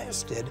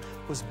Darius did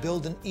was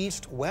build an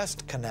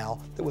east-west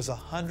canal that was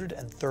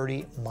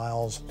 130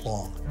 miles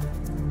long.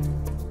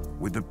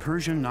 With the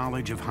Persian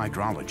knowledge of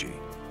hydrology,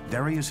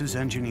 Darius's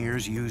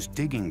engineers used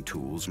digging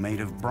tools made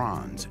of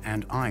bronze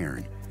and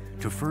iron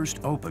to first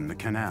open the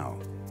canal,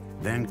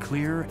 then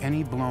clear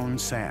any blown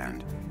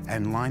sand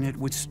and line it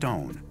with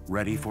stone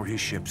ready for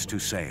his ships to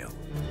sail.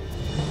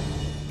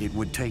 It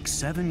would take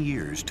 7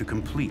 years to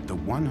complete the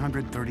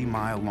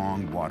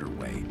 130-mile-long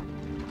waterway,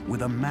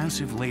 with a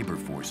massive labor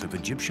force of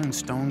Egyptian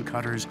stone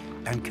cutters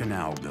and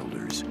canal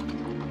builders.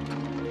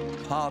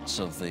 Parts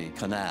of the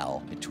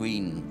canal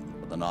between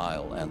the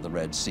Nile and the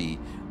Red Sea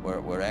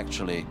were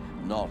actually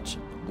not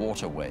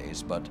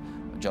waterways, but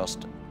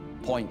just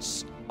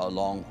points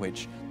along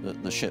which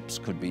the ships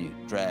could be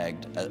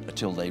dragged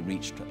until they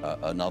reached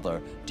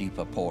another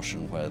deeper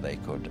portion where they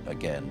could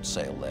again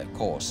sail their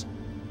course.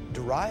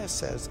 Darius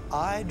says,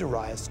 I,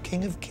 Darius,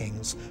 king of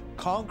kings,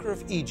 conqueror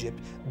of Egypt,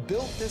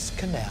 built this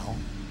canal.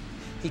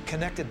 He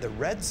connected the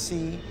Red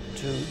Sea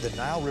to the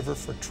Nile River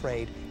for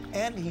trade,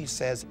 and he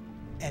says,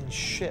 and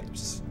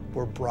ships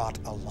were brought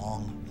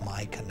along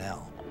my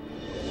canal.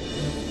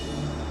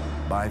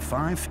 By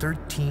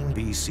 513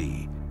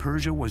 BC,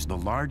 Persia was the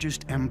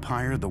largest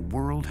empire the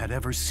world had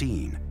ever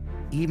seen,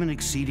 even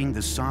exceeding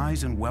the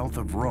size and wealth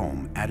of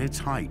Rome at its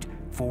height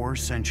 4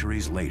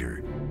 centuries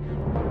later.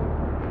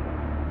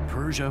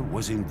 Persia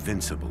was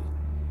invincible,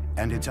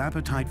 and its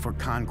appetite for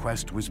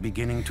conquest was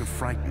beginning to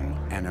frighten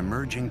an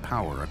emerging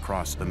power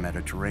across the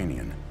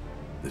Mediterranean,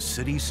 the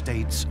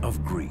city-states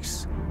of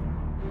Greece.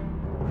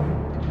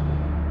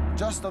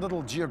 Just a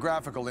little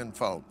geographical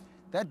info.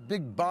 That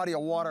big body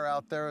of water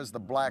out there is the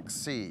Black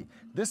Sea.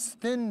 This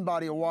thin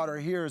body of water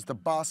here is the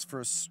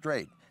Bosphorus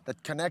Strait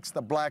that connects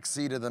the Black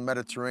Sea to the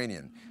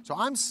Mediterranean. So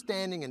I'm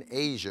standing in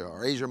Asia,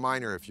 or Asia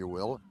Minor, if you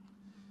will,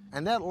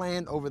 and that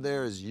land over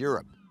there is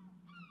Europe.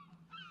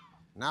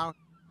 Now,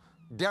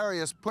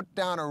 Darius put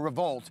down a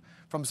revolt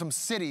from some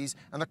cities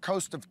on the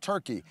coast of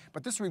Turkey,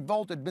 but this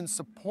revolt had been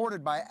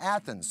supported by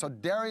Athens, so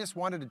Darius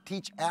wanted to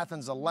teach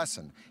Athens a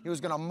lesson. He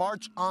was going to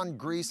march on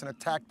Greece and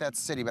attack that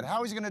city, but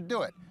how is he going to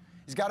do it?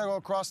 He's got to go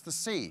across the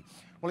sea.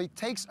 Well, he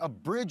takes a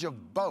bridge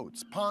of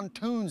boats,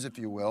 pontoons, if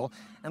you will,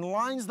 and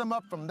lines them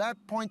up from that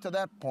point to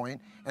that point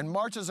and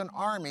marches an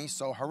army,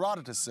 so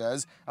Herodotus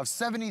says, of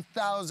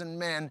 70,000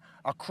 men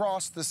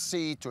across the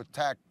sea to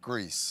attack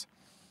Greece.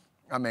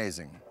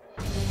 Amazing.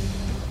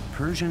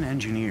 Persian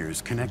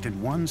engineers connected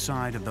one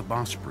side of the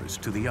Bosporus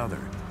to the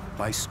other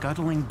by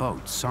scuttling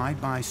boats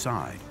side by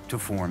side to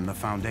form the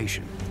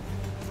foundation.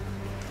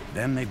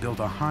 Then they built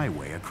a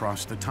highway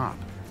across the top,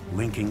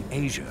 linking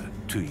Asia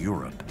to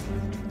Europe.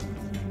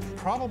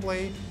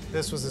 Probably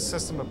this was a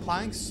system of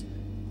planks,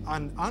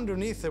 and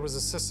underneath there was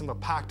a system of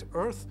packed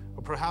earth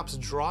or perhaps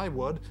dry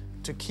wood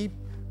to keep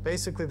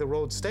basically the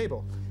road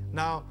stable.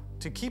 Now,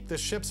 to keep the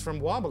ships from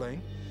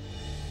wobbling,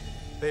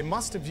 they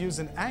must have used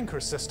an anchor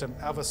system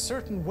of a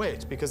certain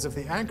weight, because if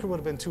the anchor would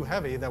have been too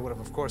heavy, that would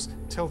have, of course,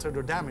 tilted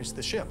or damaged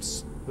the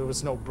ships. There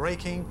was no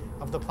breaking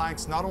of the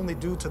planks, not only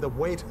due to the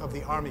weight of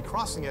the army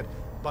crossing it,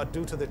 but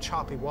due to the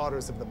choppy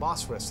waters of the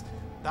Bosphorus.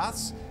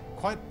 That's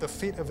quite the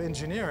feat of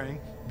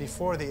engineering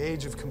before the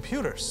age of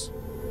computers.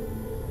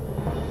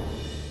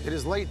 It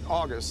is late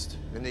August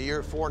in the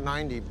year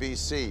 490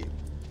 BC.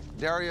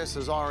 Darius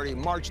has already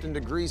marched into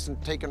Greece and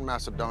taken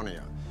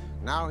Macedonia.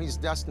 Now he's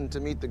destined to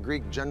meet the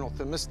Greek general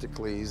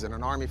Themistocles and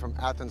an army from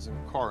Athens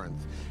and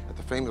Corinth at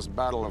the famous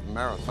Battle of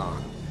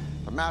Marathon.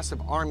 The massive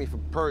army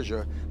from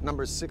Persia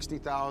numbers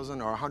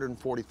 60,000 or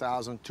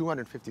 140,000,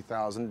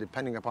 250,000,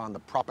 depending upon the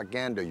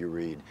propaganda you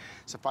read.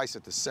 Suffice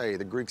it to say,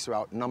 the Greeks are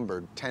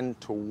outnumbered 10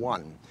 to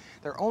 1.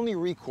 Their only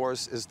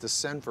recourse is to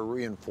send for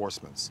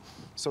reinforcements.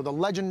 So the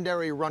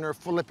legendary runner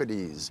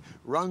Philippides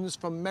runs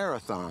from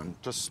Marathon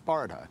to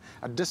Sparta,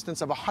 a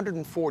distance of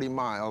 140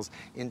 miles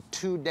in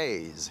 2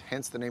 days,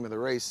 hence the name of the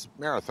race,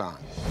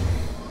 Marathon.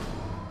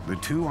 The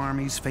two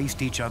armies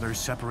faced each other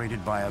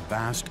separated by a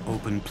vast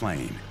open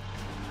plain.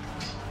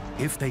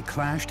 If they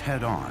clashed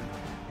head-on,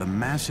 the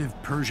massive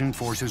Persian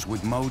forces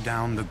would mow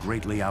down the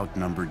greatly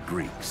outnumbered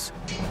Greeks.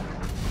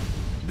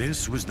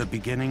 This was the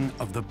beginning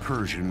of the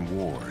Persian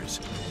Wars.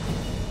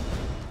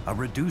 A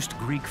reduced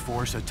Greek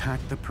force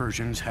attacked the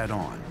Persians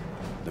head-on.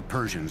 The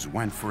Persians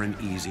went for an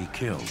easy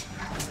kill.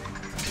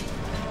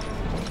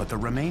 But the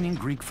remaining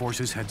Greek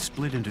forces had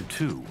split into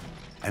two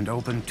and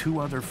opened two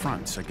other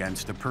fronts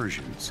against the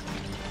Persians.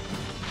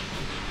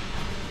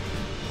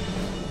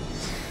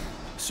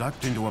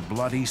 Sucked into a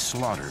bloody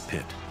slaughter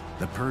pit,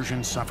 the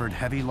Persians suffered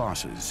heavy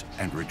losses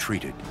and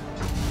retreated.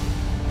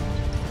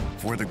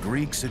 For the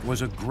Greeks, it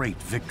was a great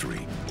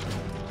victory.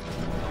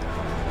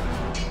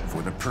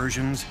 For the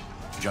Persians,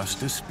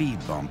 just a speed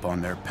bump on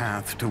their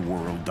path to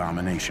world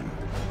domination.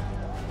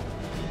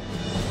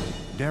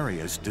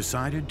 Darius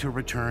decided to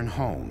return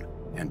home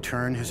and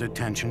turn his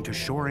attention to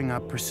shoring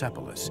up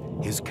Persepolis,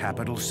 his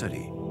capital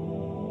city.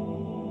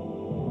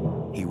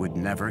 He would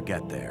never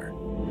get there.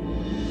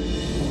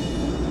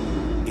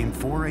 In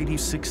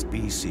 486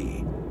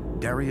 BC,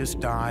 Darius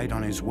died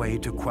on his way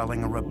to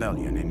quelling a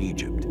rebellion in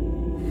Egypt,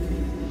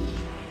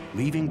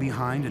 leaving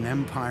behind an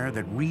empire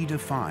that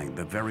redefined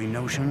the very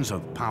notions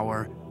of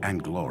power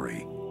and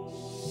glory.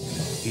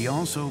 He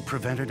also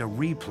prevented a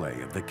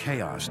replay of the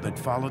chaos that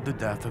followed the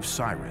death of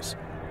Cyrus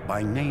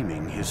by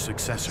naming his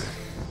successor,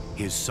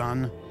 his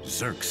son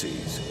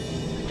Xerxes.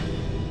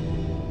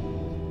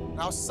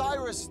 Now,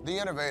 Cyrus the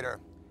innovator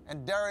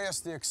and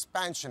Darius the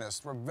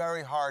expansionist were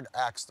very hard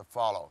acts to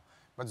follow.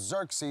 But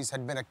Xerxes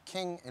had been a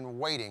king in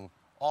waiting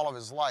all of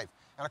his life,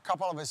 and a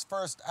couple of his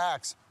first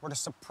acts were to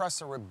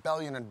suppress a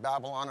rebellion in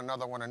Babylon,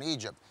 another one in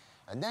Egypt.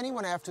 And then he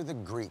went after the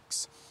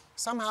Greeks.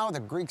 Somehow the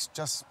Greeks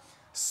just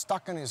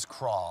stuck in his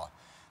craw.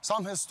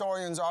 Some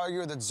historians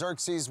argue that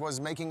Xerxes was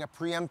making a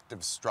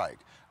preemptive strike.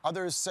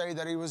 Others say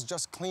that he was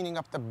just cleaning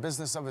up the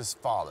business of his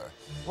father.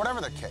 Whatever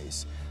the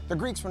case, the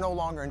Greeks were no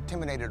longer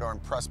intimidated or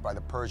impressed by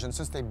the Persians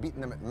since they'd beaten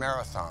them at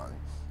Marathon.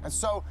 And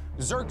so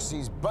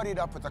Xerxes buddied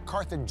up with the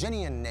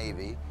Carthaginian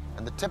navy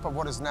and the tip of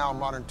what is now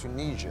modern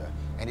Tunisia,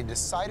 and he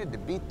decided to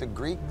beat the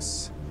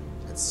Greeks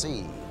at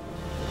sea.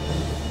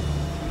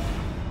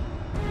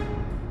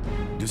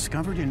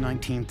 Discovered in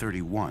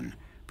 1931,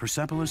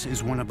 Persepolis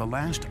is one of the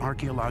last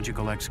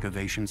archaeological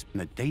excavations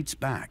that dates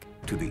back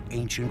to the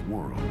ancient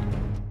world.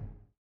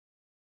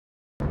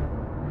 In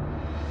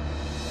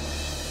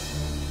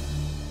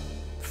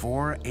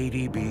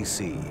 480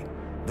 BC,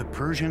 the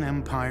Persian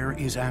Empire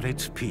is at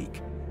its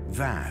peak,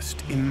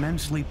 vast,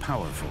 immensely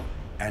powerful,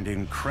 and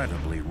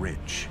incredibly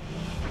rich.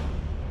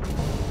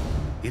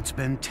 It's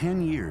been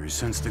 10 years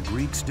since the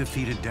Greeks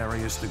defeated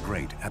Darius the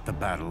Great at the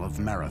Battle of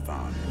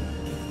Marathon.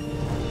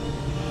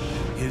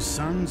 His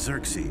son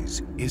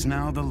Xerxes is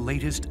now the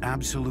latest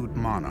absolute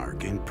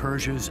monarch in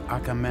Persia's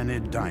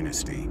Achaemenid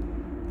dynasty,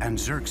 and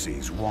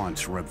Xerxes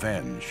wants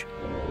revenge.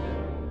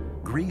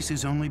 Greece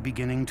is only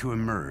beginning to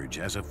emerge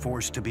as a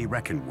force to be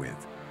reckoned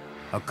with,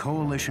 a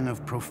coalition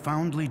of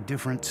profoundly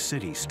different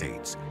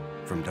city-states,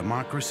 from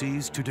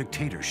democracies to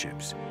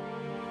dictatorships.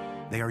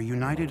 They are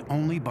united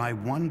only by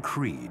one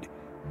creed,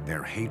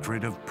 their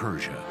hatred of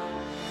Persia.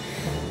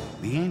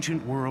 The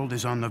ancient world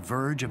is on the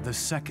verge of the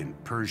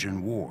Second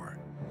Persian War.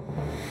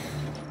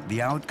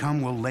 The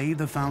outcome will lay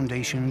the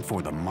foundation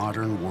for the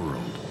modern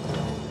world.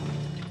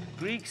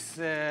 Greeks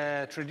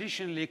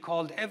traditionally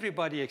called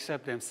everybody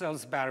except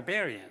themselves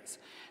barbarians.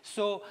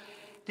 So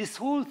this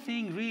whole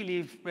thing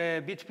really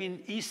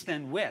between East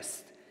and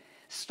West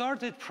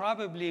started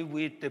probably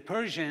with the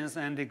Persians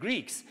and the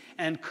Greeks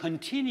and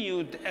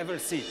continued ever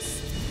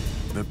since.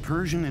 The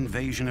Persian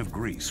invasion of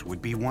Greece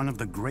would be one of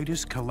the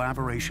greatest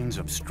collaborations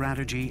of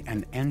strategy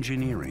and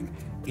engineering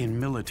in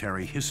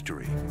military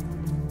history.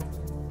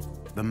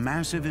 The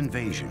massive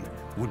invasion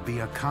would be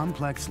a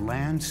complex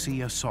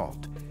land-sea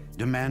assault,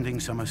 demanding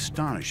some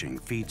astonishing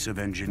feats of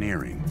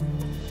engineering.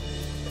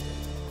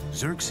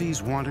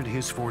 Xerxes wanted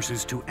his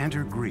forces to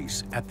enter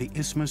Greece at the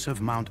Isthmus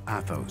of Mount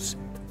Athos,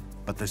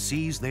 but the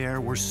seas there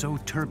were so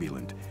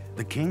turbulent,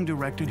 the king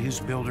directed his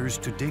builders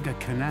to dig a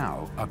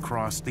canal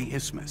across the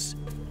isthmus.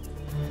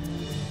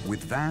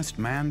 With vast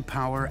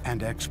manpower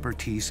and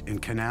expertise in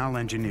canal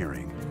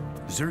engineering,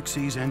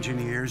 Xerxes'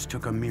 engineers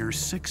took a mere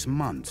 6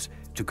 months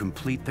to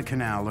complete the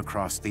canal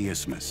across the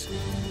isthmus.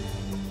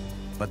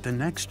 But the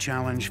next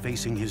challenge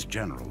facing his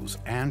generals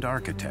and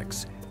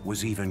architects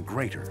was even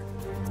greater.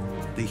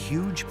 The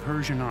huge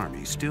Persian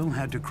army still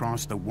had to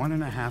cross the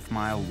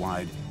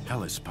 1.5-mile-wide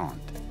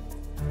Hellespont.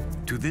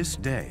 To this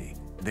day,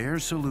 their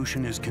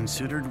solution is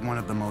considered one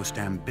of the most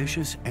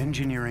ambitious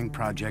engineering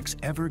projects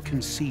ever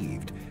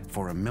conceived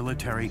for a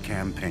military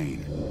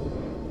campaign.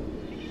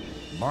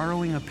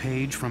 Borrowing a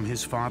page from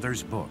his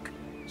father's book,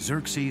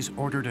 Xerxes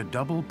ordered a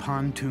double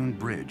pontoon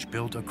bridge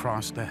built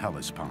across the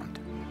Hellespont.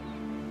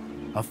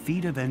 A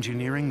feat of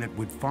engineering that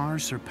would far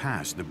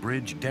surpass the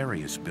bridge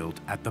Darius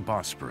built at the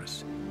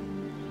Bosphorus.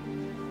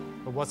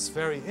 But what's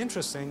very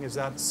interesting is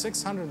that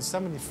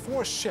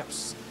 674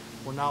 ships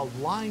were now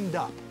lined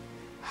up.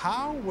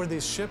 How were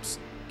these ships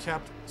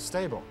kept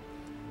stable?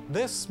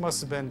 This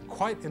must have been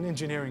quite an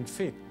engineering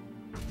feat.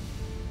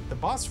 The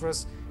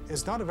Bosphorus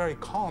is not a very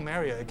calm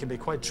area. It can be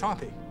quite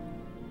choppy.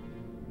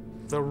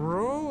 The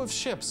row of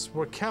ships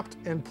were kept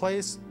in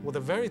place with a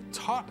very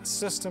taut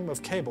system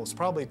of cables,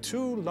 probably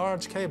 2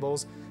 large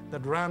cables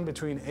that ran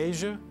between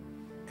Asia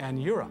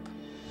and Europe.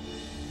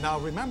 Now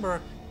remember,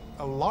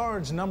 a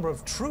large number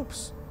of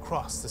troops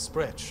crossed this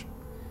bridge,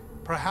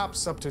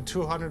 perhaps up to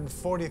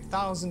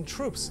 240,000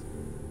 troops.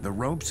 The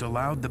ropes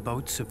allowed the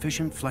boat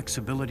sufficient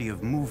flexibility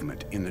of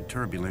movement in the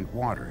turbulent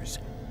waters.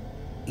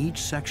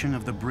 Each section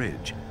of the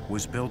bridge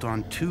was built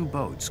on 2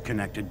 boats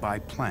connected by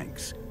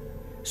planks,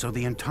 so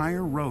the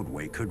entire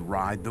roadway could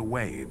ride the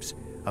waves,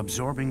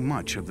 absorbing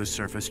much of the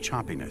surface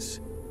choppiness.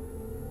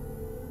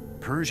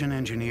 Persian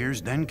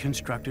engineers then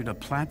constructed a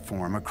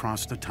platform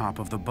across the top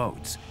of the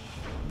boats,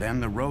 then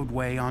the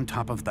roadway on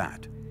top of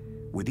that.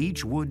 With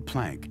each wood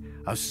plank,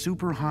 a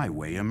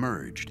superhighway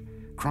emerged,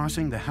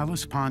 crossing the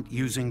Hellespont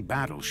using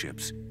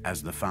battleships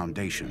as the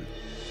foundation.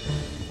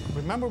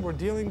 Remember, we're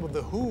dealing with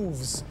the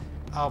hooves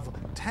of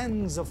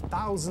tens of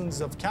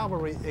thousands of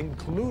cavalry,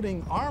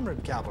 including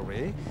armored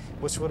cavalry,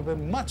 which would have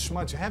been much,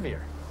 much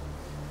heavier.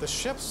 The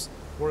ships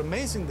were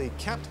amazingly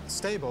kept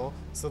stable,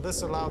 so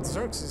this allowed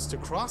Xerxes to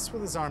cross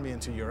with his army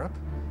into Europe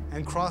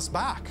and cross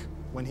back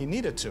when he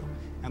needed to,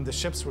 and the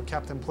ships were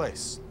kept in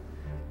place.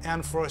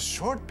 And for a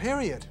short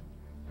period,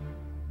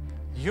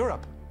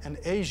 Europe and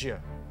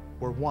Asia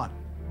were one.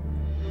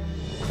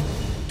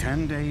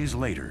 10 days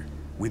later,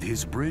 with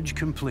his bridge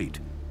complete,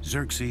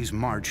 Xerxes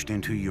marched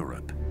into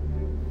Europe.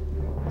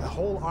 The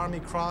whole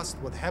army crossed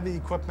with heavy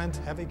equipment,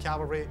 heavy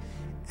cavalry,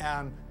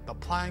 and the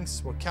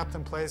planks were kept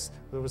in place.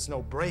 There was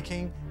no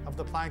breaking of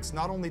the planks,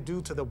 not only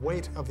due to the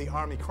weight of the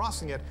army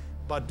crossing it,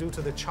 but due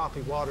to the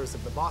choppy waters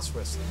of the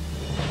Bosphorus.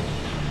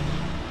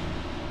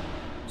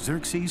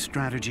 Xerxes'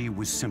 strategy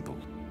was simple: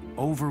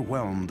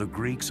 overwhelm the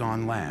Greeks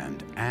on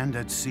land and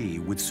at sea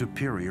with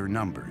superior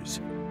numbers.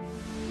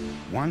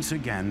 Once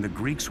again, the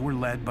Greeks were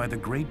led by the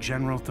great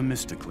general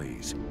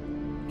Themistocles.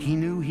 He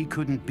knew he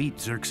couldn't beat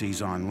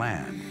Xerxes on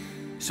land,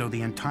 so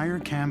the entire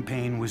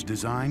campaign was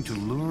designed to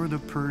lure the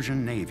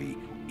Persian navy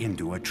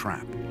into a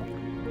trap.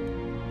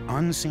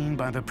 Unseen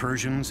by the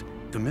Persians,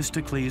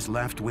 Themistocles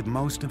left with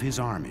most of his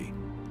army,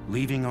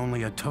 leaving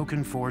only a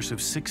token force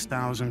of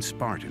 6,000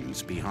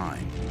 Spartans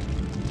behind.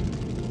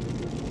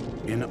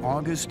 In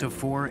August of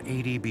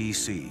 480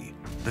 BC,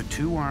 the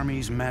 2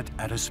 armies met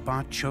at a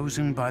spot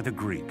chosen by the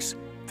Greeks,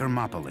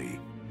 Thermopylae,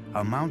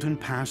 a mountain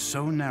pass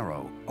so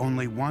narrow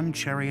only 1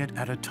 chariot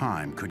at a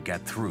time could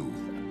get through.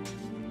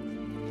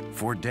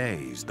 For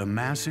days, the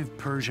massive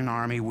Persian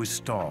army was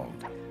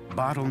stalled,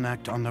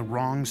 bottlenecked on the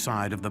wrong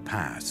side of the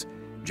pass,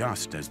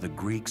 just as the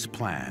Greeks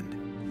planned.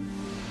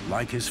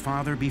 Like his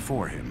father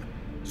before him,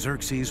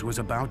 Xerxes was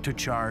about to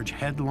charge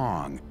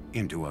headlong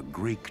into a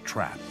Greek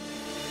trap.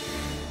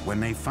 When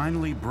they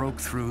finally broke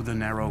through the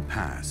narrow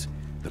pass,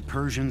 the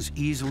Persians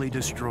easily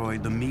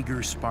destroyed the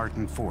meager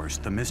Spartan force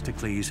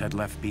Themistocles had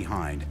left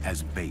behind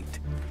as bait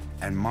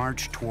and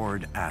marched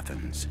toward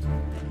Athens.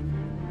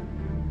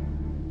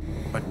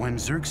 But when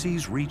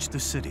Xerxes reached the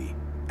city,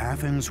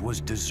 Athens was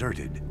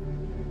deserted.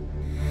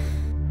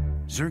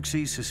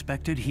 Xerxes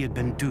suspected he had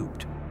been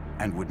duped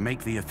and would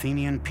make the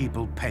Athenian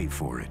people pay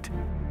for it.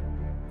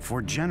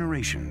 For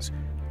generations,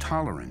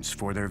 tolerance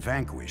for their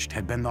vanquished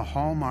had been the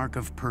hallmark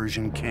of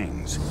Persian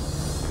kings.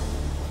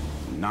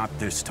 not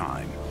this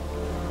time.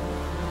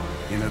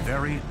 In a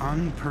very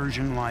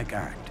un-Persian-like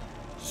act,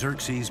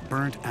 Xerxes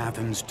burnt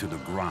Athens to the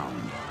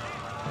ground.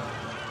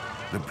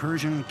 The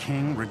Persian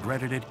king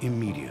regretted it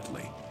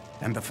immediately,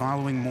 and the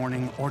following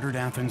morning ordered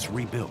Athens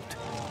rebuilt.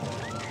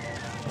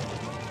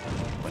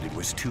 But it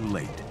was too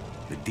late.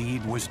 The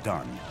deed was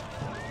done.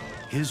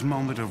 His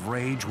moment of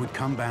rage would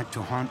come back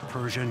to haunt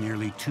Persia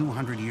nearly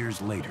 200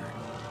 years later.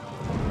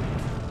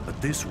 But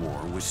this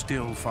war was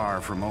still far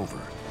from over.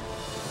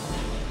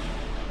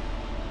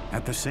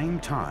 At the same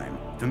time,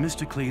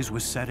 Themistocles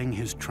was setting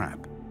his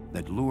trap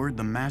that lured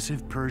the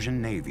massive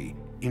Persian navy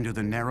into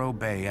the narrow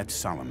bay at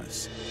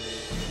Salamis.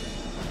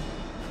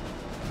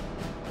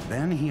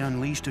 Then he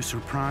unleashed a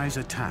surprise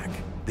attack.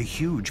 The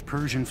huge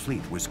Persian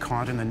fleet was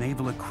caught in the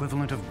naval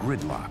equivalent of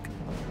gridlock.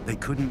 They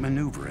couldn't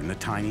maneuver in the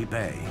tiny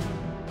bay,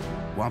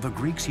 while the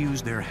Greeks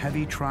used their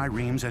heavy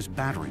triremes as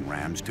battering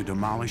rams to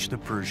demolish the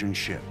Persian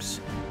ships.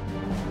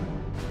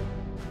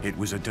 It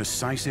was a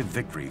decisive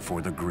victory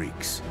for the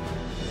Greeks.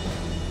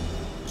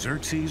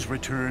 Xerxes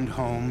returned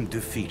home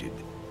defeated,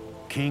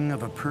 king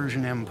of a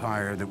Persian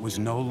empire that was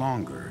no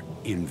longer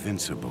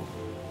invincible.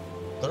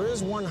 There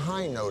is one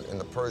high note in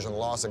the Persian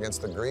loss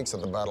against the Greeks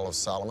at the Battle of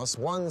Salamis,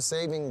 one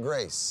saving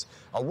grace,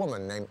 a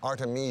woman named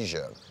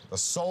Artemisia, the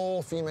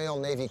sole female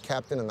Navy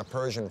captain in the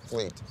Persian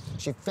fleet.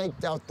 She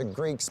faked out the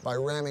Greeks by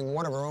ramming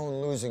one of her own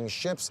losing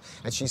ships,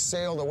 and she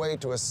sailed away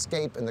to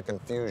escape in the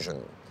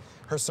confusion.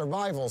 Her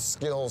survival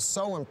skills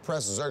so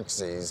impressed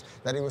Xerxes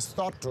that he was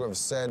thought to have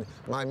said,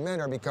 "My men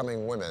are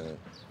becoming women,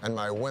 and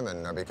my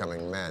women are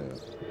becoming men."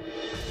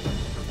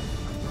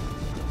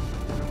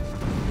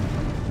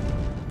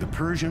 The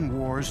Persian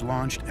wars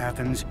launched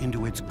Athens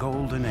into its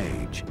golden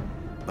age,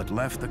 but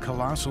left the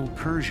colossal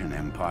Persian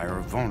Empire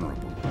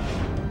vulnerable.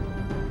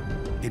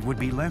 It would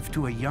be left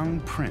to a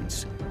young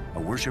prince, a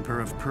worshiper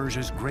of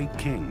Persia's great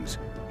kings,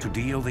 to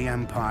deal the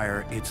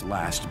empire its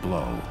last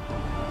blow.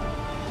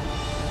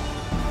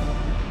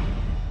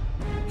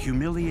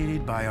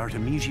 Humiliated by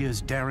Artemisia's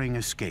daring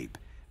escape,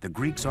 the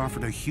Greeks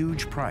offered a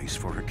huge price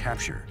for her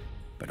capture,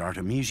 but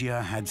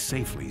Artemisia had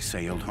safely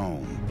sailed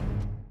home.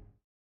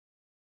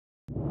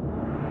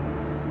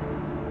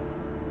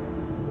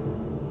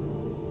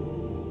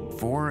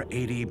 In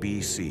 480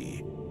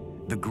 BC,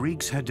 the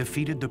Greeks had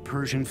defeated the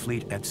Persian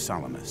fleet at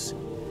Salamis.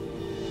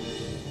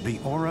 The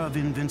aura of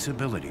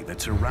invincibility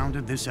that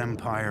surrounded this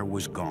empire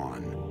was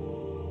gone.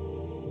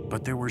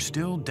 But there were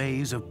still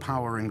days of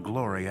power and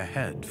glory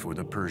ahead for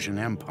the Persian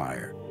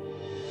Empire.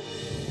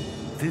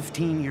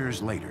 15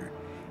 years later,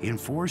 in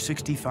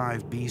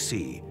 465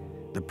 BC,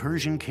 the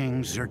Persian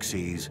king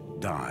Xerxes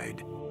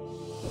died.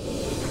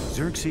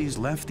 Xerxes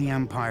left the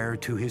empire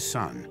to his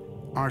son,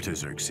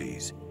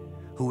 Artaxerxes,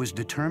 who was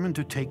determined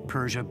to take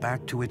Persia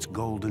back to its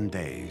golden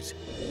days.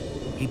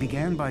 He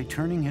began by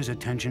turning his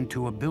attention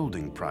to a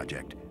building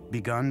project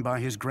begun by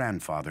his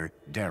grandfather,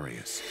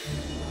 Darius.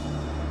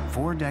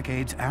 4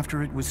 decades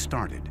after it was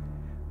started,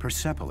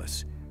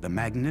 Persepolis, the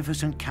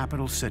magnificent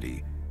capital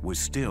city, was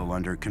still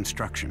under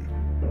construction.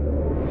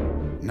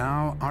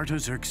 Now,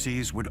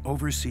 Artaxerxes would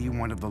oversee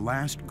one of the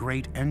last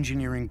great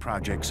engineering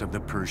projects of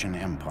the Persian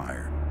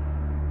Empire.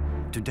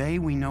 Today,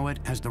 we know it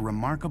as the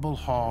remarkable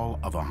Hall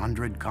of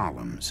 100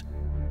 Columns.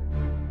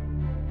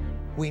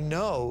 We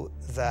know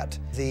that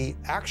the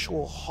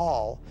actual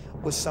hall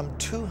was some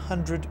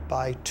 200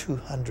 by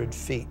 200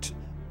 feet,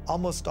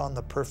 almost on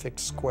the perfect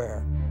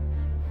square.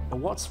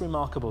 What's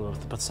remarkable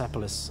of the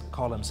Persepolis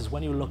columns is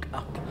when you look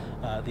up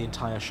the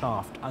entire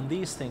shaft, and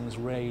these things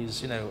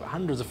raise,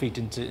 hundreds of feet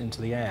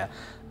into the air,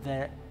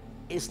 there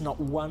is not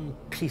one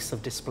piece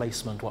of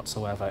displacement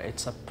whatsoever.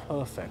 It's a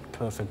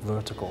perfect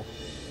vertical.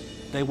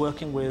 They're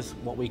working with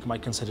what we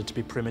might consider to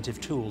be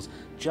primitive tools,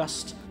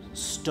 just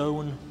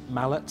stone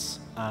mallets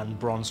and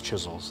bronze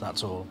chisels,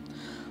 that's all.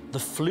 The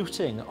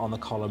fluting on the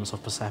columns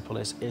of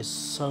Persepolis is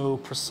so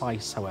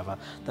precise, however,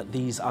 that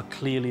these are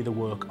clearly the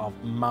work of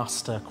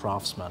master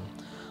craftsmen.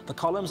 The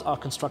columns are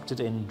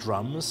constructed in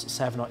drums,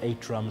 7 or 8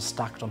 drums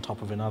stacked on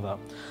top of another.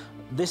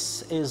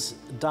 This is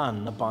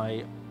done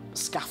by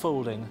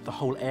scaffolding the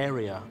whole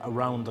area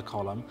around the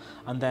column,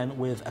 and then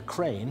with a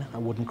crane, a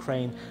wooden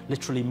crane,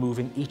 literally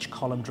moving each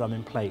column drum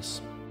in place.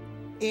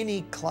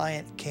 Any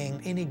client king,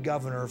 any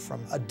governor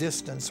from a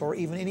distance, or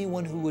even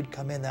anyone who would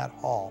come in that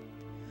hall,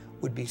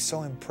 would be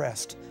so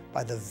impressed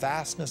by the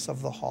vastness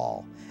of the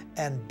hall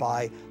and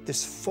by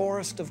this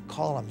forest of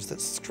columns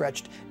that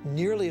stretched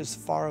nearly as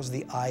far as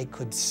the eye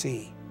could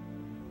see.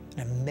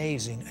 An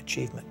amazing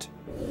achievement.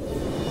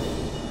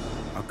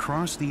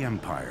 Across the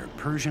empire,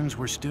 Persians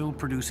were still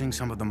producing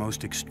some of the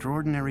most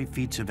extraordinary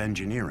feats of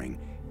engineering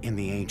in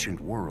the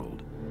ancient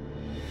world.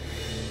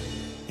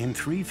 In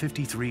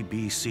 353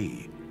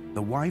 BC,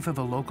 the wife of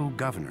a local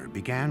governor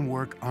began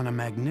work on a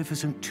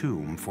magnificent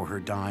tomb for her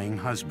dying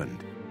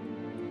husband.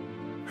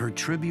 Her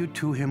tribute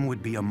to him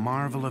would be a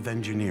marvel of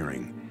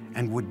engineering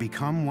and would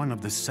become one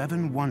of the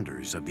 7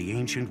 wonders of the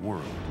ancient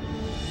world.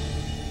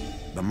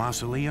 The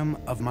Mausoleum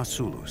of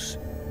Mausolus.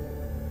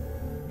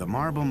 The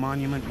marble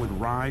monument would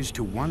rise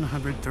to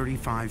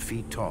 135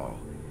 feet tall,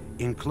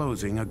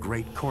 enclosing a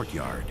great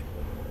courtyard.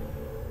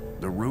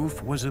 The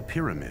roof was a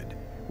pyramid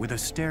with a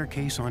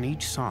staircase on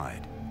each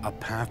side, a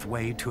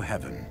pathway to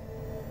heaven.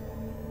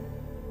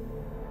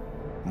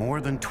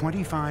 More than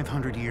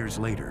 2,500 years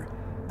later,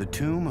 the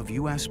tomb of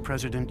U.S.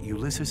 President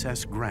Ulysses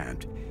S.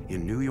 Grant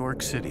in New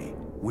York City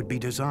would be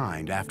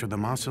designed after the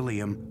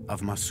mausoleum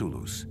of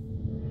Mausolus.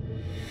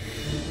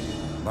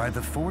 By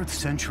the 4th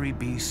century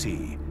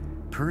BC,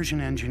 Persian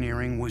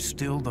engineering was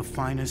still the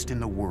finest in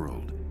the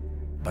world.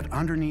 But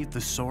underneath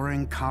the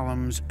soaring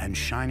columns and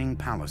shining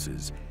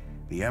palaces,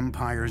 the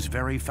empire's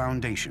very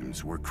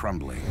foundations were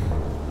crumbling.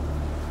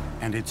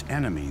 And its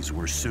enemies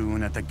were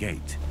soon at the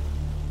gate.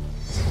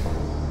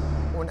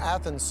 When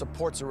Athens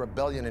supports a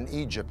rebellion in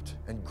Egypt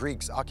and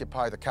Greeks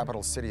occupy the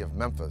capital city of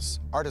Memphis,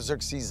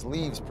 Artaxerxes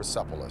leaves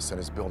Persepolis and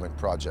his building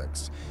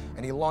projects,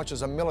 and he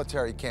launches a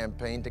military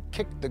campaign to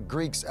kick the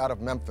Greeks out of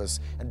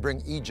Memphis and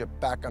bring Egypt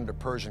back under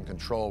Persian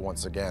control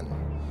once again.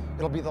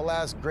 It'll be the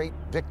last great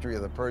victory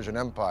of the Persian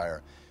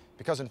Empire,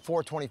 because in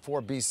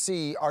 424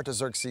 BC,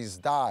 Artaxerxes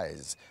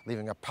dies,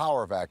 leaving a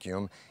power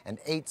vacuum and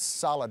 8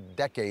 solid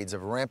decades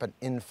of rampant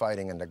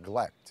infighting and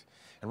neglect.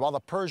 And while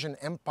the Persian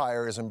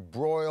Empire is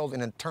embroiled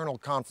in internal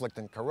conflict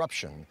and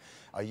corruption,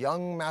 a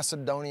young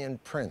Macedonian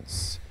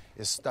prince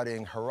is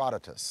studying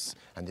Herodotus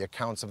and the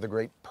accounts of the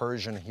great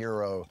Persian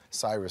hero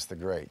Cyrus the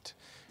Great.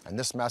 And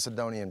this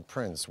Macedonian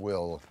prince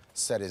will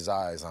set his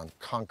eyes on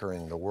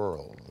conquering the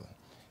world.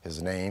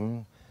 His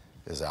name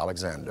is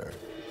Alexander.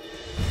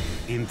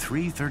 In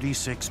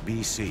 336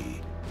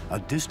 BC, a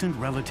distant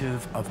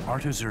relative of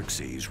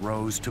Artaxerxes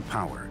rose to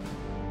power.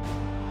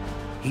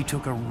 He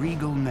took a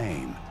regal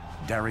name,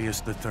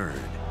 Darius III.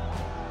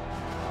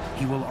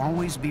 He will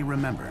always be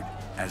remembered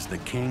as the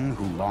king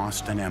who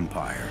lost an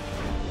empire.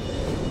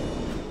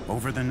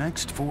 Over the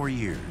next 4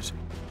 years,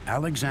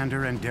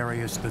 Alexander and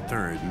Darius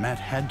III met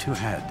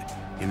head-to-head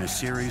in a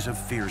series of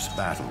fierce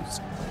battles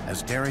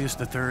as Darius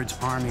III's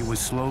army was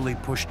slowly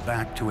pushed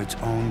back to its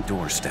own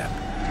doorstep.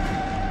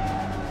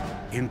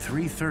 In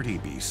 330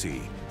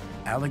 BC,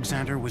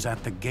 Alexander was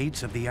at the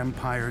gates of the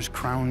empire's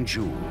crown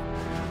jewel,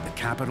 the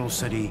capital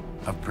city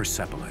of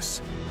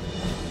Persepolis.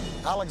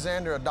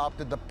 Alexander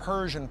adopted the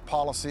Persian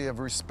policy of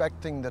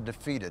respecting the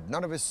defeated.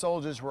 None of his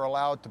soldiers were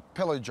allowed to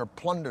pillage or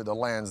plunder the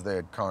lands they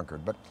had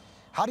conquered. But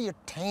how do you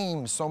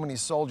tame so many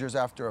soldiers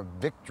after a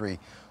victory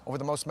over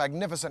the most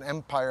magnificent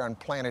empire on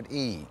planet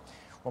E?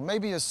 Well,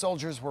 maybe his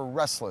soldiers were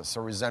restless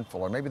or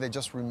resentful, or maybe they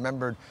just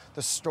remembered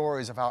the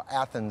stories of how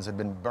Athens had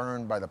been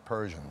burned by the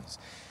Persians.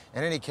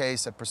 In any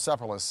case, at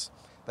Persepolis,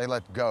 they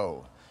let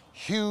go.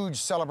 Huge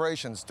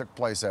celebrations took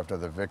place after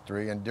the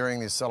victory, and during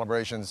these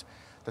celebrations,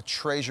 the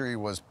treasury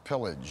was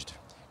pillaged.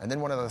 And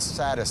then one of the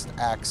saddest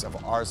acts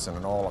of arson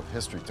in all of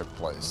history took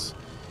place.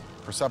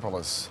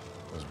 Persepolis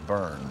was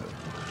burned.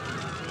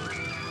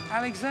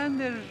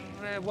 Alexander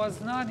was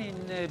not in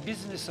the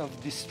business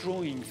of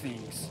destroying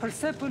things.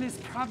 Persepolis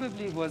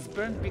probably was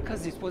burned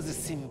because it was a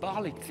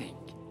symbolic thing.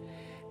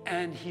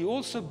 And he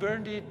also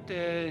burned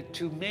it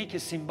to make a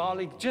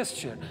symbolic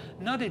gesture,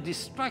 not a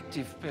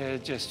destructive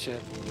gesture.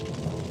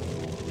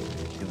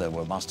 There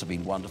must have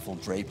been wonderful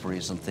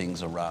draperies and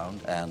things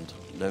around, and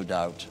no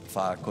doubt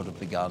fire could have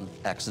begun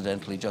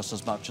accidentally just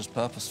as much as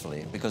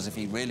purposefully, because if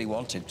he really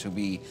wanted to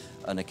be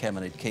an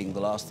Achaemenid king, the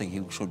last thing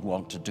he should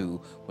want to do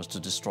was to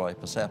destroy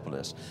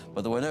Persepolis.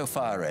 But there were no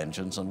fire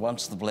engines, and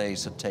once the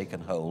blaze had taken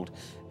hold,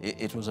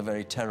 it was a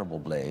very terrible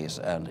blaze,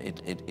 and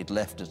it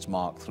left its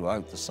mark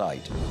throughout the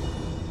site.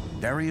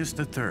 Darius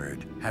III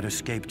had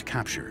escaped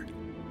capture,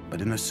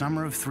 but in the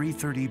summer of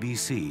 330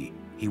 BC,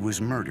 he was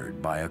murdered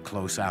by a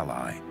close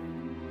ally.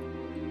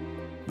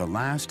 The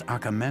last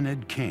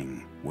Achaemenid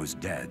king was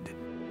dead.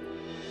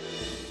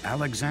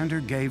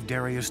 Alexander gave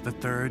Darius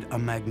III a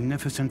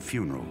magnificent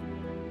funeral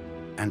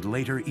and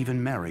later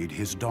even married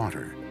his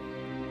daughter.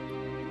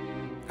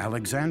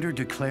 Alexander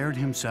declared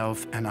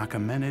himself an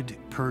Achaemenid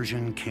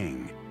Persian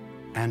king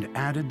and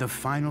added the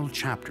final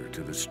chapter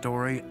to the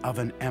story of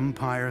an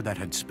empire that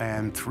had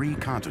spanned 3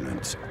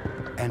 continents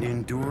and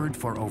endured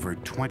for over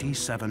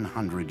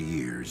 2,700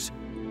 years.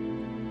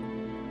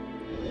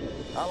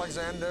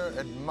 Alexander,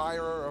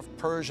 admirer of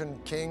Persian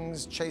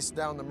kings, chased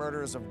down the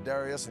murderers of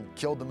Darius and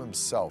killed them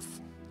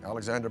himself.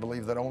 Alexander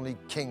believed that only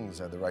kings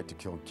had the right to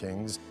kill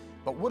kings.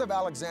 But would have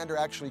Alexander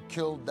actually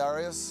killed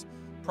Darius?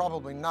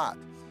 Probably not,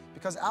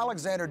 because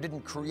Alexander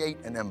didn't create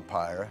an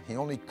empire, he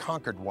only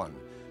conquered one.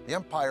 The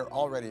empire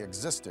already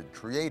existed,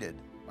 created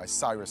by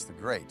Cyrus the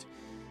Great.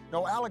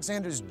 No,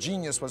 Alexander's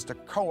genius was to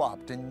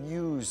co-opt and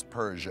use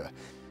Persia,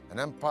 an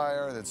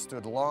empire that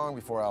stood long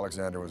before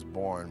Alexander was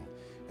born,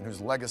 and whose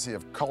legacy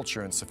of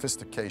culture and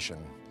sophistication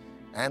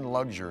and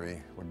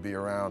luxury would be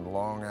around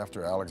long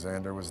after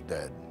Alexander was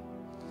dead.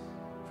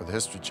 For the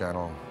History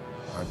Channel,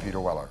 I'm Peter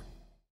Weller.